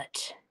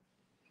put?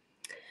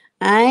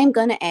 I'm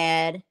going to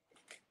add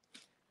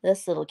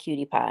this little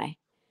cutie pie.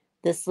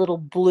 This little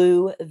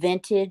blue,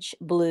 vintage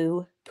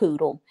blue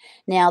poodle.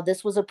 Now,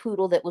 this was a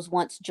poodle that was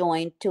once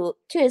joined to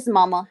his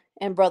mama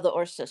and brother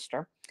or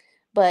sister,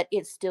 but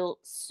it's still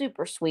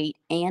super sweet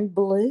and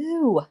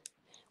blue.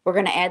 We're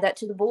going to add that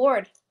to the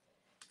board.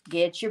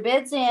 Get your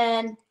bids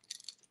in.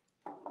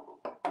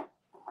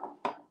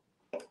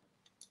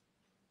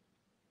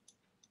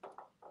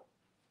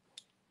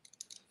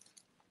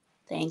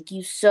 Thank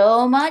you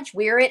so much.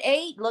 We're at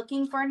 8,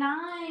 looking for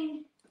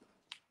 9.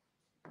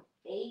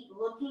 8,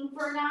 looking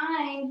for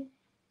 9.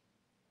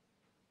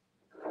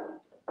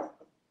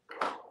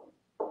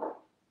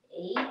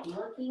 8,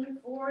 looking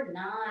for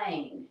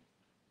 9.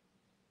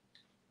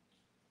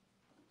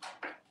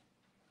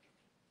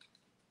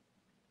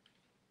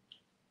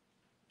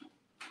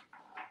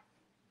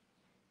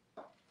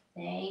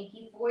 Thank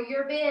you for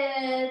your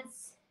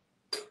bids.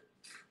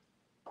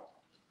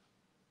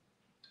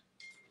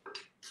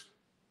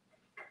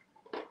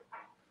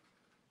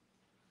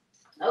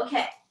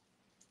 Okay.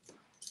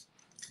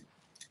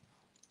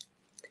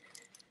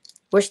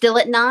 We're still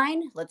at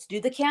 9. Let's do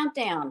the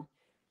countdown.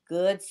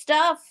 Good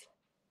stuff.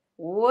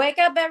 Wake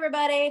up,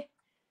 everybody.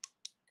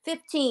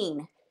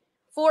 15,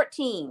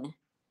 14,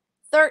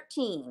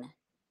 13,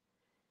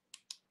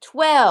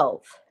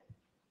 12,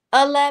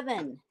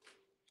 11,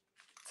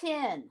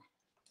 10,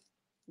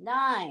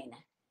 9,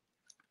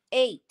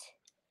 8,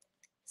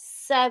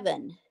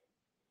 7,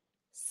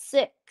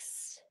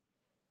 6,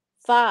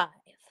 5,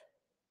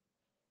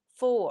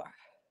 4,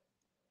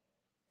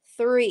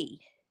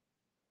 3,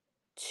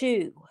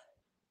 2,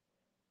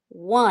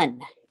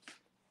 1.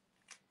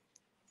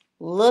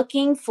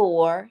 Looking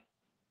for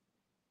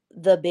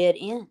the bid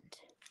end.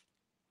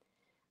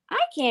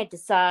 can't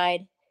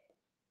decide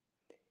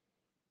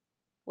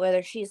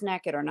whether she's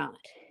naked or not.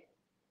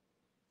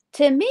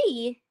 To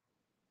me,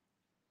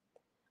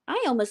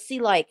 I almost see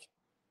like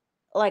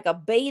a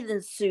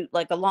bathing suit,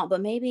 like a long,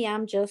 but maybe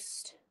I'm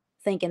just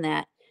thinking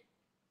that.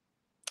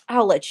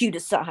 I'll let you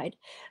decide.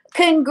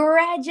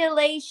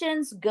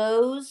 Congratulations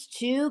goes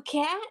to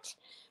Kat.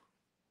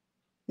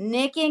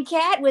 Nick and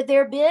Kat with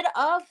their bid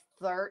of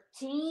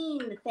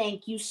 13.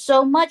 Thank you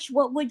so much.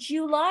 What would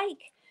you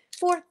like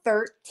for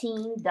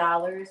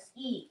 $13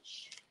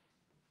 each?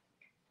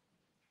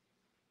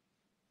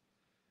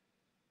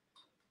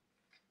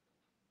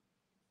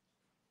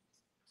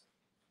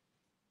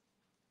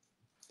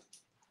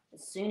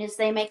 As soon as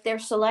they make their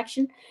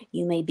selection,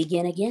 you may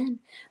begin again.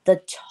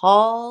 The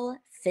tall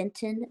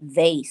Fenton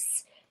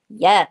vase.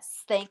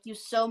 Yes, thank you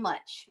so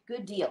much.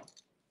 Good deal.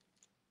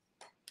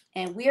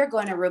 And we are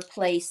going to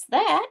replace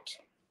that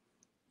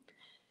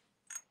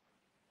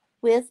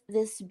with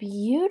this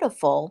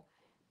beautiful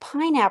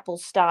pineapple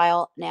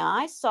style. Now,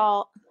 I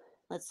saw,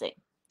 let's see,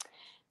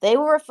 they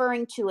were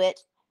referring to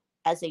it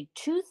as a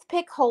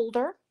toothpick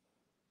holder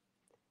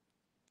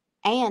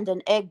and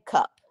an egg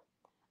cup.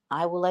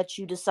 I will let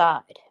you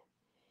decide.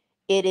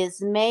 It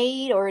is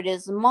made, or it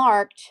is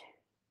marked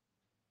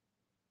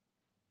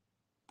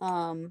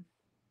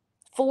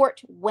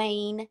Fort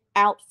Wayne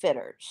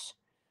Outfitters.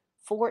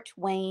 Fort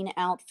Wayne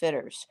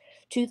Outfitters.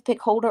 Toothpick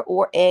holder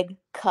or egg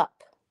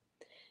cup.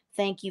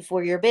 Thank you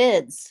for your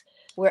bids.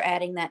 We're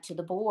adding that to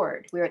the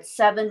board. We're at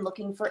 7,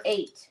 looking for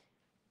 8.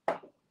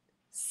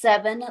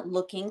 7,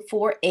 looking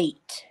for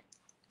 8.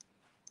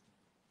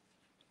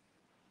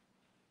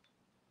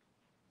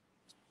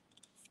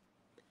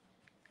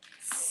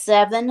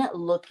 Seven,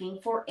 looking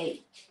for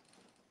 8.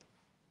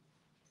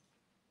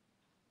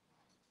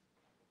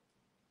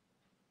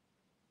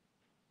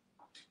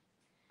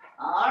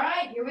 All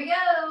right, here we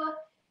go.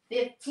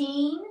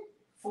 15,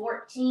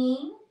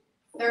 14,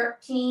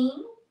 13,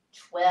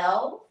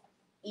 12,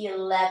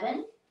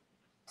 11,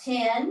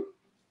 10,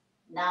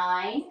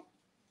 9,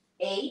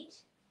 8,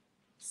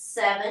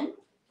 7,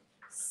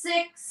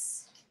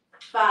 6,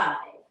 5,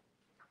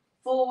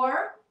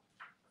 4,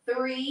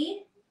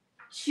 3,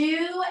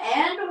 2,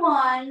 and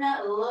 1.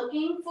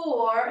 Looking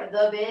for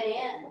the bid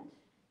end.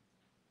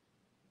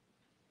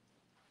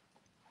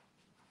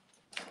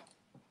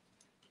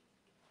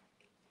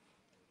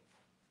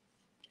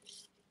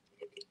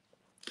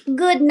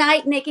 Good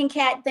night, Nick and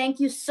Kat. Thank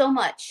you so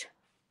much.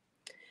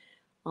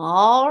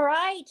 All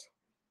right.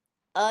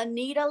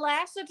 Anita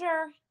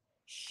Lassiter.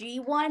 She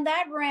won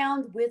that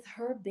round with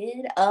her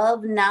bid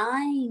of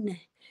 9.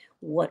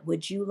 What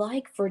would you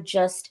like for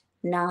just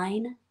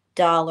 $9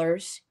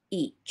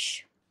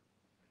 each?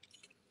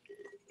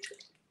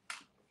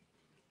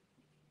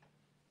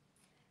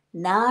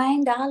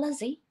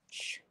 $9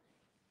 each.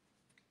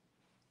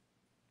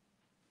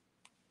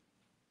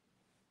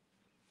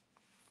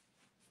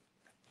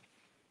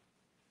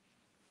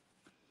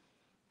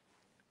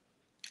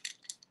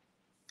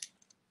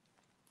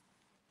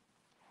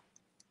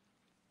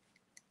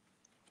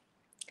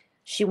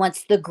 She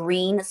wants the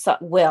green.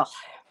 Well,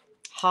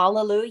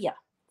 hallelujah.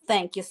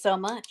 Thank you so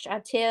much. I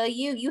tell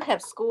you, you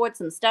have scored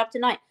some stuff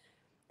tonight.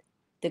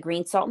 The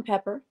green salt and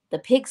pepper, the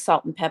pig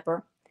salt and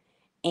pepper,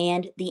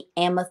 and the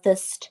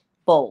amethyst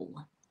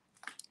bowl.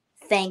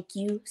 Thank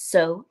you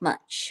so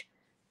much.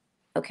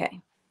 Okay,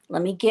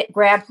 let me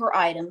grab her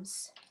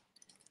items.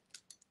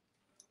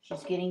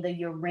 She's getting the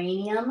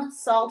uranium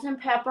salt and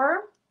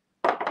pepper,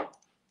 the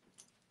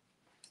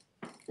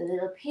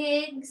little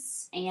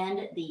pigs,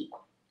 and the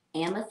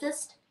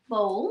amethyst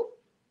bowl.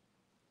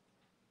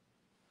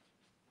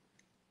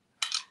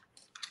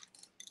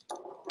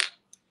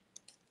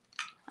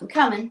 I'm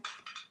coming.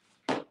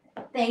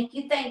 Thank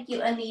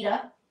you,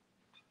 Anita.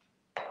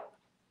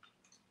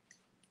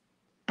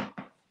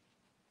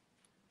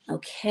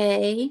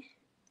 Okay.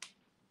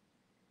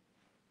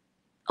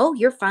 Oh,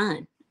 you're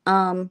fine.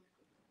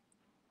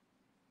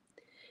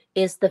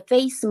 Is the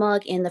face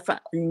mug in the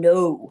front?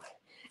 No,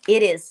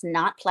 it is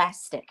not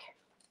plastic.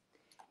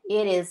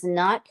 It is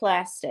not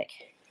plastic.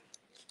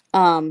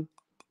 I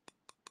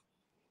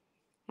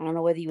don't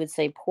know whether you would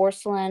say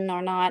porcelain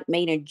or not.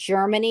 Made in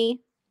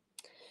Germany.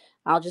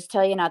 I'll just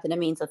tell you, not that it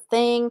means a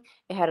thing.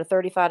 It had a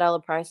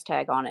 $35 price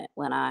tag on it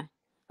when I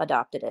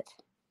adopted it.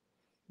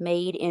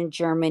 Made in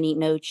Germany,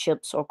 no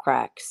chips or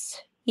cracks.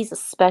 He's a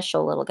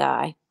special little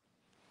guy.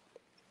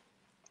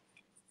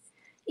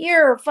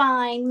 You're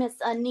fine, Miss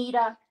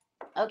Anita.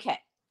 Okay.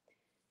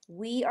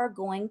 We are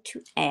going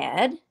to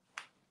add.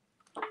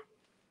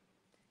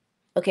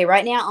 Okay,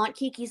 right now Aunt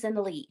Kiki's in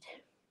the lead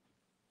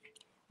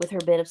with her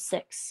bid of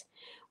 6.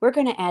 We're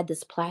going to add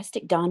this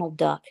plastic Donald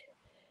Duck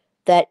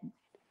that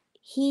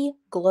he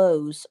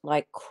glows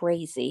like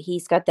crazy.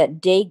 He's got that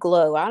day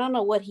glow. I don't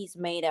know what he's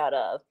made out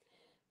of,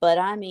 but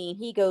I mean,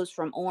 he goes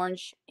from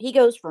orange, he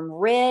goes from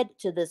red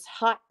to this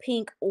hot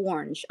pink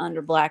orange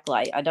under black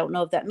light. I don't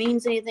know if that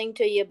means anything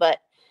to you,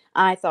 but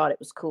I thought it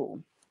was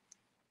cool.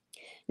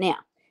 Now,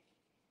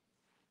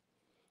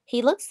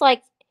 he looks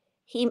like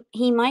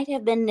he might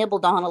have been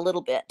nibbled on a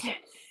little bit.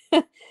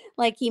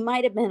 Like he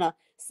might have been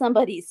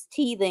somebody's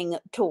teething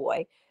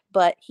toy,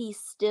 but he's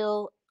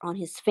still on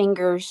his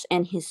fingers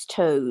and his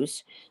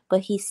toes,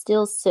 but he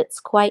still sits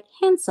quite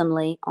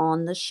handsomely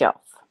on the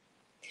shelf.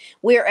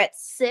 We're at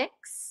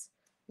 6,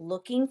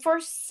 looking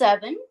for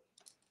 7.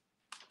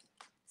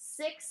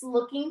 6,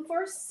 looking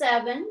for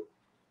 7.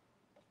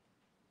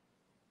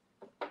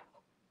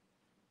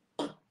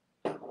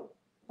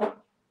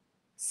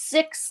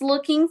 6,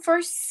 looking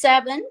for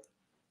 7.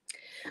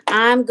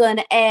 I'm going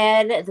to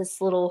add this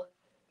little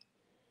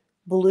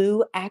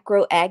blue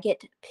acro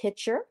agate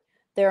pitcher.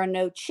 There are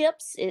no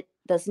chips. It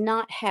does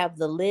not have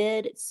the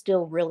lid. It's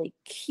still really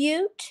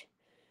cute.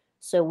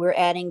 So we're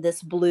adding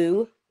this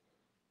blue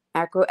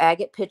acro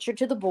agate pitcher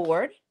to the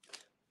board.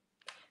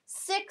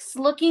 6,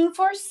 looking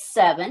for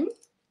 7.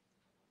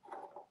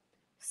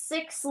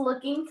 6,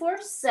 looking for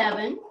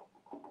 7.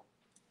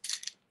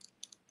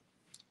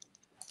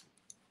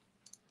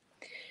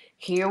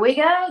 Here we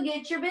go.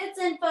 Get your bids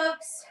in,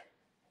 folks.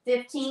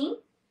 15,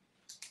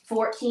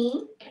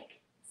 14,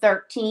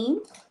 13,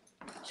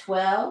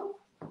 12,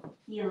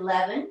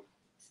 11,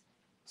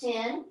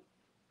 10,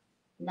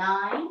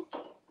 9,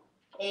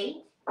 8,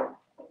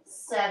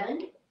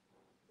 7,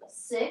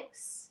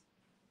 6,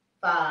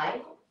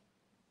 5,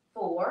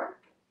 4,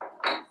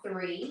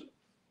 3,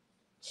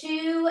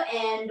 2,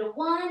 and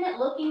 1.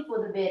 Looking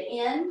for the bid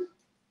in.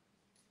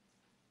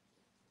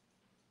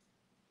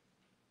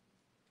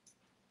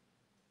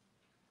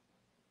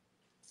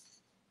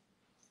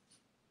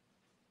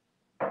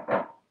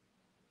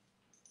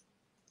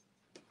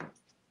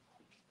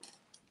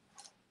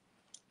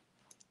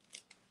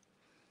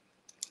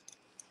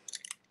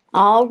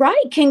 All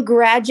right,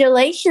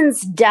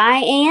 congratulations.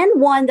 Diane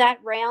won that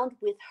round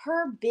with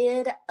her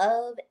bid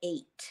of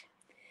 8.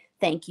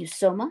 Thank you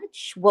so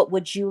much. What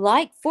would you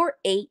like for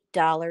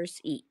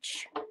 $8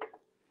 each?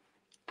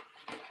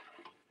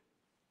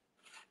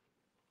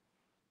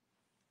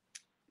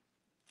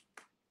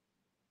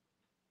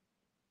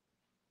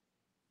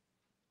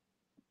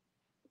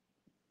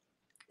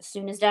 As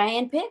soon as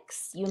Diane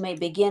picks, you may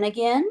begin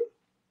again.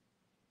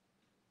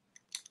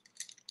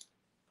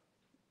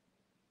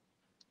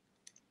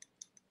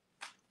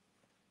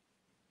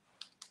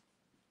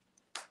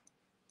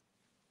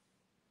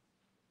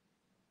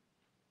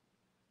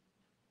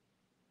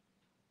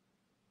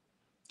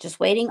 Just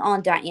waiting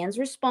on Diane's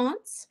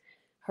response.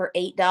 Her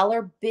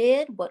 $8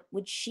 bid, what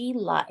would she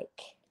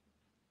like?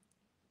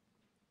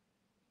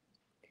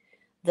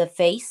 The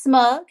face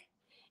mug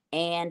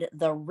and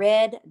the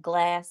red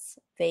glass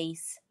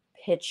face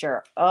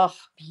pitcher. Oh,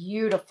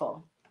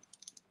 beautiful.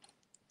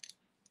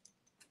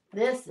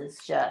 I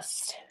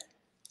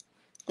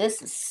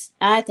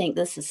think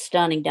this is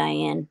stunning,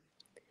 Diane.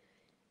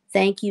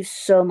 Thank you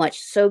so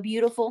much. So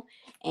beautiful.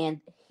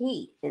 And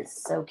he is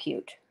so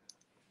cute.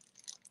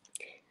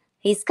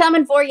 He's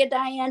coming for you,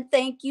 Diane.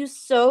 Thank you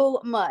so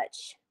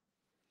much.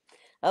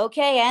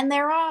 Okay, and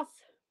they're off.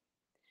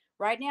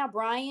 Right now,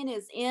 Brian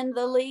is in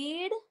the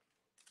lead.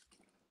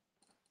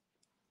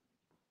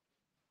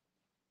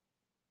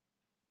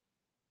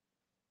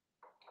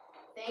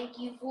 Thank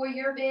you for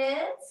your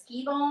bids.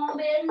 Keep on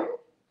bidding.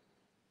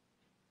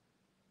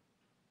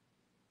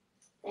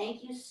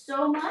 Thank you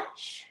so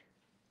much.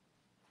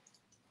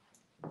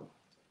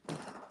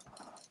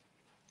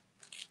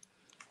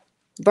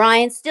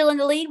 Brian's still in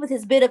the lead with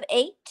his bid of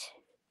 8.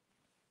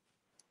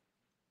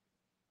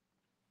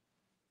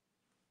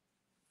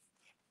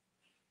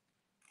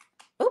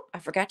 Oh, I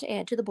forgot to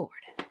add to the board.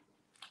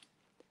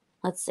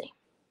 Let's see.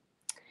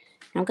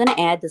 I'm going to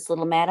add this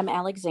little Madame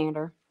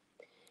Alexander.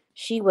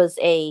 She was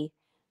a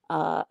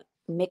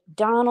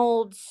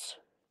McDonald's,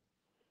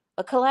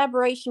 a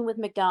collaboration with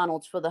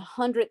McDonald's for the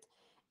 100th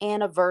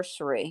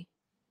anniversary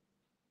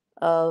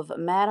of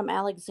Madame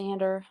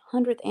Alexander,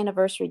 100th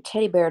anniversary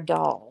teddy bear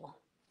doll.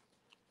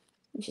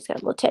 And she's got a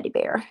little teddy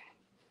bear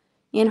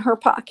in her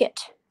pocket.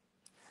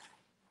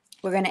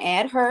 We're going to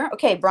add her.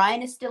 Okay,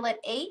 Brian is still at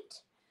 8.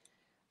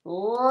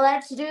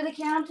 Let's do the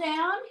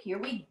countdown. Here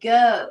we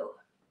go.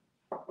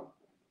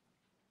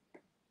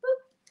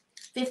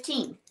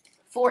 15,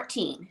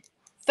 14,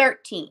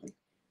 13,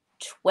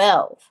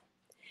 12,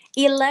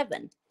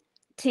 11,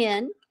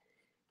 10,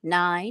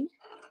 9,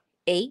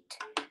 8,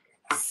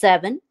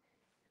 7,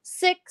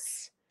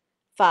 6,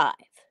 5,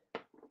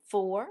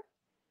 4,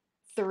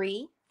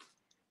 3,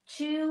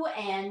 2,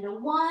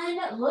 and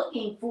 1.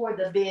 Looking for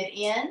the bid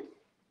in.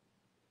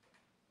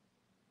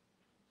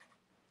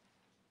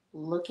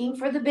 Looking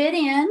for the bid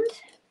end.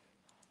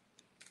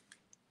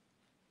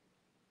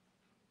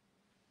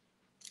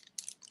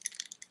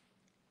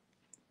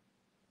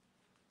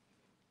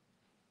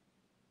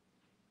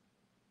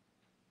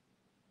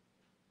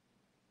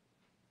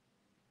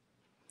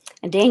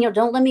 And Daniel,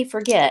 don't let me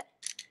forget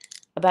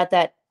about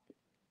that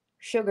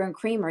sugar and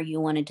creamer you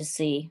wanted to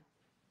see.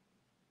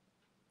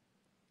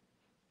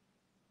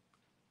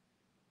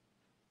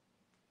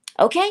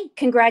 Okay,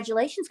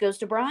 congratulations goes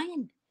to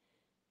Brian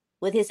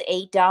with his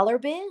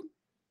 $8 bid.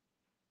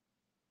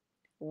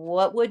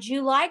 What would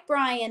you like,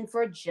 Brian,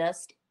 for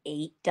just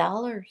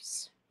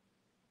 $8?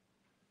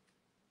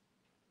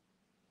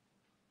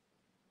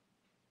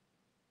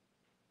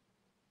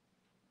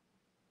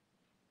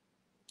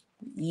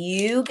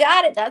 You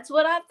got it. That's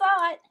what I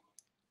thought.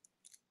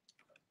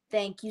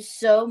 Thank you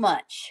so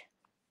much.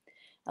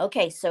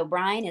 Okay, so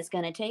Brian is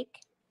going to take.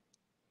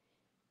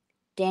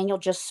 Daniel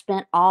just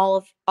spent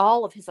all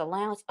of his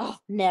allowance. Oh,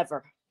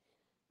 never.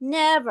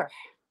 Never.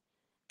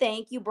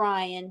 Thank you,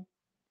 Brian.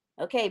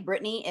 Okay,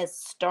 Brittany is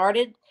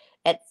started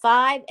at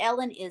 5.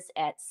 Ellen is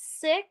at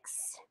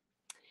 6.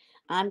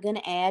 I'm going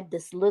to add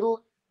this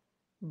little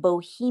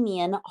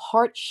bohemian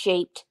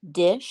heart-shaped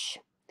dish.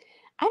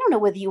 I don't know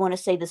whether you want to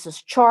say this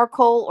is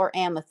charcoal or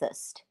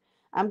amethyst.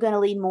 I'm going to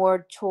lean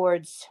more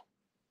towards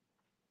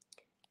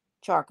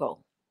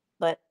charcoal,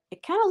 but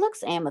it kind of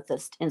looks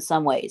amethyst in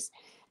some ways.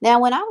 Now,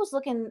 when I was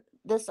looking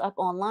this up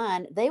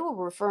online, they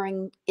were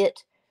saying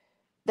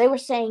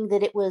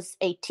that it was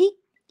a tea,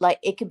 like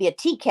it could be a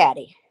tea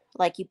caddy,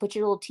 like you put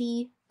your little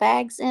tea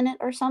bags in it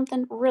or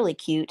something. Really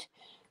cute.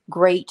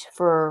 Great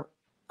for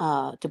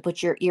to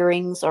put your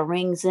earrings or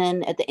rings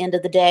in at the end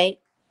of the day.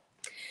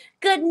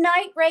 Good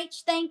night,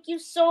 Rach. Thank you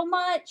so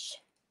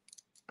much.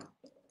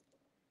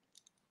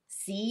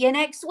 See you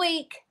next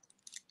week.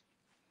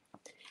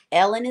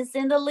 Ellen is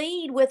in the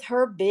lead with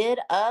her bid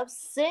of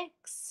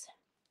 6.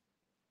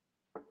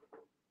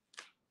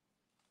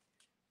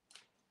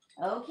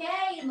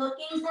 Okay,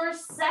 looking for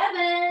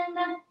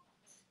 7.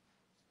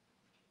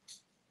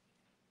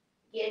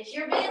 Get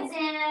your bids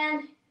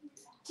in.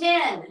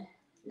 10,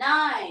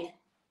 9,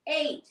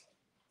 8,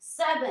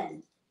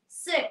 7,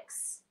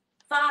 6,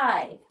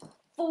 5,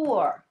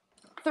 4,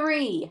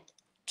 3,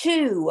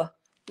 2,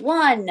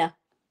 1.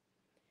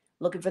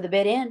 Looking for the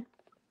bid in.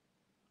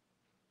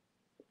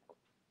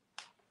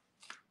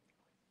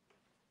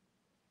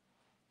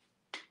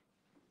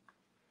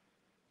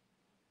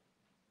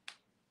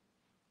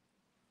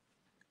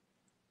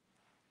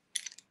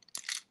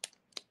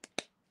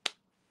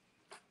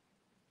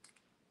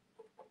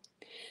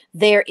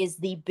 There is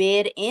the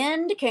bid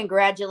end.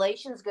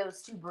 Congratulations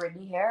goes to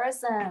Brittany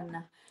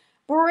Harrison.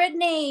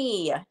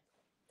 Brittany,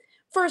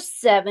 for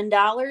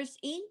 $7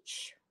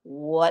 each,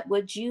 what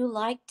would you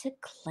like to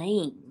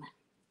claim?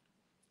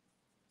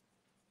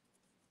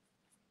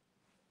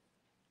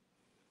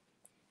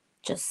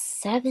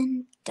 Just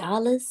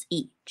 $7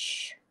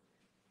 each.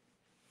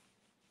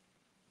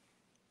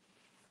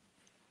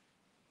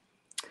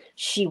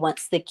 She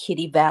wants the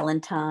kitty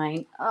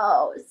Valentine.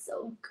 Oh, it's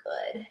so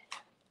good.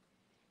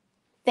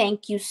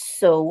 Thank you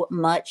so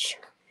much,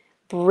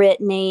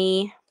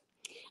 Brittany.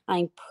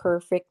 I'm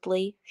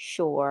perfectly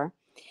sure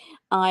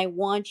I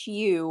want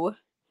you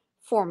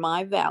for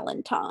my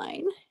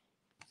Valentine.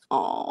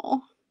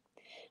 Oh,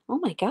 oh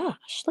my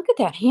gosh. Look at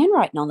that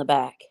handwriting on the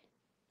back.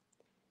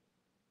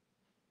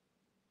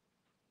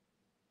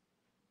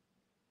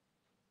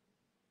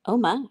 Oh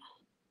my.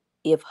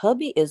 If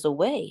hubby is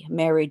away,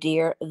 Mary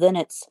dear, then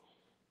it's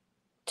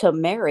to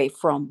Mary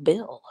from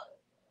Bill.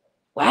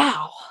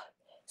 Wow.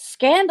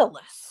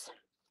 Scandalous.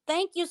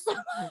 Thank you so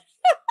much.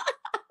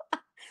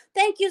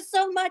 Thank you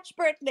so much,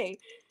 Brittany.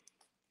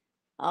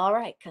 All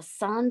right,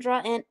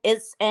 Cassandra and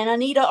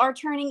Anita are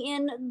turning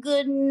in.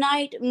 Good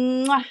night.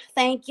 Mwah.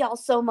 Thank y'all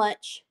so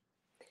much.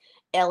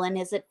 Ellen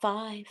is at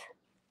 5.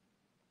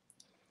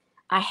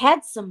 I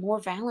had some more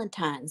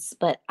Valentines,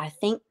 but I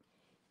think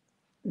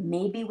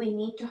maybe we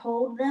need to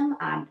hold them.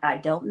 I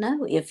don't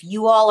know. If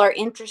you all are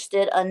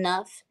interested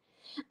enough.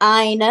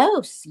 I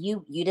know.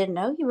 You didn't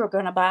know you were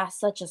going to buy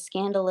such a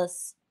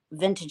scandalous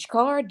vintage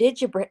car, did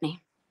you,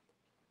 Brittany?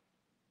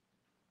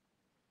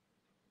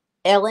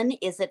 Ellen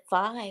is at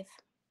 5,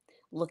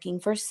 looking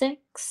for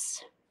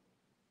 6.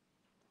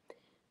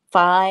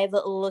 5,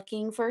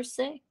 looking for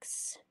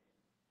 6.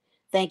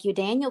 Thank you,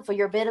 Daniel, for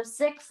your bid of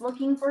 6,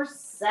 looking for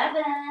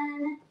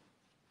 7.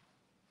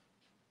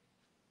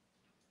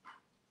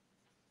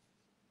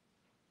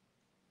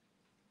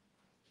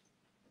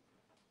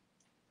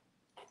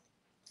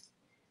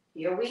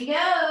 Here we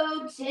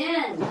go.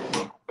 10,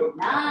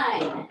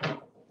 9,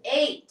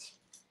 8,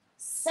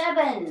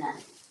 7,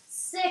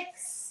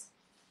 6,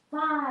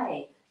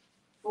 5,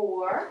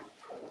 4,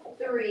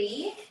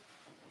 3,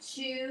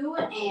 2,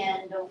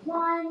 and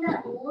 1.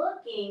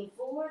 Looking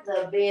for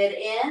the bid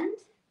end.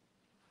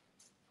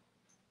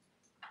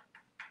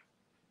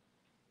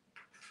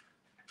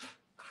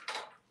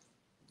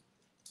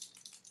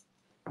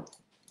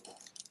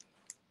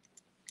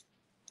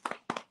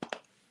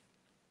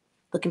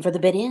 Looking for the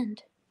bid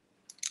end.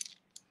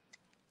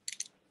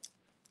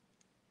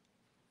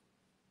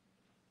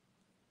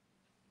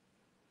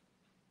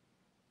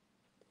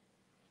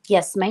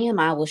 Yes, ma'am.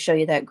 I will show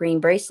you that green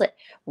bracelet.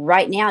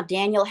 Right now,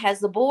 Daniel has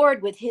the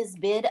board with his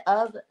bid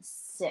of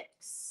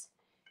 6.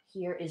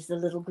 Here is the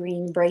little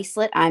green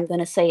bracelet. I'm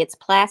going to say it's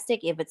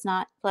plastic. If it's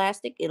not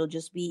plastic, it'll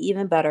just be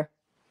even better.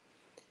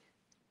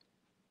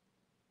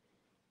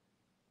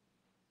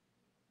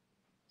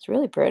 It's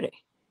really pretty.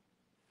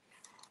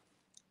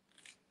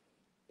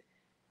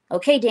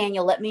 Okay,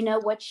 Daniel, let me know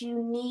what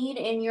you need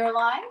in your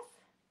life.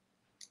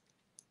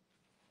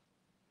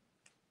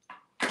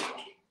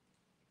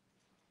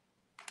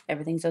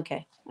 Everything's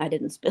okay. I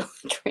didn't spill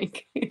the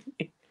drink.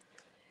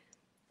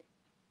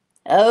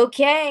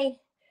 Okay.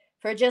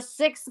 For just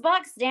 $6,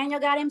 Daniel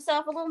got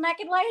himself a little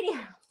naked lady.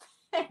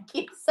 Thank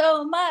you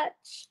so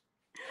much.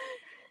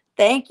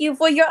 Thank you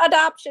for your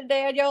adoption,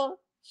 Daniel.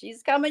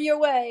 She's coming your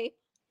way.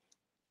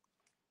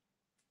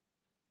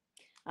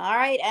 All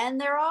right,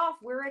 and they're off.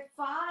 We're at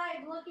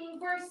 5, looking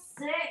for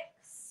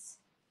 6.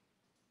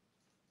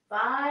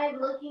 5,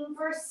 looking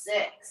for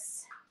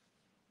 6.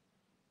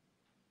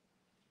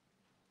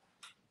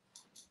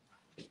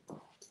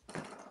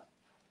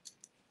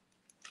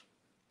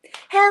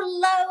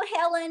 Hello,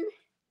 Helen.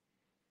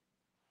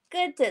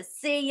 Good to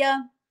see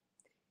you.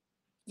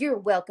 You're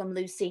welcome,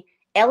 Lucy.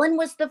 Ellen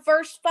was the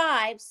first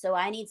 5, so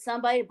I need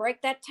somebody to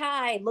break that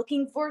tie.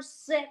 Looking for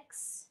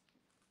 6.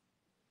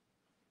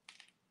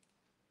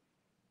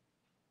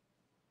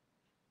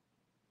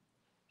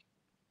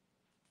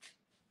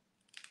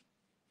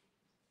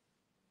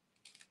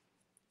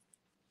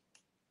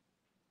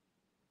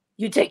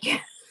 You take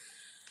it.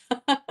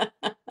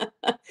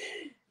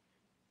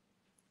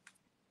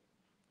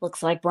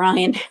 Looks like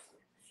Brian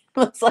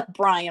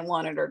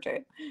wanted her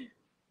to.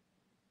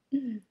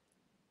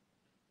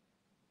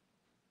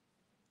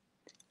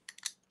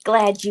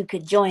 Glad you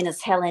could join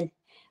us, Helen.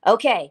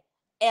 Okay,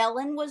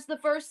 Ellen was the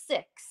first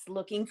 6,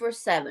 looking for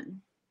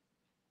 7.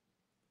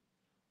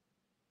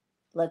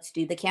 Let's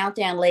do the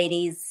countdown,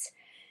 ladies.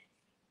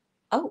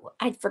 Oh,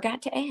 I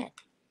forgot to add.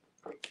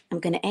 I'm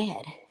going to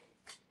add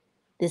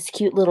this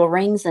cute little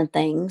rings and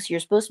things. You're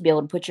supposed to be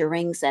able to put your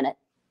rings in it.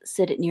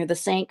 Sit it near the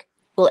sink.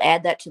 We'll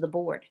add that to the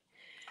board.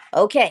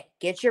 Okay,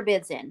 get your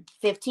bids in.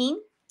 15,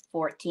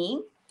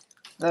 14,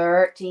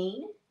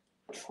 13,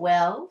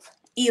 12,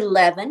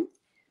 11,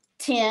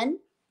 10,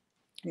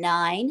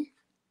 9,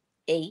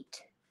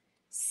 8,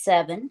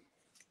 7,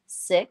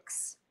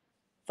 6,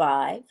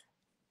 5,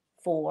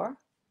 4,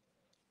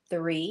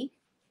 3,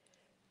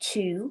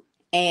 2,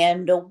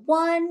 and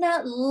 1.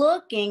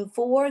 Looking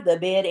for the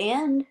bid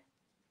end.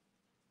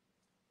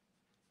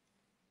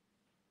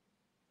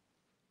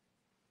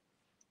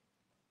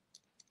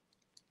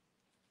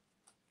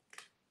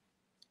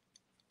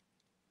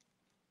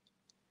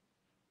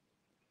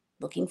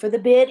 Looking for the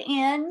bid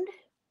end.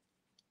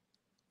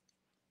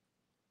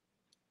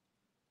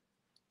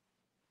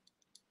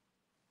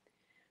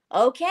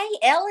 Okay,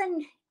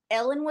 Ellen.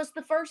 Ellen was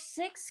the first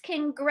 6.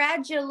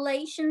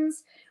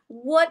 Congratulations.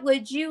 What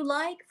would you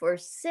like for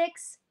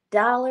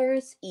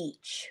 $6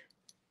 each?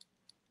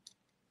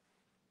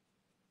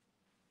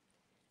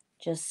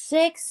 Just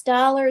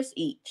 $6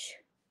 each.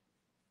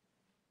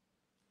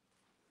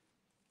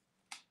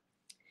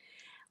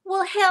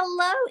 Well,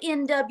 hello,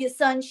 NW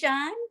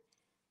Sunshine.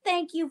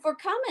 Thank you for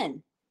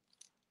coming.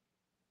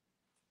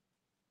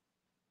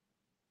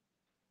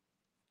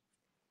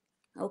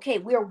 Okay,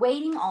 we're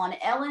waiting on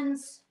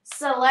Ellen's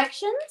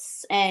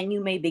selections, and you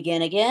may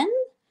begin again.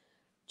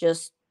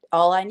 Just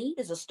all I need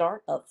is a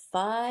start of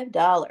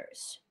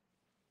 $5.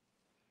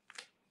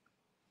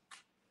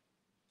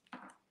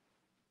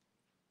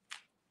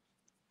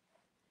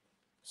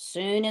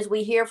 Soon as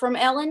we hear from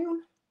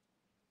Ellen.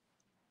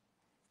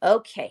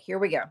 Okay, here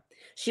we go.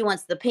 She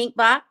wants the pink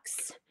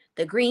box,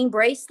 the green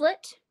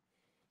bracelet,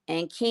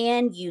 and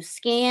can you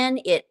scan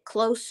it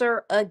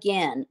closer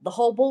again? The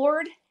whole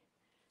board?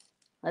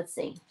 Let's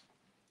see.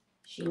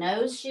 She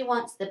knows she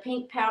wants the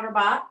pink powder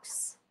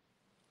box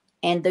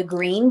and the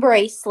green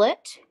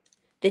bracelet.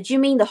 Did you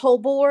mean the whole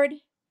board?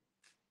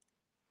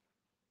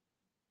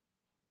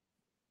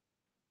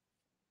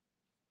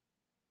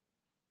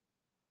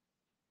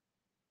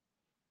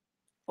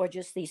 Or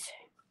just these?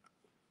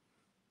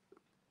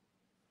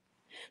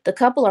 The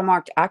couple are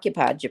marked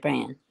occupied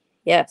Japan.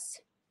 Yes.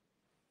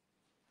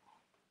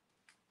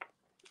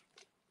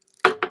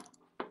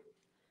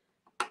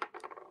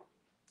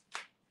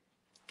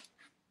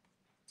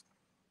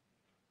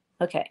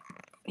 Okay,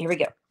 here we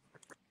go.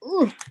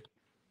 Ooh.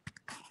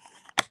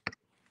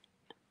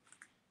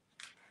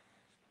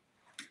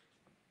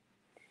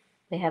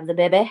 They have the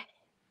Bebe,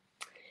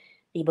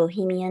 the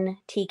Bohemian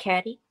Tea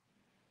Caddy,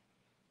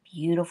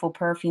 beautiful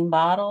perfume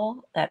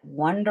bottle, that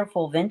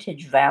wonderful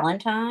vintage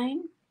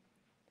Valentine,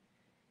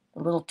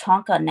 the little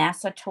Tonka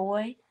NASA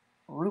toy,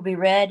 ruby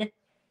red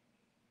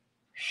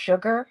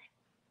sugar,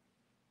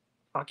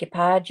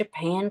 occupied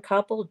Japan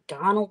couple,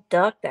 Donald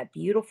Duck, that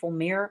beautiful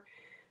mirror,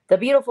 the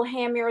beautiful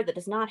hand mirror that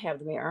does not have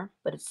the mirror,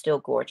 but it's still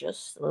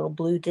gorgeous, the little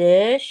blue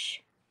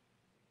dish,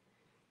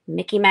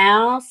 Mickey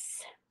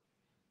Mouse,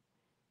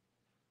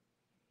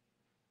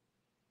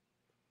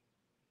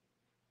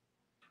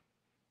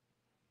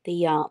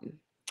 the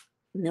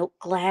milk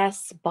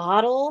glass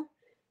bottle,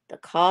 the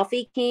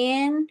coffee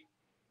can,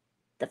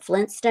 the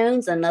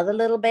Flintstones, another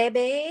little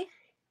baby,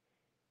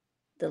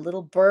 the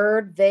little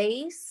bird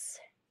vase.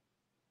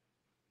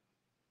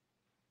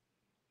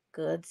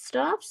 Good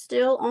stuff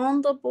still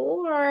on the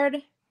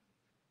board.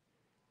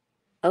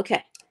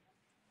 Okay.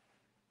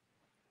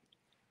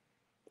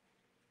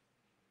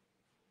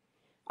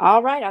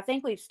 All right, I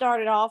think we've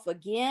started off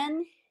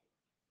again.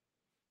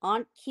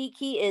 Aunt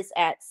Kiki is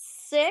at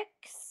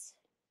 6.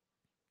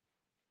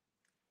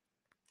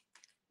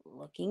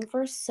 Looking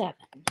for 7.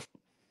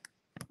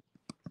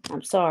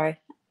 I'm sorry.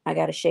 I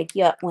got to shake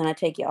you up when I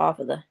take you off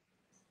of the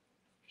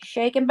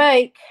shake and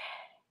bake.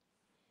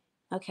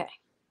 Okay.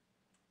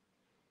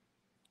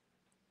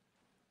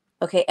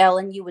 Okay,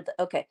 Ellen, you would,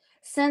 okay.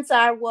 Since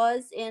I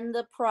was in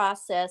the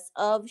process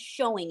of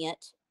showing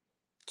it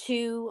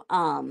to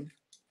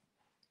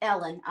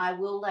Ellen, I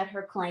will let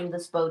her claim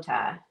this bow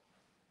tie.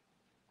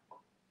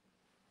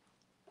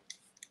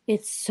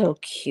 It's so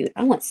cute.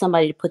 I want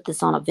somebody to put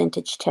this on a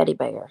vintage teddy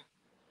bear.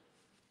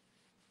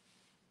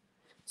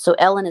 So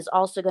Ellen is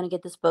also going to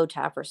get this bow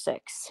tie for $6.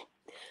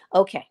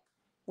 Okay,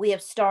 we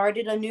have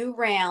started a new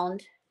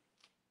round,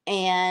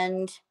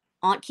 and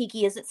Aunt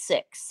Kiki is at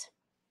 6.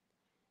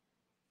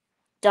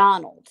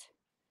 Donald,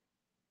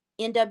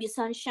 NW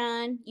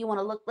Sunshine. You want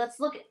to look? Let's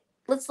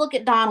look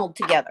at Donald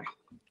together.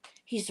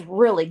 He's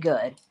really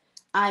good.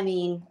 I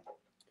mean,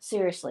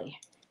 seriously.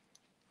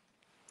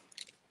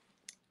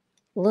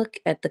 Look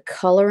at the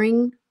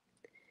coloring.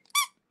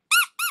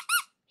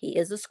 He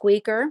is a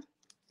squeaker.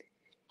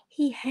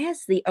 He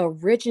has the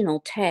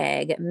original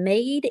tag,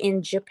 made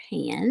in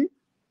Japan.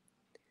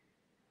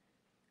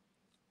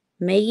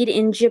 Made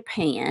in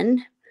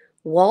Japan.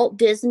 Walt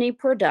Disney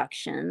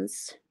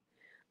Productions.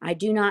 I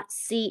do not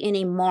see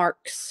any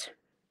marks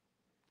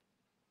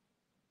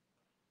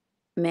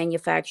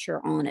manufacturer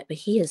on it, but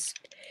he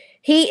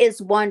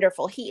is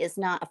wonderful. He is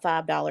not a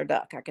 $5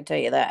 duck, I can tell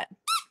you that.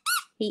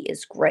 He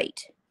is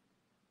great.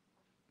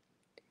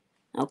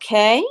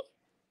 Okay.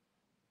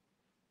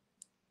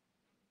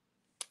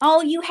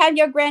 Oh, you have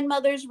your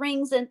grandmother's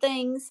rings and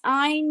things.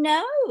 I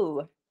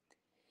know.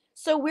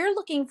 So we're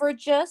looking for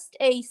just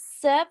a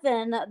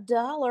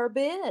 $7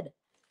 bid.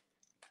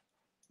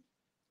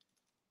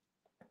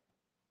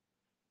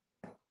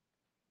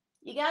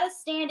 You got to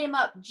stand him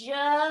up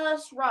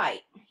just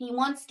right. He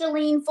wants to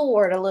lean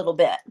forward a little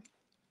bit,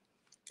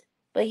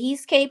 but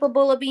he's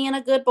capable of being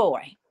a good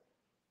boy.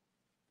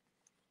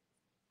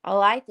 Oh,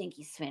 I think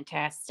he's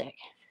fantastic.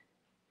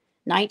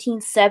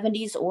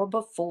 1970s or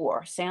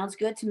before. Sounds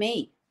good to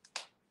me.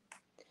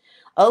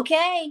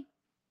 Okay.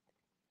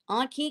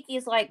 Aunt Kiki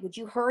is like, would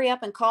you hurry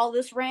up and call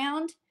this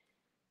round?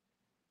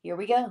 Here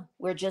we go.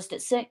 We're just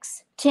at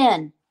 6.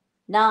 10,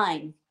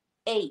 9,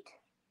 8,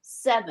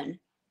 7,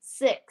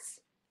 6,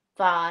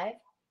 5,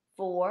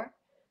 4,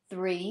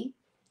 3,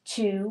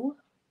 2,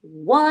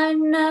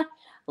 1.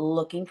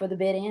 Looking for the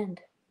bid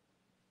end.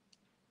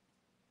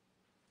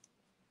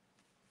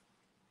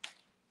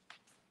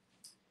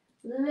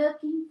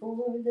 Looking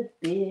for the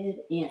bid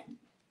end.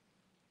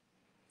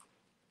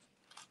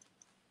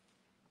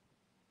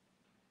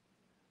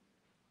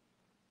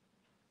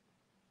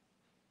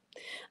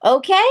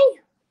 Okay.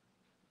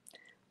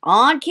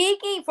 On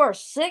Kiki for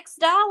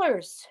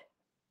 $6.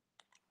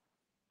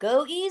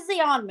 Go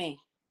easy on me.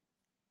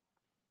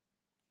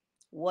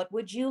 What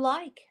would you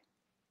like?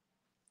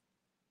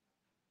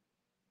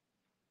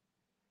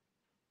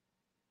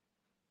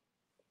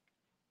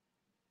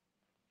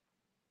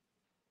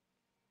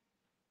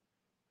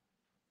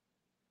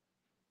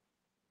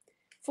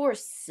 For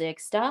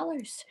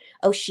 $6.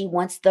 Oh, she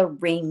wants the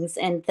rings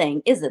and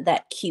thing. Isn't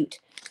that cute?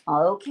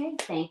 Okay,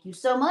 thank you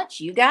so much.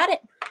 You got it.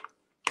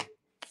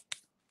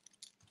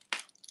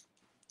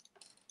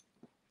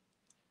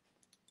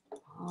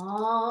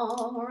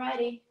 All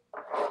righty.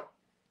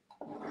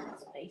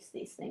 Space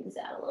these things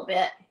out a little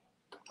bit.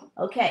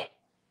 Okay.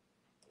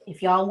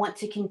 If y'all want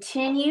to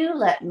continue,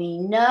 let me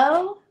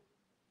know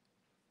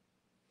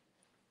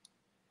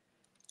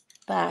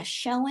by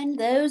showing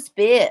those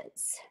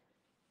bids.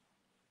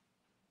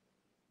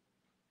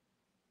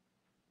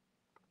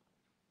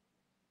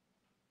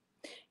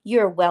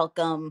 You're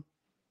welcome.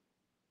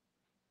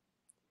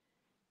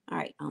 All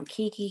right, on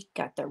Kiki,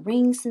 got the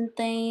rings and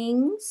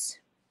things.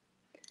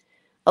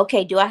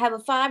 Okay, do I have a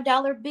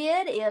 $5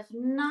 bid? If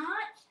not,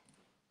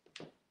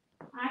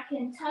 I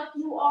can tuck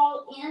you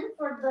all in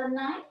for the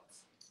night.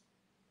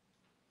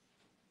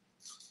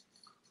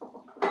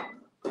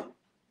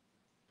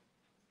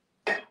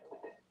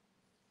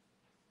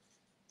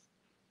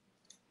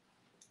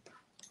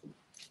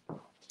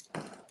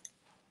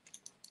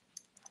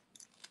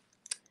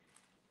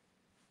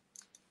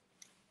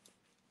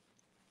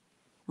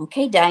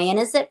 Okay,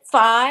 Diana's at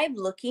 5,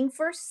 looking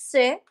for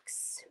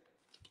 6.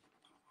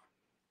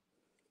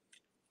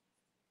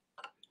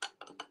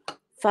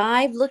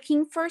 5,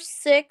 looking for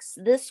 6.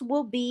 This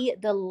will be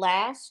the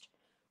last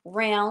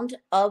round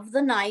of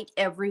the night,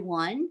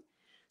 everyone.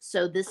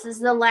 So this is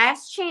the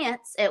last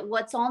chance at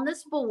what's on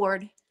this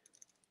board.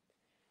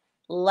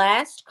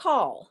 Last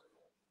call.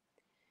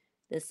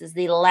 This is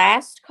the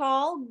last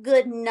call.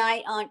 Good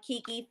night, Aunt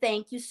Kiki.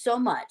 Thank you so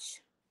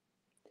much.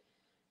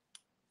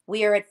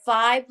 We are at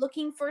 5,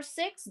 looking for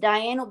 6.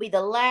 Diane will be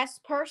the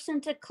last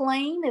person to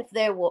claim if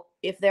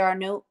there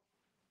are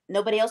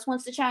nobody else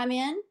wants to chime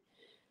in.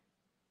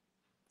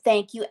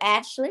 Thank you,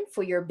 Ashley,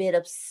 for your bid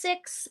of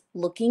 6,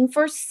 looking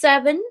for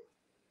 7.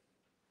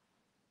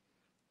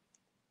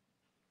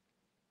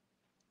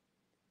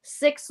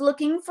 6,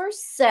 looking for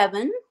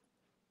 7.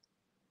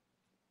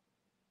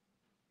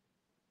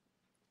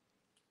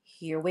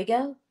 Here we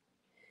go.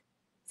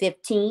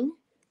 15,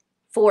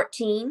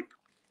 14,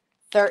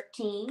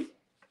 13,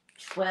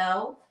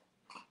 12,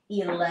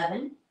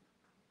 11,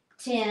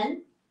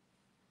 10,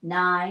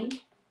 9,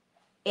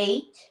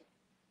 8,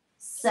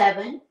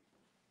 7,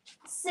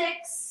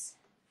 6,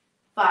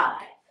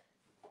 5,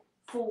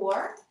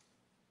 4,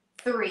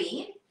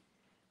 3,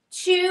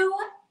 2,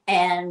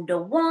 and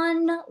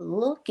 1.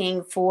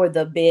 Looking for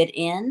the bid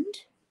end.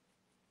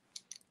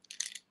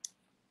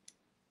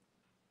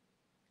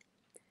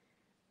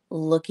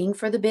 Looking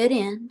for the bid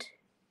end.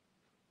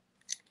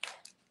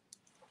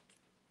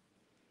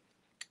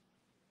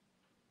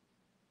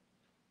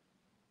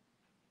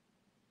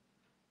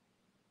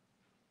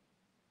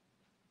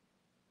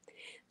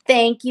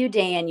 Thank you,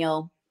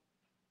 Daniel.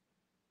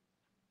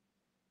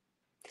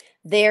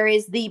 There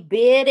is the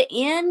bid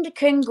end.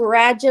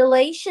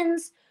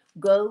 Congratulations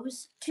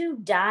goes to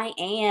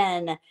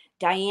Diane.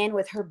 Diane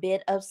with her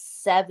bid of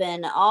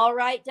 7. All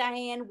right,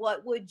 Diane,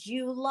 what would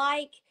you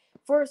like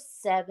for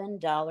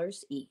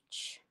 $7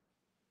 each?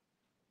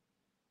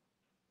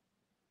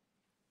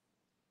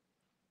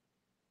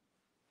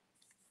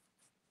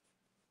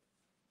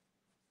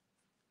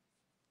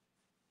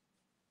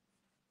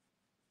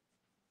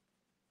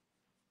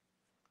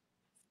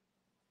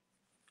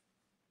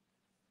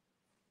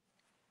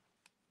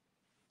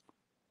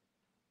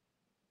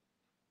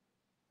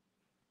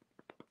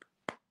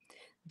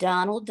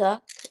 Donald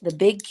Duck, the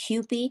big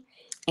Cupid,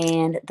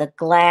 and the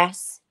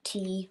glass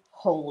tea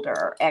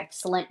holder.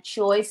 Excellent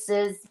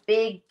choices.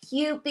 Big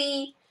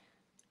Cupid,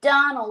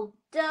 Donald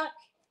Duck,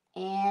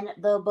 and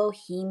the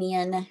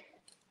Bohemian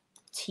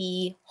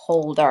tea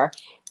holder.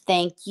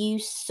 Thank you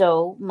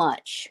so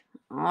much.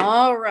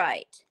 All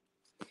right.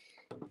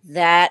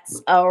 That's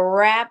a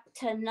wrap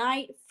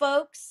tonight,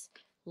 folks.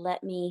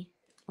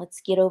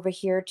 Let's get over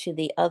here to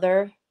the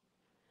other.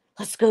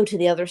 Let's go to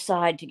the other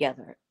side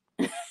together.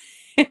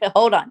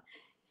 Hold on.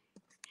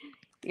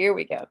 Here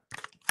we go.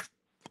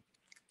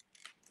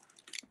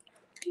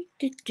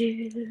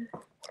 Okay.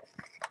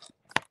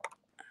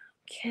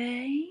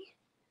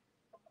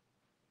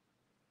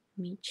 Let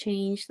me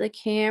change the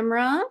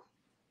camera.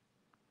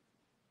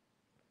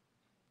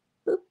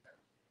 Boop.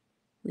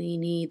 We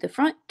need the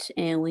front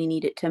and we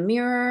need it to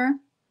mirror.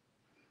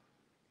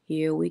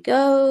 Here we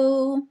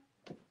go.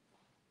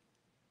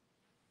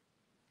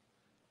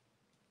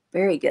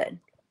 Very good.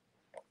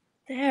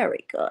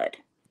 Very good.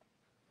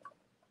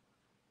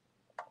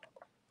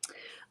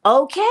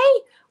 Okay,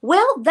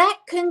 well, that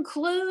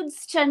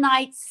concludes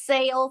tonight's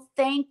sale.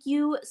 Thank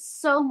you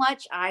so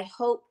much. I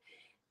hope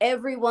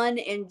everyone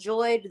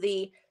enjoyed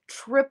the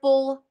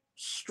triple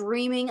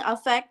streaming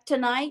effect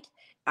tonight.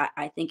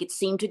 I think it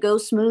seemed to go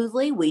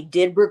smoothly. We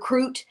did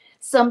recruit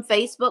some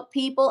Facebook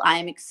people.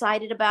 I'm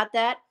excited about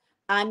that.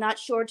 I'm not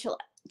sure till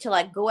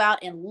I go out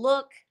and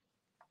look.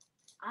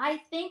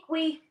 I think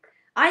we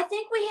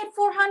hit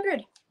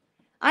 400.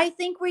 I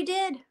think we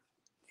did.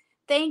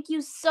 Thank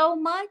you so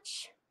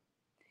much.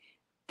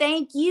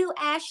 Thank you,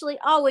 Ashley.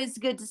 Always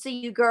good to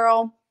see you,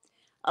 girl.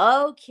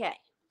 Okay.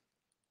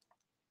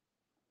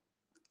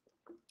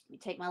 Let me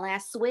take my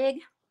last swig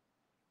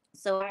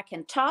so I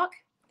can talk.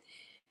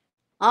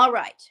 All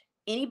right.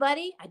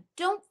 Anybody? I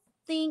don't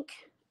think,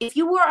 if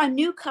you were a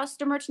new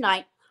customer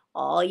tonight,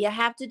 all you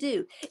have to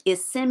do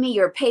is send me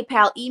your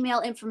PayPal email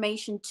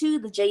information to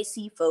the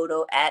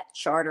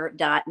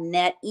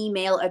jcphoto@charter.net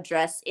email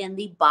address in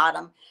the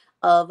bottom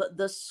of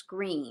the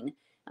screen.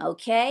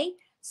 Okay?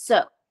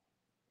 So,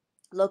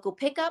 local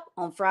pickup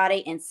on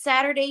Friday and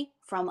Saturday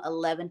from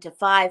 11 to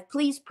 5.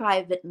 Please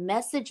private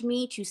message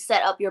me to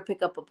set up your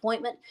pickup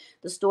appointment.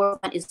 The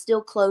storefront is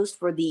still closed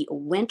for the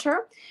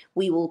winter.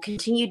 We will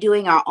continue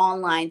doing our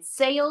online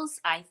sales.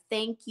 I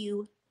thank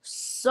you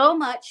so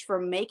much for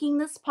making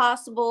this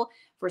possible,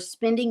 for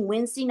spending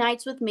Wednesday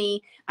nights with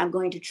me. I'm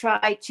going to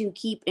try to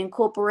keep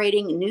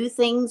incorporating new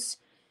things.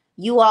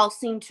 You all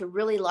seem to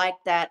really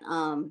like that.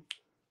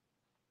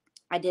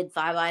 I did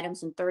 5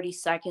 items in 30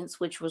 seconds,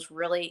 which was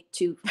really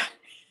too...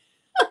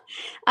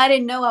 I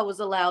didn't know I was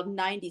allowed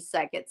 90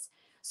 seconds.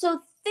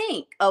 So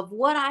think of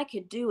what I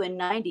could do in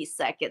 90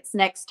 seconds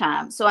next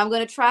time. So I'm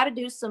going to try to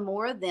do some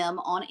more of them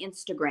on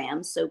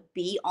Instagram. So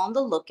be on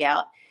the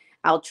lookout.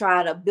 I'll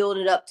try to build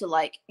it up to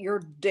like your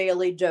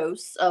daily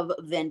dose of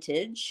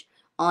vintage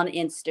on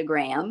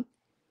Instagram.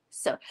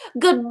 So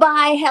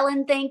goodbye,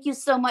 Helen. Thank you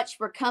so much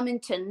for coming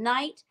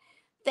tonight.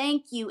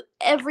 Thank you,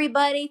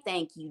 everybody.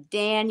 Thank you,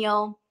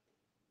 Daniel.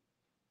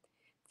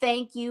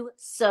 Thank you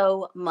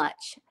so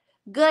much.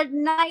 Good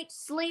night.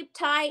 Sleep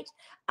tight.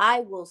 I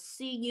will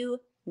see you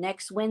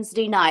next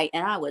Wednesday night.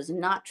 And I was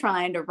not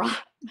trying to rhyme.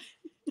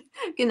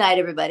 Good night,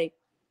 everybody.